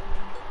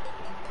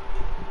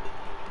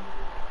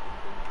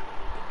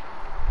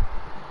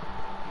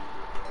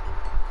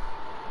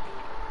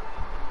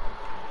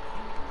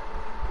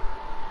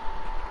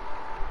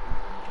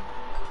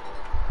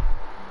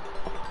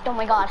 Oh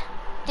my god.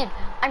 Dude,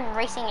 I'm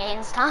racing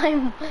against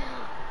time.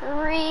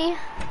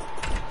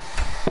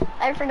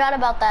 I forgot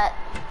about that.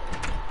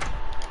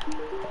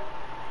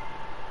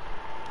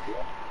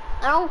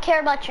 I don't care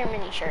about your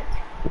mini shirt.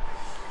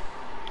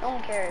 No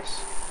one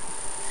cares.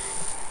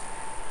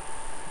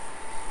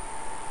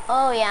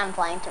 Oh yeah, I'm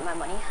flying through my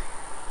money.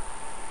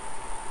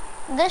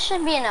 This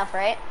should be enough,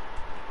 right?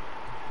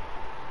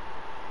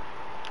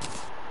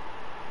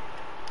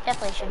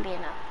 Definitely should be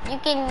enough. You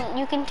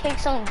can take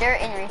some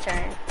dirt in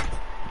return.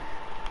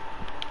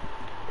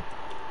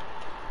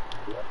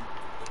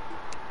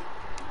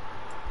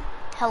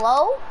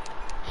 Hello?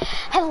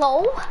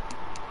 Hello?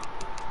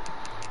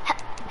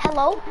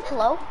 Hello?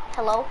 Hello?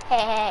 Hello?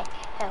 Hey.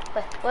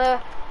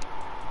 Where?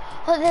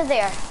 Oh, they're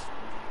there.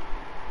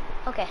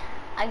 Okay,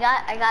 I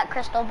got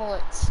crystal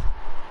bullets.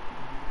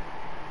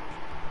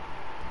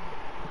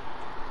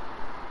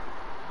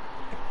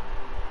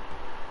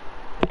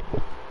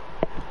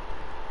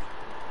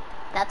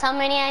 That's how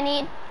many I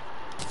need?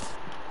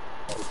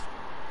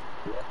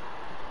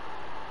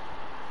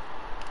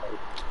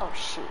 Oh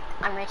shoot,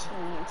 I'm racing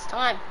against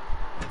time.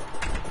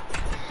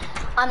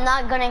 I'm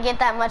not gonna get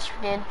that much,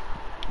 dude.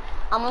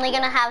 I'm only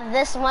gonna have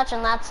this much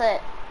and that's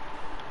it.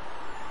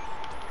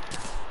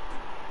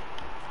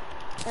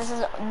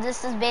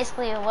 This is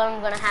basically what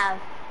I'm gonna have.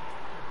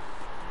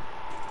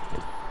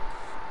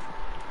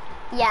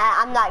 Yeah,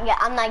 I'm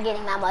not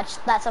getting that much.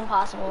 That's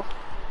impossible.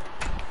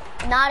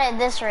 Not at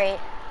this rate.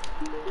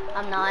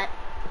 I'm not.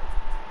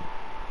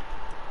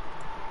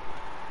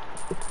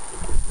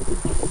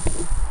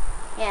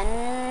 Yeah,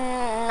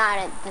 not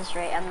at this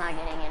rate. I'm not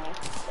getting any.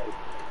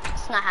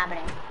 It's not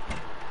happening.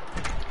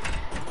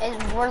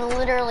 We're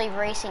literally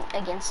racing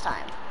against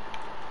time.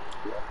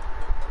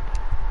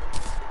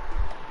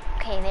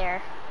 Okay,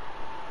 there.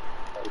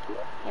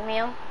 Give me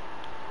them.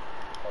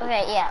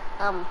 Okay, yeah.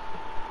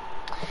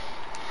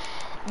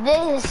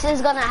 This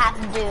is gonna have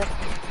to do.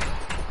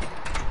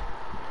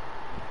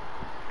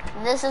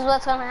 This is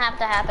what's gonna have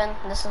to happen.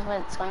 This is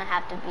what's gonna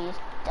have to be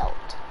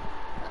dealt.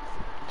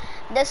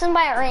 This is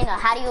my arena.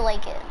 How do you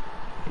like it?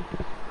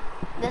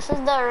 This is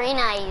the arena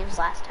I used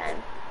last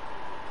time.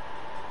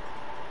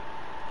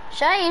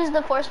 Should I use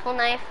the forceful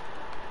knife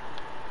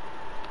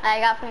I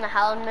got from the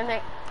Howled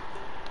Mimic?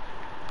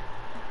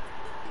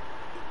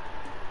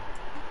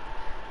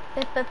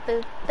 I'm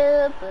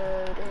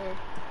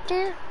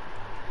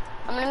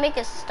gonna make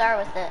a star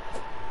with it.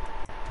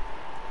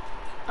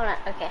 Hold on,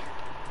 okay.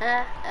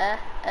 There.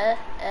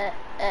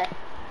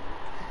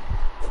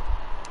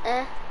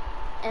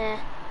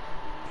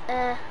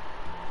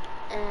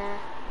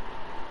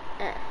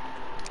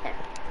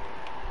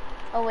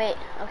 Oh wait,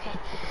 okay.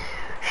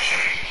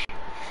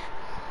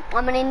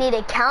 I'm gonna need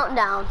a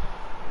countdown.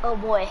 Oh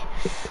boy.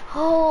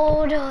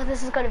 Oh no,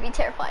 this is gonna be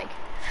terrifying.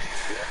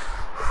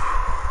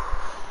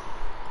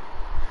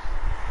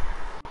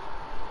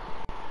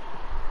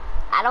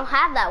 I don't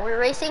have that. We're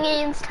racing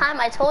against time.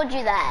 I told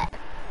you that.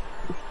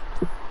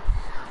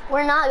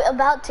 We're not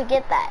about to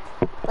get that.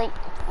 Like,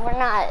 we're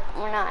not.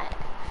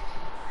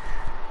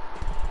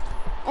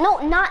 No,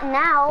 not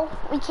now.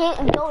 We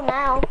can't go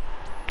now.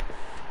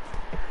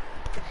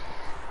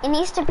 It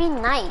needs to be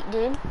night,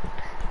 dude.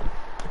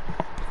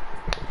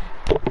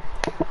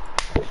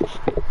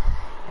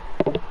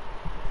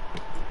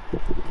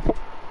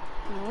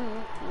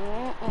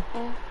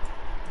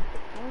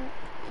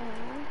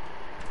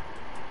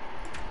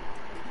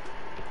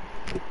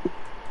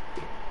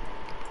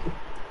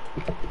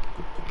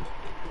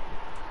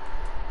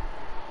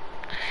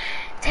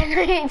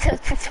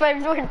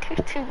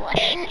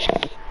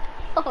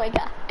 Oh my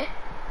god.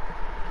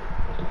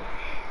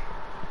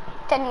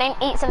 10, 9,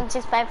 8, 7,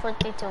 6, 5, 4,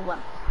 3, 2, 1.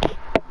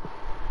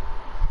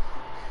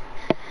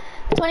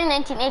 20,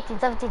 19, 18,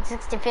 17,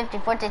 16,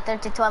 15, 14,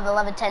 13, 12,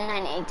 11, 10,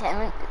 9, 8,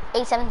 10,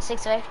 8, 7,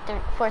 6, 5,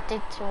 4,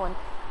 3, 2, 1.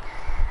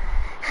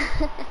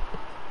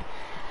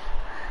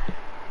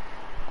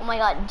 Oh my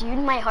god, dude,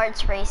 my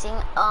heart's racing.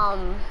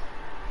 Oh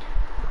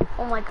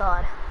my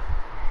god.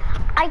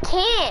 I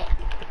can't.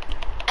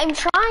 I'm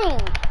trying.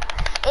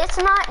 It's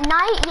not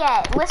night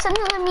yet. Listen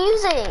to the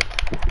music.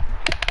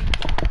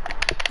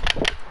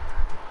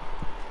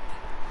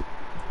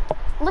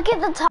 Look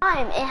at the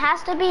time. It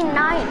has to be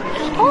night.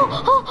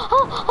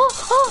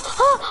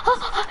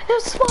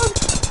 It spawned.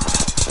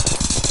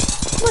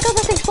 Oh my god,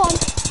 that thing spawned.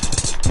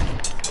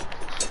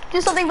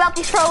 Do something about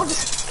these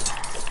probes.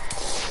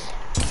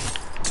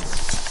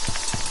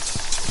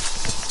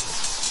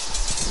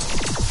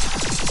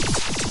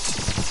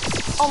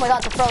 Oh my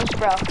god, the probes,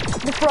 bro.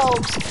 The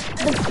probes.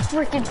 The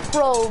freaking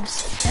probes.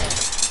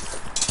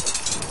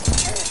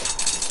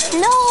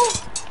 No!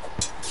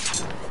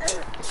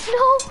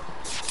 No!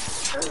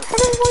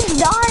 Everyone's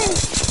dying!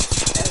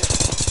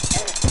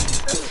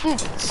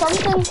 Dude,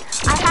 something...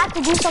 I have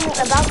to do something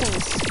about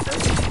these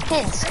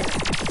kids.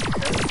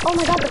 Oh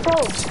my god, the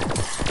probes.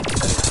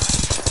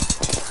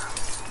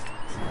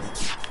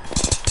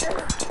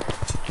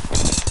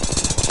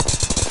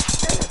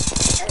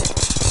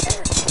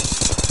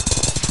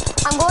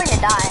 I'm going to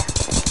die.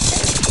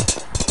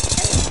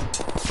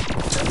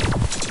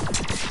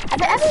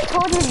 Have I ever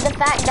told you the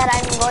fact that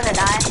I'm going to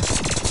die?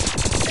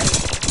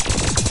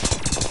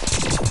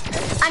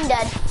 I'm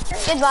dead.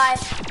 Goodbye.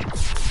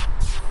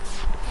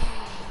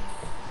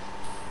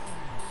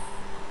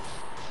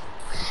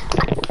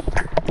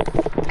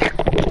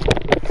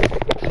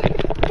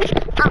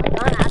 I'm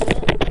gonna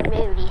be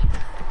moody.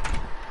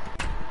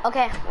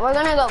 Okay, we're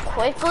gonna go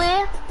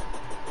quickly,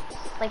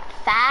 like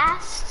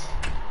fast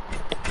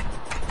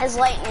as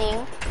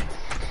lightning.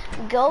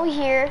 go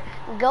here,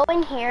 go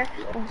in here,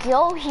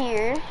 go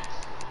here.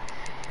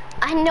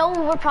 I know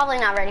we're probably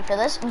not ready for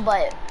this,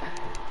 but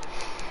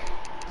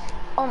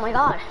oh my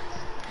god,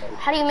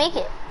 how do you make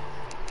it?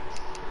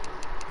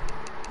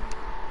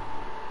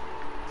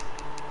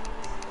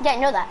 Yeah, I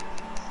know that.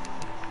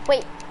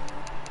 Wait,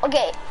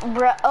 okay,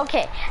 bro,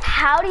 okay,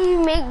 how do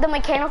you make the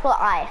mechanical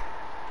eye?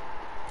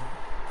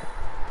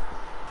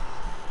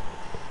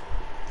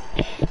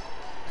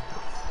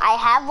 I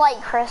have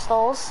light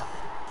crystals.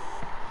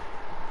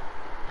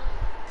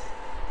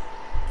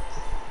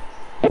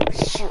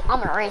 Shoot,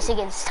 I'm gonna race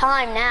against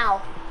time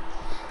now.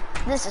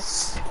 This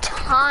is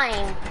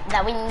time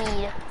that we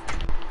need.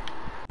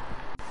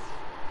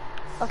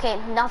 Okay,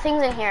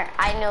 nothing's in here.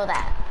 I know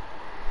that.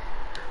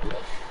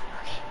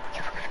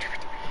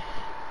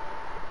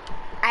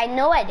 I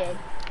know I did.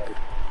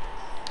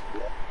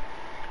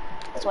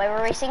 That's why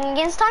we're racing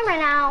against time right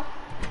now.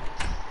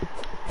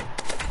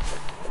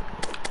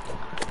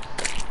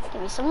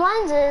 Give me some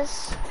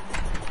lenses.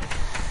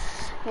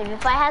 Maybe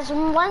if I had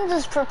some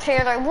lenses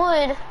prepared, I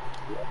would.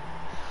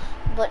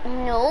 But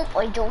nope,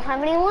 I don't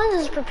have any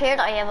lenses prepared.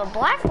 I have a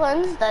black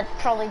lens that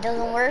probably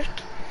doesn't work.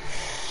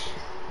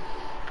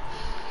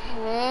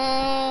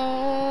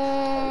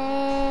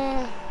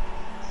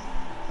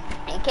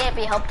 It can't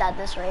be helped at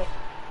this rate.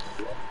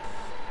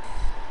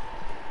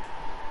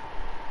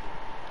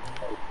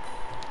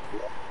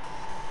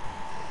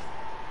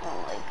 Oh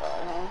my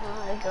god, oh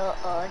my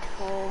god,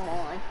 oh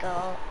my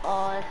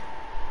god.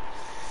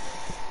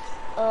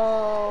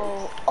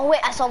 Oh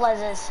wait, I saw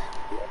lenses.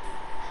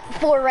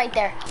 4 right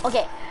there.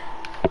 Okay.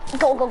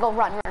 Go, go, go,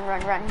 run, run,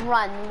 run, run,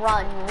 run,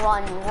 run,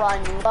 run,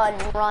 run, run,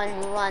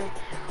 run, run.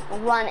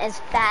 Run as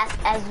fast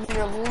as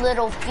your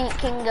little feet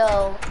can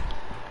go.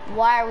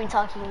 Why are we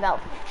talking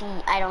about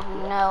feet? I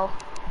don't know.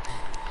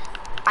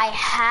 I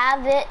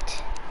have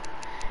it,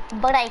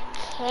 but I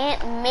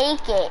can't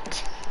make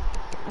it.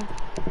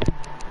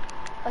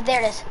 Oh,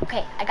 there it is.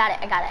 Okay, I got it,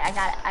 I got it, I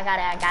got it, I got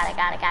it, I got it,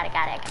 got it, got it,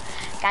 got it.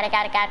 Got it,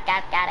 got it, got it, got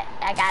it, got it,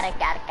 I got it,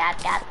 got it, got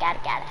it, got it, got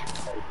it, got it.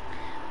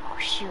 Oh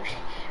shoot.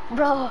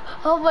 Bro,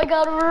 oh my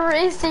god, we're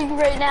racing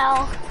right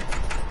now.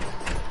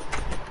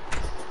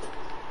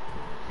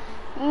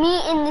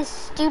 Me and this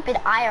stupid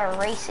eye are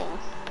racing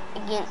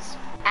against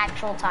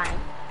actual time.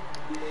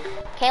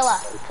 Kayla,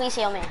 please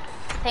heal me.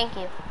 Thank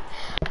you.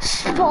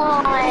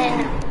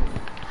 Spawn!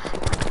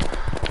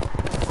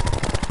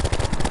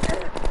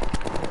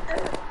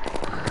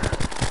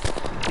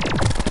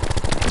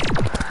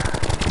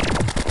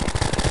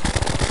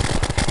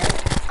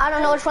 I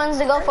don't know which ones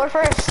to go for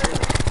first.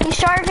 He's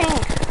charging.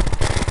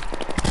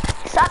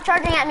 Stop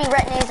charging at me,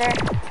 Retinazer.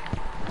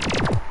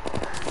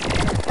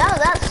 No,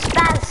 that's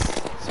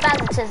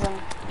spasm.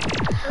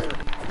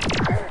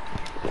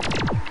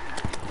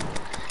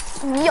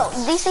 Yo,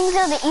 these things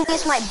are the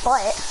easiest my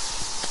butt.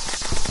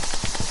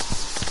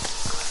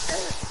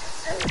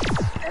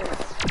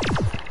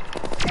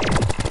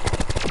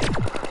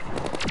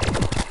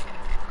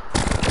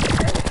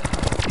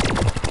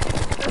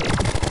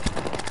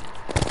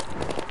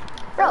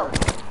 Bro,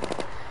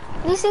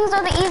 these things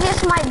are the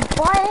easiest my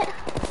butt.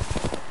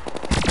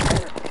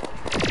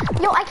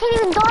 Yo, I can't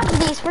even dodge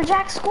these for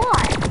Jack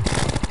Squat.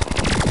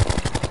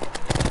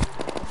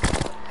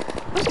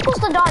 I'm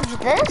supposed to dodge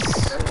this?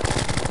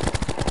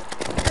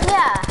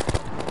 Yeah.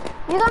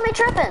 You got me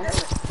tripping.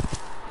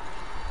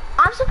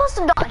 I'm supposed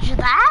to dodge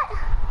that?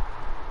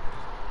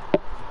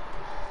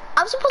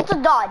 I'm supposed to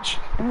dodge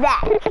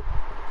that.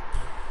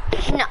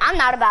 No, I'm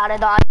not about to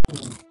dodge.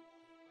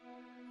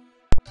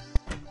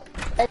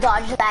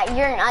 Dodge that.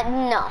 You're not.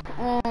 No.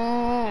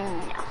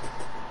 No.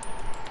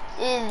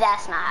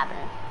 That's not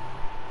happening.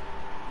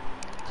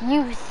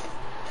 You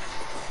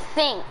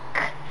think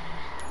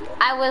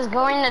I was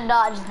going to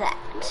dodge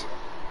that?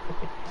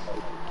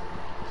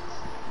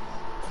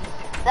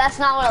 That's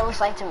not what it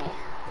looks like to me.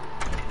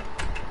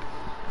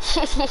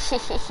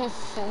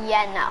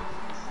 Yeah, no.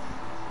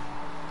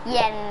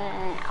 Yeah,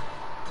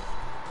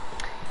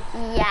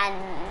 no. Yeah,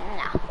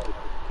 no.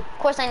 Of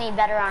course I need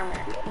better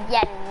armor.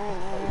 Yeah,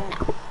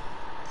 no.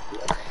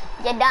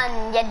 You're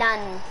done, you're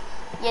done.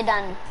 You're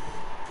done.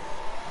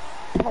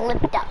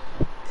 Flipped up.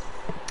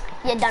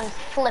 You're done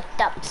flipped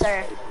up,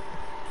 sir.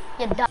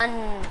 You're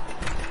done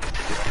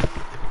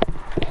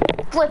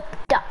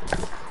flipped up.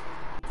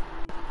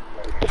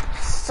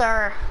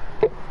 Sir.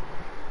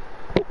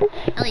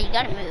 Oh, you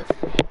gotta move.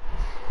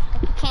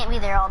 Like, you can't be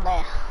there all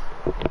day.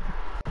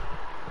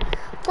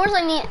 Of course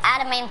I need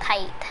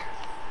adamantite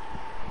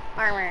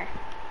armor.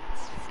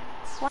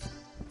 What?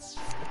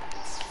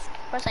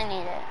 Of course I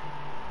need it.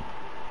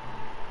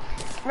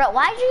 Bro,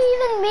 why'd you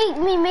even make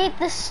me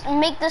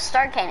make this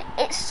star cannon?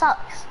 It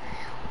sucks.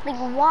 Like,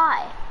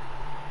 why?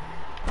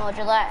 Oh, what'd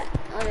you like?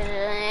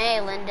 Hey,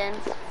 Lyndon.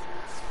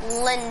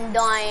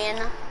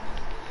 Lyndon.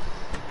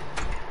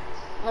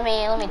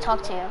 Let me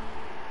talk to you.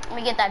 Let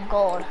me get that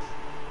gold.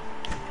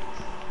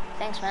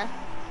 Thanks, man.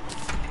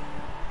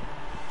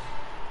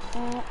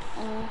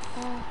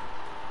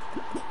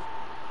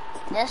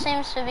 This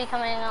seems to be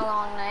coming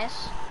along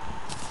nice.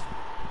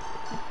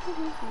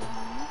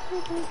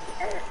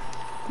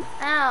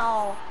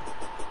 Ow.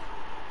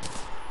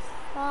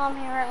 Mom,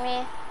 he hurt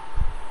me.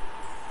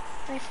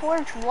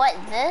 Reforge what?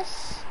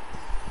 This?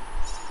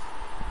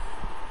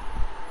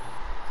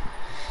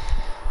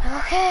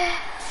 Okay.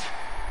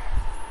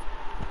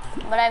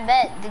 But I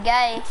bet the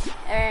guy,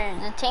 or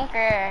the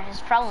tinker,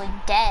 is probably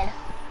dead.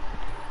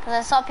 Because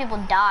I saw people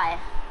die.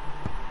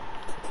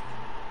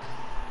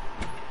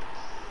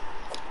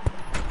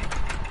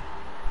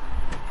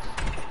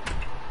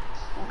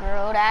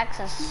 Grodax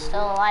is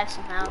still alive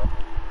somehow.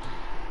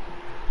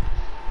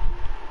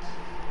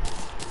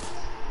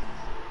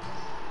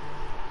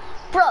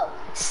 Bro,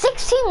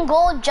 16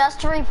 gold just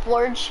to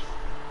reforge?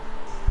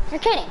 You're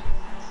kidding.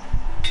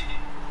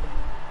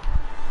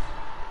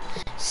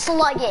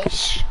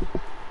 Sluggish.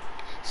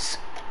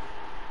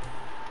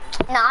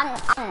 No,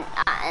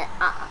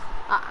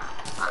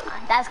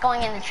 that's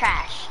going in the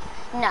trash.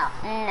 No.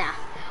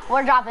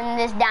 We're dropping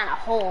this down a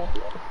hole.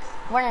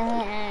 We're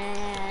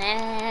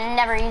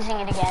never using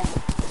it again.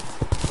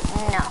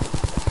 No.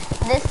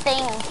 This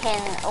thing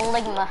can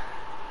ligma.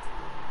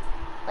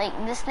 Like,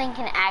 this thing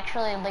can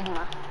actually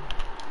ligma.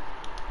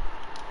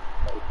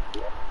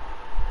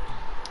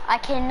 I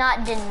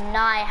cannot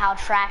deny how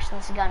trash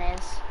this gun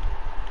is.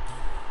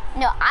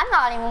 No, I'm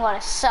not even going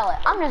to sell it.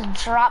 I'm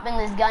just dropping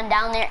this gun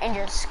down there and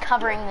just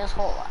covering this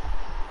hole up.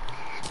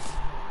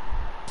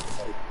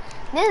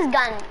 This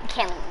gun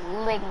can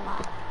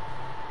ligma.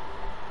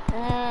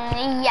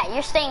 Yeah,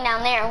 you're staying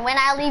down there, and when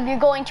I leave, you're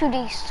going to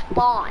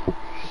despawn.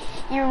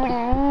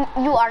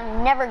 You are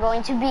never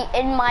going to be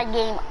in my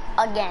game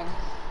again.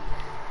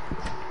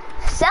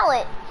 Sell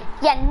it?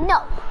 Yeah,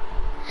 no.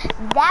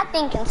 That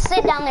thing can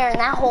sit down there in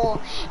that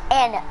hole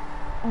and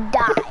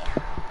die.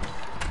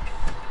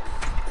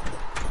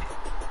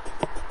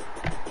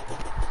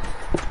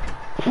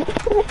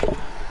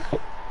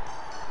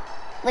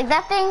 Like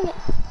that thing,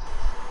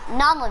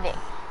 non-living.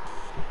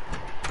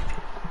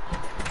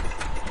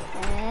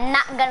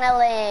 Not gonna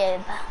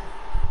live.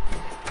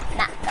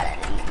 Not gonna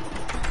live.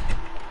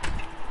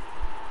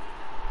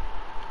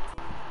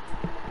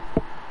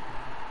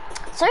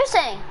 So you're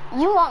saying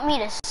you want me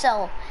to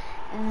sell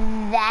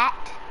that.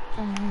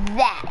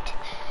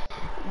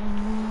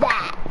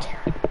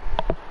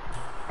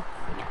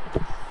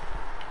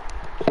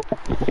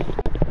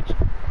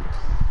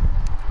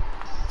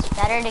 It's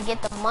better to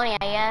get the money,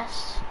 I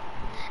guess.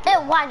 Ew,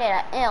 why did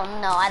I? Ew,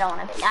 no, I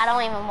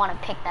don't even want to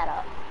pick that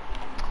up.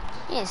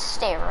 You need to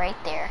stay right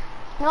there.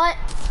 You know what?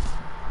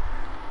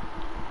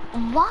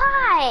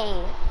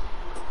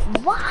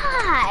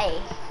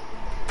 Why?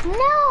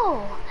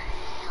 No.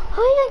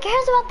 Who even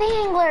cares about the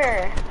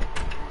angler?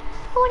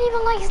 No one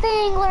even likes the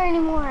angler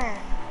anymore.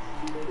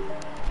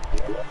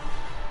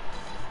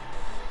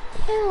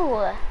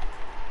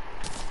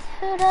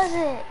 Who does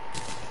it?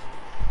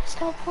 There's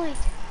no point.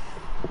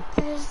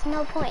 There's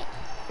no point.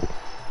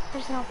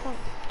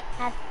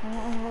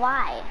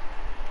 Why?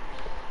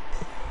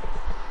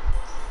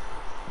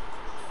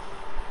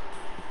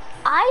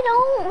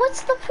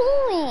 What's the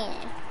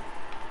point?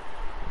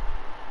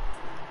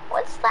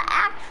 What's the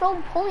actual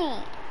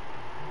point?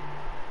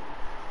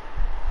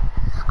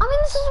 I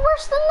mean, this is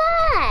worse than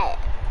that.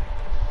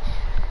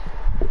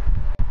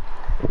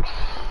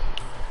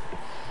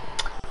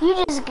 You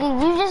just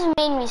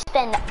made me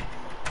spend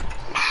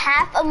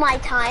half of my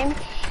time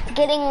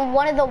getting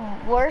one of the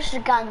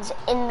worst guns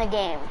in the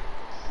game.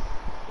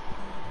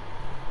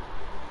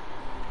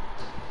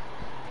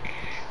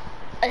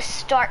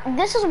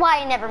 This is why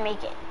I never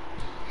make it.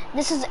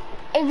 This is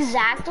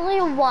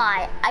exactly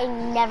why I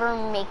never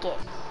make it.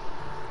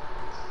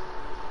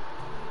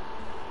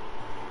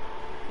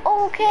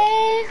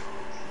 Okay.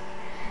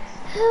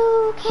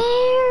 Who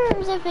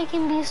cares if it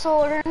can be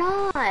sold or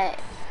not?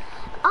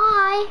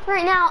 I,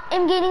 right now,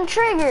 am getting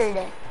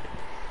triggered.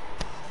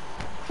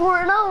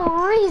 For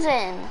no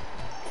reason.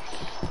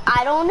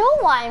 I don't know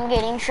why I'm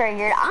getting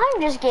triggered. I'm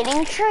just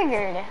getting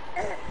triggered.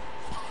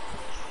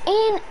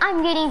 And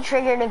I'm getting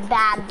triggered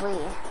badly.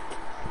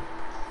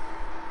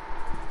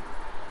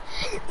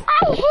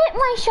 I hit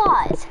my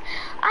shots.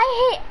 I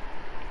hit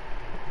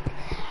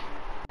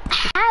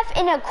half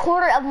and a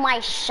quarter of my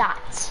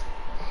shots.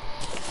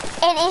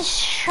 And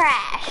it's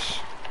trash.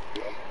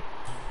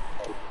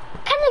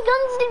 What kind of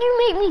guns did you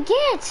make me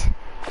get?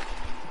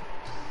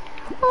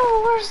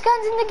 Oh, worst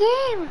guns in the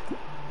game.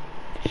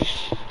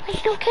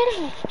 Like, no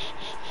kidding.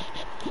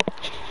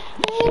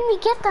 You made me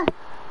get them.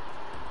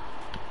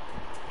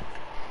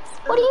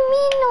 What do you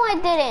mean, no I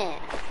didn't?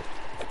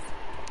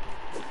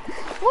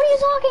 What are you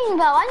talking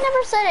about? I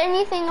never said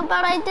anything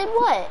about I did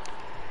what?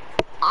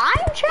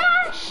 I'm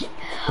trash?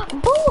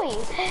 Boy,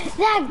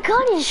 that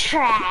gun is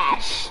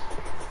trash.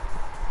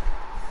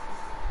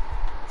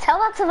 Tell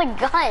that to the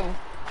gun.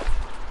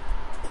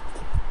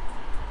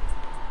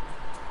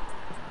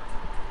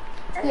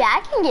 Yeah,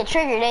 I can get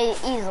triggered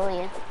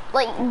easily.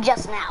 Like,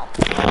 just now.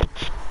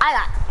 I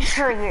got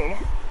triggered.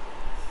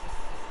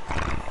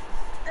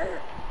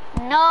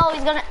 No,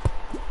 he's gonna...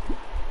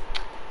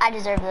 I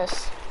deserve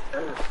this.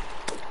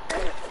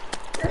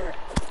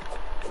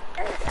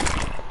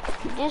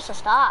 Just to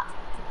stop.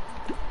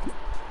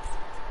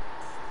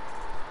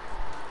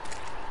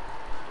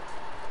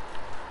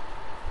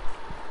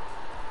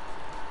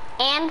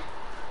 And.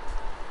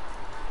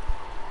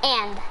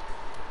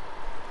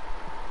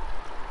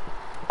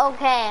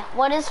 Okay,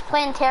 what does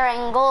playing Terra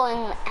and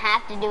Golem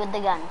have to do with the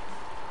gun?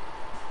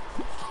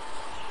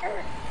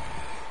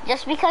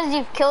 Just because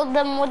you've killed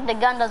them with the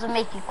gun doesn't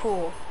make you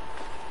cool.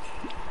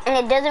 And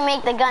it doesn't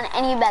make the gun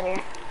any better.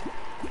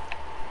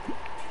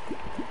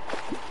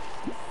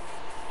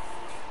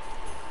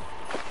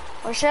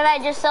 Or should I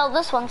just sell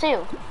this one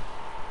too?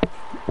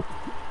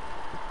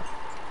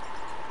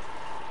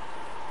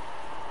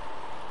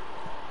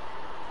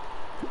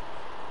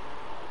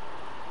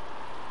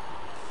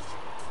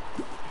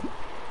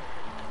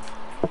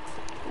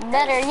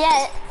 Better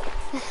yet,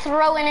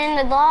 throw it in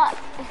the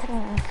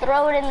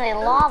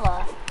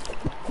lava.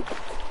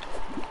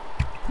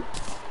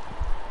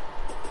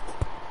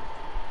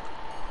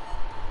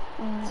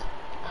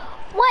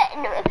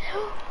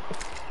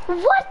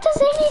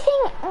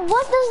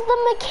 What does the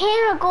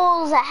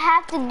mechanicals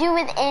have to do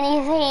with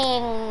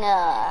anything?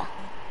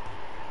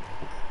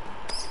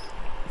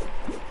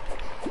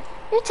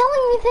 You're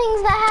telling me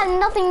things that had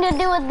nothing to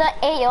do with the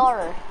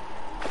AR.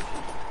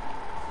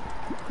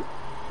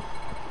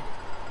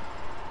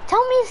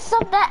 Tell me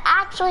stuff that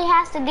actually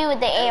has to do with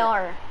the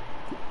AR.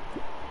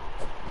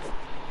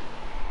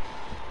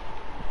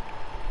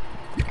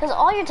 Because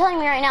all you're telling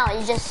me right now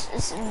is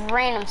just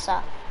random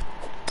stuff.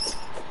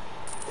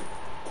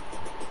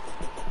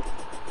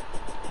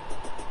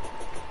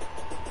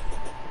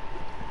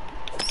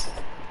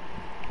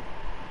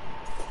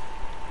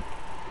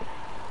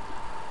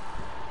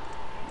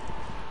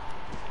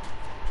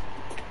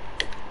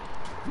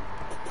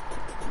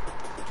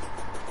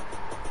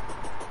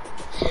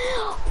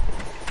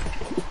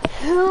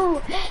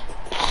 Who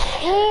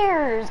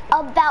cares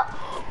about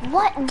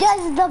what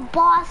does the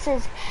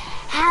bosses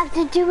have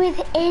to do with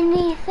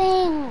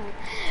anything?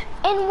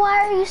 And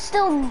why are you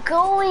still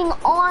going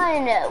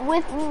on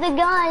with the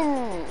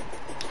gun?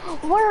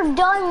 We're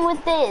done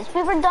with this.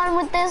 We were done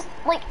with this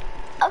like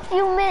a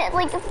few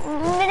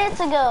minutes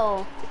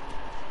ago.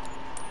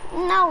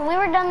 No, we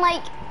were done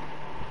like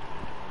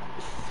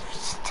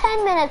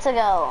 10 minutes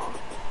ago.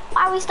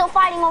 Why are we still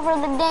fighting over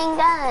the dang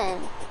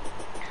gun?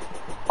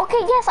 Okay,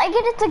 yes, I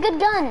get it's a good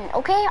gun,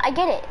 okay? I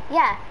get it.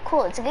 Yeah,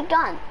 cool, it's a good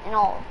gun and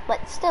all,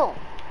 but still.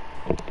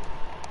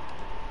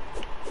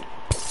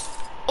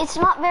 It's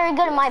not very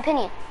good in my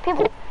opinion.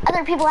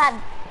 Other people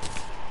have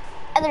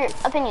other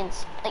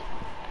opinions. Like,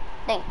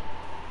 dang.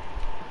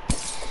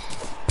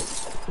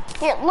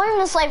 Here, learn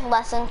this life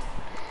lesson.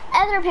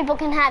 Other people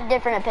can have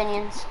different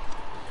opinions.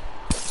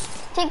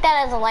 Take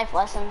that as a life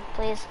lesson,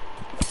 please.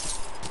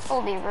 It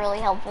will be really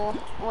helpful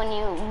when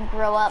you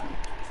grow up.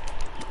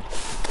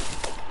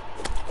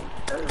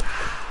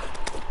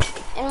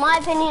 In my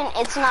opinion,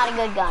 it's not a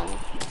good gun.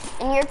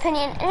 In your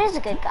opinion, it is a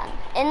good gun,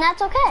 and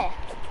that's okay.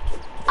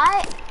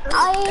 I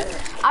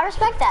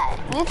respect that.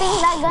 You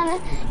think that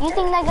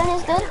gun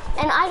is good,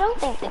 and I don't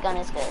think the gun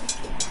is good.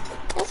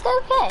 It's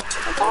okay.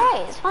 It's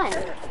alright. It's fine.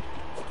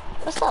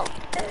 But still,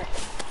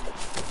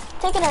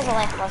 take it as a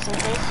life lesson,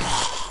 please.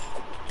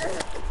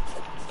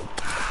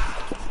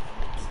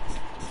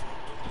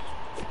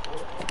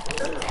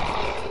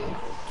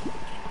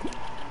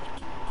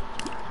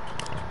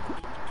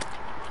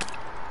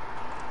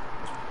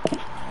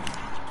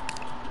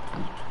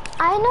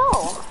 I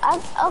know.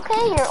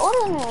 Okay, you're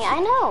older than me. I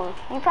know.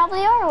 You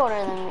probably are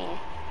older than me.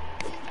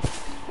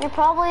 You're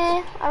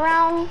probably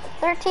around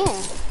 13.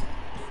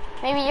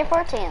 Maybe you're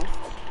 14.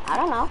 I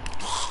don't know.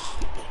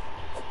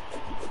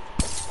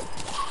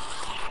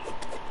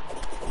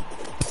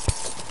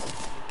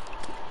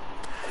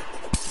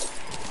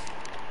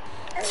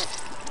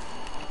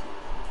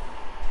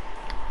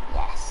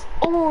 Yes.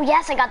 Oh,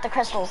 yes, I got the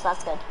crystals.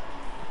 That's good.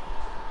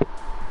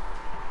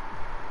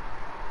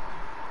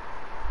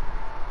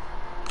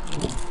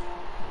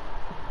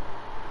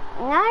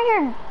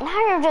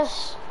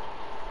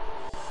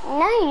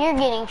 Now you're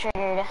getting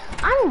triggered.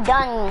 I'm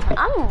done.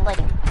 I'm like,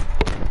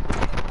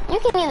 you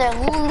can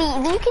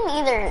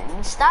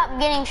either stop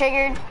getting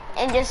triggered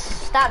and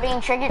just stop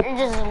being triggered, or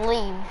just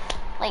leave.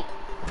 Like,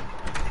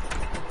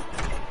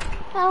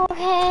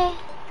 okay.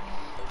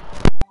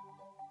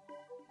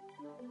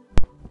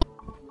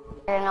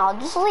 And I'll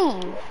just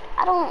leave.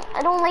 I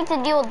don't like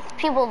to deal with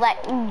people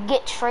that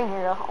get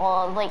triggered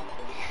or like,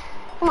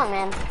 come on,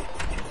 man.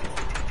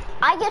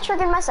 I get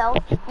triggered myself.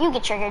 You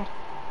get triggered.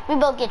 We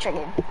both get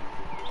triggered.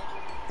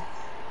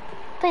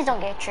 Please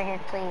don't get triggered,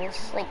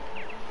 please. Like,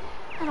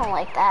 I don't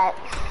like that.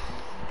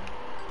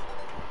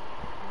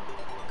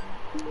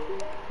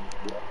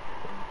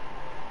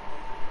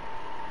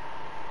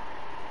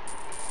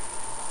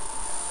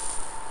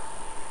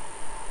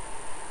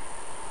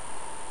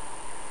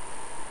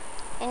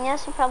 And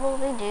yes, you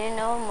probably do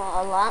know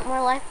a lot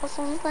more life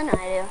lessons than I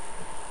do.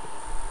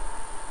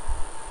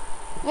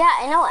 Yeah,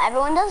 I know,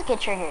 everyone does get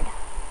triggered.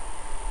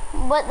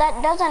 But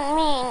that doesn't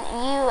mean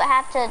you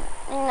have to,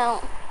 you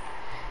know,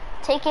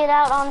 take it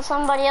out on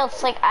somebody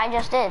else like I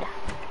just did.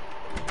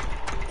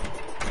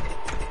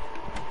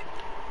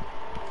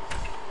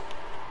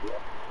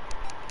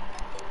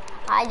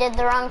 I did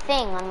the wrong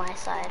thing on my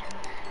side.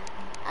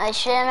 I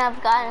shouldn't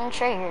have gotten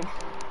triggered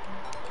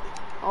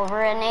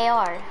over an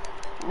AR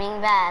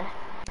being bad.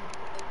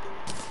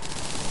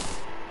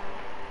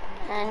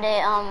 And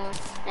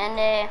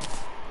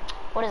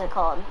what is it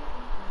called?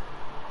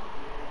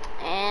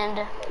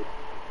 And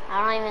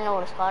I don't even know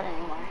what it's called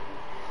anymore.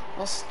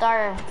 The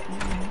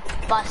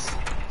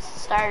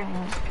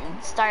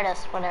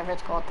Stardust, whatever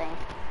it's called thing.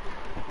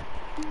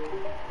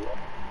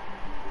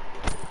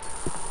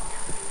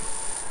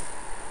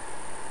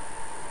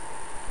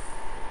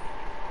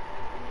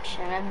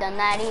 Shouldn't have done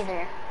that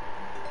either.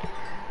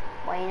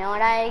 Well, you know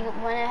what I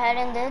went ahead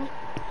and did?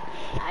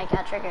 I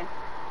got triggered.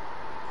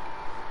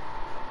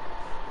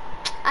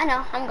 I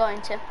know, I'm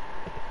going to.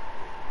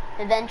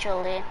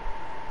 Eventually.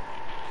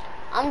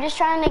 I'm just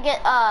trying to get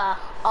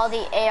all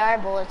the AR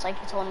bullets like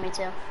you told me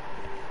to.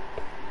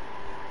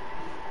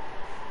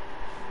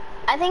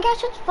 I think I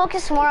should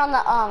focus more on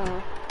the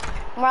armor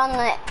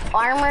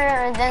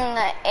than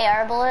the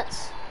AR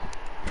bullets.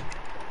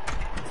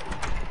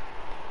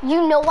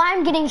 You know why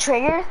I'm getting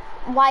triggered?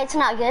 Why it's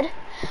not good?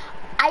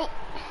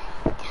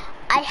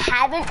 I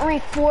haven't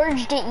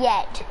reforged it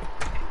yet.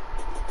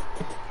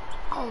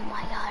 Oh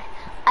my god.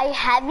 I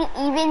haven't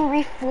even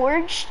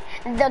reforged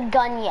the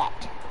gun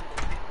yet.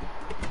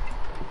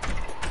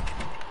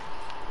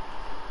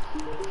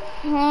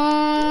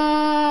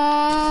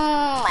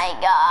 My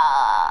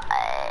god.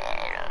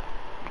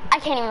 I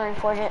can't even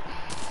reforge it.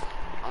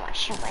 I'm gonna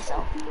shoot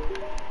myself.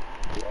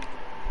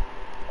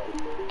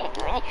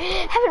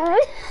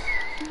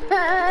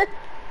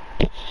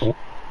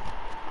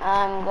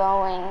 I'm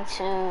going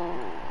to...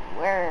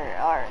 Where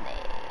are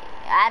they?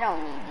 I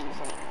don't need these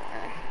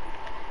anymore.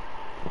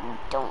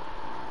 Don't.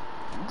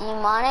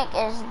 Demonic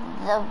is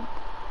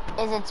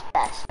its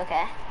best,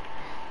 okay?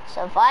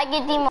 So if I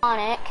get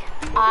demonic,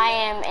 I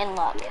am in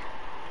luck.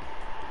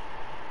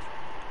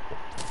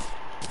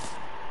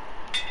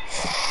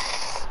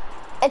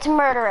 It's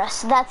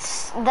murderous.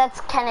 That's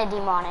kind of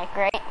demonic,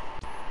 right?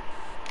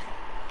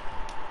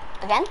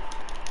 Again?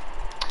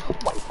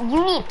 What?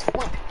 You need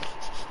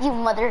you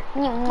mother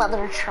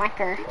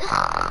trucker.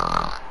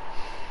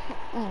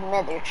 You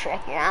mother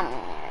trucker. I'm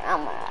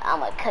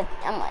a cook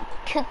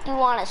you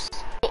on a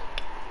stick.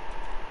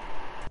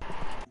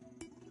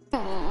 You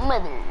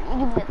mother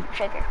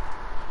trucker.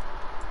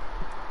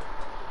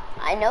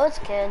 I know it's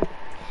good.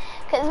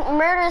 Cause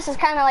murderous is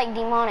kind of like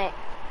demonic.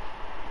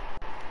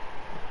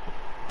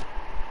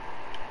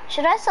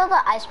 Should I sell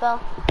the ice bow?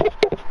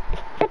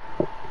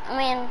 I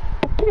mean,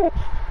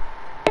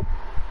 I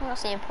don't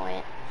see a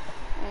point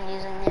in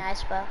using the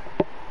ice bow.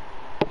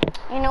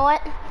 You know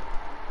what?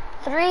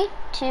 3,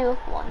 2,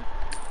 1.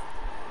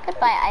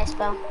 Goodbye, ice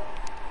bow.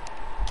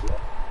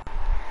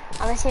 I'm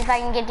gonna see if I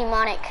can get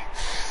demonic.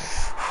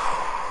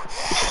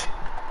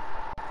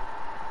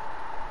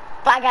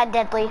 I got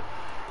deadly.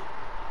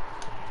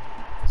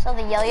 So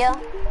the yo-yo?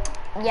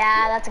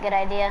 Yeah, that's a good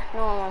idea.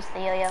 No one wants the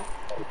yo-yo.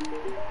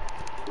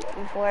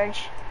 And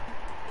forge.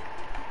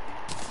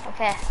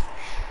 Okay.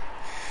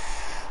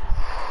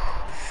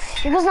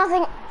 Here goes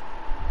nothing.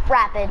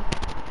 Rapid.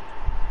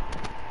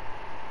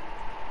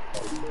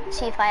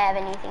 See if I have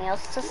anything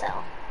else to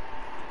sell.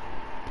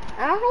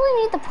 I don't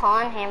really need the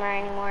pawn hammer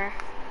anymore.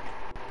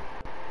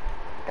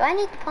 Do I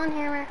need the pawn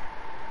hammer?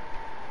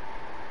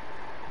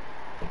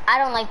 I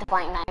don't like the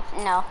flying knife.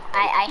 No,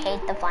 I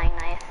hate the flying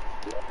knife.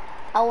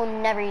 I will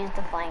never use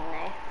the flying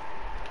knife.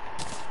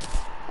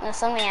 That's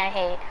something I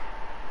hate.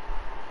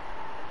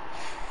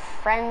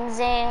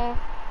 Frenzing.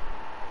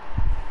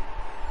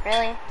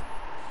 Really?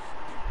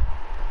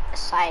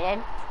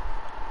 Excited.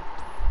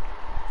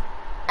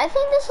 I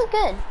think this is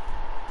good.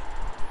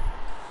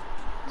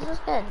 This is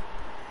good.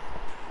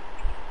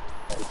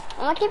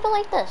 I'm gonna keep it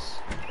like this.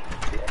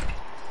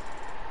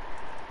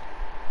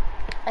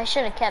 I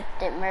should have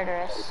kept it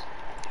murderous.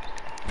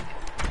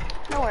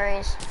 No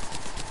worries.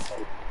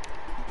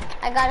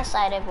 I got a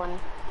sided one.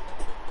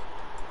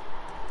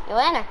 Yo,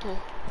 Anarchy.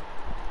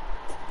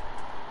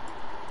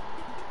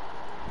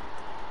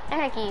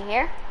 Anarchy, you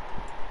here?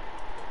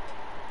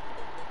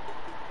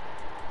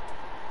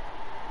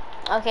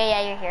 Okay,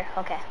 yeah, you're here.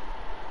 Okay.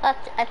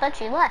 I thought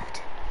you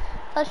left.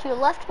 I thought you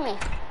left me.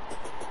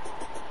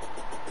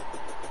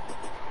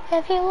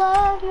 If you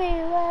love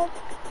me, love.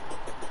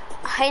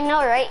 I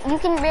know, right? You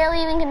can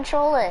barely even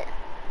control it.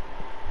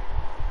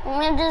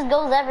 And it just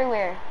goes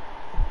everywhere.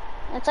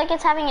 It's like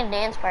it's having a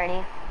dance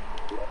party.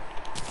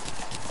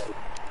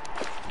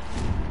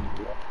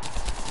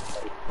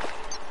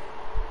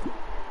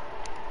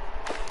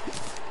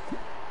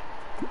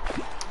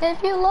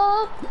 If you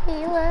love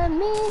me, let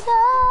me go.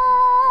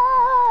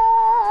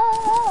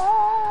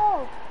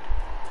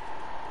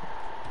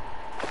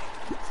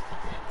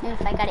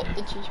 If I got an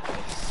itchy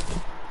face.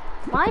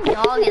 My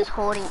dog is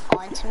holding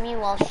on to me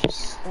while she's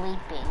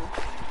sleeping.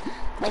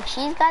 Like,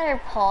 she's got her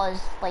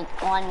paws, like,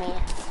 on me.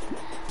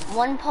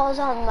 One paw's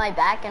on my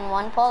back and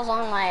one paw's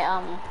on my,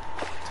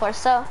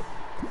 torso.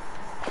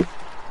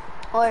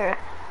 Or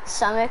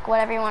stomach,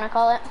 whatever you want to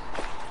call it.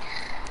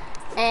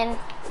 And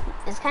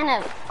it's kind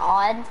of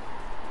odd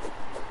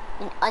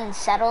and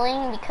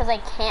unsettling because I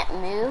can't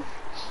move.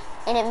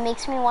 and it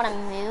makes me want to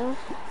move,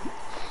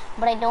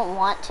 but I don't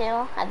want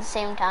to at the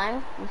same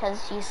time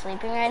because she's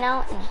sleeping right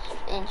now,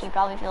 and she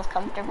probably feels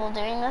comfortable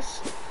doing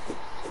this.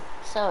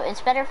 So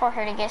it's better for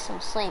her to get some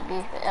sleep,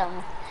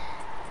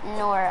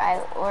 nor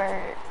I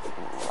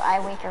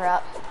wake her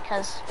up,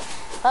 because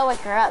if I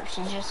wake her up,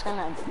 she's just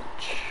gonna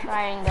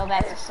try and go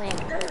back to sleep.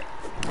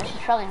 But she's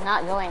probably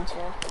not going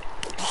to.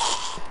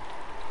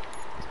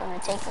 It's gonna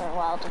take her a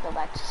while to go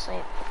back to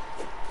sleep.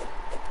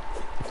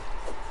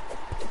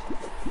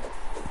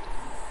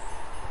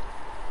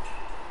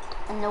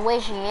 And the way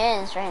she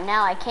is right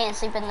now, I can't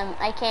get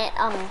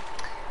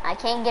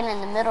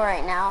in the middle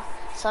right now.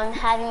 So I'm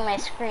having my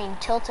screen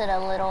tilted a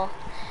little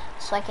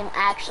so I can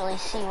actually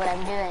see what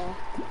I'm doing.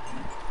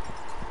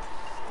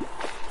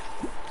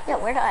 Yeah,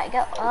 where did I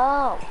go?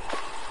 Oh.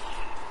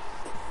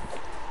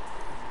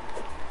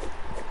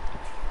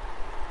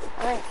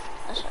 I went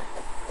this way.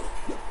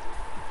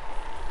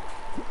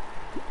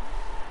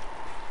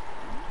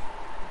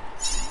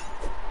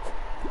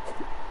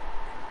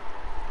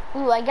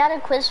 Ooh, I got a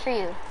quiz for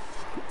you.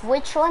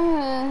 Which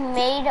one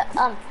made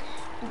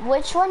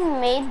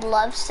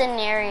Love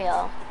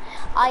Scenario?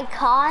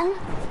 Icon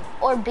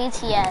or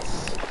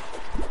BTS?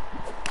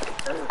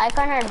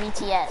 Icon or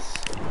BTS?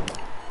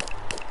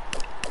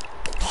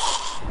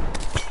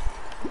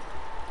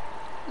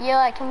 Yo,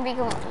 I can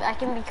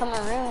become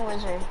a rune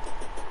wizard.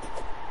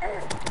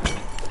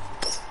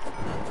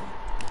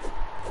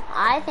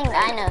 I think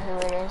I know who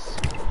it is.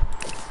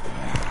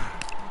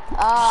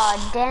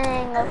 Oh,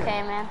 dang.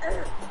 Okay, man.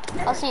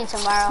 I'll see you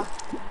tomorrow.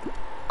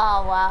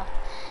 Oh, wow.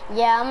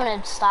 Yeah, I'm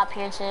gonna stop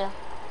here, too.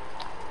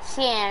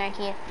 See you,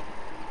 Anarchy.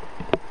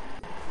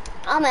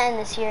 I'm gonna end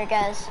this here,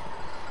 guys.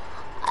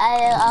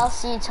 I'll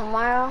see you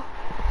tomorrow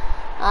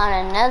on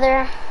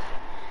another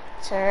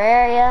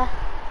Terraria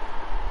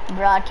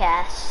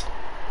broadcast.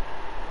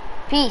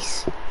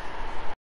 Peace.